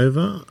flying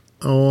over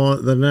or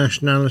the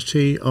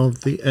nationality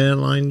of the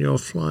airline you're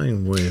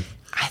flying with.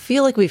 I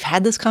feel like we've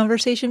had this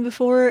conversation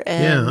before,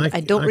 and I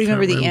don't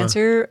remember the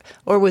answer.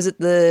 Or was it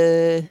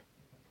the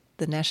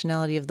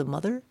nationality of the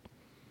mother?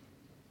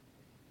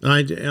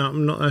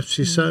 I'm not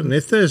actually certain.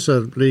 If there's a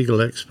legal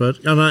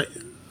expert, and I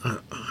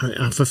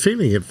have a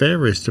feeling it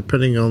varies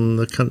depending on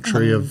the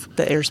country of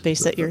the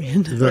airspace that you're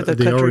in,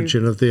 the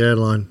origin of the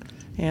airline.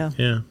 Yeah.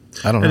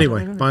 I don't know.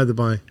 Anyway, by the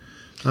by.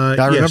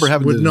 I remember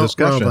having the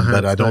discussion,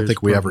 but I don't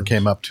think we ever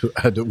came up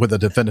with a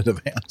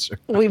definitive answer.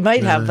 We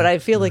might have, but I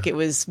feel like it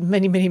was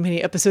many, many,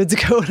 many episodes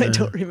ago, and I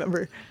don't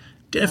remember.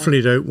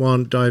 Definitely don't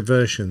want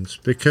diversions,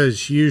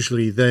 because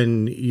usually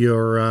then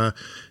you're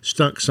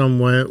stuck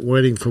somewhere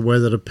waiting for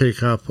weather to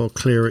pick up or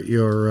clear at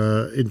your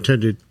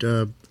intended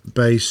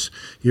base.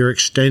 You're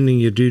extending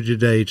your duty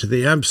day to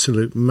the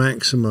absolute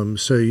maximum,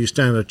 so you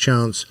stand a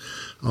chance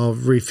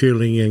of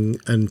refueling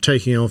and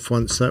taking off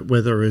once that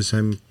weather is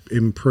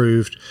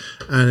improved,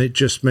 and it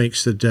just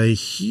makes the day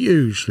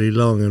hugely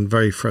long and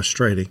very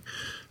frustrating.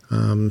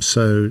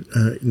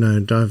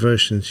 No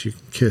diversions, you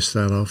can kiss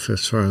that off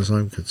as far as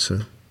I'm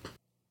concerned.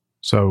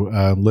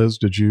 So, Liz,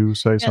 did you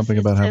say something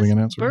about having an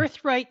answer?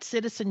 Birthright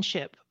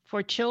citizenship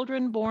for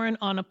children born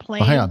on a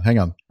plane. Oh, hang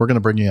on. We're going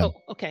to bring you in. Oh,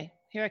 okay.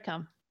 Here I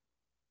come.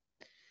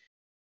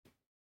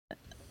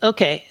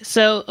 Okay.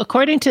 So,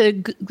 according to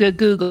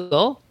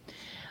Google,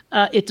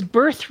 It's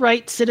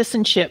birthright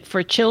citizenship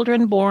for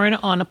children born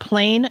on a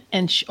plane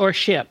or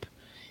ship.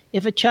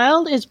 If a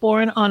child is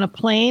born on a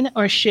plane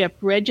or ship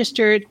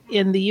registered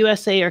in the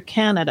USA or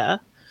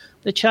Canada,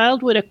 the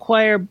child would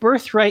acquire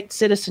birthright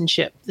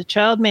citizenship. The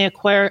child may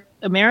acquire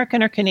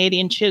American or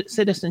Canadian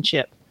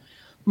citizenship.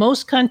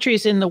 Most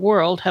countries in the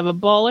world have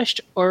abolished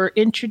or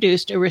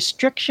introduced a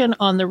restriction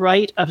on the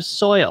right of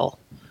soil.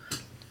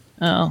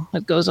 Oh,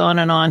 it goes on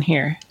and on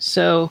here.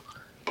 So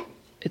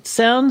it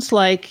sounds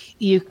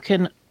like you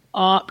can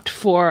opt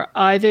for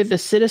either the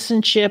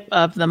citizenship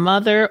of the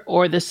mother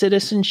or the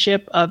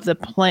citizenship of the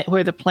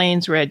where the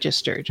plane's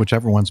registered.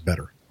 Whichever one's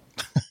better.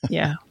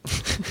 Yeah.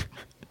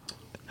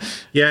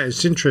 Yeah,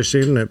 it's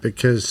interesting, isn't it?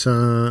 Because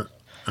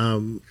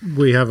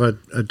we have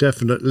a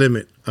definite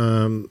limit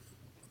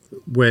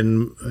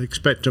when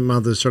expectant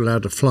mothers are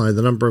allowed to fly,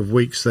 the number of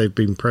weeks they've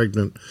been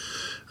pregnant,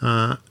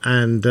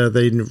 and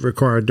they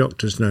require a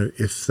doctor's note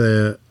if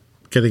they're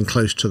getting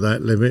close to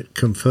that limit,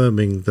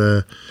 confirming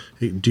the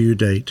due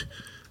date.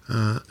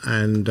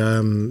 And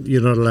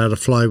you're not allowed to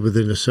fly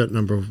within a certain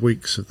number of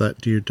weeks of that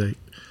due date.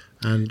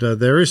 And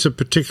there is a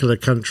particular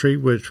country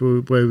where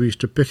we used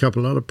to pick up a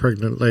lot of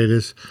pregnant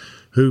ladies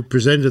who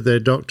presented their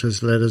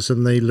doctor's letters,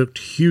 and they looked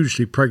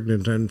hugely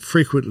pregnant and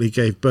frequently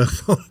gave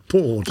birth on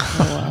board.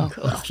 Oh,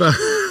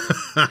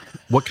 wow.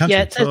 What country?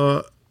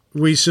 Yeah,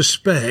 we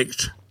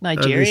suspect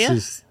Nigeria.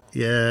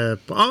 Yeah,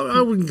 but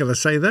I wasn't going to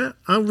say that.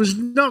 I was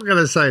not going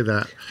to say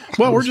that.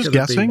 Well, we're just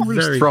guessing. We're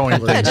just throwing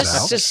things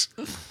out. Just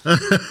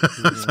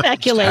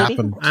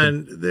speculating.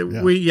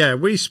 And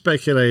we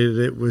speculated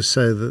it was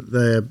so that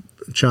their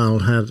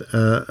child had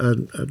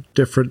a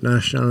different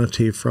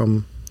nationality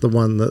from the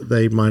one that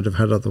they might have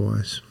had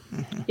otherwise.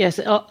 Yes,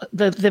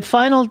 the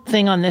final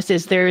thing on this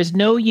is there is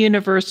no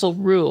universal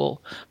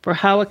rule for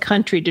how a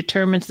country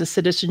determines the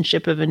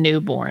citizenship of a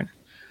newborn.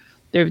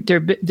 They're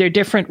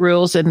different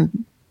rules,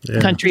 and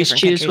countries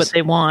choose what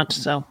they want.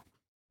 So,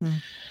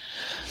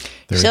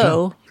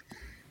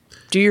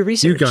 do your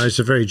research. You guys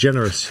are very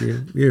generous.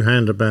 You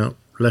hand about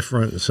left,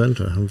 right, and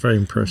centre. I'm very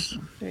impressed.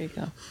 There you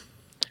go.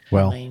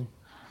 Well,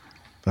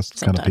 that's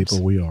the kind of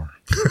people we are.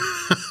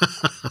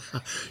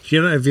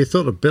 Have you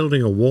thought of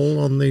building a wall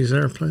on these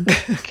airplanes?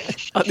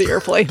 On the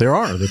airplane? There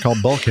are. They're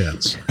called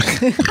bulkheads.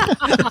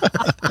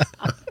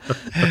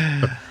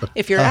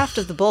 If you're aft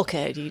of the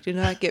bulkhead, you do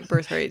not get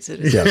birthright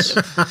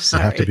citizenship. Yes.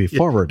 Sorry. You have to be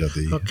forward of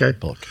the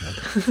bulkhead.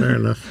 Fair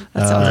enough.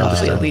 That sounds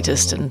absolutely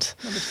elitist and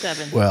Number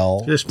 7.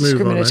 Well, just move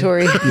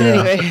discriminatory. On,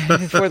 Anyway,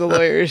 before the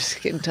lawyers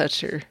get in touch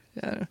here.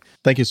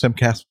 Thank you,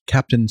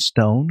 Captain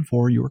Stone,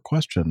 for your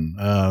question.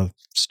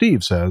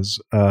 Steve says,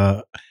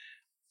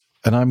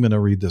 and I'm going to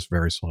read this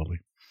very slowly.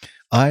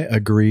 I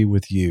agree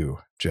with you,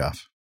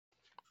 Jeff.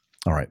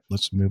 All right,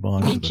 let's move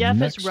on to the Jeff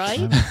next. is right.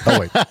 Oh,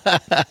 wait.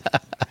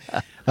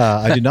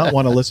 I do not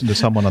want to listen to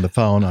someone on the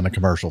phone on a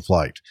commercial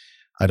flight.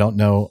 I don't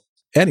know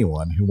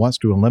anyone who wants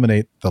to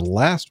eliminate the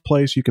last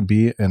place you can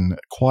be in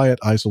quiet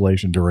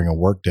isolation during a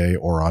workday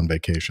or on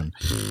vacation.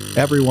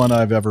 Everyone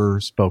I've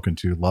ever spoken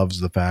to loves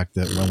the fact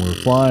that when we're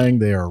flying,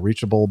 they are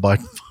reachable by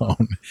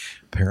phone.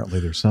 Apparently,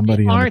 there's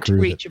somebody on the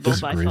crew that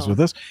disagrees with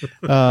this.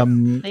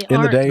 In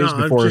the days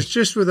before,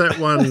 just with that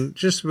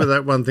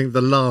one thing,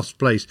 the last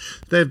place.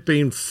 There've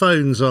been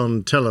phones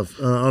on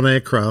on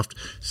aircraft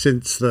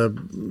since the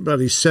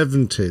bloody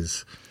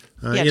 70s.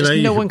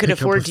 No one could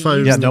afford to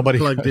use them. Nobody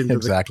plugged into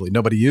exactly.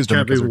 Nobody used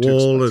them because cabin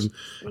wall and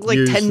like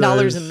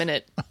 $10 a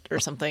minute or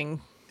something.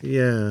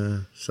 Yeah,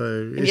 so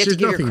and you have to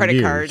give your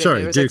credit card.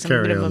 Sorry, and there was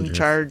some minimum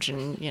charge,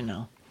 and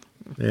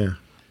Yeah.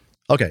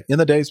 Okay, in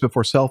the days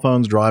before cell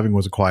phones, driving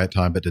was a quiet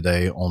time, but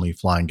today only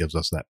flying gives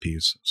us that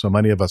peace. So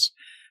many of us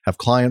have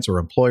clients or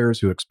employers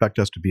who expect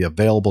us to be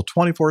available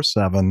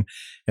 24/7,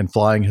 and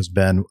flying has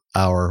been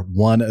our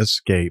one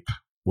escape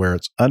where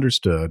it's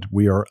understood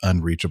we are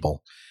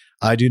unreachable.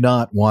 I do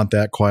not want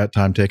that quiet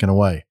time taken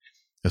away.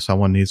 If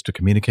someone needs to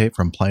communicate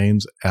from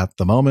planes at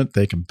the moment,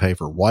 they can pay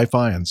for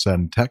Wi-Fi and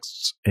send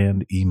texts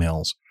and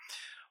emails.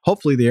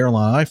 Hopefully the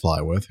airline I fly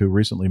with, who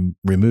recently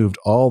removed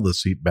all the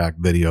seatback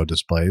video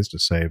displays to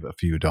save a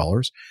few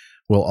dollars,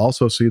 will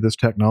also see this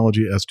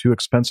technology as too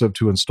expensive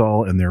to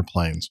install in their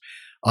planes.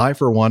 I,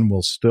 for one,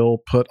 will still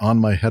put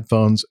on my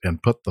headphones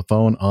and put the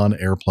phone on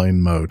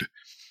airplane mode.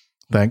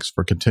 Thanks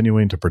for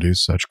continuing to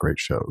produce such great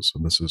shows.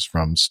 And this is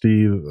from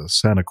Steve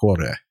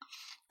Sanacore.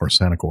 Or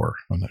Sanacor,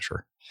 I'm not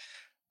sure.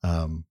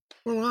 Well,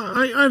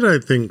 I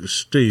don't think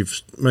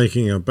Steve's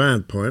making a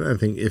bad point. I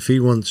think if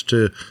he wants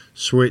to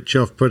switch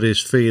off, put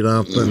his feet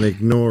up and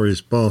ignore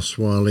his boss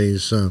while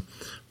he's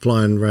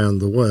flying around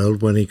the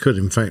world, when he could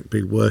in fact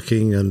be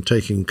working and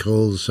taking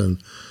calls and,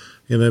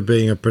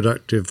 being a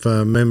productive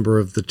member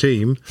of the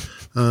team,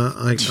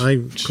 I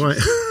quite...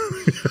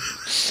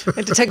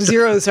 I detect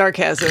zero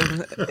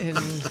sarcasm in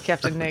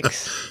Captain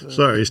Nick's.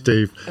 Sorry,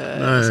 Steve.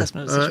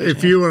 Assessment of the situation.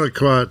 If you want a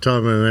quiet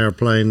time in an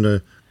airplane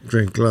to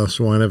drink a glass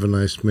of wine, have a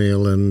nice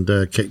meal, and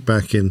kick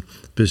back in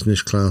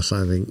business class,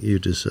 I think you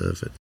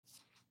deserve it.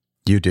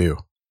 You do.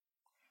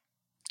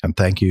 And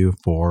thank you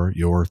for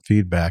your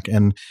feedback.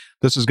 And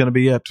this is going to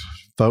be it,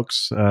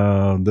 folks.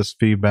 This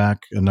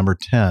feedback, number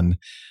 10,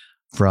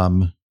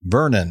 from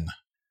Vernon.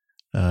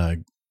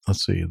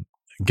 Let's see.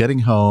 Getting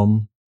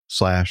home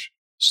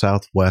 /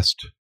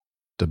 Southwest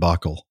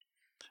debacle.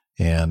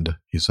 And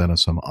he sent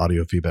us some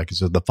audio feedback. He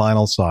said, the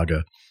final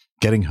saga,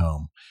 getting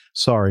home.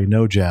 Sorry,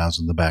 no jazz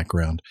in the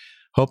background.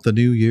 Hope the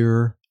new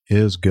year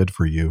is good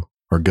for you,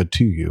 or good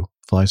to you.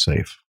 Fly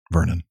safe,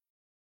 Vernon.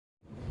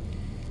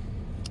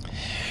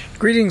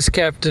 Greetings,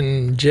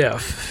 Captain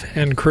Jeff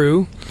and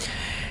crew.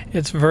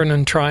 It's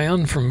Vernon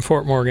Tryon from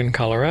Fort Morgan,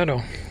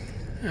 Colorado.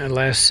 I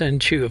last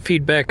sent you a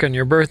feedback on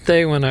your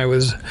birthday when I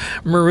was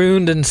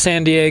marooned in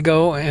San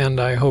Diego, and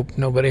I hope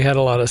nobody had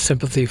a lot of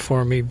sympathy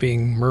for me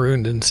being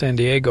marooned in San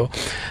Diego.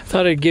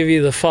 Thought I'd give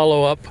you the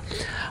follow-up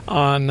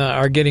on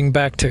our getting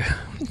back to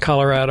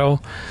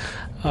Colorado.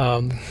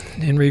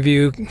 In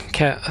review,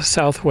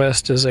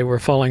 Southwest, as they were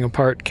falling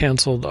apart,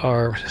 canceled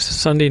our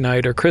Sunday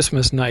night or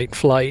Christmas night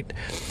flight.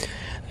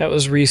 That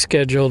was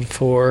rescheduled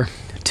for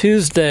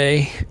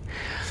Tuesday,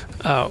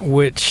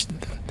 which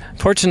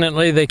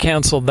fortunately they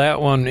canceled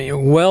that one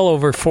well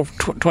over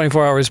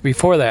 24 hours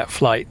before that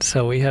flight,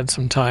 so we had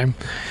some time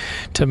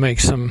to make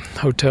some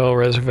hotel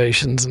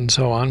reservations and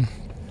so on.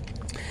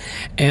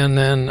 And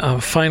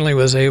then finally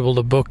was able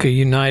to book a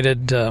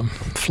United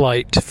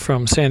flight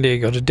from San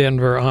Diego to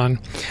Denver on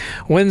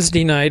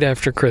Wednesday night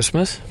after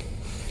Christmas.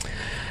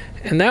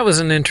 And that was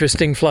an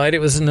interesting flight. It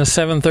was in the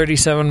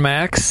 737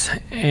 MAX,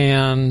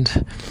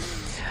 and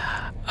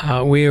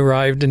we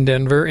arrived in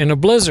Denver in a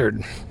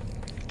blizzard.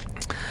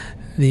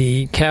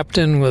 The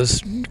captain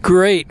was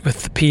great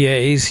with the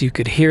PAs. You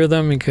could hear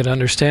them. You could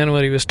understand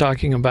what he was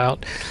talking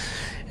about.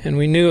 And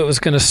we knew it was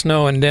going to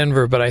snow in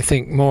Denver, but I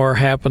think more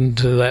happened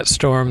to that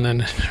storm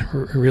than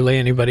really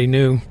anybody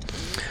knew.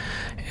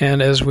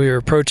 And as we were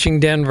approaching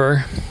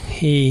Denver,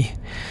 he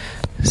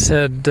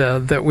said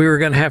that we were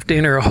going to have to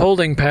enter a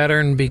holding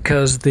pattern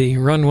because the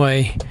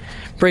runway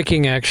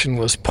braking action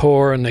was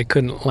poor and they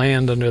couldn't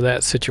land under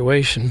that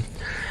situation.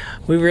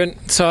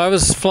 So I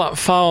was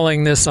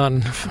following this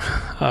on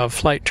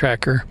Flight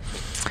Tracker,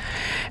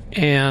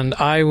 and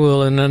I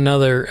will in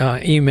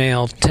another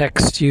email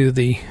text you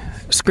the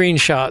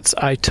screenshots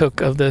I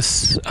took of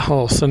this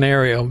whole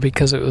scenario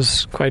because it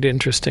was quite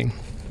interesting.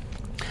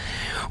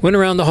 Went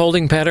around the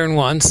holding pattern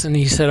once, and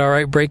he said, all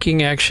right,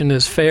 braking action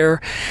is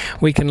fair.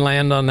 We can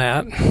land on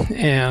that,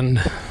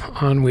 and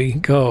on we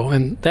go.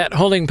 And that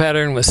holding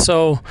pattern was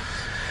so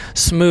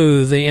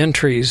smooth, the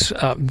entries,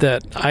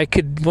 that I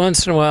could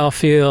once in a while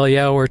feel,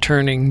 yeah, we're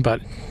turning,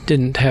 but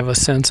didn't have a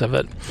sense of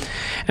it.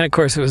 And of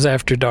course, it was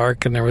after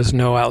dark, and there was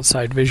no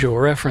outside visual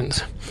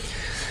reference.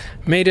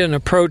 Made an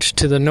approach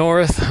to the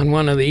north on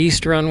one of the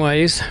east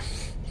runways,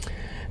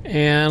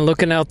 and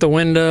looking out the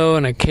window,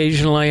 and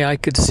occasionally I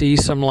could see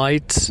some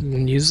lights,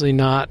 and usually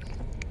not.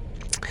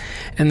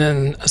 And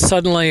then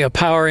suddenly a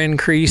power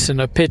increase and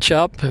a pitch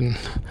up, and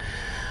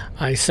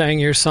I sang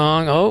your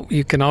song, oh,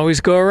 you can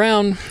always go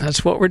around,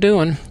 that's what we're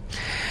doing.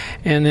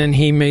 And then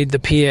he made the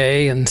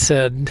PA and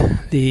said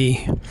the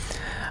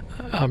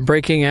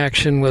braking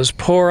action was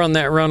poor on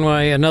that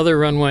runway. Another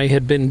runway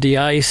had been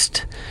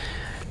de-iced,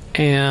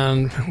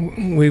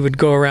 and we would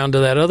go around to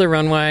that other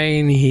runway,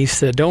 and he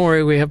said, don't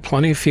worry, we have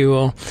plenty of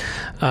fuel.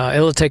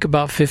 It'll take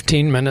about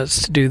 15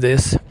 minutes to do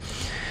this.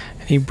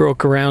 He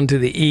broke around to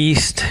the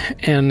east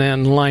and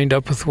then lined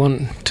up with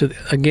one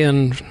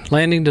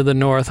landing to the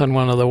north on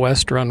one of the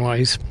west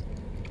runways,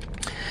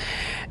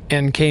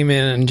 and came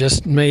in and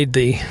just made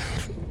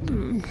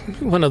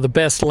one of the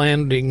best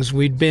landings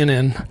we'd been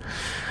in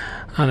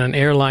on an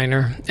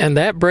airliner. And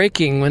that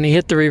braking, when he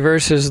hit the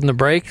reverses and the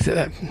brake,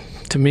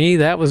 to me,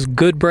 that was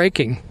good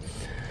braking.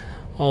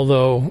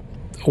 Although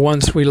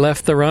once we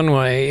left the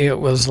runway, it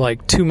was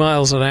like 2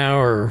 miles an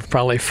hour,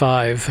 probably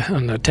 5,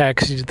 on the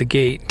taxi to the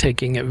gate,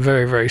 taking it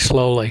very, very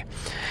slowly.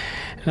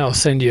 And I'll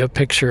send you a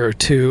picture or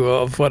two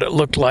of what it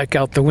looked like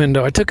out the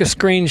window. I took a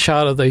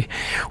screenshot of the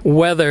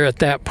weather at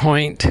that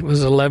point. It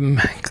was 11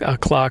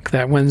 o'clock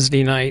that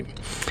Wednesday night,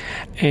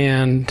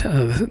 and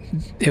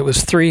it was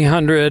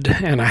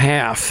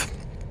 300.5.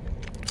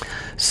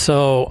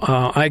 So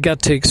I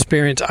got to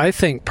experience, I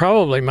think,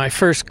 probably my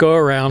first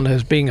go-around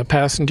as being a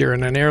passenger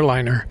in an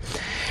airliner.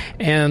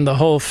 And the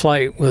whole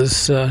flight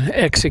was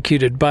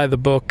executed by the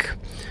book.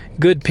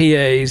 Good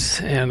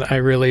PAs, and I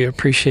really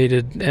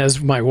appreciated, as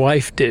my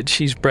wife did,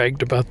 she's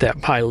bragged about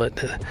that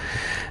pilot,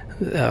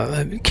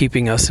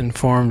 keeping us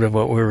informed of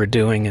what we were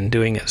doing and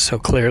doing it so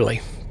clearly.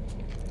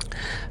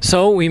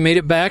 So we made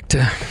it back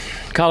to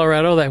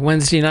Colorado that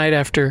Wednesday night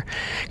after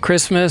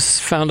Christmas,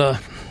 found a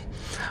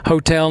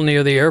hotel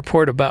near the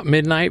airport about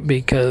midnight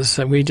because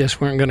we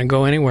just weren't going to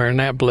go anywhere in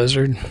that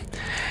blizzard,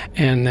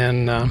 and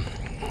then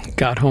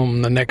got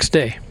home the next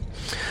day.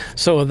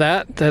 So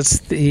that's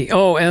the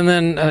and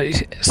then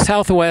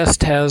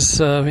Southwest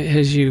has,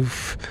 as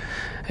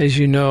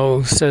you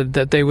know, said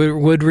that they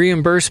would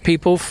reimburse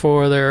people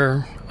for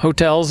their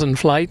hotels and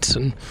flights,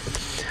 and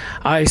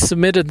I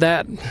submitted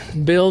that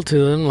bill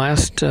to them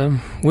last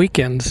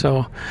weekend,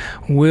 so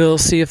we'll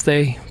see if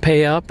they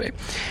pay up.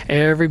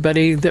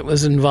 Everybody that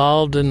was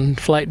involved in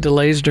flight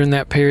delays during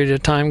that period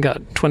of time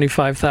got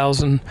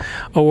 25,000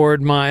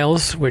 award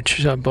miles,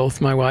 which both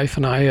my wife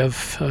and I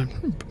have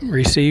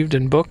received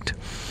and booked.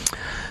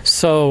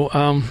 So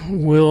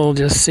we'll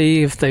just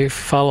see if they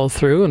follow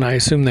through, and I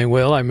assume they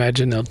will. I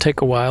imagine they'll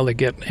take a while to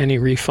get any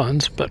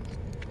refunds, but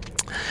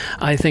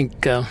I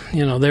think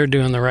they're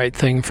doing the right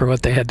thing for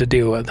what they had to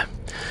deal with.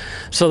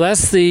 So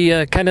that's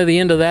the kind of the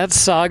end of that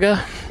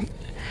saga,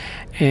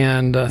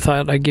 and I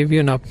thought I'd give you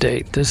an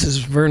update. This is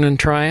Vernon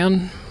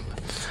Tryon.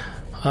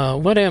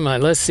 What am I?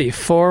 Let's see.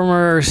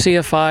 Former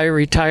CFI,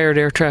 retired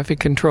air traffic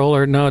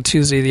controller. No, it's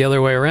usually the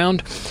other way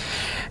around.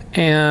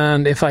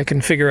 And if I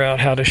can figure out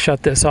how to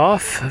shut this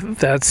off,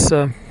 that's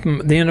the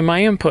end of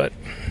my input.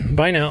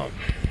 Bye now.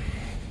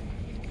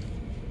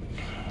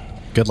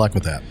 Good luck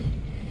with that.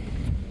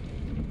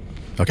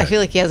 Okay. I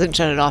feel like he hasn't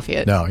shut it off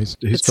yet. No, he's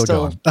still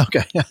going.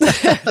 Okay.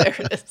 There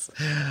it is.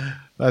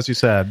 As you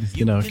said,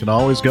 it can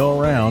always go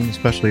around,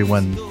 especially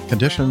when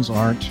conditions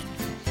aren't.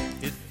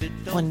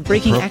 When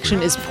braking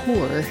action is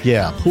poor.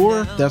 Yeah,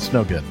 poor, that's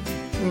no good.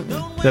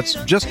 That's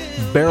just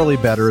barely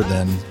better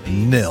than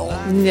nil.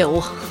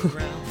 Nil.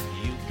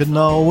 Couldn't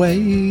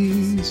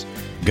always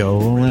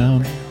go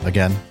around.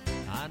 Again,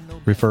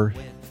 refer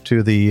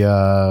to the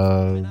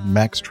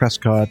Max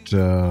Trescott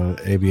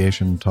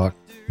Aviation Talk,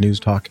 News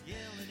Talk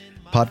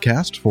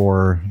podcast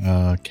for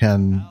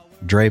Ken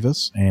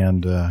Dravis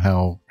and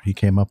how he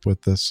came up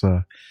with this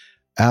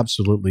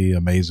absolutely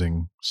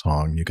amazing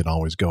song, You Can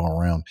Always Go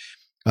Around.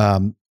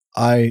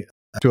 I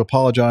have to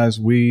apologize.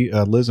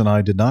 Liz and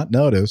I did not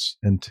notice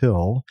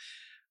until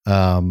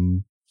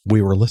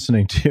we were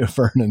listening to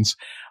Vernon's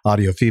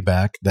audio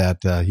feedback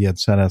that he had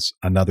sent us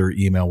another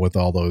email with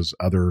all those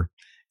other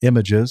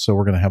images. So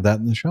we're going to have that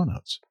in the show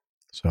notes.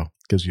 So it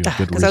gives you a good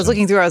reason. Because I was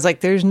looking through, I was like,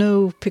 there's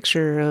no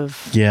picture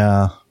of...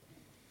 Yeah.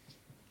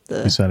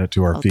 We sent it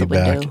to our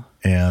feedback,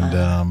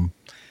 and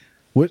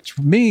which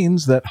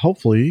means that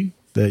hopefully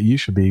that you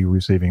should be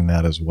receiving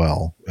that as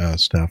well,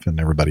 Steph and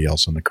everybody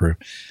else in the crew,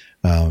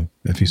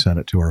 if you send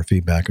it to our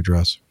feedback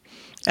address.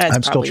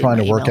 I'm still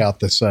trying to work out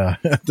this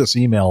this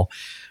email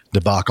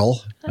debacle.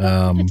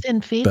 It's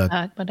in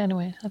feedback, but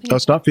anyway. I think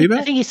it's not feedback?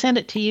 I think he sent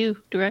it to you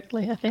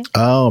directly, I think.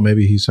 Oh,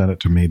 maybe he sent it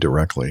to me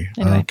directly.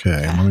 Anyway,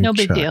 okay, let me no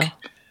check. big deal.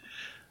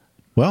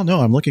 Well, no,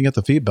 I'm looking at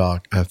the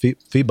feedback.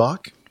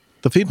 Feedback?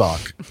 The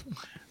feedback.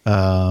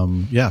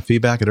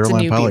 Feedback at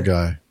Airline Pilot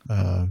Guy.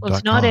 Well,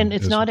 it's not in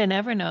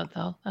Evernote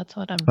though. That's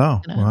what I'm. Oh,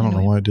 well, I don't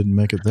know why I didn't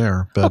make it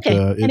there. But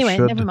okay. Anyway,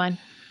 never mind.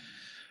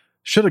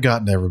 Should have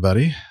gotten to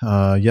everybody.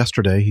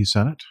 Yesterday he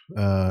sent it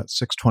at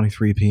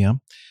 6:23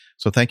 p.m.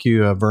 So thank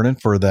you, Vernon,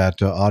 for that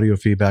audio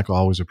feedback. I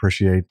always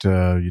appreciate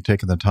you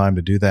taking the time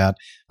to do that.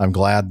 I'm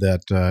glad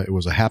that it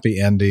was a happy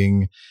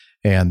ending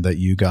and that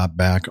you got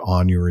back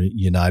on your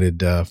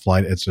United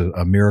flight. It's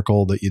a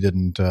miracle that you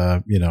didn't,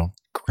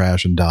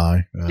 crash and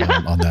die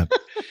on that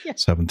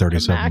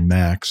 737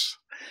 Max.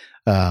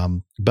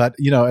 But,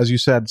 as you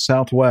said,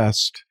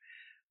 Southwest,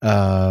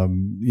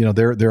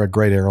 they're a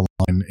great airline,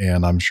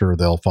 and I'm sure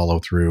they'll follow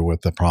through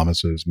with the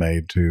promises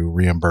made to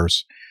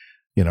reimburse,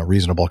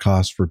 reasonable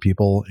costs for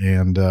people.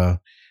 And,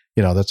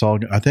 that's all.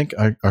 I think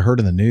I heard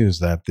in the news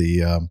that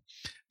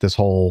this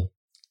whole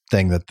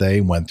thing that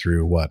they went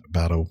through,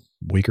 about a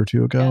week or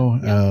two ago,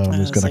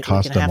 was going to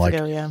cost them like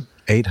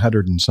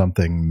 800 and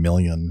something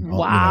million,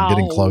 wow.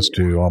 Getting close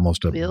to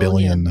almost $1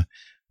 billion,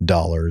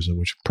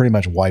 which pretty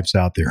much wipes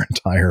out their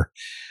entire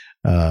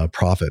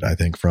profit, I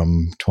think,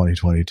 from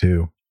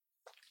 2022.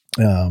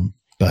 Live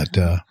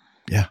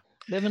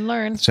and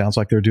learn. Sounds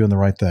like they're doing the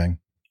right thing.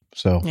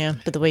 So yeah,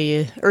 but the way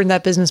you earn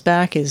that business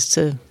back is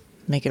to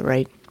make it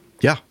right.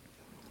 Yeah,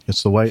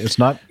 it's the way. It's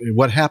not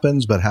what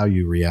happens, but how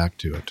you react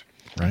to it.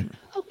 Right.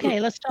 Okay,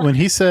 let's talk. When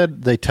he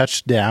said they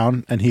touched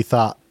down and he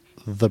thought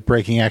the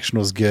braking action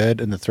was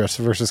good and the thrust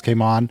reversers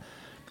came on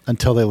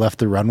until they left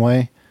the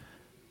runway,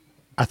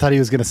 I thought he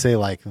was going to say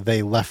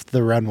they left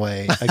the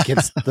runway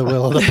against the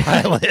will of the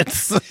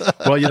pilots.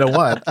 Well, you know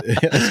what?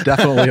 It's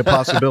definitely a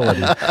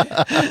possibility.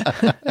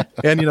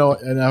 And,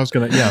 and I was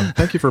going to,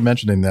 thank you for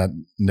mentioning that,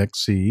 Nick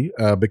C.,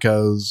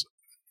 because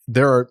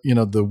there are,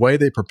 the way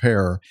they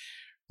prepare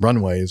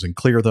runways and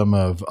clear them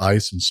of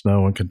ice and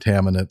snow and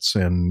contaminants,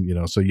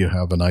 and so you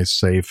have a nice,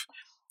 safe,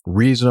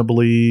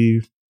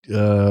 reasonably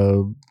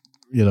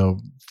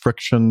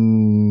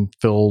friction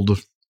filled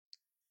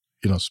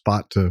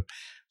spot to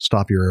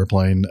stop your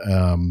airplane.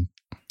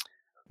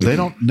 They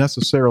don't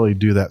necessarily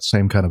do that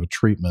same kind of a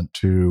treatment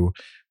to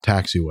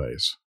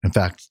taxiways. In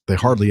fact, they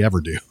hardly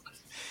ever do.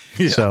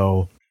 Yeah.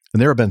 So,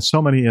 and there have been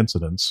so many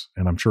incidents,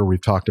 and I'm sure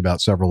we've talked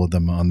about several of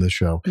them on this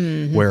show,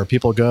 where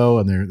people go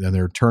and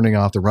they're turning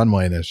off the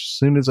runway, and as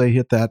soon as they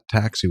hit that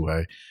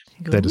taxiway,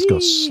 they just go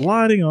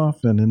sliding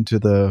off and into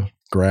the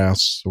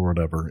grass or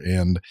whatever.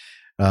 And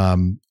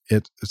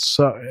it's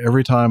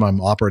every time I'm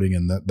operating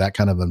in that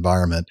kind of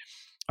environment,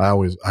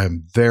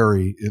 I'm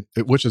very,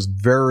 which is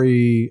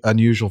very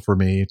unusual for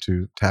me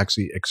to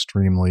taxi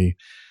extremely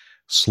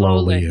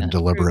slowly and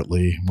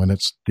deliberately. When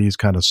it's these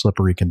kind of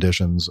slippery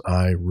conditions,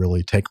 I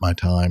really take my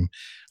time,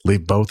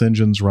 leave both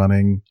engines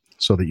running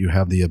so that you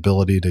have the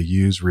ability to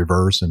use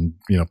reverse and,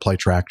 play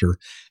tractor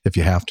if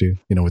you have to,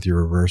 with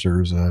your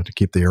reversers to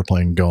keep the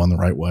airplane going the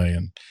right way.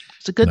 And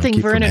it's a good thing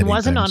keep from Vernon hitting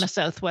wasn't things. on a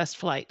Southwest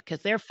flight because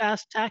they're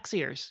fast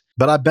taxiers.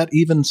 But I bet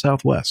even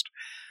Southwest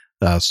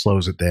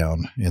slows it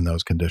down in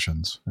those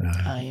conditions.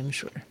 I am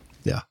sure.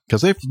 Yeah,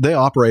 because they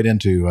operate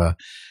into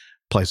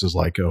places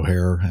like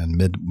O'Hare and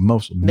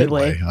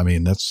Midway. I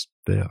mean,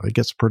 it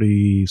gets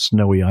pretty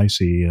snowy,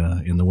 icy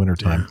in the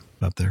wintertime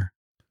up there.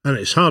 And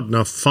it's hard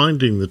enough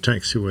finding the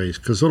taxiways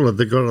because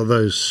they've got all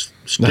those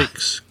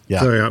sticks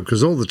going up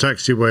because all the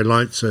taxiway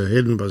lights are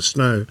hidden by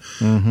snow.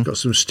 Mm-hmm. Got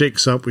some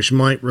sticks up which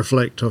might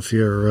reflect off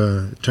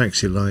your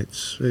taxi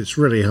lights. It's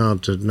really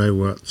hard to know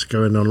what's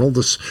going on. All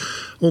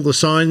the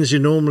signs you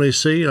normally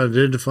see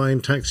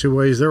identifying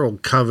taxiways, they're all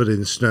covered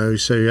in snow,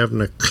 so you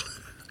haven't a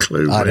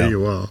clue where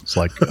you are. It's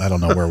like, I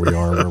don't know where we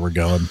are, where we're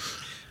going.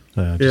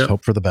 Just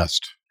hope for the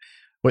best.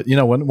 But,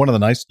 one of the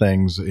nice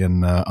things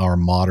in our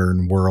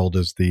modern world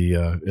is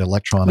the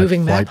electronic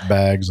moving flight map.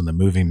 bags and the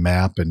moving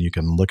map, and you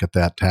can look at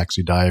that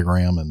taxi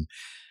diagram and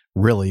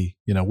really,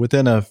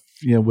 within a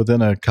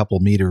couple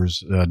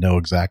meters, know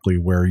exactly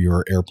where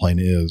your airplane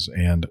is,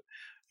 and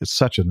it's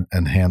such an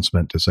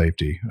enhancement to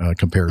safety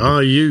compared to.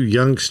 Are you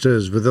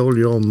youngsters with all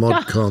your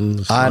mod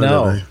cons? I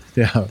know.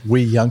 Yeah,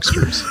 we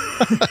youngsters.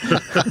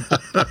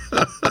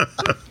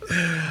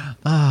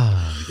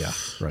 Yeah,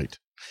 right.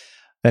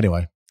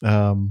 Anyway,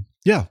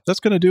 that's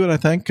going to do it, I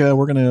think.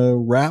 We're going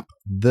to wrap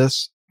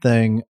this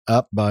thing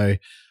up by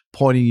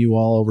pointing you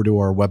all over to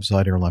our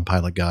website,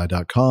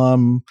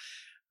 airlinepilotguy.com.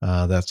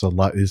 That's a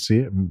lot. You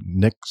see,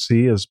 Nick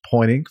C is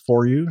pointing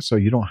for you, so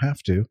you don't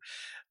have to.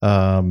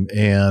 Let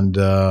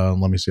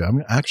me see.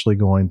 I'm actually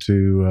going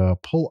to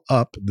pull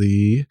up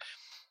the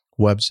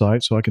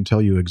website so I can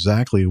tell you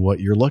exactly what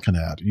you're looking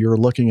at. You're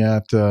looking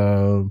at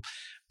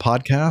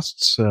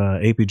podcasts,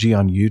 APG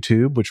on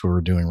YouTube, which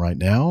we're doing right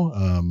now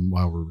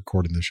while we're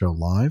recording the show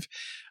live.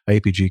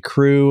 APG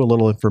Crew, a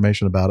little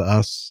information about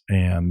us,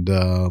 and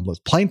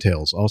Plane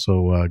Tales,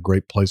 also a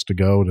great place to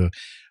go to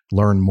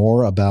learn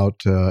more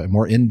about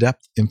more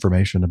in-depth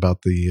information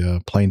about the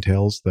Plane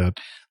Tales that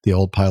the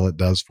Old Pilot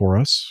does for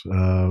us.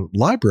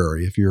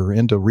 Library, if you're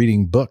into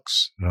reading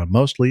books,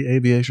 mostly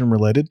aviation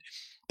related,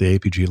 the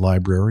APG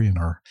Library and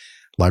our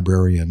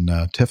librarian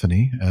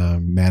Tiffany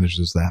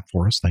manages that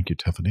for us. Thank you,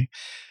 Tiffany.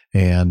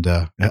 And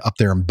up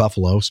there in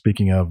Buffalo,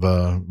 speaking of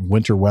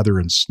winter weather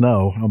and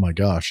snow, oh my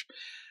gosh,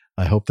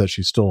 I hope that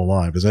she's still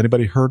alive. Has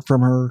anybody heard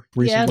from her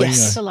recently? Yes,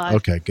 she's alive.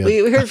 Okay, good.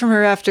 We heard from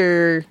her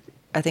after,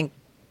 I think,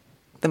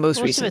 the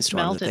most recent it's storm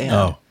that melted they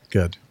now. had. Oh,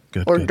 good.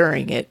 Or good.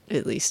 during it,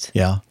 at least.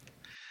 Yeah.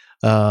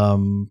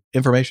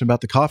 Information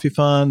about the Coffee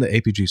Fund, the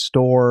APG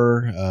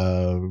store,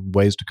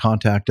 ways to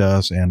contact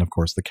us, and of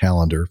course the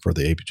calendar for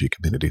the APG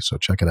community. So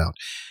check it out,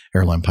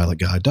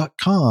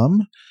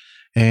 airlinepilotguy.com.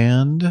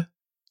 And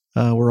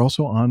we're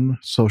also on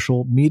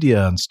social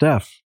media. And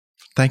Steph,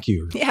 thank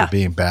you for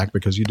being back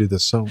because you do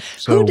this so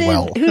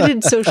well. Who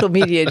did social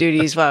media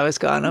duties while I was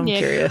gone? I'm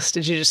curious.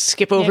 Did you just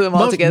skip over them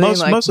altogether?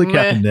 Mostly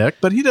Captain Nick,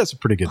 but he does a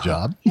pretty good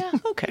job. Yeah,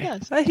 okay.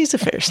 He's a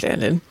fair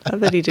stand-in. I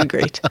bet he did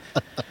great.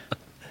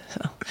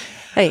 So,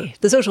 hey,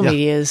 the social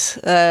medias.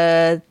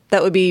 That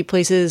would be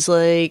places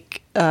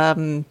like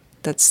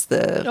that's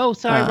the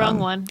wrong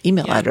one.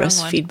 Email Yeah, address,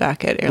 wrong one.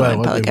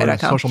 feedback@airlinepilotguy.com.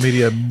 Social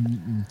media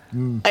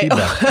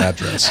feedback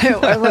address.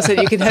 I almost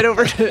said you can head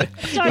over to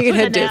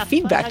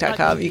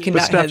feedback.com. You But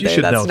cannot Steph, head you there.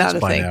 should know That's not this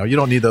a by thing. now. You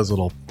don't need those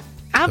little.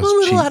 I'm a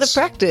little out of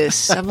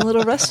practice. I'm a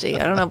little rusty.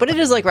 I don't know, but it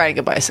is like riding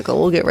a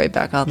bicycle. We'll get right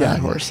back on that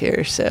horse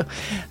here. So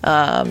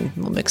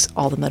we'll mix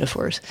all the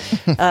metaphors.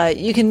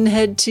 You can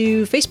head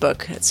to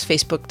Facebook. It's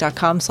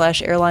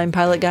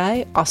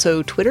facebook.com/airlinepilotguy.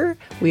 Also Twitter.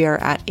 We are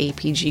at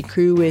APG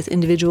Crew with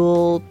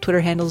individual Twitter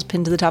handles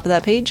pinned to the top of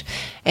that page.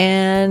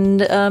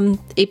 And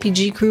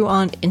APG Crew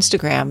on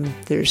Instagram.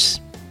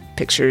 There's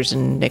pictures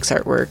and Nick's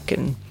artwork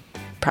and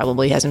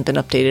probably hasn't been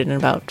updated in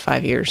about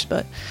 5 years,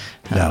 but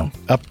No,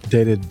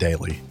 updated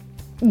daily.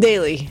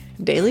 Daily.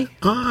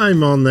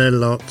 I'm on there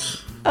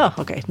lots. Oh,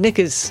 okay. Nick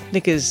is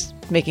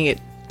making it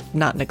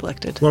not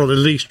neglected. Well, at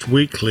least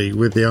weekly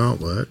with the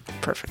artwork.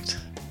 Perfect.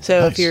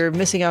 So if you're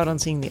missing out on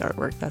seeing the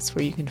artwork, that's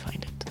where you can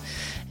find it.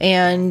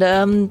 And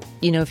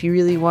if you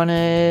really want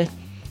to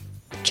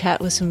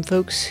chat with some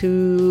folks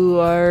who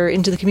are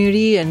into the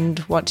community and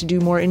want to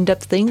do more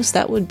in-depth things,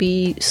 that would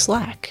be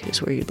Slack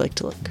is where you'd like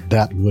to look.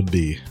 That would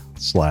be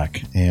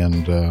Slack.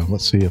 And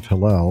let's see if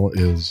Hillel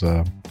is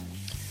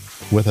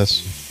with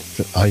us.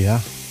 Oh, yeah.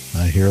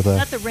 I hear Is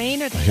that the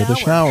rain or the I hear the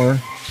shower.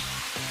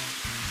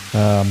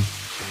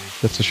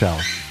 It's the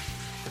shower.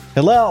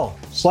 Hillel,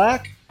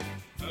 Slack?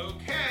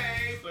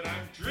 Okay, but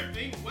I'm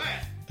dripping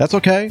wet. That's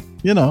okay.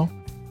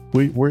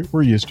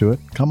 We're used to it.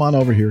 Come on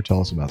over here.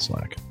 Tell us about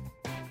Slack.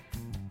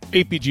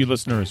 APG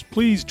listeners,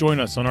 please join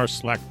us on our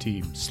Slack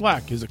team.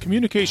 Slack is a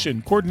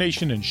communication,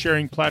 coordination, and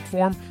sharing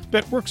platform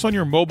that works on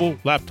your mobile,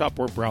 laptop,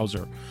 or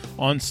browser.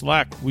 On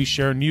Slack, we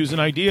share news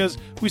and ideas,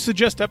 we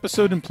suggest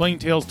episode and Plain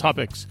Tales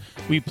topics,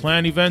 we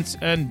plan events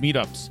and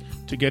meetups.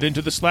 To get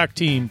into the Slack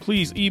team,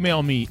 please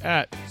email me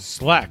at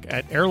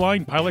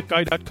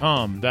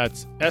slack@airlinepilotguy.com.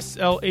 That's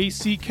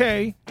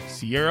SLACK,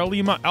 Sierra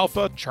Lima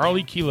Alpha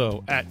Charlie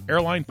Kilo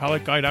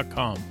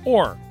 @airlinepilotguy.com.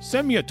 Or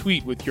send me a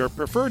tweet with your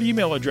preferred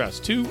email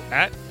address to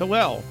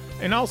 @Hillel,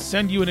 and I'll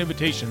send you an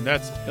invitation.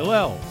 That's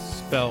Hillel,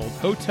 spelled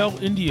Hotel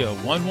India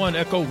 11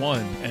 Echo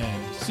 1,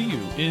 and see you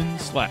in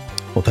Slack.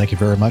 Well, thank you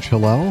very much,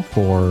 Hillel,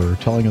 for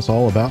telling us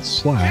all about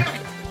Slack.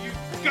 You've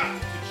got to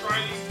try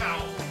these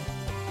towels.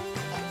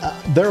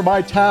 They're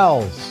my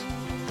towels.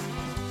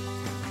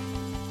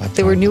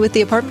 They were new at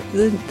the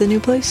apartment, the new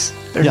place?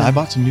 Or Yeah, no? I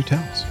bought some new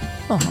towels.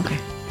 Oh, okay.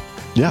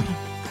 Yeah,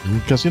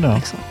 because, you know,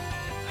 Excellent.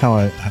 how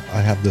I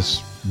have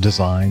this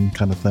design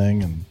kind of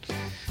thing and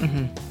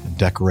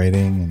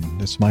decorating,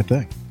 and it's my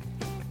thing.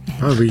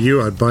 If I were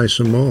you, I'd buy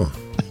some more.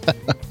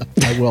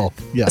 I will,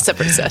 yeah. A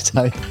separate set.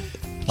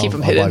 Keep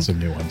them I'll hidden. buy some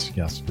new ones,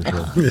 yes, for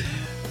sure.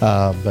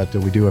 But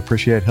we do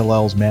appreciate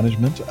Hillel's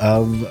management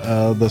of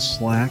the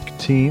Slack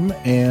team.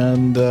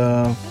 And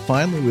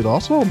finally, we'd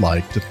also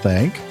like to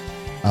thank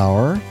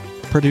our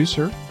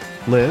producer,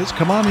 Liz.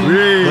 Come on in.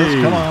 Yay.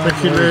 Liz, come on.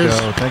 Thank you, There we Liz.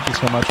 go. Thank you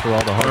so much for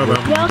all the hard work.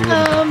 you do in the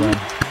Welcome. background.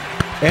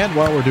 And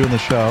while we're doing the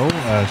show,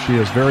 she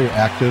is very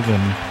active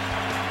in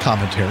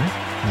commentary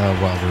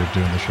while we're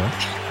doing the show.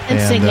 And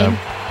singing.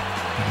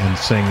 And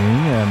singing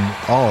and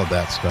all of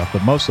that stuff,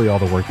 but mostly all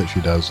the work that she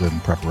does in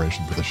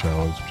preparation for the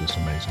show is just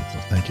amazing. So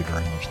thank you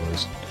very much,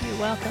 Liz. You're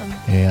welcome.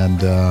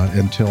 And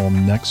until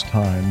next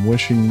time,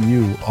 wishing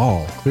you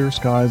all clear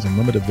skies and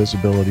limited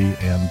visibility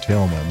and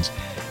tailwinds.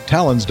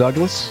 Talons,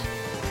 Douglas.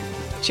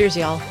 Cheers,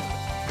 y'all.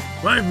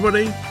 Bye,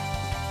 everybody.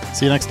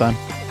 See you next time.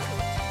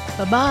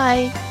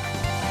 Bye-bye.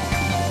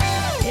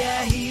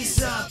 Yeah,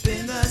 he's up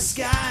in the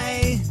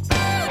sky.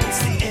 It's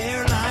the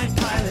airline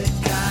pilot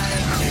guy.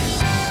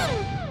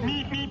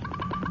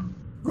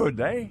 Good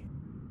day.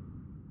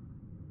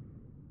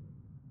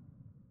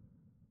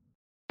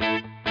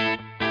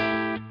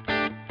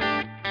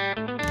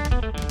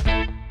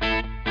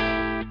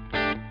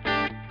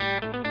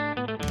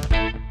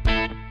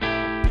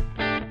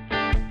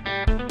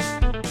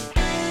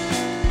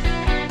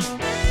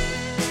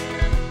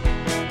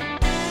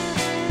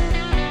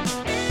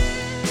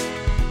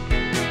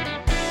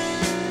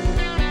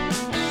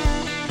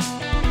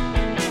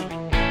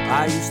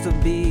 I used to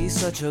be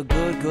such a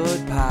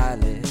good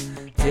pilot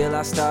till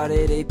I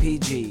started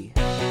APG.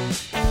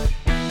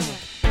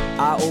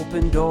 I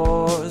opened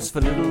doors for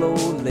little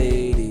old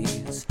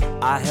ladies.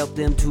 I helped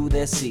them to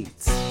their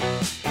seats.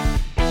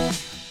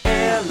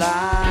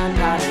 Airline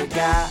pilot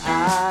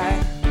guy,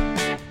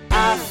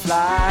 I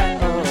fly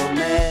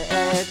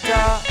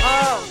America.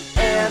 Oh,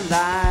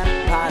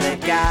 airline pilot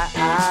guy,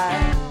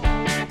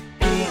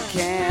 he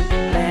can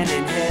land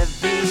in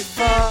heavy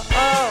fog.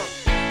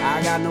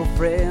 I got no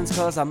friends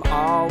 'cause I'm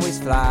always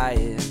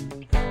flying.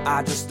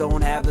 I just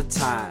don't have the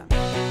time.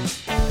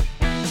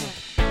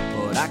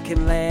 But I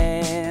can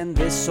land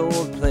this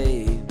old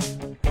plane.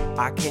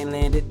 I can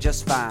land it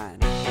just fine.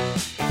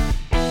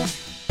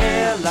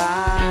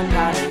 Airline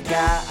pilot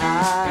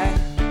guy,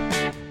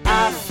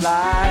 I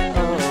fly